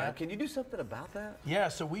 Hairline. Yeah. Can you do something about that? Yeah,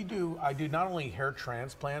 so I do not only hair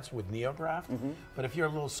transplants with NeoGraft, but if you're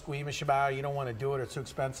a little squeamish about it, you don't want to do it, it's too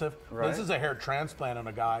expensive. Well, this Right. is a hair transplant on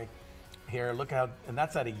a guy here. Look how, and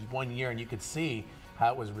that's at 1 year, and you could see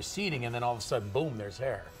how it was receding, and then all of a sudden, boom, there's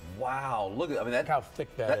hair. Wow, look at, I mean, that, Look how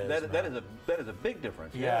thick that is, that man. is a big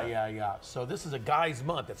difference. Yeah. So this is a guy's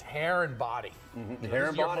month. It's hair and body. So Hair this and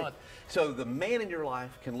is your body. month. So the man in your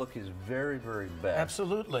life can look his very, very best.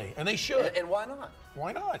 Absolutely, and they should. And why not?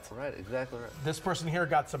 Why not? Right, exactly right. This person here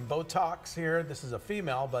got some Botox here. This is a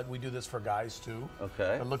female, but we do this for guys too.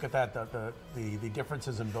 Okay. But look at that, the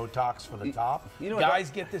differences in Botox for the top. you know what, Guys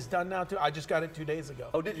get this done now too. I just got it 2 days ago.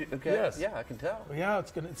 Oh, did you? Okay. Yes. Yeah, I can tell. Yeah,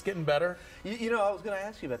 it's getting better. You know, I was going to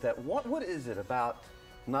ask you about that. What is it about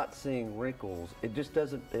not seeing wrinkles? It just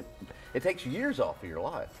doesn't. It takes years off of your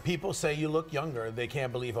life. People say you look younger. They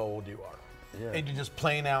can't believe how old you are. Yeah. And you just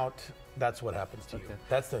plain out. That's what happens to you. Okay.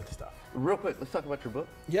 That's the stuff. Real quick, let's talk about your book.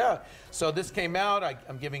 Yeah. So this came out.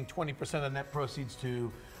 I'm giving 20% of the net proceeds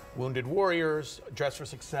to Wounded Warriors, Dress for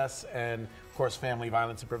Success, and of course, Family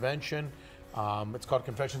Violence and Prevention. It's called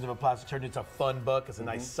Confessions of a Plastic Surgeon. It's a fun book. It's a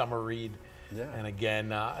nice summer read. Yeah. And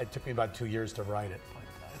again, it took me about 2 years to write it. But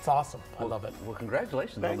it's awesome. I love it. Well,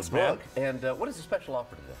 congratulations Thanks, on the book. And what is the special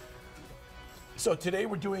offer today? So today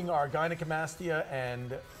we're doing our gynecomastia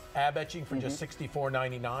and ab etching for just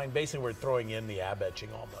 $64.99. Basically, we're throwing in the ab etching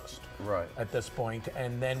almost. Right. At this point.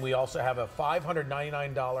 And then we also have a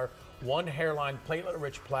 $599 one hairline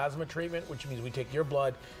platelet-rich plasma treatment, which means we take your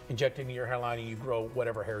blood, inject it into your hairline, and you grow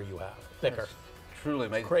whatever hair you have, thicker. That's truly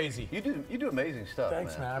amazing. Crazy. You do amazing stuff.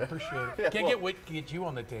 Thanks, man. I appreciate it. Yeah, Can't well- get you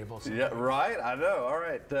on the table. So. Yeah, right. I know. All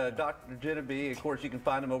right. Dr. Jeneby, of course, you can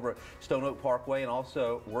find him over at Stone Oak Parkway and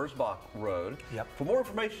also Wurzbach Road. Yep. For more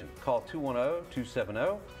information, call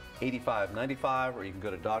 210-270-8595, or you can go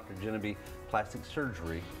to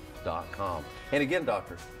drjenebeplasticsurgery.com. cosmetic.com. And again,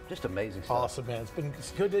 doctor, just amazing stuff. Awesome, man.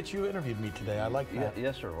 It's good that you interviewed me today. I like that.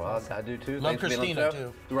 Yes, sir. Well, awesome. I do too. Love thanks for being on the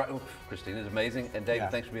Christina, show. Right. Oh, Christina's amazing. And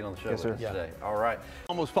David, thanks for being on the show Yes, with us sir. today. All right.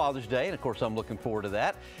 Almost Father's Day, and of course, I'm looking forward to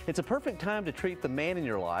that. It's a perfect time to treat the man in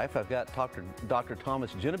your life. I've got Dr.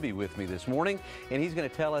 Thomas Jeneby with me this morning, and he's going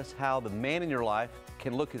to tell us how the man in your life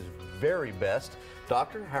can look his very best.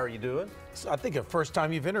 Doctor, how are you doing? So I think the first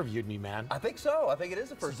time you've interviewed me, man. I think so. I think it is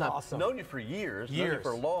the first time. Awesome. I've known you for years. Known you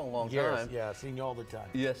for a long, long time. Yeah, seen you all the time.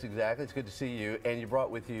 Yes, exactly. It's good to see you. And you brought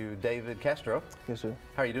with you David Castro. Yes, sir.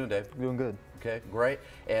 How are you doing, David? Doing good. Okay, great.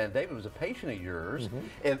 And David was a patient of yours.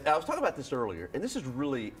 And I was talking about this earlier, and this is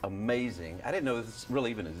really amazing. I didn't know this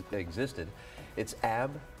really even existed. It's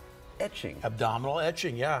ab etching. Abdominal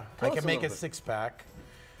etching, yeah. Tell I us can a make a little bit. six-pack.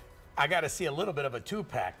 I got to see a little bit of a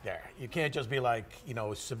two-pack there. You can't just be like, you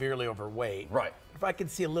know, severely overweight. Right. If I can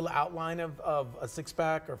see a little outline of a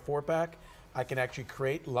six-pack or four-pack, I can actually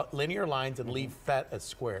create linear lines and leave fat as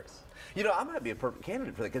squares. You know, I might be a perfect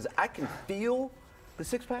candidate for that because I can feel the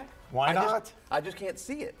six-pack. Why not? I just can't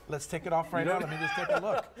see it. Let's take it off right You know- now. Let me just take a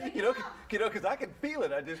look. You know, because I can feel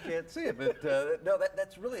it. I just can't see it. But no,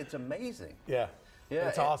 that's really, it's amazing. Yeah. Yeah,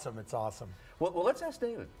 It's and- awesome. It's awesome. Well, let's ask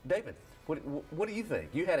David. David, what do you think?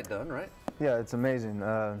 You had it done, right? Yeah, it's amazing.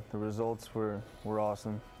 The results were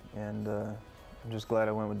awesome, and I'm just glad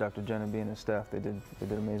I went with Dr. Jeneby and his staff. They did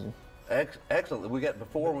amazing. Excellent. We got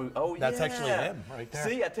before. That's yeah. actually him right there.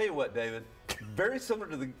 See, I tell you what, David, very similar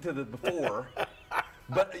to the before,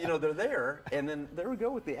 but you know they're there, and then there we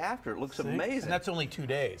go with the after. It looks See? amazing. And that's only 2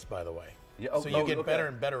 days, by the way. Yeah, so you get okay. better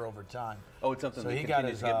and better over time. Oh, it's something So that he got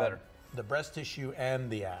continues his to get better. the breast tissue and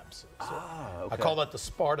the abs. So Okay. I call that the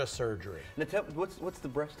Sparta surgery. Now, tell me, what's the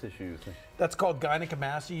breast tissue thing? That's called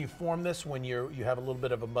gynecomastia. You form this when you have a little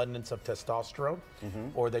bit of abundance of testosterone,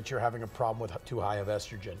 or that you're having a problem with too high of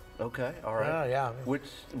estrogen. Okay, all right. Yeah. Which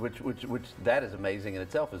that is amazing in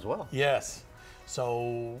itself as well. Yes.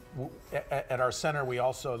 So at our center, we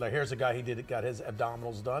also here's a guy got his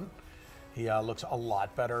abdominals done. He looks a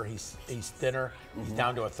lot better. He's thinner. He's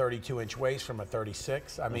down to a 32-inch waist from a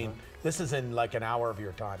 36. I mean, this is in like an hour of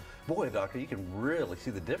your time. Boy, doctor, you can really see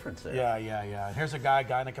the difference there. Yeah. And here's a guy,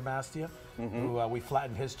 gynecomastia, who we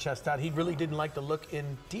flattened his chest out. He really didn't like the look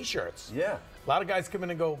in T-shirts. Yeah. A lot of guys come in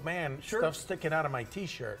and go, man, Sure. stuff's sticking out of my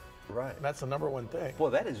T-shirt. Right. That's the number one thing.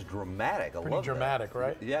 Boy, that is dramatic. I Pretty love that. dramatic,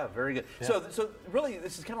 right? Yeah, very good. Yeah. So really,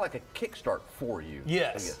 this is kind of like a kickstart for you. I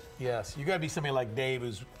Yes, guess. yes. You got to be somebody like Dave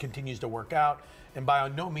who continues to work out. And by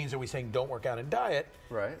no means are we saying don't work out and diet.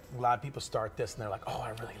 Right. A lot of people start this and they're like, oh,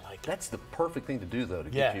 I really like it. That's the perfect thing to do, though, to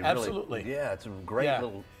Yeah, get you really. absolutely. Yeah, it's a great Yeah.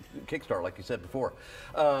 little kickstart, like you said before.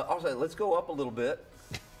 Also, let's go up a little bit.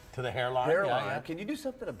 To the hairline. Hairline. Yeah. Can you do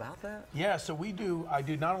something about that? Yeah, so I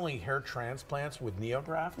do not only hair transplants with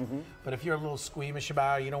NeoGraft, but if you're a little squeamish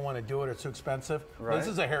about it, you don't want to do it, it's too expensive. Right. This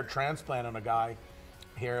is a hair transplant on a guy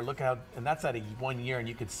here. Look how, and that's at 1 year, and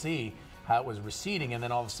you could see how it was receding, and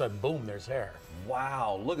then all of a sudden, boom, there's hair.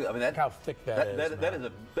 Wow, look at, I mean, Look how thick that is. that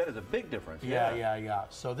man. is a big difference. Yeah.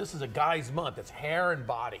 So this is a guy's month. It's hair and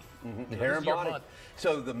body. Hair This and is your body. month.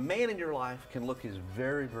 So the man in your life can look his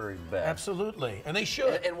very, very best. Absolutely, and they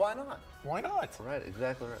should. And why not? Why not? Right,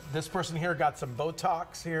 exactly right. This person here got some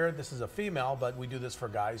Botox here. This is a female, but we do this for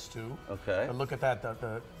guys too. Okay. But look at that,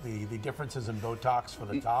 the differences in Botox for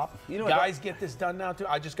the top. you know what, Guys get this done now too.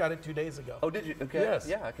 I just got it 2 days ago. Oh, did you? Okay. Yes.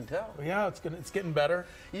 Yeah, I can tell. Yeah, it's getting better.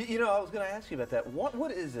 You know, I was going to ask you about that.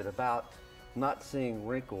 What is it about not seeing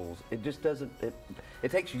wrinkles? It just doesn't.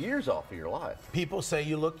 It takes years off of your life. People say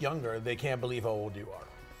you look younger. They can't believe how old you are.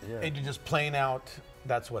 Yeah. And you just plain out.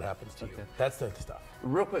 That's what happens to you. Okay. That's the stuff.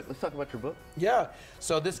 Real quick, let's talk about your book. Yeah.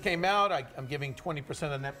 So this came out. I'm giving 20% of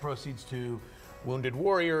the net proceeds to Wounded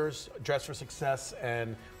Warriors, Dress for Success,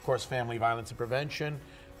 and of course, Family Violence and Prevention.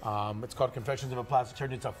 It's called Confessions of a Plastic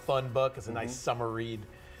Surgeon. It's a fun book. It's a nice summer read.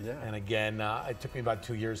 Yeah. And again, it took me about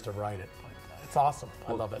 2 years to write it. But it's awesome.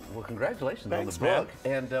 I love it. Well, congratulations Thanks, on the man. book.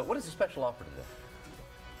 And what is the special offer today?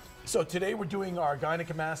 So today we're doing our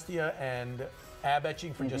gynecomastia and ab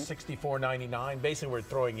etching for just $64.99. Basically, we're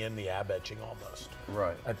throwing in the ab etching almost.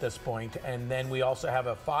 Right. At this point. And then we also have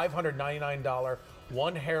a $599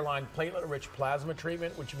 one hairline platelet-rich plasma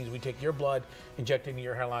treatment, which means we take your blood, inject it into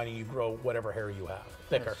your hairline, and you grow whatever hair you have,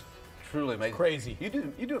 thicker. That's truly amazing. Crazy. You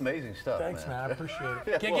do amazing stuff. Thanks, man. I appreciate it.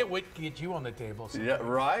 Yeah, Can't well- wait to get you on the table. So. Yeah,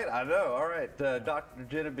 right. I know. All right, Dr.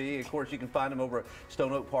 Jeneby. Of course, you can find him over at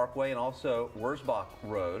Stone Oak Parkway and also Wurzbach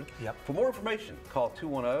Road. Yep. For more information, call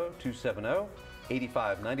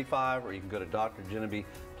 210-270-8595, or you can go to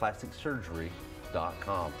drjenebeplasticsurgery.com.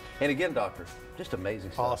 makeover.com. And again, doctor, just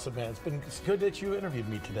amazing stuff. Awesome, man. It's good that you interviewed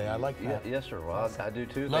me today. I like that. Yes, sir. Well, awesome. I do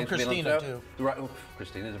too. Love thanks Christina, for being on the show. too. Right. Oh,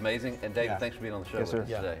 Christina's amazing. And David, Yeah. thanks for being on the show Yes, with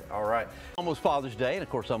sir. us today. All right. Almost Father's Day, and of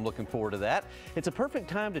course, I'm looking forward to that. It's a perfect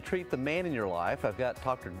time to treat the man in your life. I've got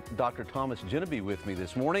Dr. Thomas Jeneby with me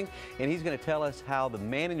this morning, and he's going to tell us how the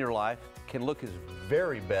man in your life can look his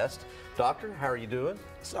very best. Doctor, how are you doing?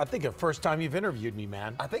 So I think the first time you've interviewed me,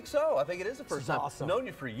 man. I think so. I think it is the first is time. awesome. Known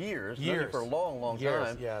you for years. Known you for a long, long Years,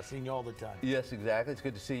 time. yeah, seen you all the time. Yes, exactly. It's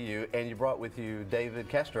good to see you. And you brought with you David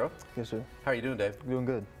Castro. Yes, sir. How are you doing, Dave? Doing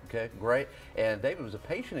good. Okay, great. And David was a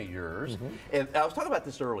patient of yours. And I was talking about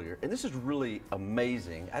this earlier, and this is really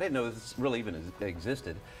amazing. I didn't know this really even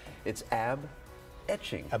existed. It's ab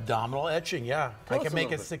etching. Abdominal etching, yeah. Tell I us can a make a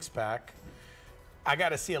little bit. six-pack. I got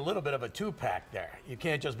to see a little bit of a two-pack there. You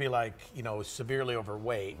can't just be like, you know, severely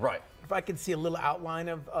overweight. Right. If I can see a little outline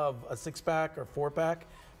of a six-pack or four-pack,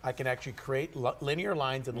 I can actually create linear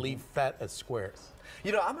lines and leave fat as squares.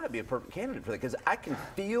 You know, I might be a perfect candidate for that because I can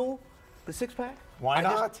feel the six-pack. Why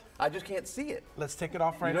not? I just can't see it. Let's take it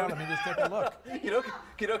off right You know- now. Let me just take a look. You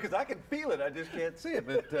know, because I can feel it. I just can't see it.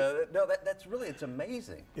 But no, that's really, it's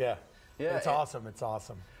amazing. Yeah. Yeah, It's and- awesome. It's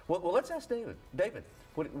awesome. Well, let's ask David. David,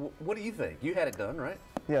 what do you think? You had it done, right?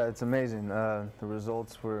 Yeah, it's amazing. The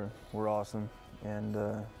results were awesome, and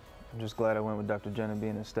I'm just glad I went with Dr. Jeneby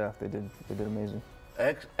and his staff. They did amazing.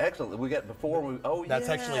 Excellent. We got before. That's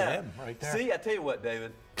yeah. actually him right there. See, I tell you what,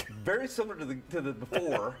 David, very similar to the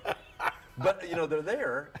before, but you know they're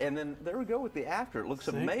there, and then there we go with the after. It looks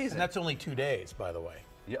See? amazing. And that's only 2 days, by the way.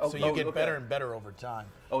 Yeah, so you get better and better over time.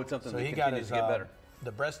 Oh, it's something So that he got continues his to get better.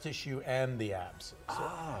 the breast tissue and the abs.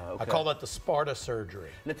 So Okay. I call that the Sparta surgery.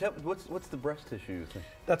 Now, tell me, what's the breast tissue thing?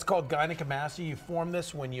 That's called gynecomastia. You form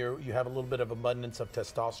this when you have a little bit of abundance of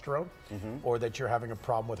testosterone, or that you're having a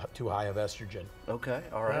problem with too high of estrogen. Okay,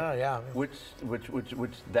 all right. Yeah. Which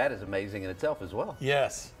that is amazing in itself as well.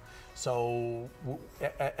 Yes. So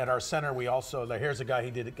at our center, we also here's a guy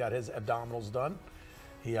got his abdominals done.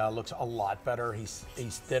 He looks a lot better. He's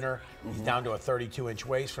thinner. He's down to a 32-inch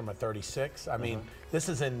waist from a 36. I mean, this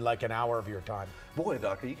is in like an hour of your time. Boy,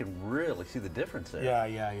 doctor, you can really see the difference there.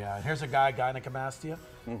 Yeah. And here's a guy, gynecomastia,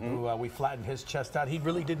 who we flattened his chest out. He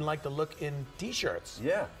really didn't like the look in T-shirts.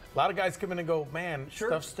 Yeah. A lot of guys come in and go, man, Sure.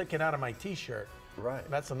 stuff's sticking out of my T-shirt. Right.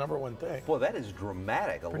 That's the number one thing. Boy, that is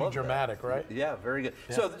dramatic. I Pretty love that. dramatic, right? Yeah, very good.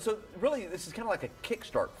 Yeah. So really, this is kind of like a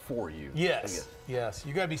kickstart for you. I Yes. guess.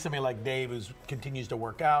 You got to be somebody like Dave who continues to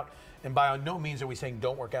work out. And by no means are we saying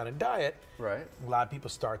don't work out and diet. Right. A lot of people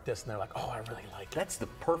start this and they're like, oh, I really like it. That's the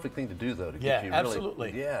perfect thing to do, though, to Yeah, get you really.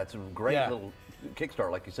 absolutely. Yeah, it's a great Yeah. little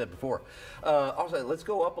kickstart, like you said before. Also, let's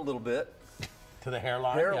go up a little bit. To the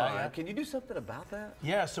hairline. Hairline. Yeah. Can you do something about that?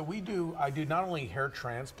 Yeah, so I do not only hair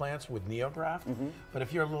transplants with NeoGraft, but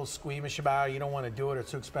if you're a little squeamish about it, you don't want to do it, it's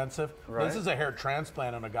too expensive. Right. This is a hair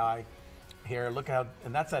transplant on a guy here. Look how,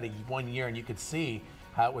 and that's at 1 year, and you could see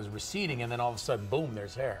how it was receding, and then all of a sudden, boom,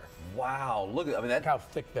 there's hair. Wow, look at Look how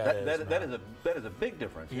thick that is. that man. is a big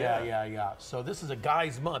difference. Yeah. So this is a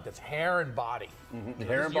guy's month. It's hair and body. Hair This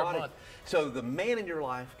and is your body. month. So the man in your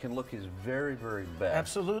life can look his very, very best.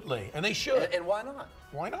 Absolutely, and they should. And why not?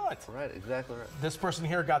 Why not? Right, exactly right. This person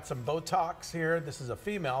here got some Botox here. This is a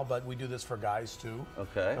female, but we do this for guys too.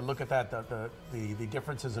 Okay. But look at that, the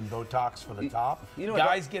differences in Botox for the top. you know what,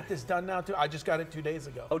 Guys get this done now too. I just got it 2 days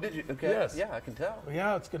ago. Oh, did you? Okay. Yes. Yeah, I can tell.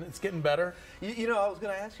 Yeah, it's getting better. You know, I was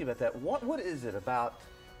going to ask you about that. What is it about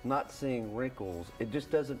not seeing wrinkles? It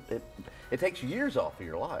just doesn't. It takes years off of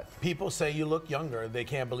your life. People say you look younger. They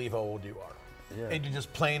can't believe how old you are. Yeah. And you're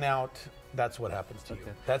just plain out. That's what happens to you.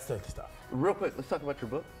 Okay. That's the stuff. Real quick, let's talk about your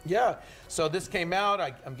book. Yeah. So this came out.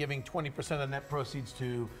 I'm giving 20% of net proceeds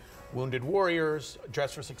to Wounded Warriors,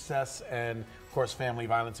 Dress for Success, and of course, Family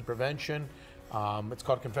Violence and Prevention. It's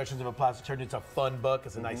called Confessions of a Plastic Surgeon. It's a fun book.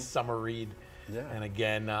 It's a nice summer read. Yeah. And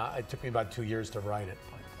again, it took me about 2 years to write it.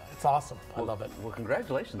 But it's awesome. I love it. Well,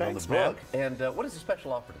 congratulations Thanks, on the man. book. And what is the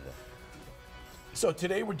special offer today? So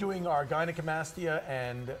today we're doing our gynecomastia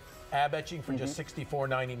and ab etching for just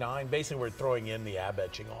 $64.99. Basically, we're throwing in the ab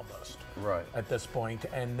etching almost. Right. At this point.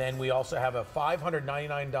 And then we also have a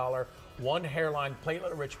 $599 one hairline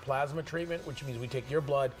platelet-rich plasma treatment, which means we take your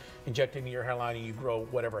blood, inject it into your hairline, and you grow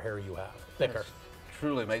whatever hair you have, thicker. That's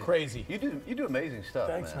truly amazing. Crazy. You do amazing stuff.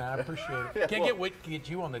 Thanks, man. I appreciate it. Yeah, Can't well- get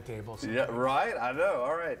you on the table. So. Yeah, right. I know.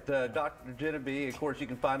 All right, Dr. Jeneby. Of course, you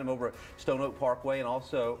can find him over at Stone Oak Parkway and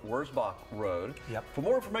also Wurzbach Rd. Yep. For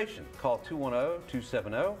more information, call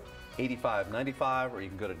 210-270-8595, or you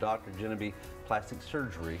can go to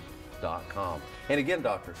drjenebeplasticsurgery.com. CosmeticSurgery.com. And again,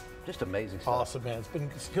 doctor, just amazing stuff. Awesome, man.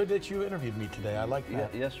 It's good that you interviewed me today. I like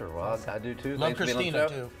that. Yes, sir. Well, I do too. Love Thanks for being on the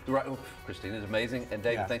Christina, show. Right. Christina's amazing. And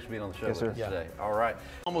David, Yeah. thanks for being on the show Yes, with sir. us today. All right.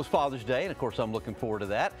 Almost Father's Day, and of course, I'm looking forward to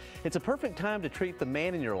that. It's a perfect time to treat the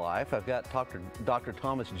man in your life. I've got Dr.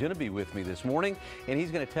 Thomas Jeneby with me this morning, and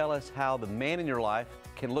he's going to tell us how the man in your life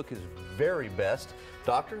can look his very best.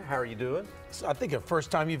 Doctor, how are you doing? So I think the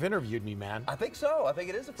first time you've interviewed me, man. I think so. I think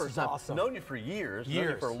it is the first is time. awesome. Known you for years. Known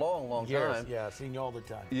you for a long, long Years, time. yeah, seen you all the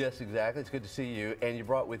time. Yes, exactly. It's good to see you. And you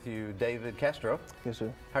brought with you David Castro. Yes,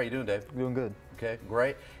 sir. How are you doing, Dave? Doing good. Okay,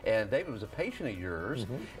 great. And David was a patient of yours.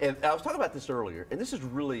 And I was talking about this earlier, and this is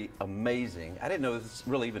really amazing. I didn't know this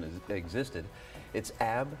really even existed. It's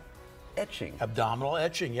ab etching. Abdominal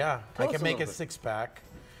etching, yeah. Tell I us can a make little a bit. six-pack.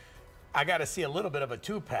 I got to see a little bit of a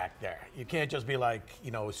two-pack there. You can't just be like,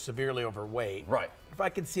 you know, severely overweight. Right. If I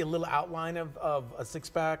can see a little outline of a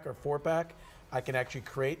six-pack or four-pack, I can actually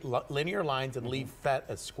create linear lines and leave fat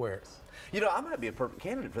as squares. You know, I might be a perfect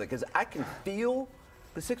candidate for that because I can feel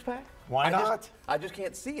the six-pack. Why not? I just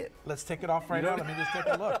can't see it. Let's take it off right You know- now. Let me just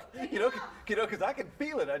take a look. You know, because I can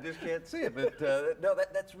feel it. I just can't see it. But no,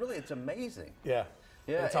 that's really, it's amazing. Yeah.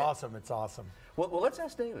 Yeah, It's and- awesome. It's awesome. Well, let's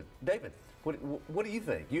ask David. David, what do you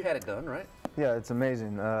think? You had it done, right? Yeah, it's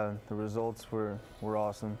amazing. The results were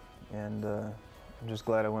awesome, and I'm just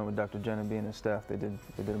glad I went with Dr. Jeneby and his staff. They did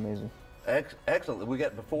amazing. Excellent. We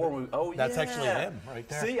got before. That's yeah. actually him right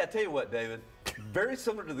there. See, I tell you what, David, very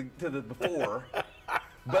similar to the before,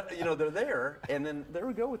 but you know they're there, and then there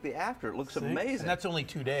we go with the after. It looks See? amazing. And that's only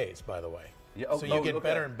 2 days, by the way. Yeah, so you get okay.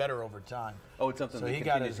 better and better over time. Oh, it's something So that he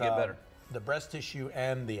got continues his to get better. the breast tissue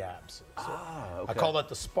and the abs. So Okay. I call that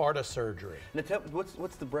the Sparta surgery. Now,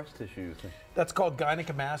 what's the breast tissue thing? That's called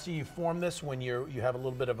gynecomastia. You form this when you have a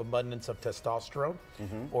little bit of abundance of testosterone,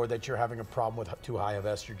 or that you're having a problem with too high of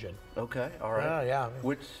estrogen. Okay, all right. Yeah.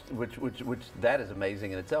 Which that is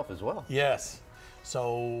amazing in itself as well. Yes.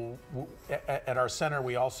 So at our center,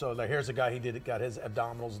 we also here's a guy got his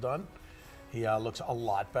abdominals done. He looks a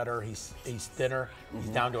lot better. He's thinner. He's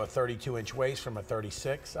down to a 32-inch waist from a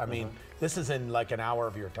 36. I mean, this is in like an hour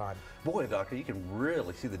of your time. Boy, doctor, you can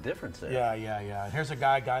really see the difference there. Yeah. And here's a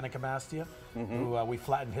guy, gynecomastia, who we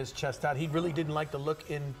flattened his chest out. He really didn't like the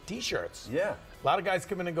look in T-shirts. Yeah. A lot of guys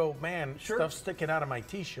come in and go, man, Sure. stuff's sticking out of my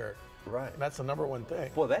T-shirt. Right. That's the number one thing.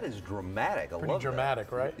 Boy, that is dramatic. I Pretty love dramatic,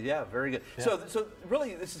 that. right? Yeah, very good. Yeah. So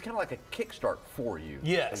really, this is kind of like a kickstart for you. I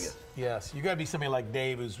guess. Yes. You got to be somebody like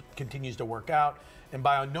Dave who continues to work out. And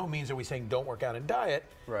by no means are we saying don't work out and diet.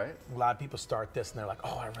 Right. A lot of people start this and they're like,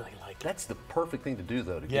 oh, I really like it. That's the perfect thing to do,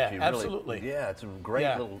 though, to Yeah, get you really. absolutely. Yeah, it's a great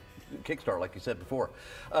Yeah. little kickstart, like you said before.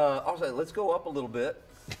 Also, let's go up a little bit.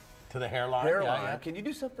 To the hairline. Hairline. Yeah. Can you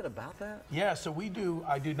do something about that? Yeah, so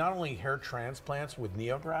I do not only hair transplants with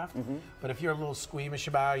NeoGraft, but if you're a little squeamish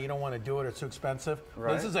about it, you don't want to do it, it's too expensive.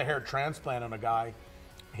 Right. This is a hair transplant on a guy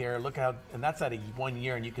here. Look how, and that's at 1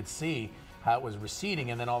 year, and you could see how it was receding,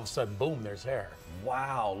 and then all of a sudden, boom, there's hair.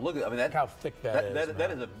 Wow, look at Look how thick that is. that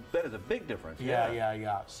man. is a big difference.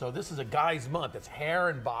 Yeah. So this is a guy's month. It's hair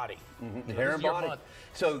and body. So Hair this and is your body. month.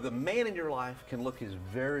 So the man in your life can look his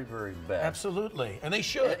very, very best. Absolutely, and they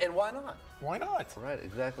should. And why not? Why not? Right,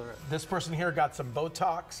 exactly right. This person here got some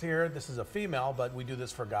Botox here. This is a female, but we do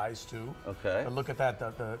this for guys too. Okay. And look at that,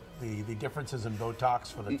 the differences in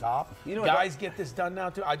Botox for the top. you know, Guys get this done now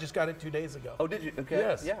too. I just got it 2 days ago. Oh, did you? Okay.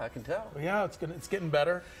 Yes. Yeah, I can tell. Yeah, it's getting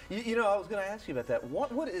better. You know, I was going to ask you about that.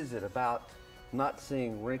 What is it about not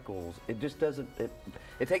seeing wrinkles? It just doesn't.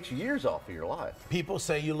 It takes years off of your life. People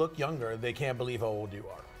say you look younger. They can't believe how old you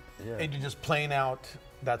are. Yeah. And you're just plain out.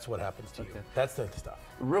 That's what happens to you. That's the stuff.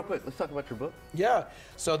 Real quick, let's talk about your book. Yeah.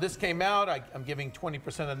 So this came out. I'm giving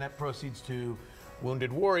 20% of net proceeds to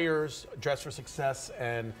Wounded Warriors, Dress for Success,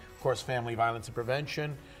 and of course, Family Violence and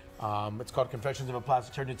Prevention. It's called Confessions of a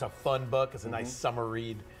Plastic Surgeon. It's a fun book. It's a nice summer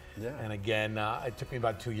read. Yeah. And again, it took me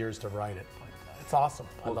about 2 years to write it. But it's awesome.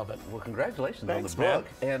 I love it. Well, congratulations Thanks, on the book.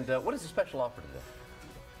 And what is the special offer today?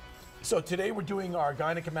 So today we're doing our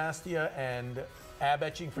gynecomastia and ab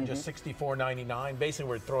etching for just $64.99. Basically,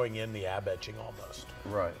 we're throwing in the ab etching almost.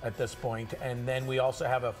 Right. At this point. And then we also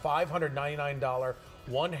have a $599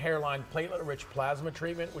 one hairline platelet-rich plasma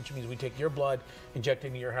treatment, which means we take your blood, inject it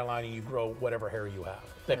into your hairline, and you grow whatever hair you have,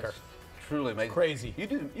 thicker. That's truly amazing. Crazy. You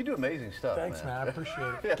do amazing stuff. Thanks, man. I appreciate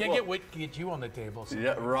it. Yeah, Can't well- get you on the table. So.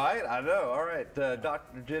 Yeah, right. I know. All right,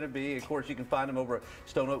 Dr. Jeneby. Of course, you can find him over at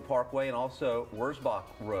Stone Oak Parkway and also Wurzbach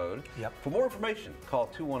Rd. Yep. For more information, call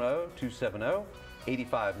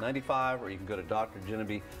 210-270-8595, or you can go to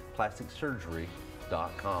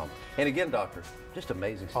drjenebeplasticsurgery.com. And again, doctor, Just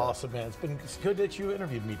amazing stuff. Awesome, man. It's good that you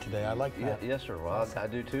interviewed me today. I like that. Yes, sir. Well, I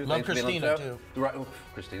do too. Love Thanks for being on the Christina, show. Right.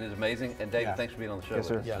 Christina's amazing. And David, Yeah. thanks for being on the show Yes,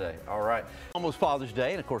 with sir. us today. All right. Almost Father's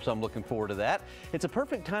Day, and of course, I'm looking forward to that. It's a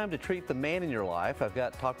perfect time to treat the man in your life. I've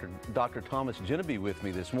got Dr. Thomas Jeneby with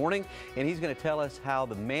me this morning, and he's going to tell us how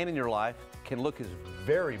the man in your life can look his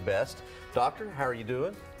very best. Doctor, how are you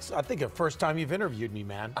doing? I think the first time you've interviewed me,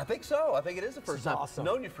 man. I think so. I think it is the first is time. awesome.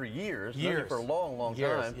 Known you for years. Known you for a long, long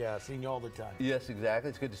Years, time. yeah, seen you all the time. Yes, exactly.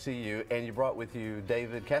 It's good to see you. And you brought with you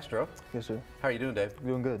David Castro. Yes, sir. How are you doing, Dave?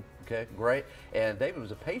 Doing good. Okay, great. And David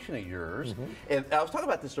was a patient of yours. And I was talking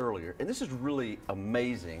about this earlier, and this is really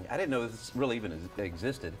amazing. I didn't know this really even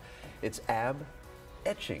existed. It's ab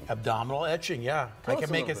etching. Abdominal etching, yeah. Tell I us can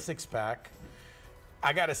a make little a bit. six-pack.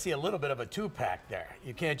 I got to see a little bit of a two-pack there.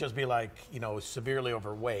 You can't just be like, severely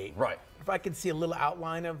overweight. Right. If I can see a little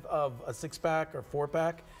outline of a six-pack or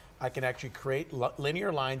four-pack, I can actually create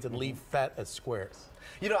linear lines and leave fat as squares.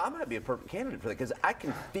 You know, I might be a perfect candidate for that because I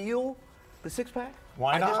can feel the six-pack.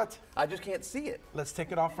 Why not? I just can't see it. Let's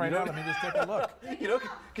take it off right now. Let me just take a look.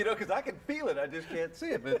 Because I can feel it. I just can't see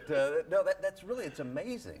it. But no, that's really, it's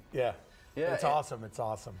amazing. Yeah. Yeah, It's and- awesome. It's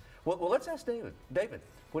awesome. Well, let's ask David. David,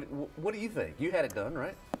 what do you think? You had it done,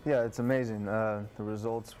 right? Yeah, it's amazing. The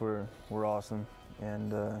results were awesome,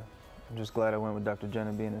 and I'm just glad I went with Dr.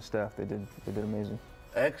 Jeneby and his staff. They did amazing.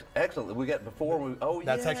 Excellent. We got before.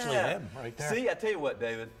 That's yeah. actually him right there. See, I tell you what,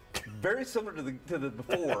 David, very similar to the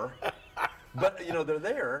before, but they're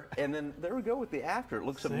there, and then there we go with the after. It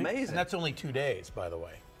looks amazing. And that's only 2 days, by the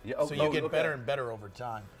way. Yeah, so you get okay. better and better over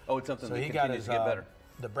time. Oh, it's something So that he got continues his to get better.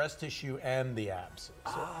 the breast tissue and the abs.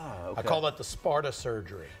 So Okay. I call that the Sparta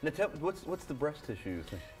surgery. Now, what's the breast tissue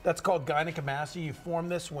thing? That's called gynecomastia. You form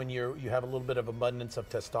this when you have a little bit of abundance of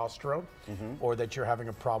testosterone, or that you're having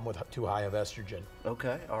a problem with too high of estrogen.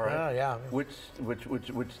 Okay, all right. Yeah. Which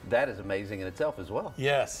that is amazing in itself as well.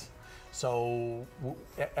 Yes. So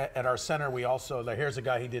at our center, we also here's a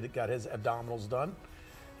guy got his abdominals done.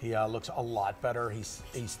 He looks a lot better. He's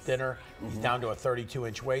thinner. He's down to a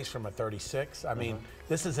 32-inch waist from a 36. I mean,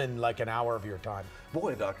 this is in like an hour of your time.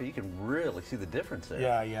 Boy, doctor, you can really see the difference there.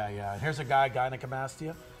 Yeah. And here's a guy,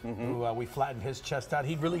 gynecomastia, who we flattened his chest out.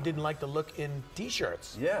 He really didn't like to look in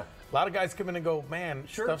T-shirts. Yeah. A lot of guys come in and go, man,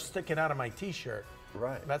 Sure. stuff's sticking out of my T-shirt.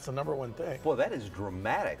 Right. That's the number one thing. Boy, that is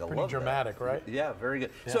dramatic. I Pretty love dramatic, that. right? Yeah, very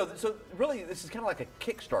good. Yeah. So really, this is kind of like a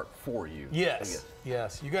kickstart for you. I Yes.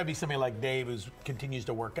 guess. You got to be somebody like Dave who continues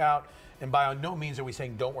to work out. And by no means are we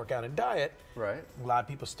saying don't work out and diet. Right. A lot of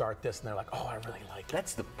people start this and they're like, oh, I really like it.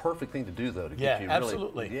 That's the perfect thing to do, though, to Yeah, get you really.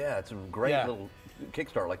 absolutely. Yeah, it's a great Yeah. little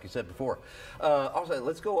kickstart, like you said before. Also,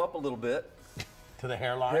 let's go up a little bit. To the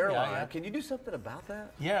hairline. Hairline. Yeah. Can you do something about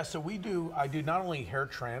that? Yeah, so I do not only hair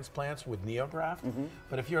transplants with NeoGraft,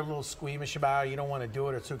 but if you're a little squeamish about it, you don't want to do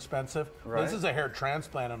it, it's too expensive. Right. This is a hair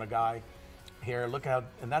transplant on a guy here. Look how,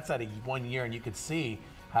 and that's at 1 year, and you could see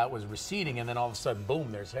how it was receding, and then all of a sudden,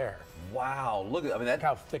 boom, there's hair. Wow, look at Look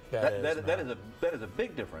how thick that is. That man. is a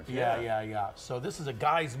big difference. Yeah. So this is a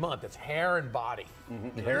guy's month. It's hair and body. Hair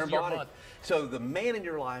This and is your body. month. So the man in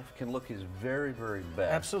your life can look his very, very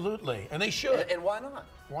best. Absolutely, and they should. And why not?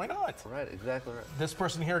 Why not? Right, exactly right. This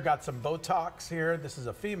person here got some Botox here. This is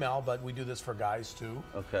a female, but we do this for guys too.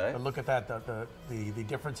 Okay. But look at that, the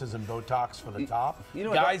differences in Botox for the top. you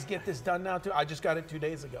know, Guys get this done now too. I just got it 2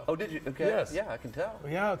 days ago. Oh, did you? Okay. Yes. Yeah, I can tell.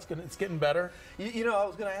 Yeah, it's getting better. You know, I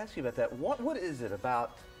was going to ask you about that. What is it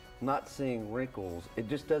about not seeing wrinkles? It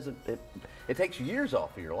just doesn't. It takes years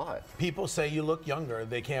off of your life. People say you look younger.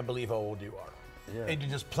 They can't believe how old you are. Yeah. And you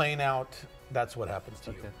just plain out. That's what happens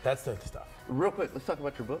to you. That's the stuff. Real quick, let's talk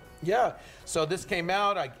about your book. Yeah. So this came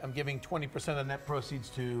out. I'm giving 20% of net proceeds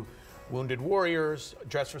to Wounded Warriors,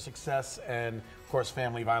 Dress for Success, and of course,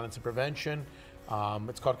 Family Violence and Prevention.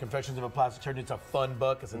 It's called Confessions of a Plastic Surgeon. It's a fun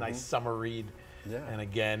book. It's a nice summer read. Yeah. And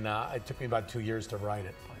again, it took me about 2 years to write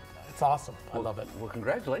it. But it's awesome. I love it. Well,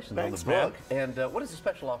 congratulations Thanks, on the book. And what is the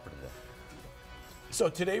special offer today? So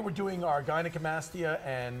today we're doing our gynecomastia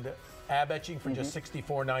and ab etching for just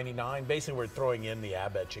 $64.99. Basically, we're throwing in the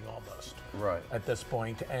ab etching almost. Right. At this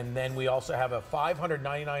point. And then we also have a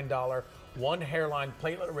 $599 one hairline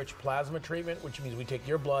platelet-rich plasma treatment, which means we take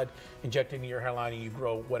your blood, inject it into your hairline, and you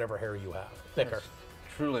grow whatever hair you have. Thicker. That's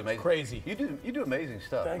truly amazing. Crazy. You do amazing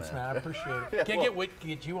stuff. Thanks, man. I appreciate it. Yeah, Can't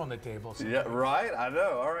get you on the table. So. Yeah, right. I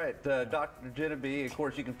know. All right, Dr. Jeneby. Of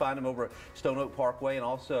course, you can find him over at Stone Oak Parkway and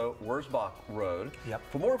also Wurzbach Road. Yep.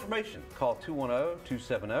 For more information, call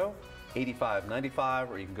 210-270-8595,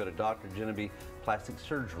 or you can go to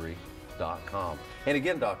drjenebeplasticsurgery.com. surgery.com. And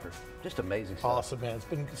again, doctor, just amazing stuff. Awesome, man.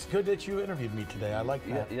 It's good that you interviewed me today. I like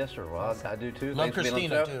that. Yes, sir. Well, I do too. Love Thanks for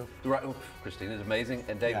being on the Christina, show. too. Right. Oh, Christina's amazing.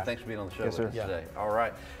 And David, Yeah. thanks for being on the show Yes, with sir. us today. All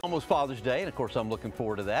right. Almost Father's Day, and of course, I'm looking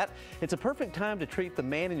forward to that. It's a perfect time to treat the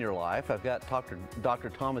man in your life. I've got Dr.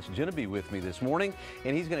 Thomas Jeneby with me this morning,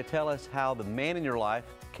 and he's going to tell us how the man in your life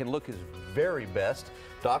can look his very best.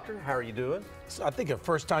 Doctor, how are you doing? So I think the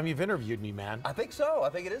first time you've interviewed me, man. I think so. I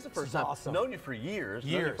think it is the first is time. awesome. Known you for years.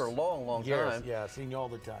 Known you for a long, long Years, time. yeah, seen you all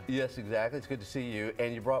the time. Yes, exactly. It's good to see you.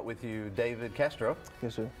 And you brought with you David Castro.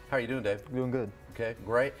 Yes, sir. How are you doing, Dave? Doing good. Okay,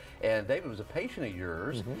 great. And David was a patient of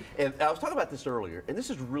yours. And I was talking about this earlier, and this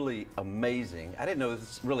is really amazing. I didn't know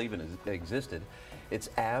this really even existed. It's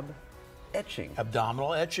ab etching.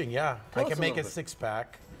 Abdominal etching, yeah. Tell I us can a make a little bit.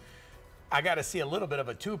 six-pack. I got to see a little bit of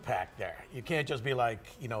a two-pack there. You can't just be like,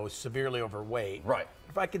 severely overweight. Right.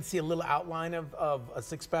 If I can see a little outline of a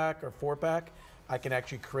six-pack or four-pack, I can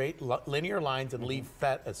actually create linear lines and leave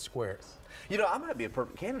fat as squares. You know, I might be a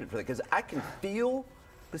perfect candidate for that because I can feel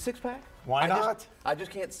the six-pack. Why not? I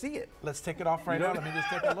just can't see it. Let's take it off right now. Let me just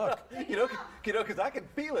take a look. Because I can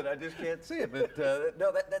feel it, I just can't see it. But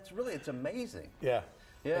no, that's really, it's amazing. Yeah.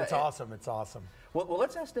 Yeah, It's awesome. It's awesome. Well,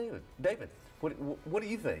 let's ask David. David, what do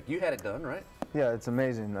you think? You had it done, right? Yeah, it's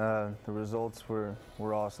amazing. The results were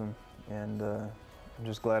awesome, and I'm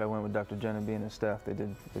just glad I went with Dr. Jeneby and his staff. They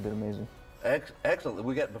did amazing. Excellent.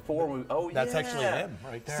 We got before. That's yeah. actually him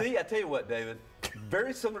right there. See, I tell you what, David,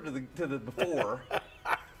 very similar to the before,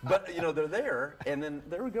 but they're there, and then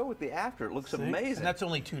there we go with the after. It looks See? amazing. And that's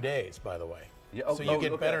only 2 days, by the way. Yeah, so you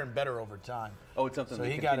get okay. better and better over time. Oh, it's something So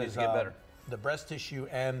that he got continues his to get better. the breast tissue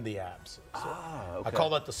and the abs. So Okay. I call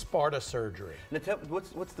that the Sparta surgery. Now,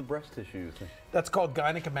 what's the breast tissue? That's called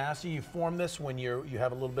gynecomastia. You form this when you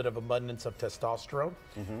have a little bit of abundance of testosterone,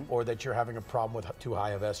 or that you're having a problem with too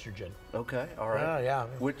high of estrogen. Okay, all right. Yeah.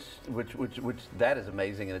 Which that is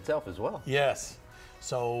amazing in itself as well. Yes.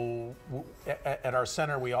 So at our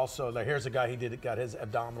center, we also here's a guy got his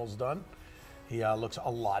abdominals done. He looks a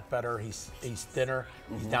lot better. He's thinner.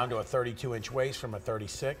 He's down to a 32-inch waist from a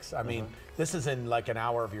 36. I mean, this is in like an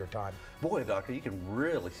hour of your time. Boy, doctor, you can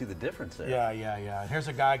really see the difference there. Yeah. And here's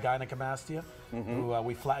a guy, gynecomastia, who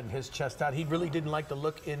we flattened his chest out. He really didn't like the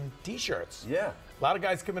look in T-shirts. Yeah. A lot of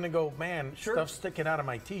guys come in and go, man, Sure. stuff's sticking out of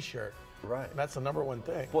my T-shirt. Right. That's the number one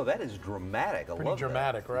thing. Boy, that is dramatic. I Pretty love that.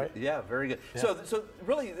 dramatic, right? Yeah, very good. Yeah. So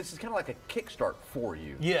really, this is kind of like a kickstart for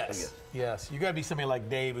you. I Yes. You got to be somebody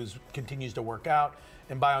like Dave who continues to work out.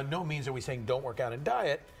 And by no means are we saying don't work out and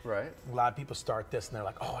diet. Right. A lot of people start this and they're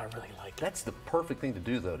like, oh, I really like it. That's the perfect thing to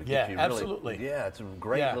do, though, to Yeah, get you really. absolutely. Yeah, it's a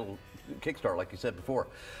great Yeah. little kickstart, like you said before.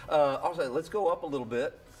 Also, let's go up a little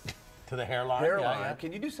bit. To the hairline. Hairline. Yeah.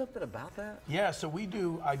 Can you do something about that? Yeah, so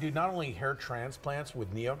I do not only hair transplants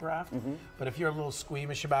with NeoGraft, but if you're a little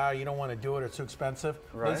squeamish about it, you don't want to do it, it's too expensive.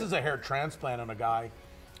 Well, Right. this is a hair transplant on a guy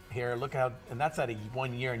here. Look how, and that's at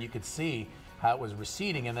 1 year, and you could see how it was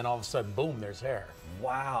receding, and then all of a sudden, boom, there's hair.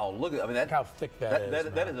 Wow, look at, I mean, Look how thick that is.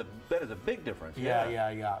 That man. is a big difference.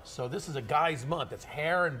 Yeah. So this is a guy's month. It's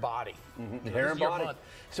hair and body. Hair This and is your body. month.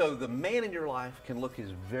 So the man in your life can look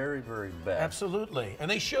his very, very best. Absolutely, and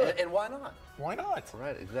they should. And why not? Why not?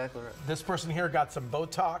 Right, exactly right. This person here got some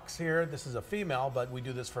Botox here. This is a female, but we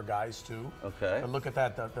do this for guys too. Okay. But look at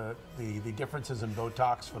that, the differences in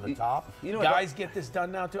Botox for the top. you know, Guys get this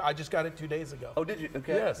done now too. I just got it 2 days ago. Oh, did you?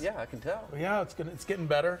 Okay. Yes. Yeah, I can tell. Yeah, it's getting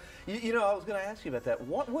better. You know, I was going to ask you about that.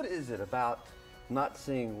 What is it about not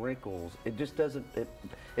seeing wrinkles? It just doesn't.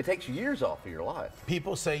 It takes years off of your life.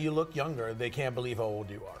 People say you look younger. They can't believe how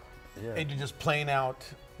old you are. Yeah. And you just plain out.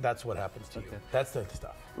 That's what happens to you. That's the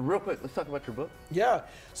stuff. Real quick, let's talk about your book. Yeah.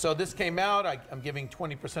 So this came out. I'm giving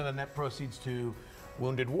 20% of net proceeds to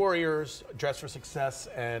Wounded Warriors, Dress for Success,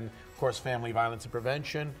 and of course, Family Violence and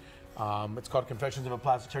Prevention. It's called Confessions of a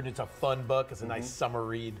Plastic Surgeon. It's a fun book. It's a nice summer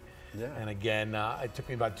read. Yeah. And again, it took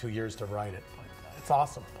me about 2 years to write it. But it's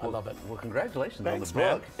awesome. I love it. Well, congratulations Thanks, on the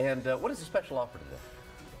book. And what is the special offer today?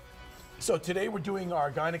 So today we're doing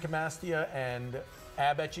our gynecomastia and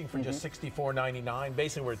ab etching for just $64.99.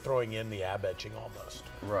 Basically, we're throwing in the ab etching almost.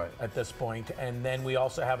 Right. At this point. And then we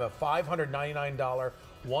also have a $599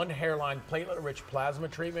 one hairline platelet-rich plasma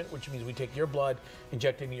treatment, which means we take your blood,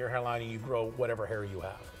 inject it into your hairline, and you grow whatever hair you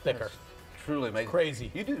have, thicker. That's truly amazing.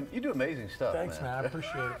 Crazy. You do amazing stuff. Thanks, man. I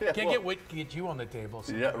appreciate it. Yeah, Can't well- get you on the table.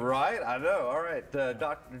 So. Yeah, right. I know. All right,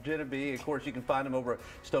 Dr. Jeneby. Of course, you can find him over at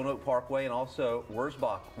Stone Oak Parkway and also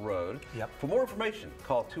Wurzbach Road. Yep. For more information,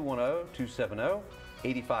 call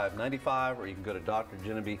 210-270-8595, or you can go to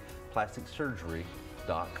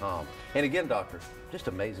drjenebeplasticsurgery.com. And again, doctor, Just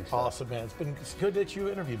amazing stuff. Awesome, man. It's good that you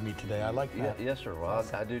interviewed me today. I like that. Yes, sir. Well,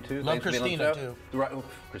 I do too. Love Thanks for being on the Christina, show. too. Right. Oh,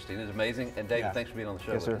 Christina's amazing. And David, Yeah. thanks for being on the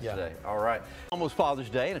show Yes, with sir. us today. All right. Almost Father's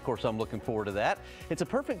Day, and of course, I'm looking forward to that. It's a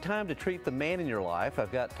perfect time to treat the man in your life.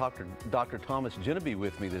 I've got Dr. Thomas Jeneby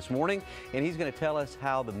with me this morning, and he's going to tell us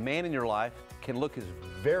how the man in your life can look his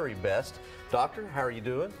very best. Doctor, how are you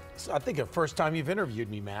doing? I think the first time you've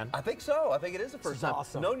interviewed me, man. I think so. I think it is the first is time.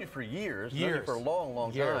 awesome. I've known you for years. Known you for a long,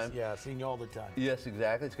 long time. Yeah, seen you all the time. Yes,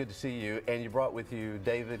 exactly. It's good to see you. And you brought with you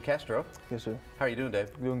David Castro. Yes, sir. How are you doing,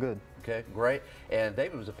 Dave? Doing good. Okay, great. And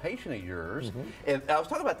David was a patient of yours. And I was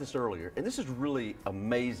talking about this earlier, and this is really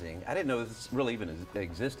amazing. I didn't know this really even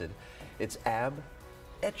existed. It's ab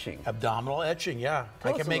etching. Abdominal etching, yeah.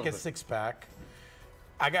 Tell I us can a make little a bit. 6-pack.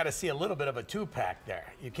 I got to see a little bit of a 2-pack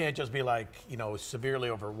there. You can't just be like,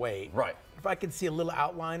 severely overweight. Right. If I can see a little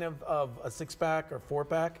outline of a 6-pack or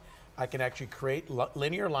 4-pack, I can actually create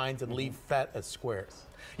linear lines and leave fat as squares.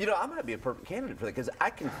 You know, I might be a perfect candidate for that because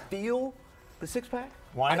I can feel the 6-pack.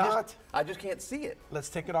 Why not? I just can't see it. Let's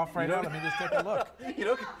take it off right now. Let me just take a look. You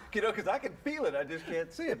know, because I can feel it. I just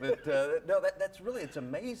can't see it. But no, that's really, it's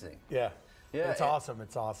amazing. Yeah. Yeah, It's and- awesome.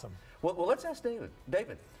 It's awesome. Well, let's ask David.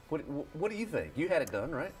 David, what do you think? You had it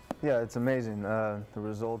done, right? Yeah, it's amazing. The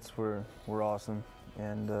results were awesome,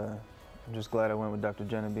 and I'm just glad I went with Dr.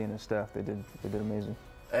 Jeneby and his staff. They did amazing.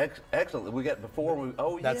 Excellent. We got before.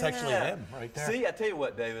 That's yeah. actually him right there. See, I tell you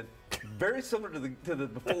what, David, very similar to the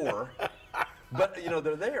before, but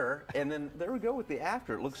they're there, and then there we go with the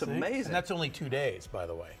after. It looks See? amazing. And that's only 2 days, by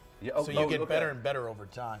the way. Yeah, So you get better and better over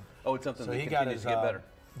time. Oh, it's something So that he got continues his to get better.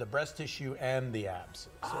 the breast tissue and the abs.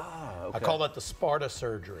 So Okay. I call that the Sparta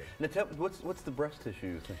surgery. Now, tell me, what's the breast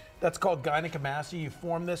tissue? That's called gynecomastia. You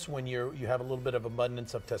form this when you have a little bit of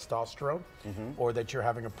abundance of testosterone, or that you're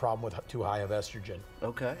having a problem with too high of estrogen.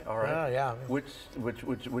 Okay, all right. Yeah. Which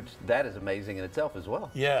that is amazing in itself as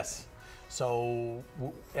well. Yes. So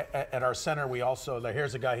at our center, we also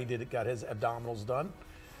here's a guy got his abdominals done.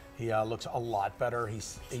 He looks a lot better.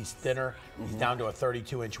 He's thinner. He's down to a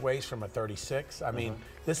 32-inch waist from a 36. I mean,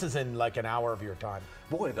 this is in like an hour of your time.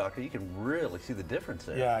 Boy, doctor, you can really see the difference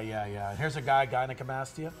there. Yeah. And here's a guy,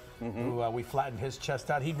 gynecomastia, who we flattened his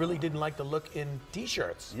chest out. He really didn't like to look in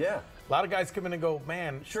T-shirts. Yeah. A lot of guys come in and go,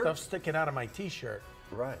 man, Sure. stuff's sticking out of my T-shirt.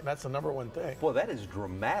 Right. That's the number one thing. Boy, that is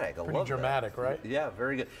dramatic. I Pretty love dramatic, that. right? Yeah,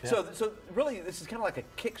 very good. Yeah. So really, this is kind of like a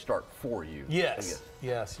kickstart for you. I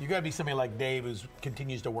Yes. You got to be somebody like Dave who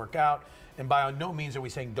continues to work out. And by no means are we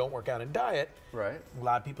saying don't work out and diet. Right. A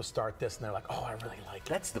lot of people start this and they're like, oh, I really like it.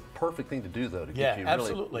 That's the perfect thing to do, though, to Yeah, get you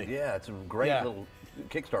absolutely. really. Yeah, it's a great Yeah. little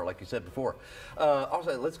kickstart, like you said before.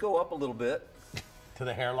 Also, let's go up a little bit. To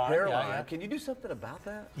the hairline. Hairline. Yeah. Can you do something about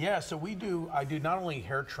that? Yeah, so I do not only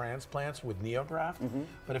hair transplants with NeoGraft,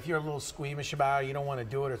 but if you're a little squeamish about it, you don't want to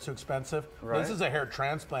do it, it's too expensive. Right. This is a hair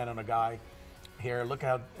transplant on a guy here. Look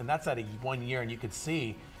how, and that's at 1 year, and you could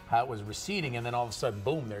see how it was receding, and then all of a sudden,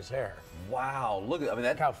 boom, there's hair. Wow, look at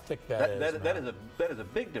Look how thick that is. That man. is a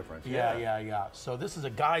big difference. Yeah. So this is a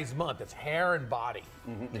guy's month. It's hair and body.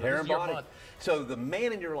 Hair This and is your body. month. So the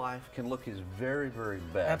man in your life can look his very, very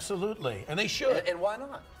best. Absolutely, and they should. And why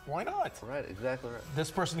not? Why not? Right, exactly right. This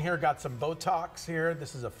person here got some Botox here.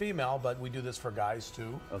 This is a female, but we do this for guys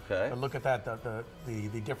too. Okay. But look at that,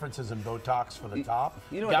 the differences in Botox for the top.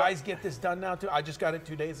 you know, Guys get this done now too. I just got it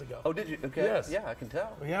 2 days ago. Oh, did you? Okay. Yes. Yeah, I can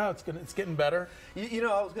tell. Yeah, it's getting better. You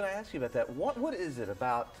know, I was going to ask you about that. What is it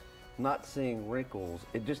about not seeing wrinkles?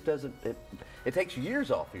 It just doesn't. It takes years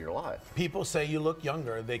off of your life. People say you look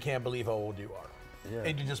younger. They can't believe how old you are. Yeah.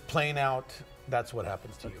 And you just plain out. That's what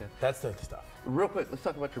happens to you. Okay. That's the stuff. Real quick, let's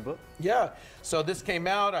talk about your book. Yeah. So this came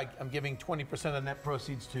out. I'm giving 20% of the net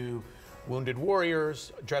proceeds to Wounded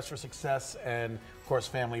Warriors, Dress for Success, and of course,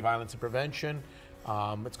 Family Violence and Prevention.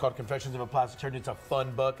 It's called Confessions of a Plastic Surgeon. It's a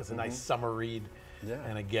fun book. It's a nice summer read. Yeah.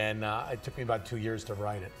 And again, it took me about 2 years to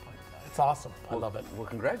write it. But it's awesome. I love it. Well,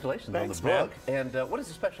 congratulations Thanks, on the book. And what is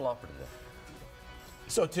the special offer today?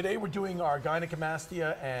 So today we're doing our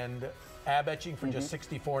gynecomastia and ab etching for just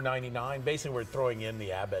 $64.99. Basically, we're throwing in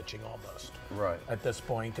the ab etching almost. Right. At this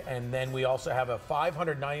point. And then we also have a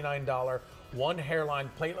 $599 one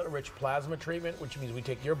hairline platelet-rich plasma treatment, which means we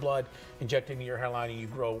take your blood, inject it into your hairline, and you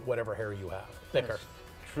grow whatever hair you have. Thicker.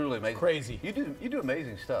 Truly amazing. Crazy. You do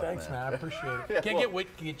amazing stuff. Thanks, man. I appreciate it. Yeah, Can't well-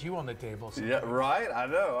 get you on the table. So. Yeah, right. I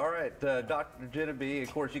know. All right, Dr. Jeneby.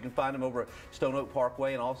 Of course, you can find him over at Stone Oak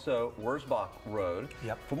Parkway and also Wurzbach Road.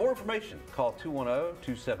 Yep. For more information, call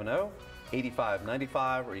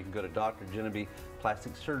 210-270-8595, or you can go to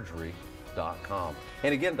drjenebeplasticsurgery.com. Cosmetic.com.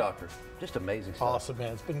 And again, doctor, just amazing stuff. Awesome,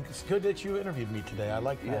 man. It's good that you interviewed me today. I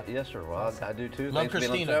like that. Yes, sir. Well, Awesome. I do too. Love Thanks for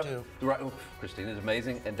being on Christina, the show. too. Right. Oh, Christina's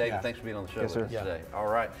amazing. And David, Yeah. thanks for being on the show Yes, with sir. us today. All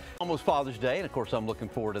right. Almost Father's Day, and of course, I'm looking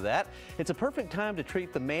forward to that. It's a perfect time to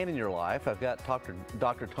treat the man in your life. I've got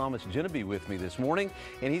Dr. Thomas Jeneby with me this morning,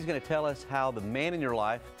 and he's going to tell us how the man in your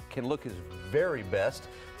life can look his very best.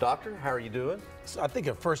 Doctor, how are you doing? So I think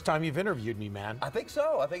the first time you've interviewed me, man. I think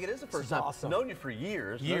so. I think it is the first is time. awesome. I've known you for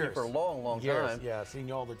years. Known you for a long, long Years, time. yeah, seen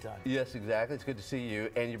you all the time. Yes, exactly. It's good to see you.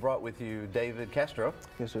 And you brought with you David Castro.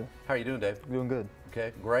 Yes, sir. How are you doing, Dave? Doing good.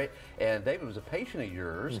 Okay, great. And David was a patient of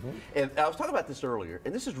yours. And I was talking about this earlier,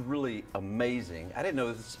 and this is really amazing. I didn't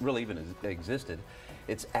know this really even existed.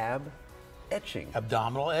 It's ab etching.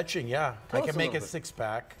 Abdominal etching, yeah. Tell I us can a make little a bit.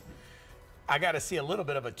 six-pack. I got to see a little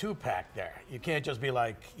bit of a two-pack there. You can't just be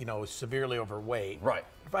like, you know, severely overweight. Right.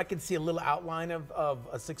 If I can see a little outline of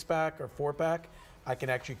a six-pack or four-pack, I can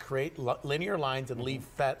actually create linear lines and leave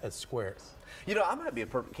fat as squares. You know, I might be a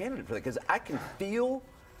perfect candidate for that because I can feel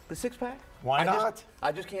the six-pack. Why not?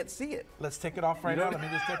 I just can't see it. Let's take it off right You know- now. Let me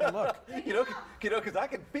just take a look. You know, because I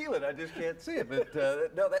can feel it. I just can't see it. But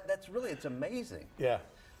no, that's really, it's amazing. Yeah.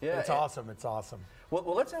 Yeah, It's and- awesome. It's awesome. Well,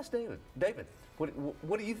 let's ask David. David,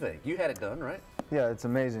 what do you think? You had it done, right? Yeah, it's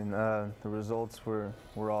amazing. The results were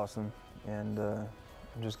awesome, and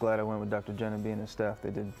I'm just glad I went with Dr. Jeneby and his staff. They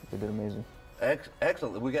did amazing.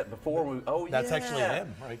 Excellent. We got before. That's yeah. actually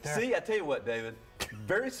him right there. See, I tell you what, David,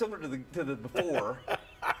 very similar to the before,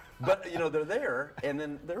 but you know they're there, and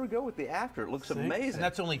then there we go with the after. It looks See? amazing. And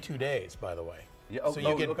that's only 2 days, by the way. Yeah, so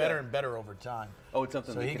you get okay. better and better over time. Oh, it's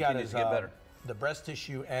something So that he got continues his to get better. the breast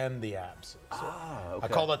tissue and the abs. So Okay. I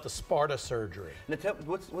call that the Sparta surgery. Now, tell me,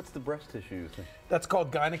 what's the breast tissue thing? That's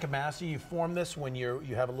called gynecomastia. You form this when you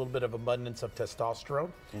have a little bit of abundance of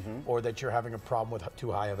testosterone, or that you're having a problem with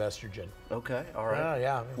too high of estrogen. Okay, all right.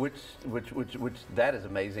 Yeah. Which that is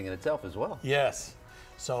amazing in itself as well. Yes.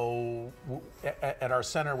 So at our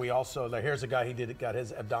center, we also here's a guy got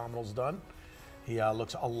his abdominals done. He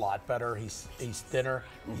looks a lot better. He's thinner.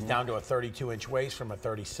 He's down to a 32-inch waist from a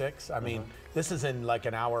 36. I mean, this is in like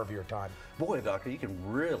an hour of your time. Boy, doctor, you can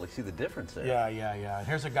really see the difference there. Yeah. And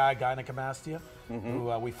here's a guy, gynecomastia, who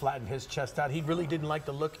we flattened his chest out. He really didn't like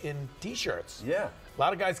to look in T-shirts. Yeah. A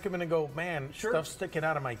lot of guys come in and go, man, Sure. stuff's sticking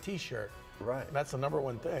out of my T-shirt. Right. That's the number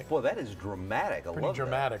one thing. Boy, that is dramatic. I Pretty love that.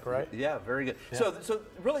 dramatic, right? Yeah, very good. Yeah. So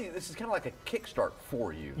really, this is kind of like a kickstart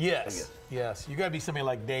for you. I Yes, guess. yes. You got to be somebody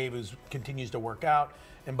like Dave who continues to work out.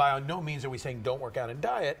 And by no means are we saying don't work out and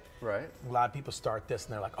diet. Right. A lot of people start this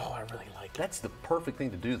and they're like, oh, I really like it. That's the perfect thing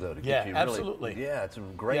to do, though, to Yeah, get you really. absolutely. Yeah, it's a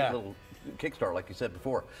great Yeah. little kickstart, like you said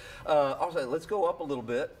before. Also, let's go up a little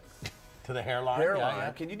bit. To the hairline. Hairline.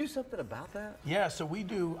 Yeah. Can you do something about that? Yeah, so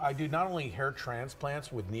I do not only hair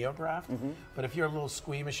transplants with NeoGraft, but if you're a little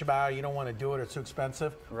squeamish about it, you don't want to do it, or it's too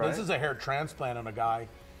expensive. Well, this Right. is a hair transplant on a guy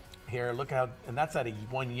here. Look how, and that's at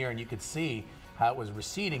 1 year, and you could see how it was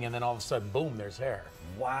receding, and then all of a sudden, boom, there's hair.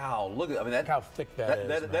 Wow, look at, I mean, that, Look how thick that is,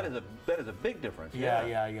 that man. is a big difference.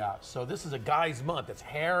 Yeah. So this is a guy's month. It's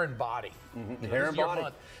hair and body. So Hair this and is your body.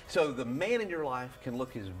 month. So the man in your life can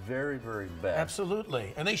look his very, very best.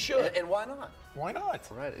 Absolutely, and they should. And why not? Why not?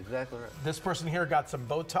 Right, exactly right. This person here got some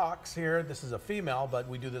Botox here. This is a female, but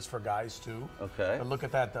we do this for guys too. Okay. But look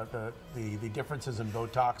at that, the differences in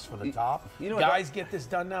Botox for the top. you know what, Guys get this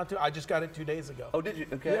done now too. I just got it 2 days ago. Oh, did you?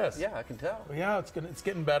 Okay. Yes. Yeah, I can tell. Yeah, it's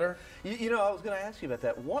getting better. You know, I was going to ask you about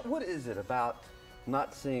that. What is it about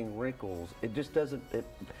not seeing wrinkles? It just doesn't.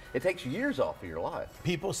 It takes years off of your life.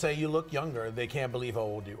 People say you look younger. They can't believe how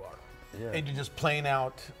old you are. Yeah. And you're just plain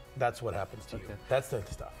out. That's what happens to you. Okay. That's the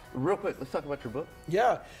stuff. Real quick, let's talk about your book.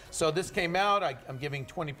 Yeah. So this came out. I'm giving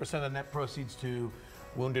 20% of net proceeds to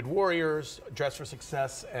Wounded Warriors, Dress for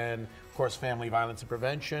Success, and of course, Family Violence and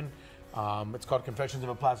Prevention. It's called Confessions of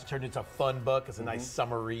a Plastic Surgeon. It's a fun book. It's a nice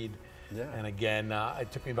summer read. Yeah. And again,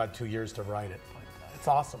 it took me about 2 years to write it. But it's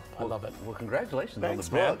awesome. I love it. Well, congratulations Thanks,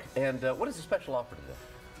 on the man. book. And what is the special offer today?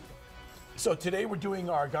 So today we're doing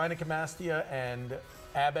our gynecomastia and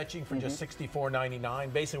ab etching for just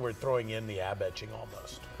 $64.99. Basically, we're throwing in the ab etching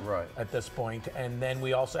almost. Right. At this point. And then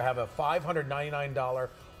we also have a $599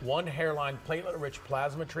 one hairline platelet-rich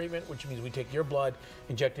plasma treatment, which means we take your blood,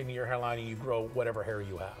 inject it into your hairline, and you grow whatever hair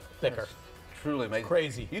you have, thicker. That's truly amazing.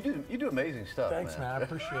 Crazy. You do amazing stuff. Thanks, man. I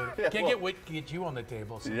appreciate it. Yeah, Can't well- get you on the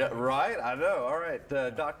table. So. Yeah, right. I know. All right,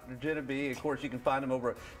 Dr. Jeneby. Of course, you can find him over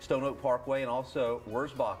at Stone Oak Parkway and also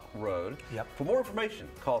Wurzbach Road. Yep. For more information,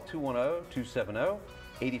 call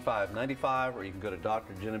 210-270-8595, or you can go to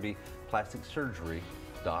drjenebeplasticsurgery.com.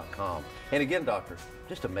 Corpus.com. And again, doctor,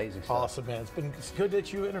 just amazing stuff. Awesome, man. It's good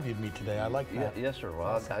that you interviewed me today. I like that. Yes, sir. Well,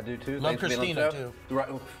 awesome. I do too. Love thanks for being on the Christina, show. Right.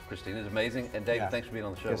 Oh, Christina's amazing. And David, thanks for being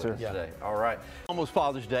on the show Yes, with us today. All right. Almost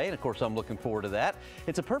Father's Day, and of course, I'm looking forward to that.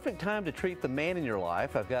 It's a perfect time to treat the man in your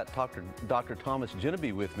life. I've got Dr. Thomas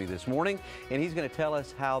Jeneby with me this morning, and he's going to tell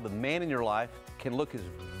us how the man in your life can look his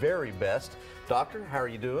very best. Doctor, how are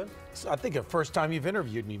you doing? So I think the first time you've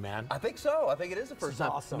interviewed me, man. I think so. I think it is the first time.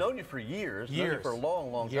 Awesome. Known you for years. Known you for a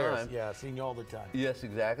long, long time. Yeah, seen you all the time. Yes,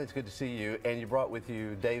 exactly. It's good to see you. And you brought with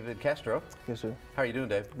you David Castro. Yes, sir. How are you doing,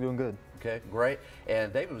 Dave? Doing good. Okay, great.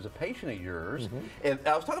 And David was a patient of yours. And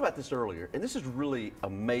I was talking about this earlier, and this is really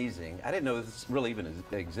amazing. I didn't know this really even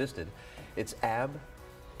existed. It's ab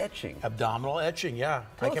etching. Abdominal etching, yeah.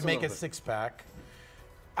 Tell I us can a make a little bit. six-pack.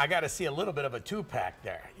 I got to see a little bit of a two-pack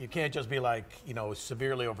there. You can't just be like, you know,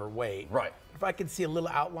 severely overweight. Right. If I can see a little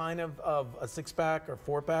outline of a six-pack or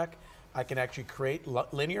four-pack, I can actually create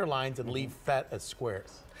linear lines and leave fat as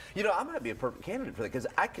squares. You know, I might be a perfect candidate for that because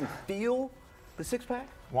I can feel the six-pack.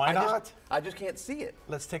 Why not? I just can't see it.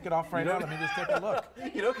 Let's take it off right now. Let me just take a look.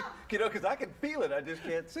 you know, because I can feel it. I just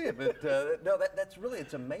can't see it. But no, that's really,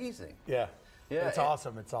 it's amazing. Yeah. Yeah, It's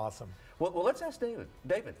awesome. It's awesome. Well, let's ask David.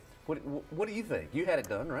 David, what do you think? You had it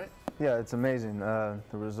done, right? Yeah, it's amazing. The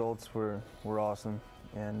results were awesome,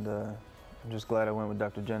 and I'm just glad I went with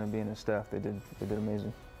Dr. Jeneby and his staff. They did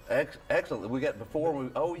amazing. Excellent. We got before.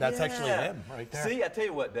 That's yeah. actually him right there. See, I tell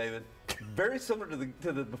you what, David, very similar to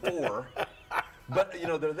the before, but you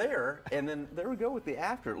know they're there, and then there we go with the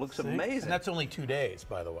after. It looks amazing. And that's only 2 days,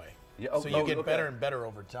 by the way. Yeah, so you get better and better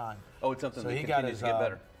over time. Oh, it's something So that he got continues his to get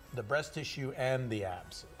better. the breast tissue and the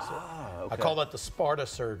abs. So Okay. I call that the Sparta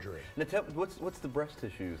surgery. Now, what's the breast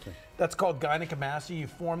tissue? That's called gynecomastia. You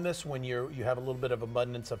form this when you have a little bit of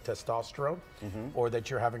abundance of testosterone, or that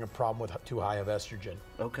you're having a problem with too high of estrogen.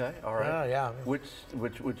 Okay, all right. Yeah. Which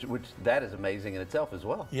that is amazing in itself as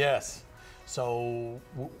well. Yes. So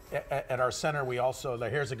at our center, we also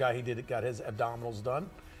here's a guy got his abdominals done.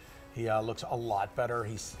 He looks a lot better.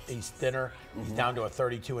 He's thinner. He's down to a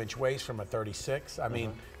 32-inch waist from a 36. I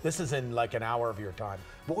mean, this is in like an hour of your time.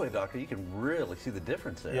 Boy, doctor, you can really see the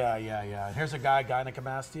difference there. Yeah. And here's a guy,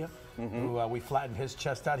 gynecomastia, who we flattened his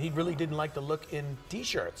chest out. He really didn't like the look in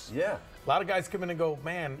T-shirts. Yeah. A lot of guys come in and go,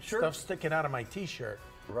 man, Sure. stuff's sticking out of my T-shirt.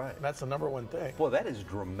 Right. That's the number one thing. Boy, that is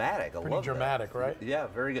dramatic. I Pretty love dramatic, that. right? Yeah,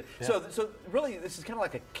 very good. Yeah. So really, this is kind of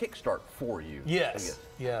like a kickstart for you. Yes.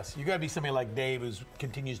 You got to be somebody like Dave who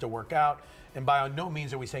continues to work out. And by no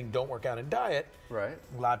means are we saying don't work out and diet. Right.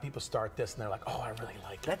 A lot of people start this and they're like, oh, I really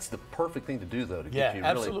like it. That's the perfect thing to do, though, to Yeah, get you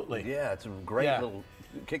absolutely. really. Yeah, it's a great Yeah. little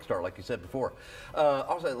kickstart, like you said before.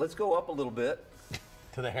 Also, let's go up a little bit.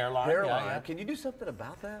 To the hairline. Hairline. Yeah. Can you do something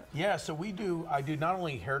about that? Yeah, so I do not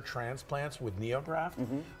only hair transplants with NeoGraft,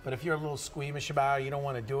 but if you're a little squeamish about it, you don't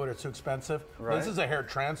want to do it, it's too expensive. Right. This is a hair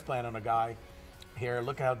transplant on a guy here.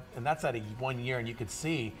 Look how, and that's at 1 year, and you could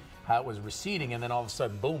see how it was receding, and then all of a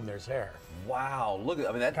sudden, boom, there's hair. Wow, look at,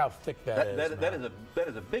 I mean, Look how thick that is. That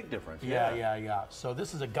is a big difference. Yeah. So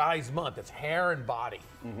this is a guy's month. It's hair and body.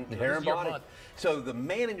 Hair This and is your body. month. So the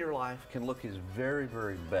man in your life can look his very,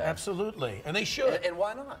 very best. Absolutely, and they should. And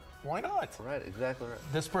why not? Why not? Right, exactly right.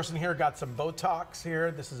 This person here got some Botox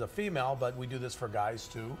here. This is a female, but we do this for guys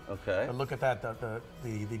too. Okay. But look at that, the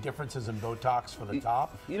differences in Botox for the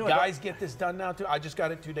top. you know, Guys get this done now too. I just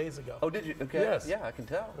got it 2 days ago. Oh, did you? Okay. Yes. Yeah, I can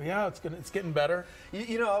tell. Yeah, it's getting better.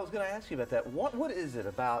 You know, I was going to ask you about that. What is it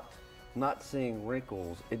about not seeing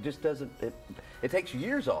wrinkles? It just doesn't. It takes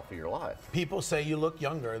years off of your life. People say you look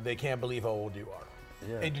younger. They can't believe how old you are.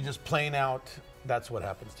 Yeah. And you just plain out. That's what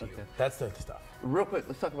happens to you. That's the stuff. Real quick,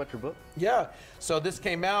 let's talk about your book. Yeah. So this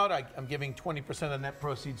came out. I'm giving 20% of net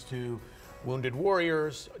proceeds to Wounded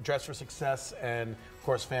Warriors, Dress for Success, and of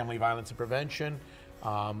course, Family Violence and Prevention.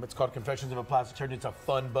 It's called Confessions of a Plastic Surgeon. It's a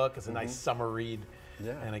fun book. It's a nice summer read.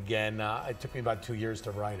 Yeah. And again, it took me about 2 years to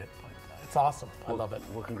write it. But it's awesome. I love it.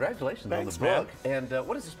 Well, congratulations Thanks, on the book. man. And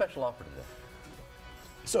what is the special offer today?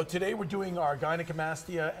 So today we're doing our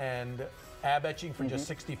gynecomastia and ab etching for just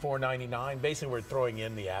 $64.99. Basically, we're throwing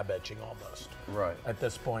in the ab etching almost. Right. At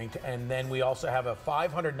this point. And then we also have a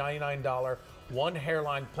 $599 one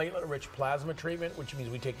hairline platelet-rich plasma treatment, which means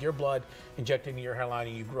we take your blood, inject it into your hairline,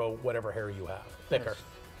 and you grow whatever hair you have, thicker. That's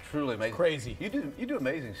truly amazing. Crazy. You do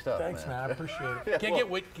amazing stuff. Thanks, man. I appreciate it. Yeah, Can't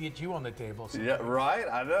well- get you on the table. So. Yeah, right.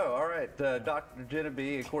 I know. All right, Dr.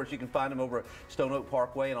 Jeneby. Of course, you can find him over at Stone Oak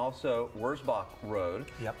Parkway and also Wurzbach Rd.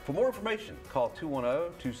 Yep. For more information, call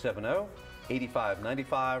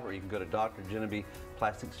 210-270-8595, or you can go to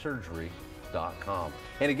drjenebeplasticsurgery.com.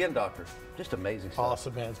 And again, doctor, Just amazing stuff.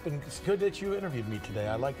 Awesome, man. It's good that you interviewed me today.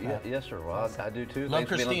 I like that. Yes, sir. Well, I do too. Love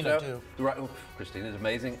Thanks for being on the Christina, show. Right. Christina's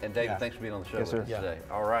amazing. And David, Yeah. thanks for being on the show Yes, with sir. us today.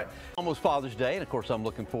 All right. Almost Father's Day, and of course, I'm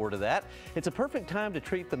looking forward to that. It's a perfect time to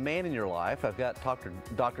treat the man in your life. I've got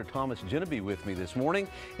Dr. Thomas Jeneby with me this morning,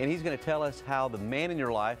 and he's going to tell us how the man in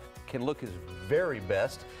your life can look his very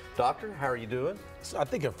best. Doctor, how are you doing? So I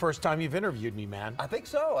think the first time you've interviewed me, man. I think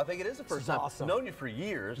so. I think it is the first is time. awesome. Known you for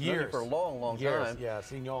years. Known you for a long, long Years, time. yeah,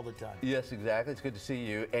 seen you all the time. Yes, exactly. It's good to see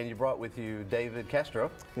you. And you brought with you David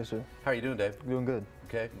Castro. Yes, sir. How are you doing, Dave? Doing good.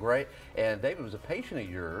 Okay, great. And David was a patient of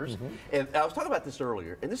yours. And I was talking about this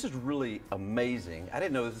earlier, and this is really amazing. I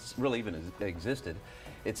didn't know this really even existed.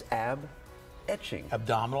 It's ab etching.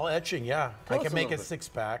 Abdominal etching, yeah. Tell I us can a make a little bit.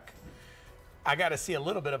 six-pack. I got to see a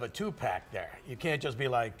little bit of a two-pack there. You can't just be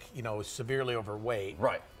like, you know, severely overweight.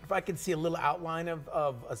 Right. If I can see a little outline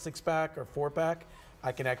of a six-pack or four-pack,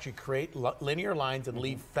 I can actually create linear lines and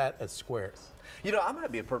leave fat as squares. You know, I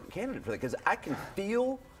might be a perfect candidate for that because I can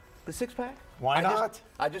feel the six-pack. Why not?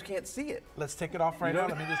 I just can't see it. Let's take it off right You know-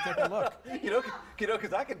 now. Let me just take a look. You know,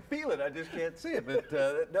 because I can feel it. I just can't see it. But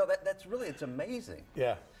no, that's really, it's amazing.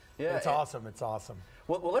 Yeah. Yeah, It's and- awesome. It's awesome.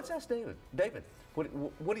 Well, let's ask David. David,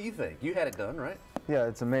 what do you think? You had it done, right? Yeah,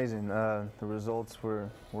 it's amazing. The results were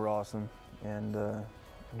awesome, and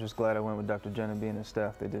I'm just glad I went with Dr. Jeneby and his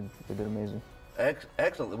staff. They did amazing.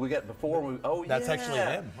 Excellent. We got before. That's yeah. actually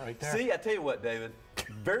him right there. See, I tell you what, David,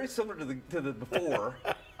 very similar to the before,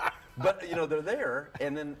 but you know they're there,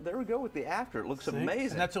 and then there we go with the after. It looks See?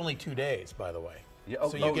 amazing. And that's only 2 days, by the way. Yeah,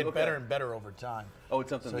 So you get better and better over time. Oh, it's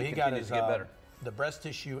something So that he got continues his to get better. the breast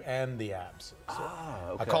tissue and the abs. So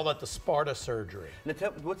Okay. I call that the Sparta surgery. Now,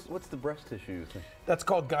 what's the breast tissue thing? That's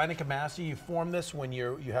called gynecomastia. You form this when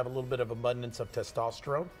you have a little bit of abundance of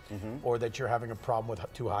testosterone, or that you're having a problem with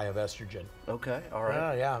too high of estrogen. Okay, all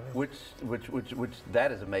right. Yeah. Which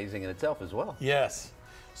that is amazing in itself as well. Yes.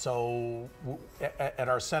 So at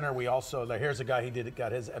our center, we also here's a guy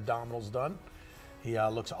got his abdominals done. He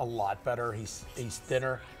looks a lot better. He's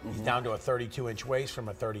thinner. He's down to a 32-inch waist from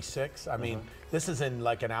a 36. I mean, this is in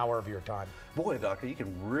like an hour of your time. Boy, doctor, you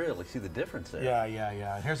can really see the difference there. Yeah.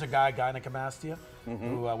 And here's a guy, gynecomastia,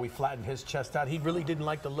 who we flattened his chest out. He really didn't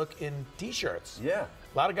like the look in T-shirts. Yeah.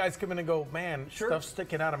 A lot of guys come in and go, man, Sure. stuff's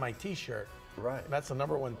sticking out of my T-shirt. Right. And that's the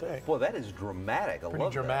number one thing. Boy, that is dramatic. I Pretty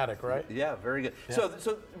love that. dramatic, right? Yeah, very good. Yeah.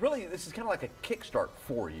 So really, this is kind of like a kickstart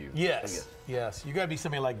for you. I Yes. guess. You got to be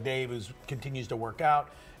somebody like Dave who continues to work out.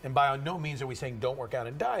 And by no means are we saying don't work out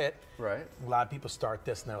and diet. Right. A lot of people start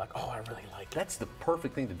this and they're like, oh, I really like it. That's the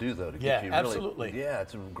perfect thing to do, though, to Yeah, get you really. absolutely. Yeah,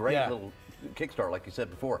 it's a great Yeah. little kickstart, like you said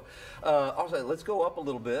before. Also, let's go up a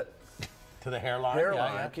little bit. To the hairline.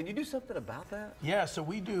 Hairline. Yeah. Can you do something about that? Yeah, so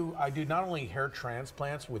I do not only hair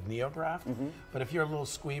transplants with NeoGraft, but if you're a little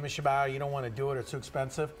squeamish about it, you don't want to do it, it's too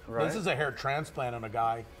expensive. Right. This is a hair transplant on a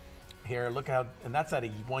guy here. Look how, and that's at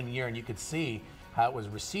 1 year, and you could see how it was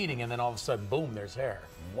receding, and then all of a sudden, boom, there's hair.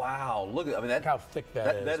 Wow, look at. I mean, that, Look how thick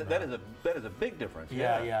that is, that man. is a big difference.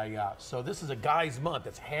 Yeah. So this is a guy's month.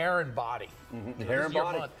 It's hair and body. The So hair this and is your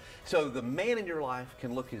body. month. So the man in your life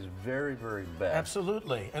can look his very, very best.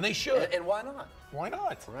 Absolutely, and they should. And why not? Why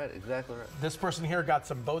not? Right, exactly right. This person here got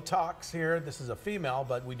some Botox here. This is a female,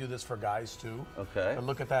 but we do this for guys too. Okay. But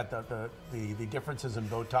look at that, the differences in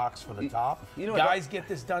Botox for the top. you know what, Guys get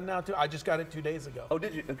this done now too. I just got it 2 days ago. Oh,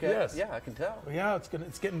 did you? Okay. Yes. Yeah, I can tell. Yeah,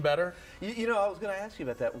 it's getting better. You know, I was going to ask you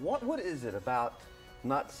about that. What is it about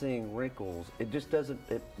not seeing wrinkles? It just doesn't.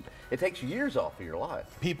 It takes years off of your life.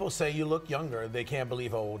 People say you look younger. They can't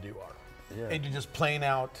believe how old you are. Yeah. And you're just plain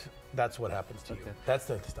out. That's what happens to you. Okay. That's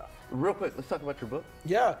the stuff. Real quick, let's talk about your book.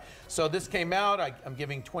 Yeah. So this came out. I'm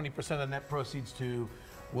giving 20% of net proceeds to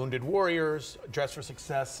Wounded Warriors, Dress for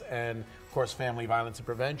Success, and of course, Family Violence and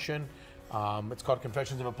Prevention. It's called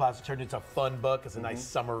Confessions of a Plastic Surgeon. It's a fun book. It's a nice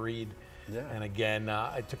summer read. Yeah. And again,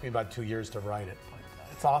 it took me about 2 years to write it. But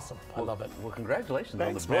it's awesome. I love it. Well, congratulations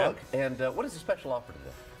Thanks, on the man. book. And what is the special offer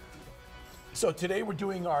today? So today we're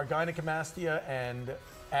doing our gynecomastia and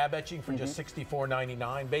ab etching for just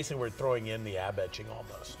 $64.99. Basically, we're throwing in the ab etching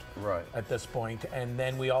almost. Right. At this point. And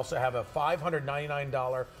then we also have a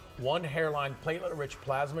 $599 one hairline platelet-rich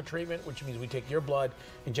plasma treatment, which means we take your blood,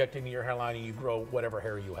 inject it into your hairline, and you grow whatever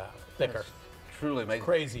hair you have, thicker. That's truly amazing.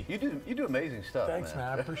 Crazy. You do amazing stuff. Thanks,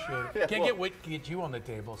 man. I appreciate it. Yeah, Can't well- get you on the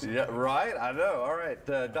table. So. Yeah, right. I know. All right,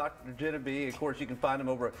 Dr. Jeneby. Of course, you can find him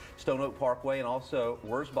over at Stone Oak Parkway and also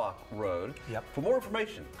Wurzbach Rd. Yep. For more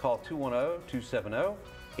information, call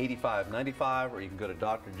 210-270-8595, or you can go to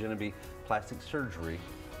drjeneby plastic surgery.com.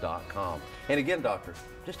 Corpus.com. And again, doctor,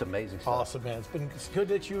 just amazing stuff. Awesome, man. It's good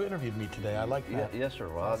that you interviewed me today. I like that. Yes, sir.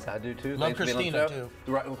 Well, I do too. Love Thanks for being on the Christina, show.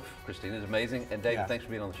 too. Right. Christina's amazing. And David, Yeah. thanks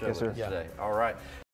for being on the show Yes, with us sir. today. All right.